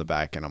 I go in the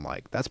back, and I'm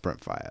like, that's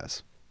Brent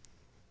Faiyaz.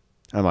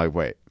 I'm like,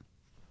 wait,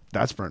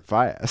 that's Brent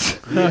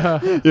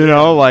Faiyaz. You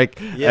know, like,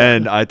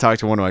 and I talked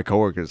to one of my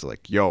coworkers,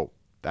 like, yo,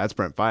 that's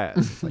Brent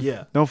Faiyaz. Like,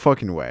 yeah. No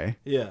fucking way.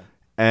 Yeah.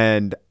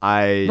 And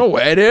no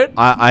way, dude.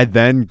 I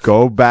then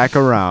go back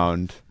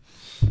around,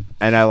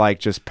 and I like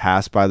just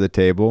pass by the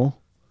table,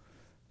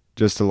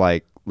 just to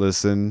like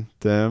listen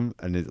to him,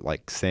 and it's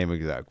like same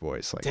exact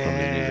voice, like from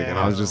his music, and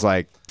I was just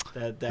like,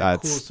 that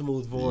cool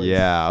smooth voice.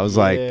 Yeah, I was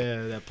like,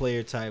 that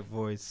player type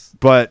voice.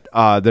 But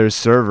their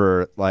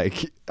server,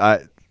 like,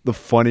 the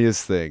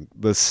funniest thing,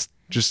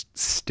 just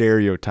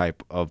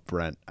stereotype of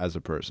Brent as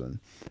a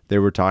person. They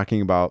were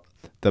talking about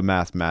the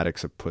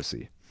mathematics of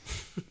pussy.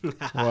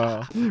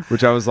 Wow.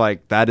 Which I was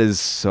like, that is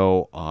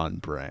so on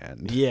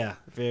brand. Yeah,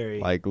 very.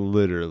 Like,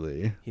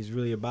 literally. He's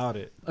really about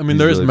it. I mean,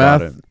 there's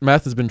really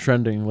math has been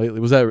trending lately.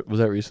 Was that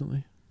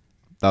recently?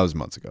 That was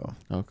months ago.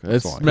 Okay.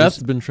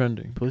 Math's been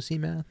trending. Pussy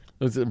math?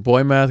 Was it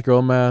boy math,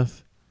 girl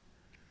math?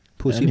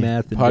 Pussy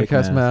math and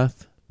podcast dick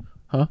math.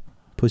 Huh?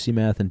 Pussy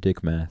math and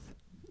dick math.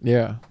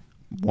 Yeah.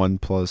 1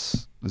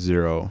 +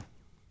 0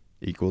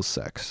 =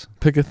 sex.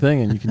 Pick a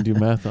thing and you can do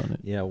math on it.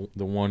 Yeah,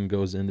 the 1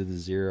 goes into the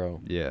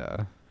 0.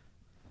 Yeah.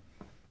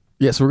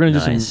 Yeah, so we're gonna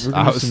do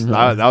some.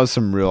 That was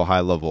some real high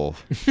level.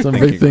 Some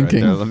big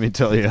thinking. Right there, let me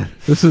tell you.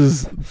 This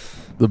is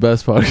the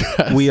best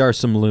podcast. We are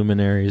some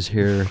luminaries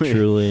here,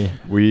 truly.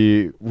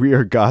 We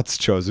are God's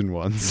chosen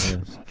ones.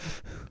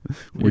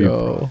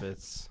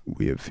 Yes.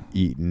 We have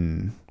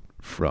eaten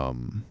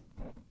from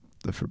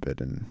the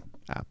forbidden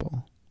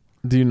apple.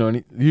 Do you know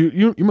any?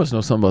 You must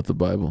know something about the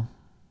Bible.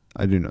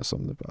 I do know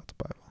something about the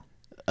Bible.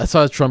 I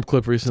saw a Trump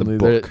clip recently.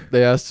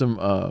 They asked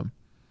him.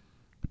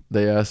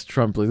 They asked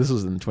Trump. Like, this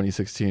was in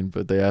 2016,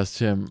 but they asked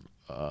him,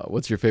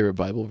 "What's your favorite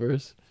Bible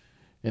verse?"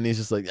 And he's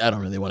just like, "I don't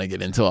really want to get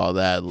into all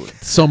that.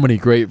 So many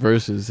great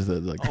verses.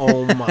 Like,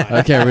 oh my!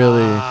 I can't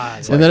really."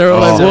 God. And then they were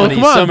like, "Well,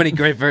 come on." So many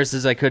great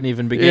verses. I couldn't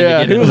even begin. Yeah,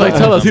 to get he was into like,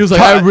 "Tell us." He was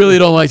like, "I really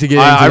don't like to get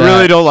into that. I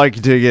really don't like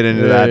to get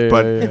into that."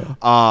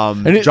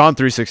 But John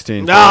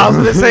 3:16. No, I was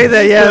gonna say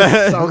that.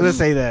 Yes, I was gonna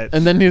say that.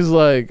 And then he's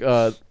like,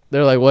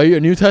 "They're like, well, are you a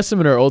New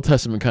Testament or Old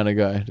Testament kind of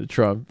guy?" To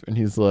Trump, and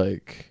he's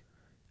like.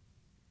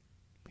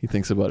 He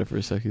thinks about it for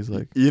a sec. He's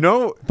like,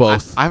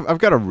 both. I've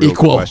got a real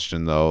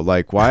question though.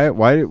 Like, why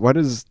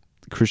does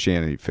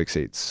Christianity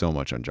fixate so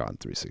much on John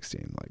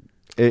 3:16? Like,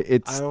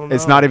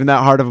 it's not even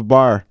that hard of a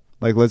bar.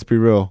 Like, let's be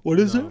real. What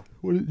is it?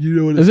 You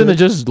know what? Isn't it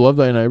just love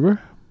thy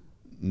neighbor?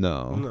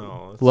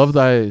 No. Love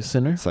thy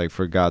sinner. It's like,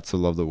 for God so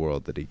loved the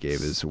world that He gave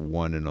His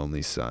one and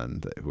only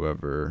Son, that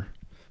whoever,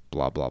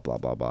 blah blah blah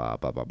blah blah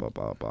blah blah blah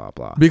blah blah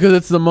blah. Because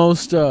it's the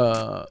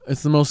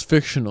most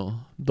fictional.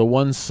 The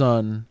one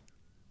Son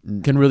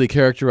can really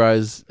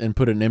characterize and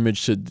put an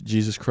image to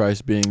Jesus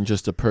Christ being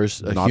just a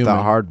person, a not human.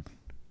 that hard.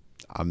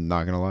 I'm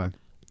not gonna lie.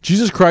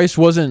 Jesus Christ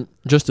wasn't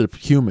just a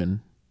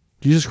human.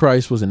 Jesus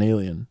Christ was an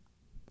alien.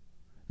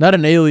 Not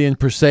an alien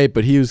per se,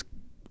 but he was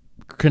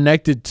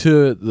connected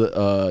to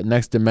the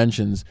next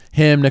dimensions.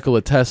 Him,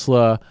 Nikola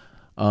Tesla,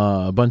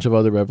 a bunch of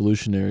other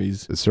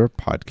revolutionaries. Is there a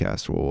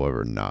podcast where we'll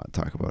ever not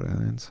talk about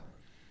aliens?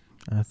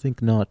 I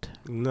think not.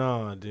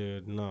 No,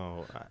 dude,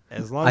 no.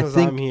 As long as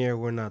I'm here,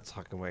 we're not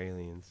talking about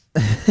aliens.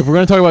 If we're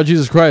going to talk about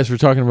Jesus Christ, we're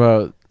talking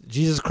about...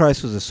 Jesus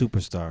Christ was a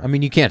superstar. I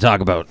mean, you can't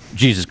talk about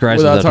Jesus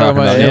Christ without talking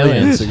about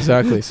aliens.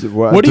 Exactly.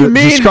 What do you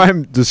mean?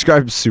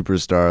 Describe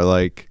superstar.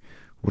 Like,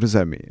 what does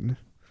that mean?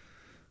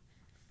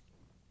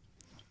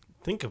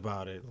 Think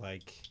about it.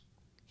 Like,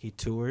 he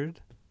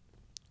toured.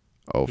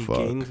 Oh,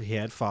 fuck. He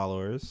had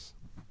followers.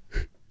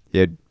 He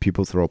had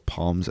people throw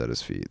palms at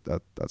his feet.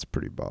 That's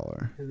pretty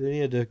baller. And then he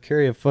had to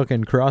carry a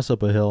fucking cross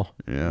up a hill.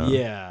 Yeah.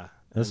 Yeah.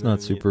 That's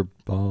not super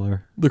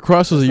baller. The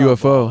cross was a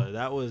UFO. Baller.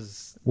 That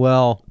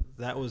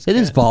was It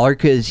is baller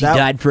because he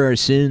died for our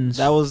sins.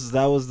 That was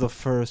the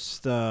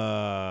first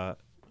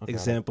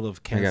example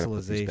of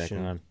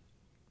cancelization.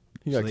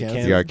 He got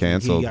canceled. He got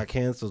canceled. He got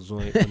canceled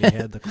when he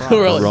had the cross. The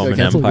Roman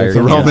Empire.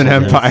 The Roman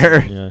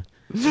Empire.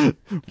 Yeah.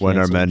 When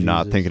are men Jesus.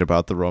 not thinking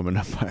about the Roman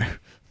Empire?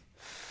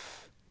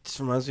 Just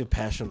reminds me of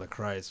Passion of the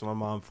Christ. My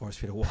mom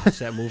forced me to watch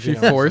that movie. She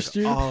forced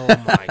you? Oh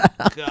my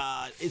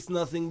God. It's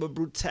nothing but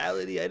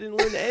brutality. I didn't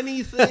learn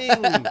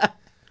anything.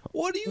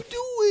 What are you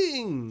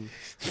doing?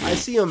 I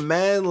see a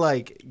man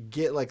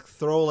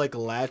throw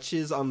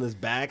latches on his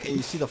back, and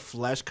you see the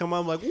flesh come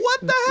out. I'm like, what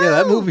the hell? Yeah,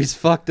 that movie's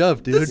fucked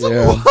up, dude.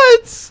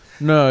 What?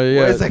 No, yeah.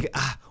 Where it's like,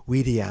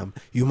 William,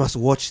 you must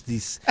watch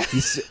this.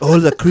 All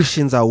the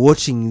Christians are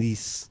watching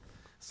this.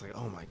 It's like,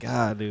 oh my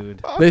God,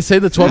 dude. They say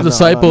the 12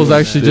 disciples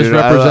actually just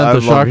represent I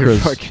the love your chakras.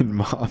 fucking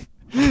mom.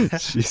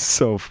 She's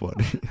so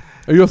funny.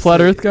 Are you a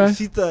flat Earth guy?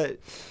 She thought,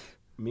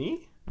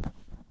 me?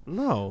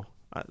 No.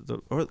 The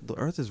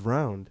Earth is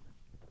round.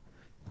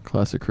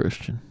 Classic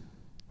Christian.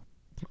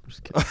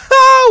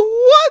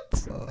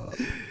 What?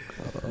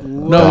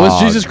 No, was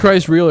Jesus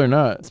Christ real or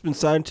not? It's been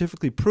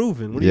scientifically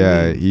proven. What do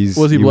Yeah, you mean? he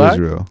Was he black? was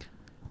real.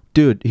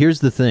 Dude, here's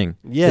the thing.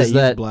 Yeah, is he's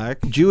that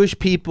black. Jewish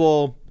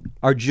people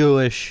are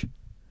Jewish,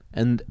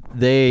 and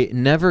they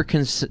never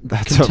That's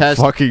contest.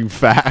 a fucking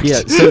fact.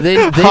 Yeah, so they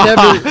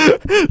never.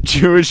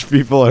 Jewish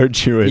people are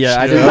Jewish. Yeah,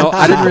 I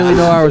didn't really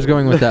know where I was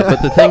going with that.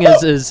 But the thing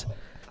is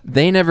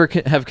they never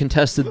have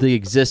contested the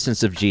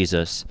existence of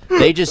Jesus.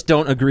 They just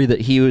don't agree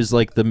that he was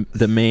like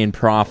the main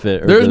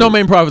prophet. There's no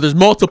main prophet. There's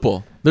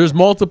multiple. There's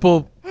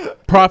multiple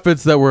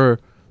prophets that were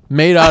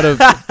made out of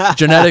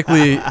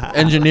genetically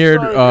engineered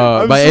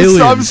by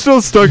aliens. I'm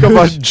still stuck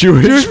about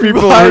Jewish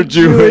people are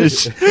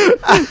Jewish.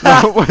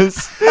 That was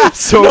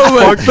so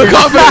fucking.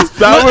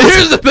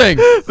 Here's the thing.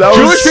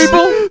 Jewish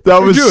people.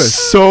 That was Jewish.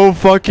 so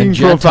fucking And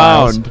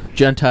Gentiles. profound.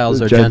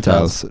 Gentiles are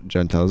Gentiles.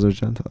 Gentiles are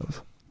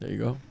Gentiles. There you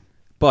go.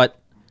 But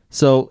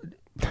so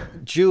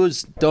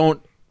Jews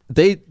don't.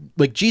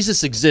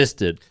 Jesus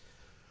existed.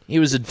 He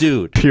was a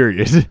dude.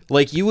 Period.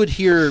 Like, you would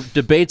hear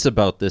debates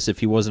about this if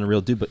he wasn't a real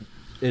dude, but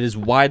it is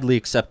widely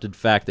accepted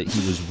fact that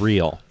he was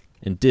real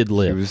and did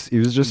live. He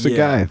was just a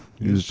guy.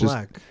 He was just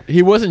black.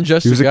 He wasn't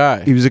just a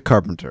guy. He was a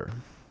carpenter.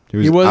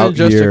 He wasn't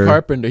just a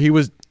carpenter. He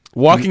was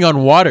walking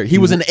on water. He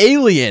was an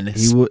alien.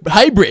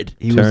 Hybrid.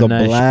 He was a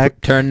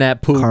black turn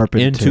that poop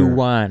carpenter. into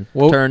wine.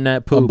 Well, turn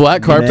that poop a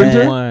black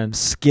carpenter? into wine.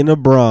 Skin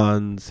of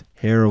bronze,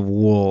 hair of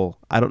wool.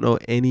 I don't know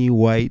any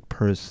white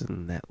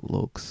person that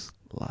looks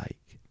like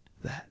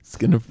that.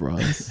 Skin of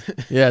bronze.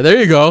 Yeah, there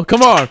you go.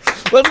 Come on.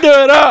 Let's do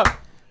it up.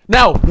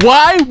 Now,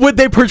 why would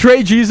they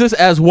portray Jesus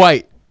as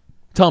white?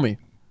 Tell me.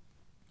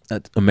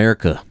 That's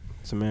America.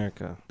 It's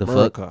America. The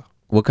America. fuck?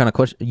 What kind of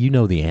question? You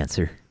know the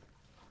answer.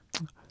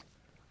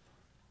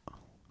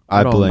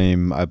 I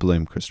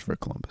blame Christopher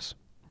Columbus.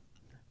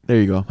 There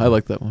you go. I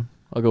like that one.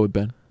 I'll go with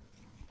Ben.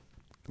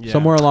 Yeah.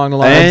 Somewhere along the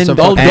line.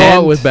 I'll go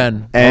out with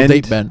Ben. I'll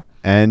date Ben.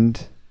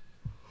 And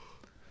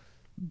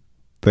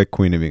the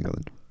Queen of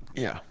England.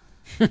 Yeah.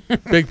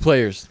 Big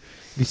players.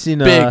 You seen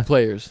Big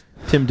players.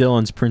 Tim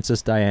Dillon's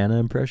Princess Diana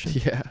impression?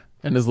 Yeah.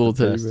 And his little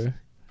teddy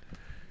bear.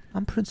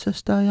 I'm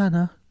Princess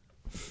Diana.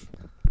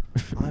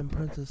 I'm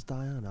Princess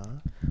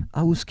Diana.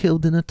 I was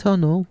killed in a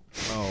tunnel.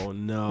 Oh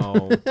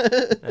no,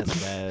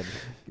 that's bad.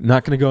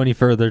 Not gonna go any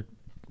further.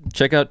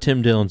 Check out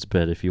Tim Dillon's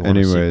bit if you want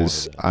to see more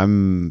Anyways, of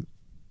it.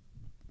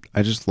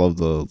 I just love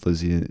the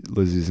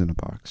Lizzie's in a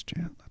box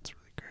chant. That's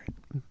really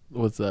great.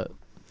 What's that?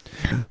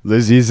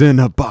 Lizzie's in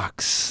a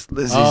box.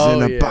 Lizzie's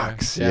in a yeah.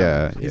 box.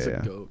 Yeah. He's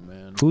a goat,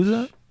 man. Who's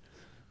that?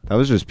 That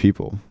was just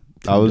people.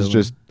 That was Dillon.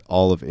 just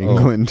all of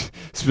England.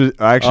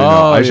 Actually,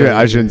 no.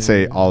 I shouldn't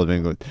say all of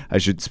England. I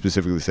should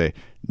specifically say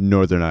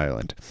Northern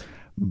Ireland.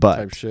 But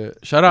Type shit.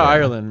 Shout out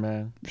Ireland,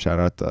 man. shout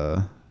out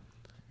the.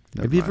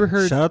 Have you ever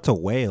heard? Shout out to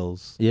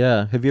Wales.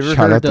 Yeah. Have you ever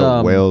Shout heard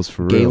out to Wales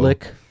for real.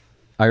 Gaelic,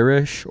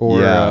 Irish,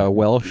 or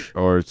Welsh?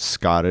 Or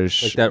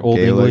Scottish? Like that old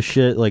Gaelic. English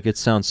shit. Like, it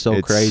sounds so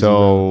It's crazy.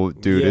 so,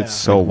 dude, it's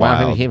so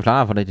wild. Yeah.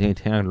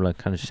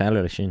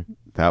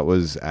 That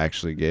was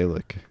actually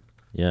Gaelic.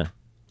 It's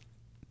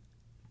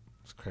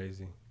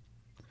crazy.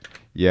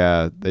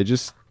 Yeah, they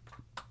just.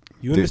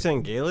 You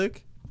understand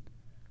Gaelic?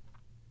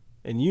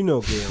 And you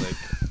know Gaelic.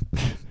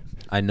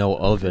 I know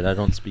of it. I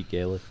don't speak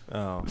Gaelic.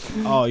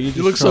 Oh, you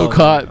look so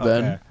caught,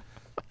 Ben. Okay.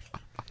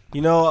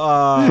 You know,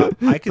 I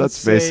can That's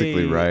say,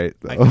 basically right,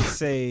 I though. can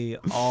say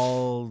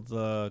all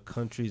the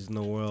countries in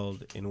the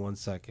world in 1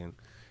 second.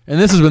 And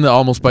this has been the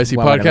Almost Spicy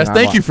Wow, podcast.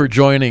 Thank you for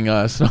joining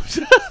us. All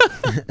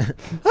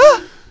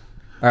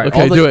right.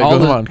 Okay, do it.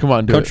 Come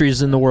on, do it.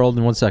 Countries in the world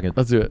in 1 second.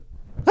 Let's do it.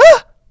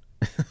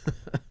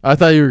 I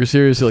thought you were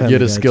seriously like,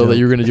 get a Family Guy skill that joke.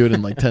 you were going to do it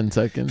in like 10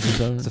 seconds or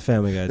something. It's a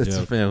Family Guy That's a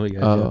joke. Family Guy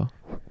Oh.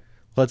 joke.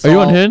 Let's Are you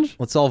all- on Hinge?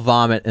 Let's all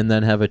vomit and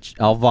then have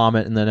I'll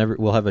vomit and then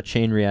we'll have a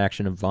chain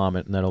reaction of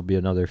vomit and that'll be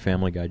another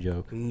Family Guy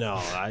joke.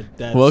 No,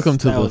 Welcome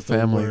to that the was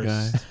Family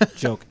worst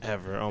joke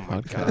ever. Oh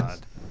my Podcast. god.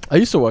 I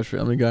used to watch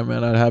Family Guy,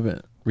 man. I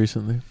haven't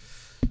recently.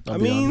 I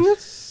mean,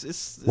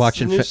 it's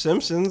watching the new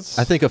Simpsons.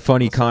 I think a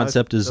funny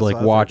concept is like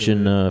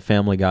watching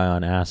Family Guy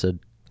on acid.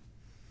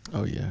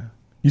 Oh yeah.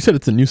 You said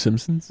it's a new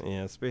Simpsons?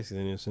 Yeah, it's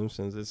basically the new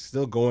Simpsons. It's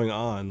still going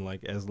on,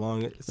 like as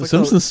long as the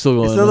Simpsons still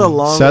going on. It's not a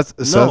long.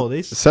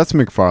 Seth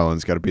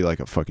MacFarlane's got to be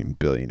like a fucking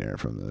billionaire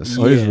from this.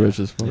 Oh, he's rich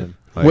as fuck. Yeah.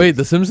 Like, wait,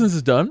 the Simpsons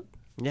is done?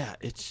 Yeah,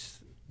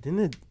 didn't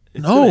it?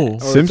 No,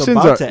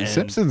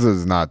 Simpsons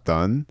is not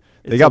done.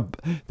 They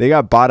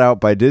got bought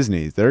out by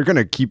Disney. They're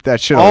gonna keep that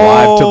shit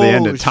alive till the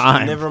end of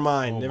time. Never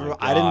mind.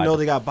 I didn't know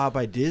they got bought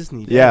by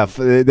Disney. Yeah,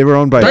 they were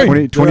owned by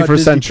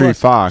 21st Century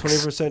Fox.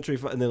 21st Century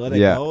Fox, and they let it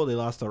go. They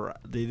lost the.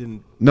 They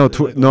didn't. No,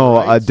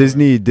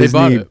 Disney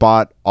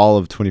bought all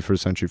of 21st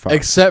Century Fox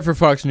except for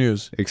Fox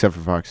News.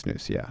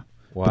 Yeah.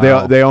 Wow.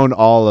 But they own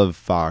all of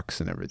Fox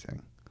and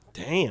everything.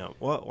 Damn.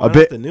 Why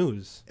not the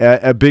news?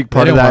 A big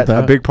part of that.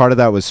 A big part of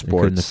that was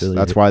sports.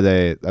 That's why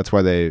they.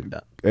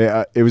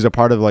 It was a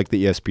part of like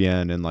the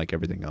ESPN and like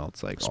everything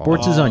else. Like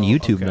sports is on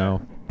YouTube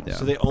now. Yeah.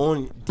 So they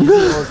own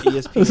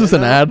ESPN. This is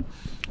an ad.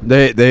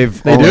 They do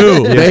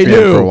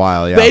for a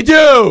while. Yeah, they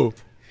do.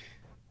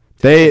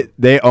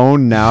 They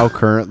own now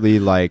currently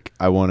like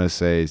I want to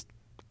say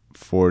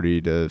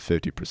 40 to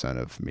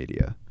 50% of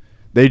media.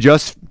 They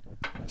just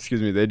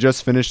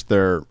finished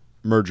their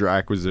merger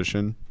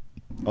acquisition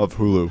of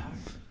Hulu.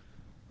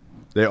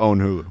 They own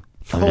Hulu.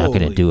 I'm not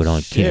gonna do it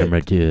on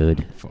camera,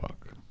 dude.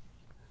 Fuck.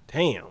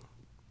 Damn.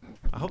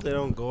 I hope they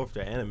don't go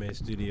after anime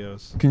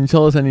studios. Can you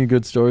tell us any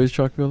good stories,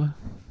 ChocVIllah?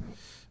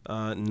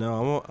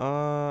 No,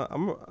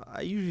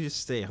 I usually just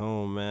stay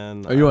home,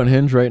 man. Are you on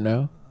Hinge right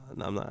now?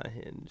 No, I'm not on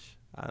Hinge.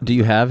 Do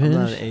you have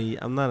Hinge?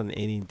 I'm not on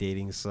any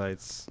dating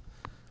sites.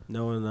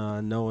 No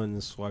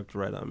one swiped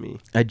right on me.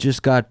 I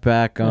just got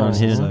back on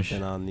Hinge. I've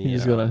been on the, you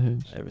just got on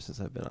Hinge. Ever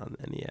since I've been on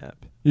any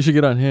app. You should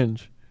get on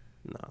Hinge.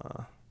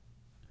 Nah.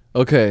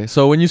 Okay,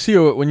 so when you see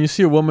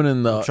a woman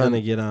in the, I'm trying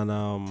to get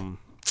on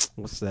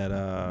what's that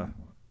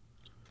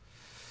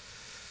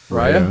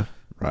Raya?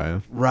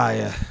 Raya.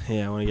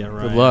 Yeah, I want to get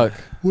Raya. Good luck.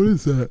 What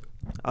is that?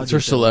 It's for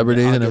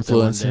celebrities and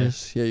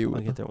influencers. Yeah, you will.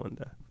 I'll get there one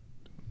day.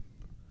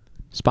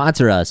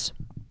 Sponsor us,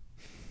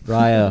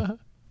 Raya.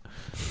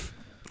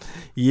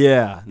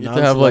 Yeah, you have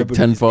to have like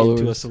 10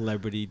 followers. Into a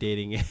celebrity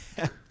dating app.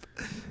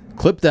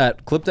 Clip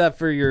that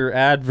for your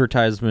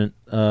advertisement,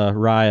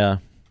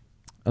 Raya.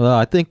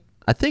 I think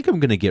I'm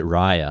gonna get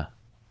Raya.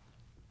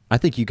 I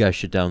think you guys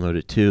should download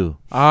it too.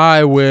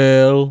 I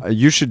will.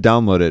 You should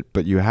download it,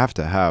 but you have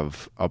to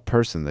have a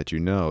person that you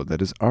know that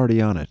is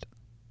already on it.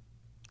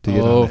 To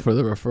get on it. For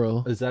the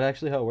referral. Is that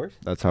actually how it works?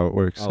 That's how it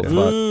works.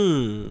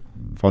 Oh, yeah.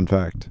 Fun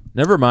fact.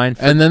 Never mind.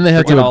 And then they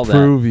have to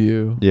approve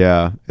you.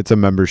 Yeah, it's a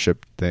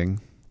membership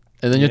thing.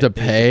 And then you have to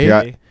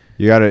pay.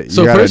 You gotta.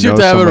 So first you have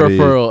to have a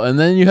referral, and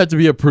then you have to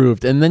be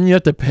approved, and then you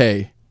have to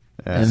pay.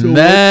 Yeah. And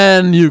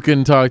then you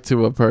can talk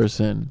to a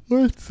person.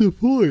 What's the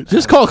point?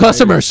 Just call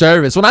customer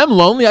service. When I'm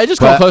lonely, I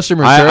just call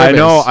customer service. I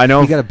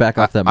know. You got to back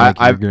off that mic.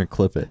 You're going to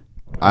clip it.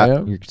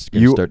 You're just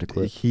going to start to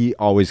clip. He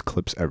always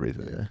clips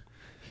everything. Yeah.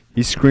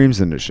 He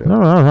screams into shit.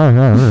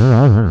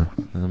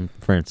 I'm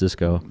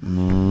Francisco.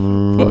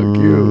 Fuck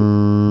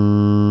you.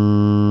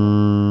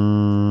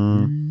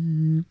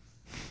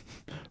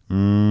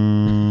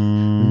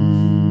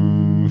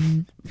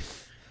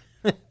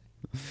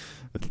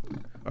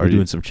 We're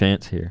doing some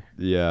chants here.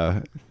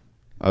 Yeah.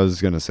 I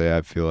was going to say,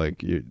 I feel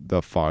like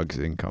the fog's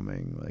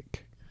incoming.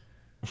 Like,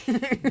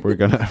 we're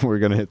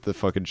gonna hit the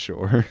fucking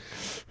shore.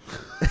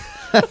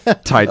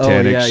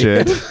 Titanic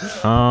shit.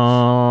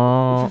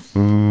 Oh.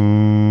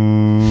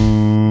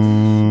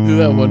 Do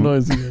that one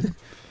noise again.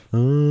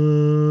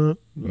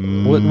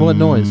 What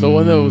noise? The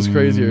one that was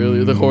crazy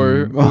earlier. The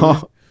horror.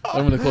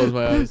 I'm gonna close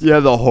my eyes. Yeah,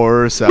 the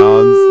horror sounds.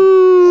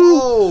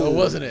 Oh, that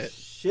wasn't it.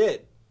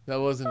 Shit. That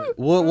wasn't it.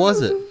 What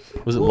was it?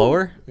 Was it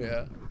lower?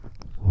 Yeah.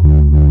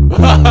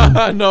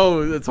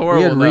 No, it's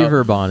horrible. We had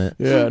reverb on it.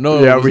 Yeah, no,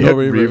 we had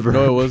reverb.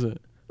 No, it wasn't.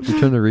 You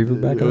turn the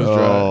reverb back on?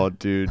 Oh,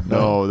 dude,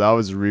 no, that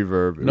was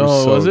reverb. It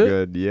was so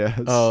good.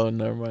 Yes. Oh,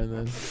 never mind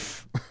then.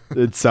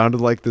 It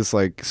sounded like this,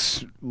 like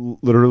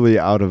literally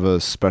out of a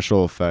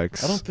special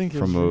effects. I don't think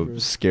from a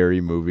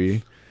scary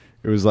movie.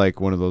 It was like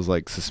one of those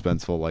like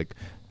suspenseful, like,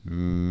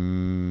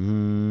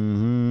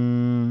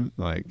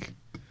 like.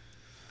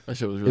 That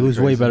shit was really. It was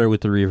crazy. Way better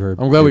with the reverb.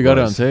 I'm glad we got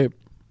it on tape.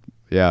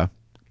 Yeah.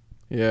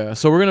 Yeah.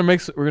 So we're gonna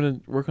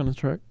work on the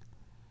track.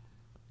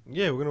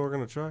 Yeah, we're gonna work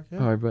on the track. Yeah.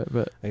 All right,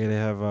 bet. I gotta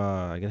have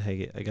I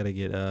gotta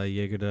get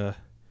Jaeger to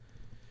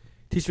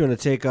teach me how to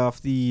take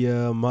off the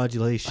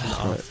modulation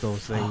off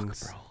those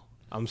things. Bro.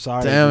 I'm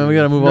sorry. Damn, man, we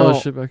gotta move all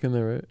this shit back in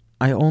there, right?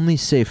 I only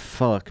say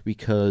fuck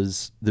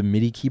because the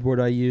MIDI keyboard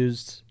I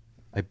used,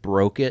 I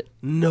broke it.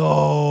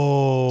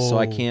 No. So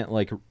I can't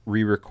like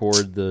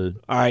re-record the.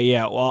 All right,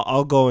 yeah. Well,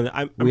 I'll go in.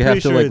 We have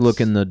to like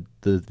look in the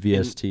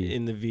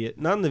VST.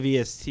 Not in the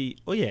VST.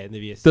 Oh yeah, in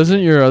the VST.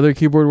 Doesn't your other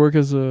keyboard work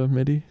as a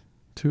MIDI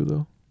too,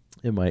 though?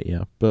 It might,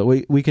 yeah. But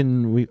we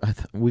can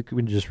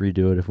just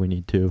redo it if we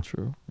need to.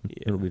 True.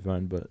 Yeah. It'll be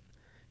fine. But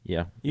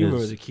yeah, you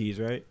remember the keys,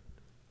 right?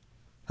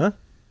 Huh?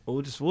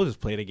 We'll just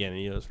play it again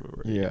and you'll just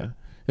remember. Yeah.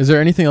 Is there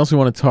anything else we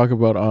want to talk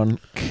about on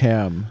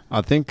cam?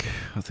 I think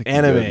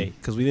anime,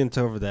 because we didn't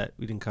cover that.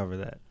 We did.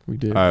 We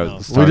did.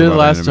 We did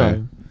last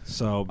time.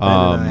 So Ben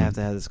and I have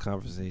to have this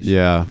conversation.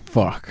 Yeah.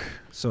 Fuck.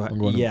 So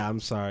I'm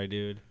sorry,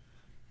 dude.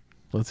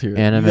 Let's hear it.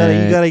 Anime.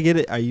 You gotta get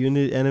it. Are you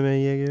into anime,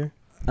 Jaeger?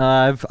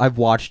 I've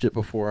watched it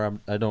before.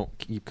 I don't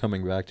keep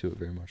coming back to it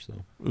very much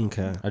though.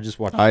 Okay. I just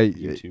watch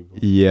YouTube.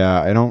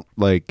 Yeah, I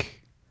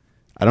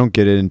don't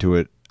get into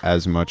it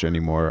as much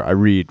anymore. I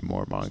read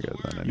more manga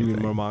than anything. You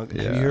read more manga.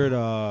 Yeah. Have you heard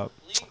I'll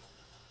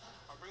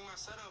bring my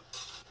setup.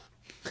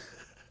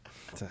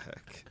 What the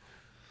heck?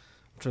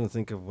 I'm trying to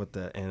think of what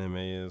that anime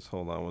is.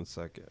 Hold on one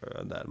second.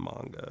 That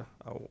manga.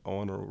 I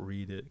want to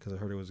read it because I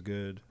heard it was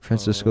good.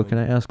 Francisco, can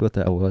I ask what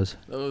that was?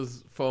 That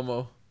was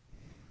FOMO.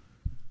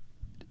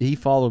 He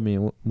followed me.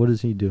 What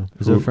does he do?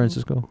 Is that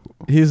Francisco?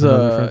 He's a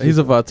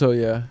Vato,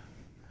 yeah.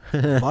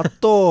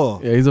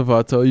 Vato. Yeah, he's a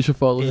Vato. You should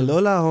follow Hey, him.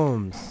 Lola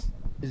Holmes.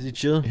 Is he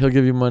chill? He'll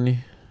give you money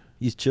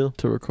He's chill.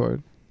 to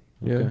record.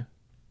 Yeah. Okay.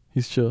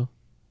 He's chill.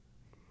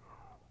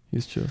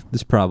 He's chill.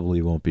 This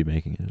probably won't be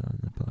making it on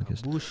the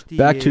podcast. Bushti.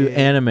 Back to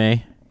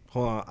anime.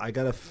 Hold on. I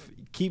gotta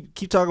keep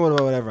talking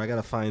about whatever. I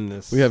gotta find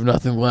this. We have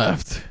nothing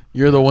left.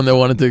 You're the one that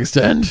wanted to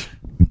extend.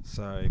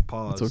 Sorry.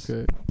 Pause. It's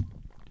okay.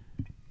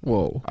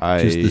 Whoa.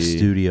 Just the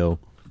studio.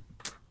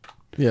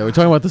 Yeah, we're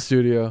talking about the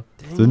studio.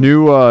 The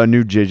new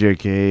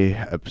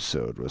JJK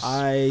episode was.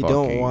 I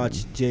don't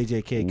watch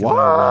JJK. What?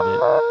 I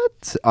read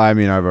it. I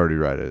mean, I've already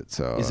read it,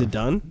 so. Is it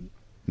done?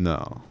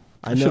 No.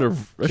 I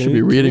should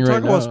be reading right now.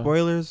 Can we talk about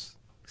spoilers?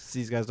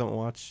 These guys don't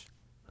watch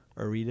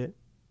or read it.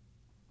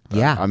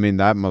 Yeah. I mean,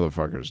 that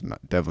motherfucker's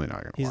definitely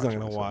not gonna. He's watch not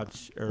gonna it, so.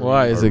 watch. Or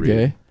Why read is it. it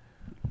gay?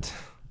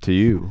 To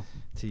you.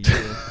 To you.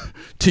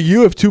 To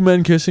you, if two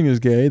men kissing is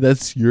gay,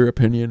 that's your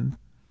opinion.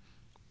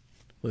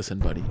 Listen,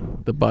 buddy.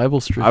 The Bible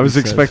strictly I was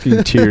says-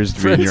 expecting tears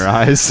to be in your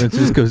eyes.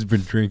 Francisco's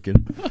been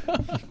drinking.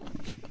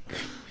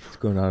 He's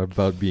going on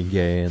about being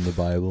gay and the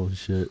Bible and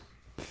shit.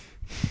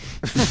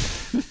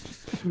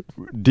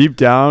 Deep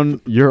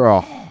down, you're a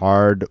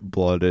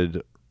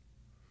hard-blooded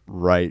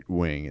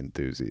right-wing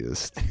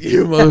enthusiast.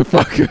 You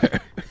motherfucker.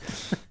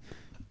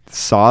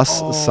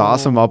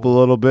 Sauce him up a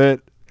little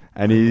bit,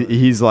 and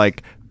he's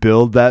like,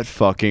 build that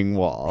fucking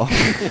wall.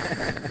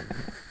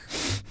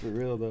 For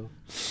real, though.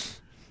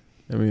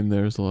 I mean,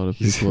 there's a lot of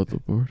people at the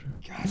border.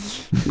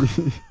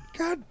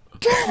 God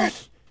damn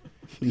it!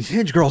 These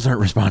Hinge girls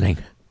aren't responding.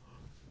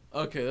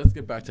 Okay, let's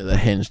get back to the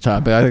Hinge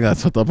topic. I think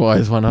that's what the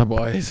boys want,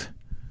 boys.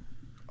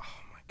 Oh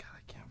my god, I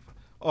can't.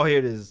 Oh, here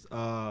it is.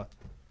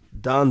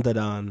 Don da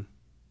Don.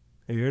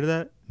 Have you heard of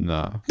that?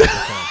 No.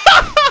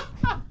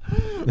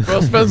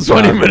 Bro spends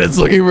 20 minutes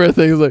looking for a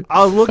thing. He's like,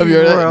 I was looking have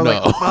you for heard it.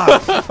 of I it?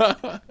 was No.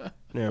 like, fuck.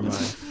 Never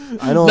mind.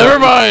 I know. Never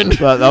mind.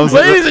 That was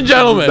Ladies and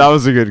gentlemen. That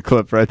was a good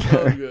clip right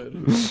Oh, there. good.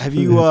 Have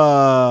you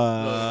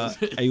are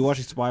you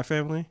watching Spy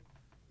Family?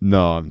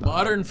 No, I'm not.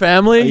 Modern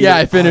Family? Oh, you Yeah,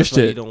 don't- I finished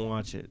so it. You don't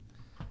watch it.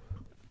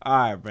 All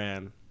right,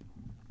 man.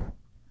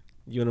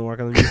 You want to work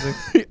on the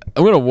music?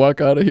 I'm going to walk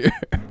out of here.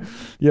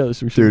 Yeah, there's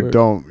some shit. Dude, where-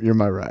 don't. You're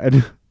my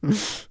ride.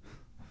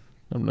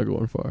 I'm not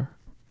going far.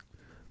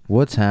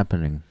 What's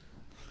happening?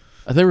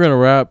 I think we're going to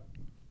wrap.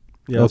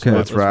 Yeah, Okay.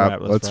 Let's wrap.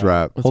 Let's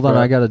wrap. Hold on,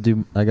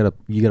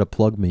 you gotta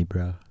plug me,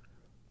 bro.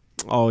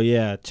 Oh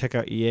yeah, check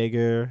out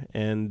Jaeger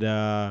and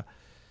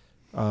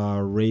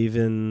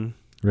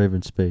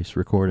Raven Space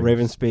recording.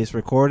 Raven Space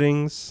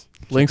Recordings.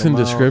 Links Check in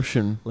 'em out.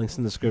 description. Links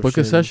in description. Book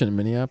a session in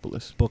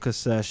Minneapolis. Book a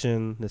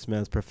session. This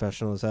man's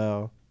professional as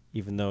hell,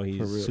 even though For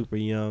real. he's super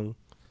young,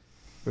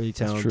 really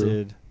That's true.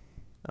 talented.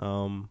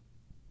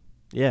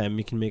 Yeah, and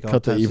you can make all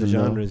Cut the types of even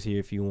though. genres here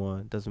if you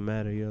want. Doesn't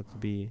matter.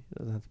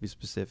 Doesn't have to be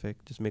specific.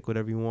 Just make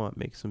whatever you want.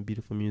 Make some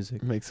beautiful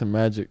music. Make some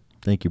magic.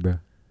 Thank you, bro.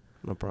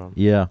 No problem.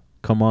 Yeah,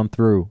 come on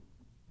through.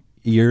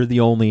 You're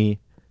the only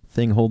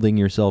thing holding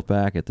yourself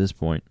back at this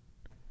point,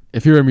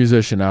 If you're a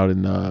musician out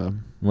in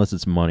unless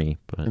it's money.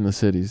 But the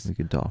cities. we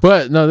can talk.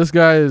 But no, this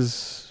guy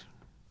is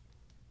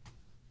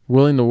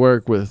willing to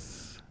work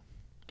with.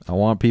 I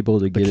want people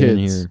to get kids. in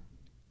here.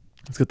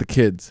 Let's get the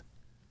kids.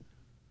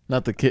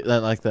 Not the kid,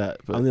 not like that.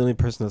 But I'm the only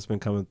person that's been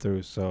coming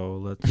through, so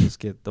let's just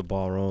get the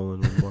ball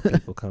rolling with more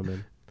people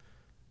coming.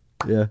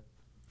 Yeah,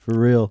 for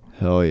real.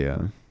 Hell yeah.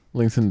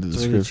 links in the It's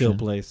a really chill description.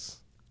 place.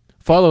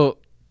 Follow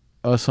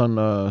us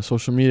on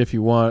social media if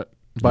you want.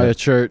 Buy a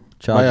shirt.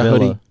 Buy a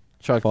hoodie.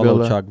 Follow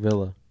ChocVIllah.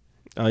 ChocVIllah.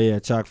 Oh yeah,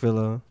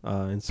 ChocVIllah,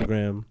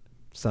 Instagram,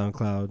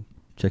 SoundCloud.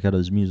 Check out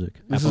his music.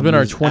 This has been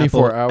our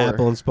 24 hour.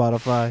 Apple and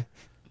Spotify.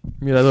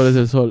 Miradores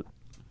del Sol.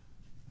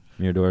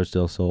 Miradores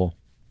del Sol.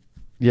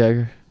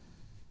 Yeah,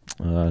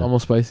 Uh,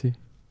 almost spicy.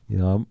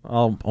 yeah,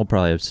 I'll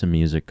probably have some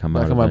music come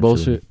Back out on my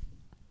eventually. bullshit.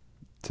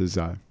 To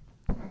Zai.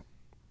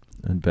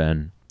 And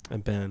Ben.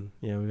 And Ben.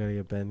 Yeah, we gotta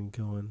get Ben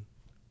going.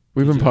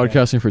 We've been DJ guy.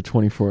 podcasting for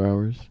 24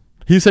 hours.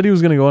 He said he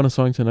was going to go on a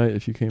song tonight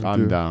if you came I'm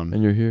through. down.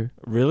 And you're here.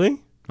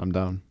 Really? I'm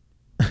down.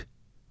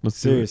 Let's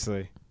do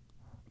Seriously.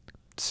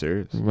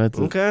 Serious. it. Let's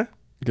Okay.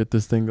 get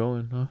this thing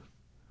going, huh?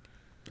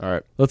 All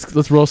right.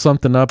 Let's roll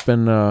something up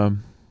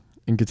and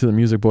get to the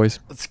music, boys.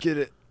 Let's get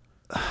it.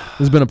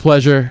 It's been a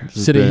pleasure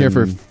sitting here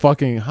for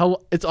fucking how.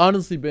 It's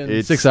honestly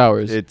been 6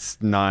 hours. It's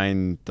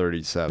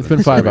 9:37. It's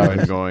been 5 hours. We've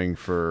been going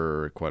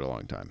for quite a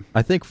long time.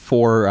 I think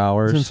 4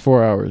 hours. Since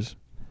 4 hours.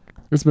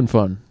 It's been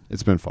fun.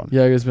 It's been fun.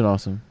 Yeah, it's been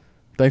awesome.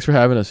 Thanks for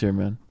having us here,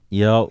 man.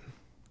 Yo,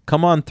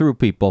 come on through,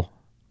 people.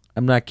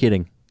 I'm not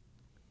kidding.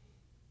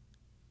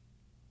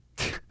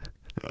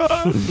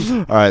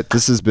 All right,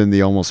 this has been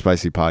the Almost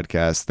Spicy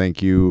podcast.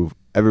 Thank you,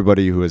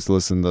 everybody who has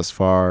listened thus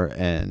far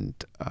and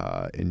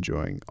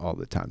enjoying all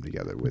the time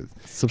together with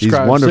these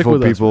wonderful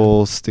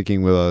people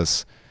sticking with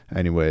us.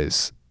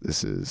 Anyways,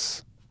 this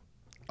is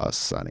us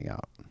signing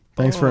out.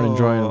 Thanks for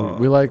enjoying.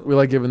 We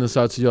like giving this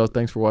out to y'all.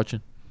 Thanks for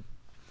watching.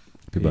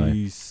 Goodbye.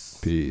 Peace.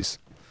 Peace.